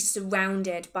be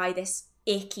surrounded by this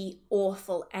icky,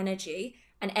 awful energy.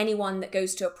 And anyone that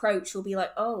goes to approach will be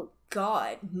like, oh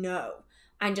God, no,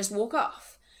 and just walk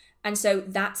off. And so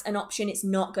that's an option. It's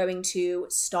not going to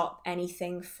stop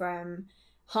anything from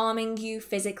harming you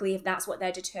physically if that's what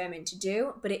they're determined to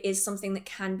do. But it is something that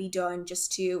can be done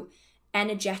just to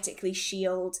energetically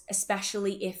shield,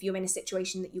 especially if you're in a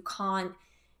situation that you can't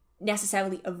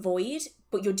necessarily avoid,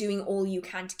 but you're doing all you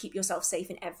can to keep yourself safe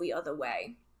in every other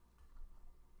way.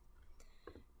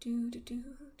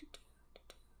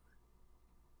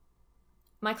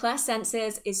 My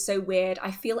clairsenses is so weird.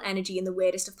 I feel energy in the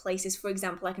weirdest of places. For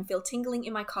example, I can feel tingling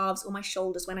in my calves or my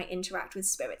shoulders when I interact with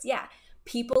spirits. Yeah,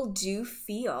 people do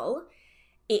feel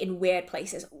it in weird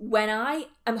places. When I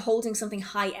am holding something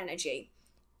high energy,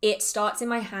 it starts in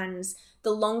my hands. The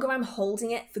longer I'm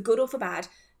holding it, for good or for bad,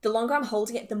 the longer I'm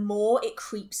holding it, the more it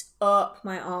creeps up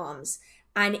my arms.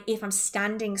 And if I'm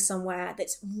standing somewhere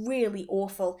that's really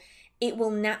awful, it will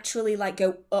naturally like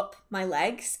go up my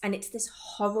legs. And it's this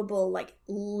horrible, like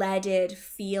leaded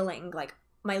feeling, like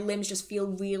my limbs just feel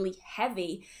really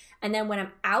heavy. And then when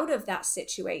I'm out of that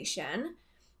situation,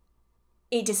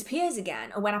 it disappears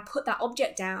again. Or when I put that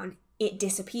object down, it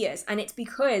disappears. And it's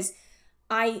because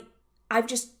I've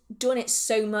just done it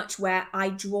so much where I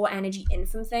draw energy in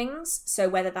from things. So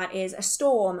whether that is a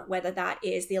storm, whether that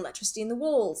is the electricity in the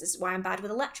walls, this is why I'm bad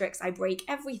with electrics. I break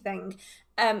everything.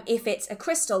 If it's a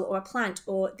crystal or a plant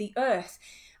or the earth,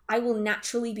 I will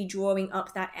naturally be drawing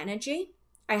up that energy.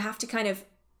 I have to kind of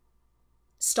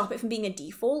stop it from being a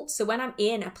default. So when I'm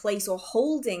in a place or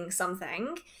holding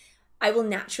something, I will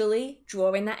naturally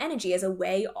draw in that energy as a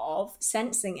way of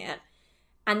sensing it.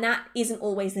 And that isn't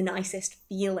always the nicest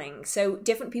feeling. So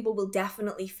different people will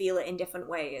definitely feel it in different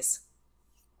ways.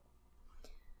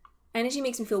 Energy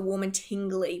makes me feel warm and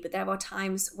tingly, but there are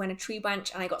times when a tree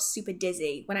branch and I got super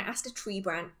dizzy. When I asked a tree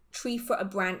for a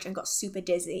branch and got super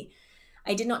dizzy,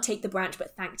 I did not take the branch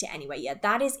but thanked it anyway. Yeah,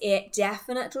 that is it.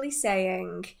 Definitely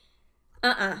saying,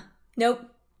 nope,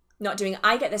 not doing it.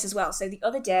 I get this as well. So the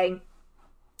other day,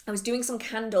 I was doing some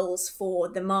candles for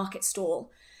the market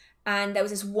stall, and there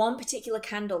was this one particular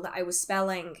candle that I was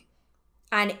spelling,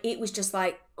 and it was just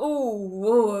like, oh,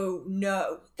 whoa,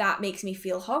 no, that makes me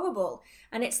feel horrible.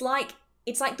 And it's like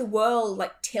the world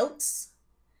like tilts,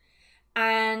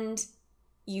 and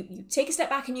you take a step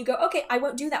back and you go, okay, I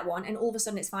won't do that one, and all of a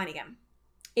sudden it's fine again.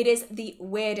 It is the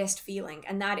weirdest feeling,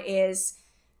 and that is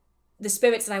the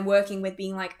spirits that I'm working with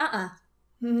being like,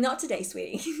 not today,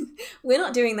 sweetie. We're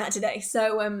not doing that today.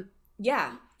 So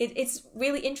yeah, it's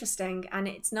really interesting, and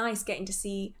it's nice getting to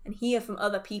see and hear from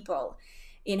other people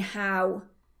in how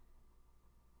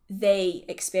they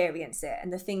experience it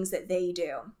and the things that they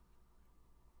do.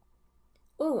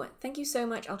 Oh, thank you so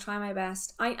much. I'll try my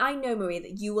best. I know, Marie,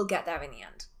 that you will get there in the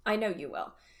end. I know you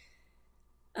will.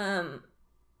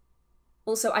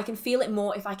 Also, I can feel it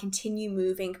more if I continue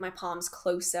moving my palms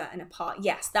closer and apart.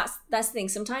 Yes, that's the thing.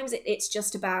 Sometimes it's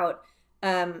just about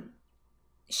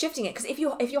shifting it. Because if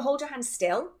you hold your hand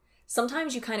still,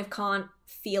 sometimes you kind of can't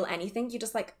feel anything. You're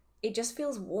just like, it just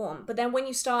feels warm. But then when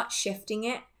you start shifting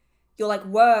it, you're like,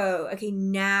 whoa, okay,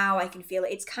 now I can feel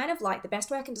it. It's kind of like, the best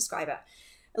way I can describe it,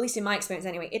 at least in my experience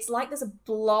anyway, it's like there's a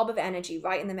blob of energy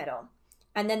right in the middle.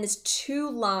 And then there's two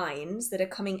lines that are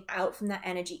coming out from that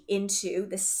energy into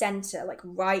the center, like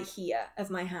right here of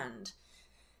my hand.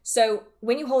 So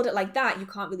when you hold it like that, you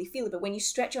can't really feel it. But when you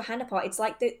stretch your hand apart, it's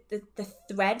like the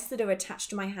threads that are attached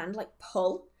to my hand like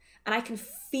pull. And I can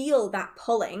feel that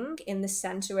pulling in the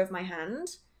center of my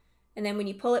hand. And then when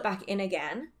you pull it back in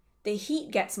again, the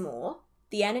heat gets more.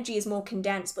 The energy is more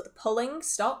condensed, but the pulling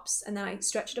stops, and then I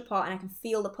stretch it apart and I can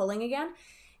feel the pulling again.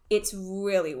 It's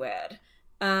really weird.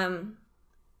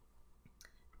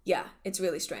 Yeah, it's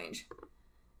really strange.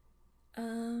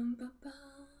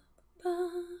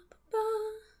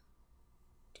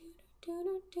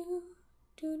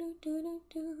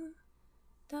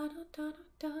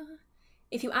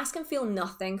 If you ask and feel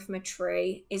nothing from a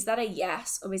tree, is that a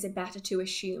yes, or is it better to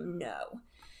assume no?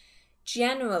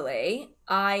 Generally,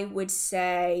 I would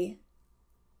say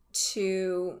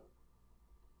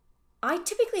I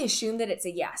typically assume that it's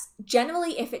a yes.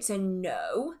 Generally, if it's a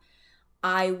no,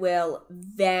 I will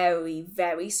very,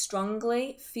 very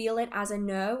strongly feel it as a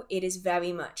no. It is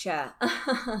very much a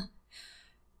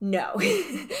no.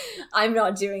 I'm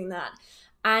not doing that.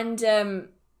 And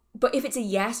but if it's a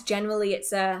yes, generally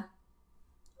it's a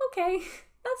okay,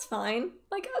 that's fine.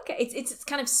 Like, okay, it's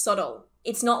kind of subtle.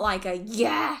 It's not like a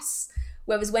yes.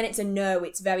 Whereas when it's a no,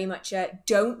 it's very much a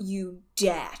don't you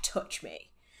dare touch me.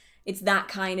 It's that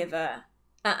kind of a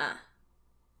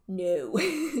no.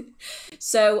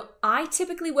 So I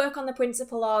typically work on the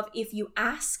principle of if you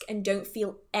ask and don't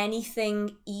feel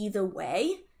anything either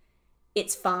way,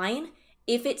 it's fine.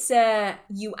 If it's a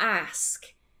you ask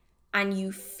and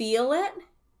you feel it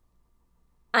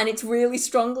and it's really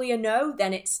strongly a no,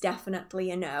 then it's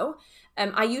definitely a no.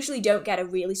 I usually don't get a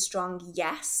really strong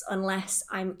yes unless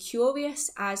I'm curious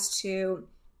as to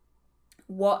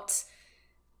what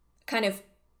kind of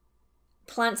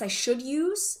plants I should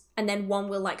use, and then one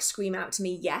will like scream out to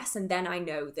me yes, and then I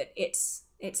know that it's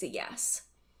a yes.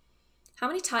 How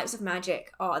many types of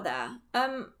magic are there?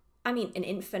 I mean an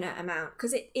infinite amount,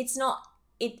 because it's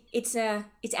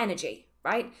energy,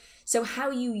 right? So how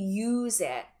you use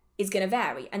it is going to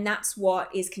vary, and that's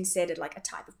what is considered like a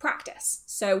type of practice.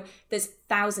 So there's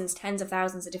thousands, tens of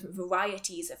thousands of different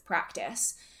varieties of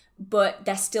practice, but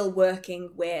they're still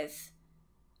working with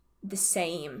the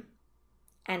same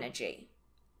energy.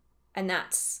 And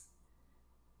that's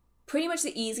pretty much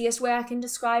the easiest way I can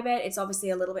describe it. It's obviously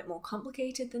a little bit more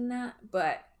complicated than that,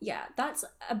 but yeah, that's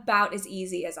about as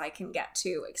easy as I can get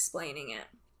to explaining it.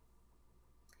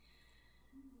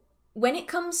 When it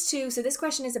comes to, so this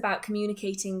question is about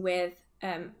communicating with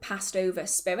passed over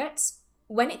spirits.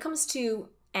 When it comes to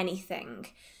anything,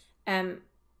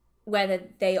 whether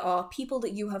they are people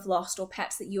that you have lost or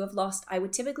pets that you have lost, I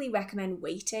would typically recommend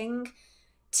waiting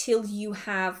till you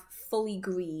have fully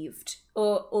grieved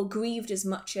or grieved as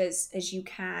much as you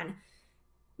can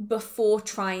before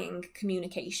trying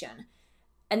communication.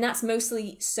 And that's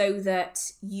mostly so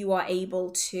that you are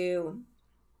able to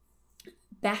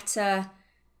better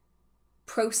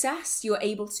process, you're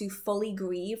able to fully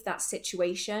grieve that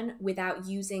situation without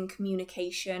using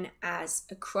communication as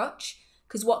a crutch.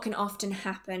 Because what can often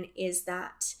happen is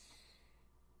that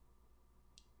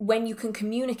when you can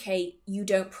communicate, you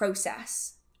don't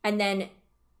process, and then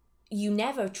you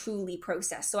never truly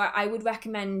process. So I would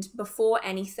recommend before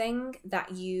anything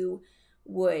that you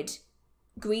would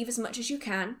grieve as much as you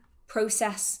can,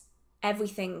 process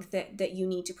everything that you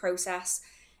need to process,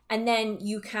 and then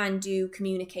you can do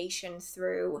communication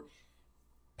through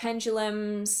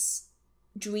pendulums,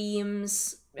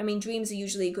 dreams. I mean, dreams are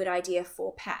usually a good idea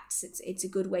for pets. It's a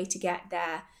good way to get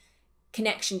their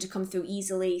connection to come through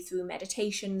easily through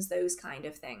meditations, those kind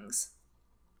of things.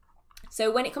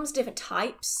 So when it comes to different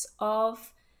types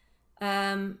of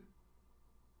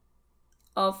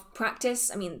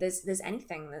practice, I mean, there's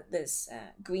anything. There's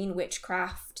green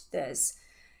witchcraft, there's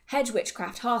hedge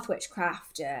witchcraft, hearth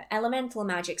witchcraft, elemental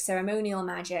magic, ceremonial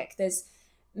magic. There's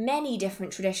many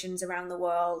different traditions around the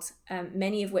world,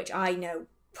 many of which I know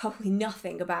probably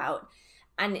nothing about.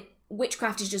 And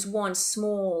witchcraft is just one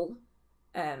small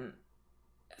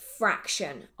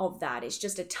fraction of that. It's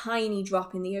just a tiny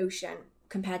drop in the ocean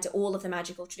compared to all of the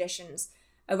magical traditions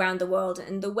around the world.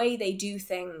 And the way they do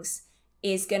things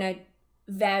is going to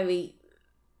very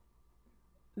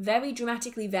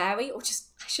dramatically vary, or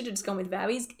just, I should have just gone with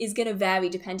varies, is going to vary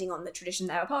depending on the tradition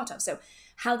they're a part of. So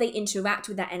how they interact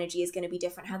with that energy is going to be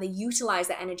different. How they utilize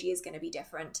that energy is going to be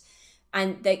different.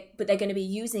 But they're going to be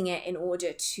using it in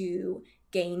order to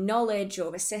gain knowledge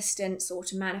or assistance or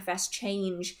to manifest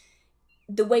change.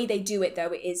 The way they do it,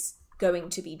 though, is going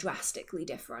to be drastically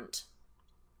different.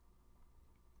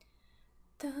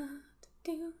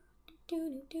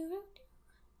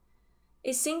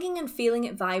 Is singing and feeling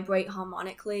it vibrate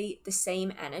harmonically the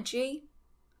same energy?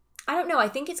 I don't know. I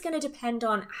think it's going to depend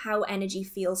on how energy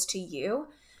feels to you.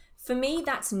 For me,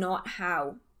 that's not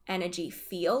how energy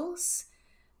feels.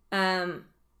 But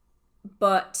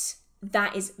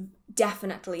that is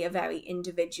definitely a very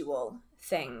individual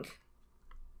thing.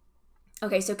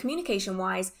 Okay, so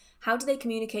communication-wise, how do they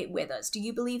communicate with us? Do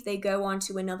you believe they go on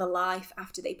to another life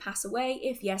after they pass away?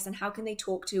 If yes, and how can they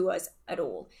talk to us at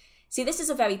all? See, this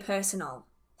is a very personal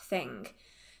thing.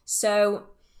 So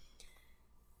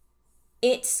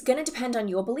it's going to depend on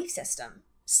your belief system.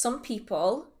 Some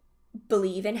people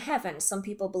believe in heaven. Some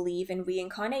people believe in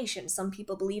reincarnation. Some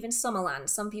people believe in Summerland.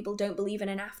 Some people don't believe in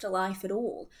an afterlife at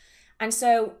all. And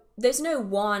so there's no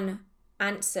one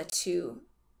answer to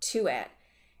it.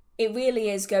 It really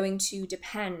is going to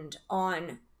depend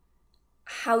on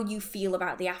how you feel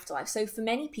about the afterlife. So for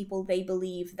many people, they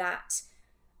believe that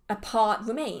a part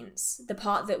remains, the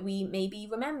part that we maybe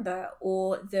remember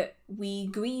or that we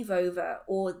grieve over,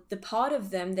 or the part of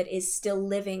them that is still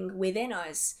living within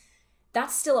us.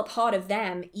 That's still a part of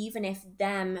them, even if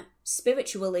them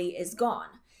spiritually is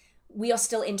gone. We are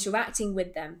still interacting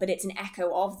with them, but it's an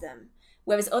echo of them.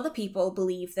 Whereas other people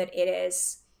believe that it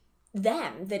is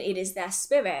them, that it is their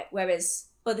spirit, whereas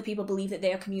other people believe that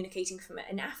they are communicating from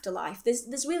an afterlife.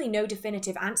 There's really no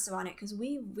definitive answer on it, because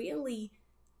we really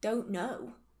don't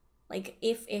know. Like,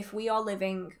 if we are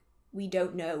living, we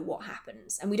don't know what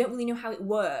happens, and we don't really know how it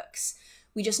works.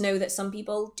 We just know that some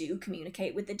people do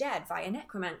communicate with the dead via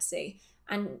necromancy,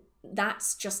 and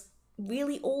that's just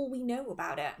really all we know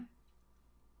about it.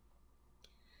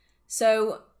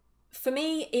 So for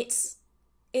me,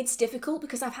 it's difficult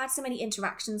because I've had so many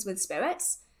interactions with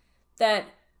spirits that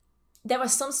there are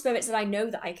some spirits that I know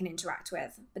that I can interact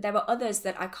with, but there are others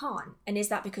that I can't. And is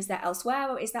that because they're elsewhere,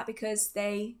 or is that because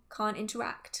they can't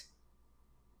interact?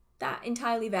 That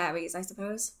entirely varies, I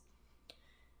suppose.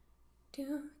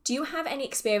 Do you have any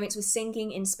experience with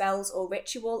singing in spells or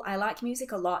ritual? I like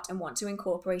music a lot and want to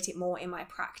incorporate it more in my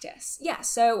practice. Yeah,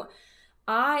 so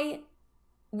I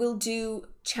will do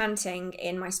chanting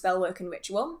in my spellwork and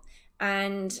ritual,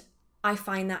 and I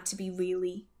find that to be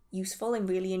really useful and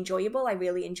really enjoyable. I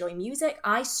really enjoy music.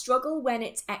 I struggle when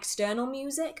it's external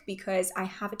music because I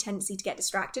have a tendency to get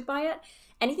distracted by it.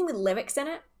 Anything with lyrics in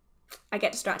it, I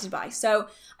get distracted by. So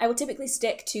I will typically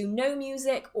stick to no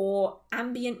music or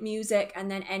ambient music, and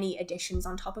then any additions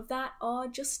on top of that are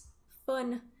just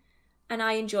fun. And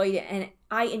I enjoy it,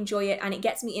 and it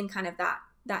gets me in kind of that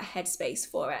headspace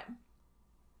for it.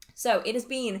 So it has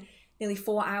been nearly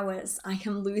 4 hours. I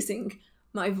am losing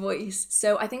my voice.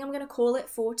 So I think I'm going to call it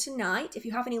for tonight. If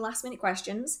you have any last minute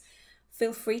questions,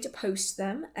 feel free to post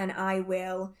them, and I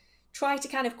will try to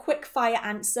kind of quick fire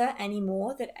answer any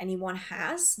more that anyone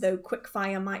has, though quick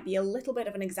fire might be a little bit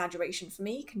of an exaggeration for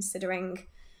me, considering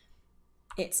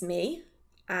it's me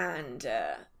and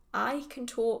I can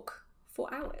talk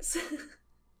for hours.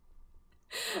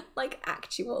 Like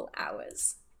actual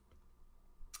hours.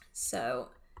 So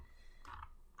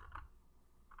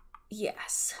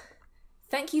yes,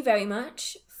 thank you very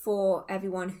much for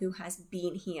everyone who has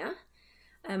been here.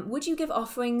 Would you give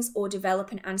offerings or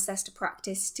develop an ancestor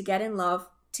practice to get in love?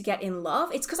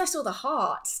 It's because I saw the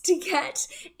heart. To get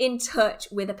in touch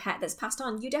with a pet that's passed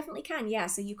on. You definitely can, yeah.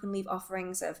 So you can leave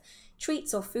offerings of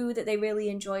treats or food that they really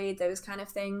enjoyed, those kind of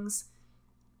things.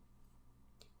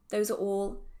 Those are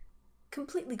all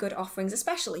completely good offerings,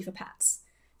 especially for pets.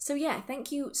 So yeah,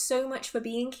 thank you so much for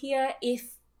being here.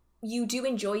 If you do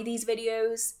enjoy these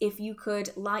videos, if you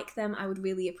could like them, I would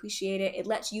really appreciate it. It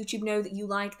lets YouTube know that you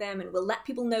like them and will let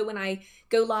people know when I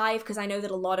go live, because I know that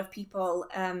a lot of people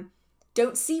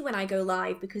don't see when I go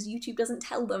live because YouTube doesn't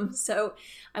tell them. So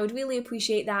I would really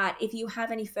appreciate that. If you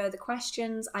have any further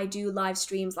questions, I do live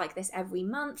streams like this every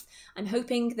month. I'm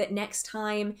hoping that next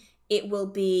time it will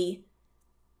be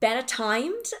better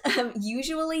timed.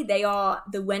 Usually they are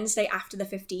the Wednesday after the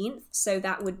 15th, so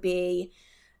that would be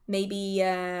maybe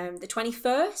the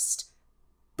 21st,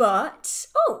 but,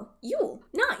 oh, Yule,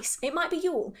 nice, it might be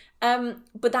Yule,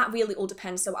 but that really all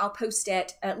depends, so I'll post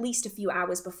it at least a few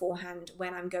hours beforehand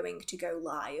when I'm going to go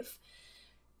live.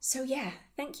 So yeah,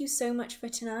 thank you so much for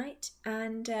tonight,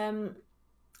 and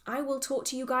I will talk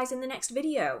to you guys in the next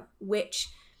video, which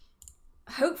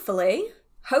hopefully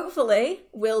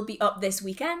will be up this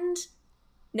weekend.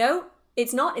 No,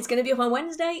 it's not, it's going to be up on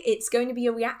Wednesday. It's going to be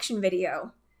a reaction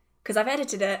video, because I've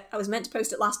edited it. I was meant to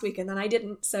post it last week and then I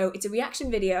didn't. So it's a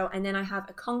reaction video, and then I have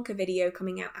a Conquer video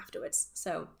coming out afterwards.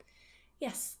 So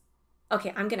yes.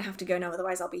 Okay, I'm going to have to go now,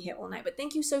 otherwise I'll be here all night. But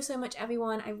thank you so much,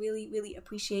 everyone. I really, really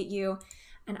appreciate you.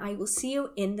 And I will see you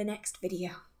in the next video.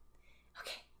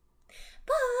 Okay,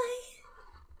 bye!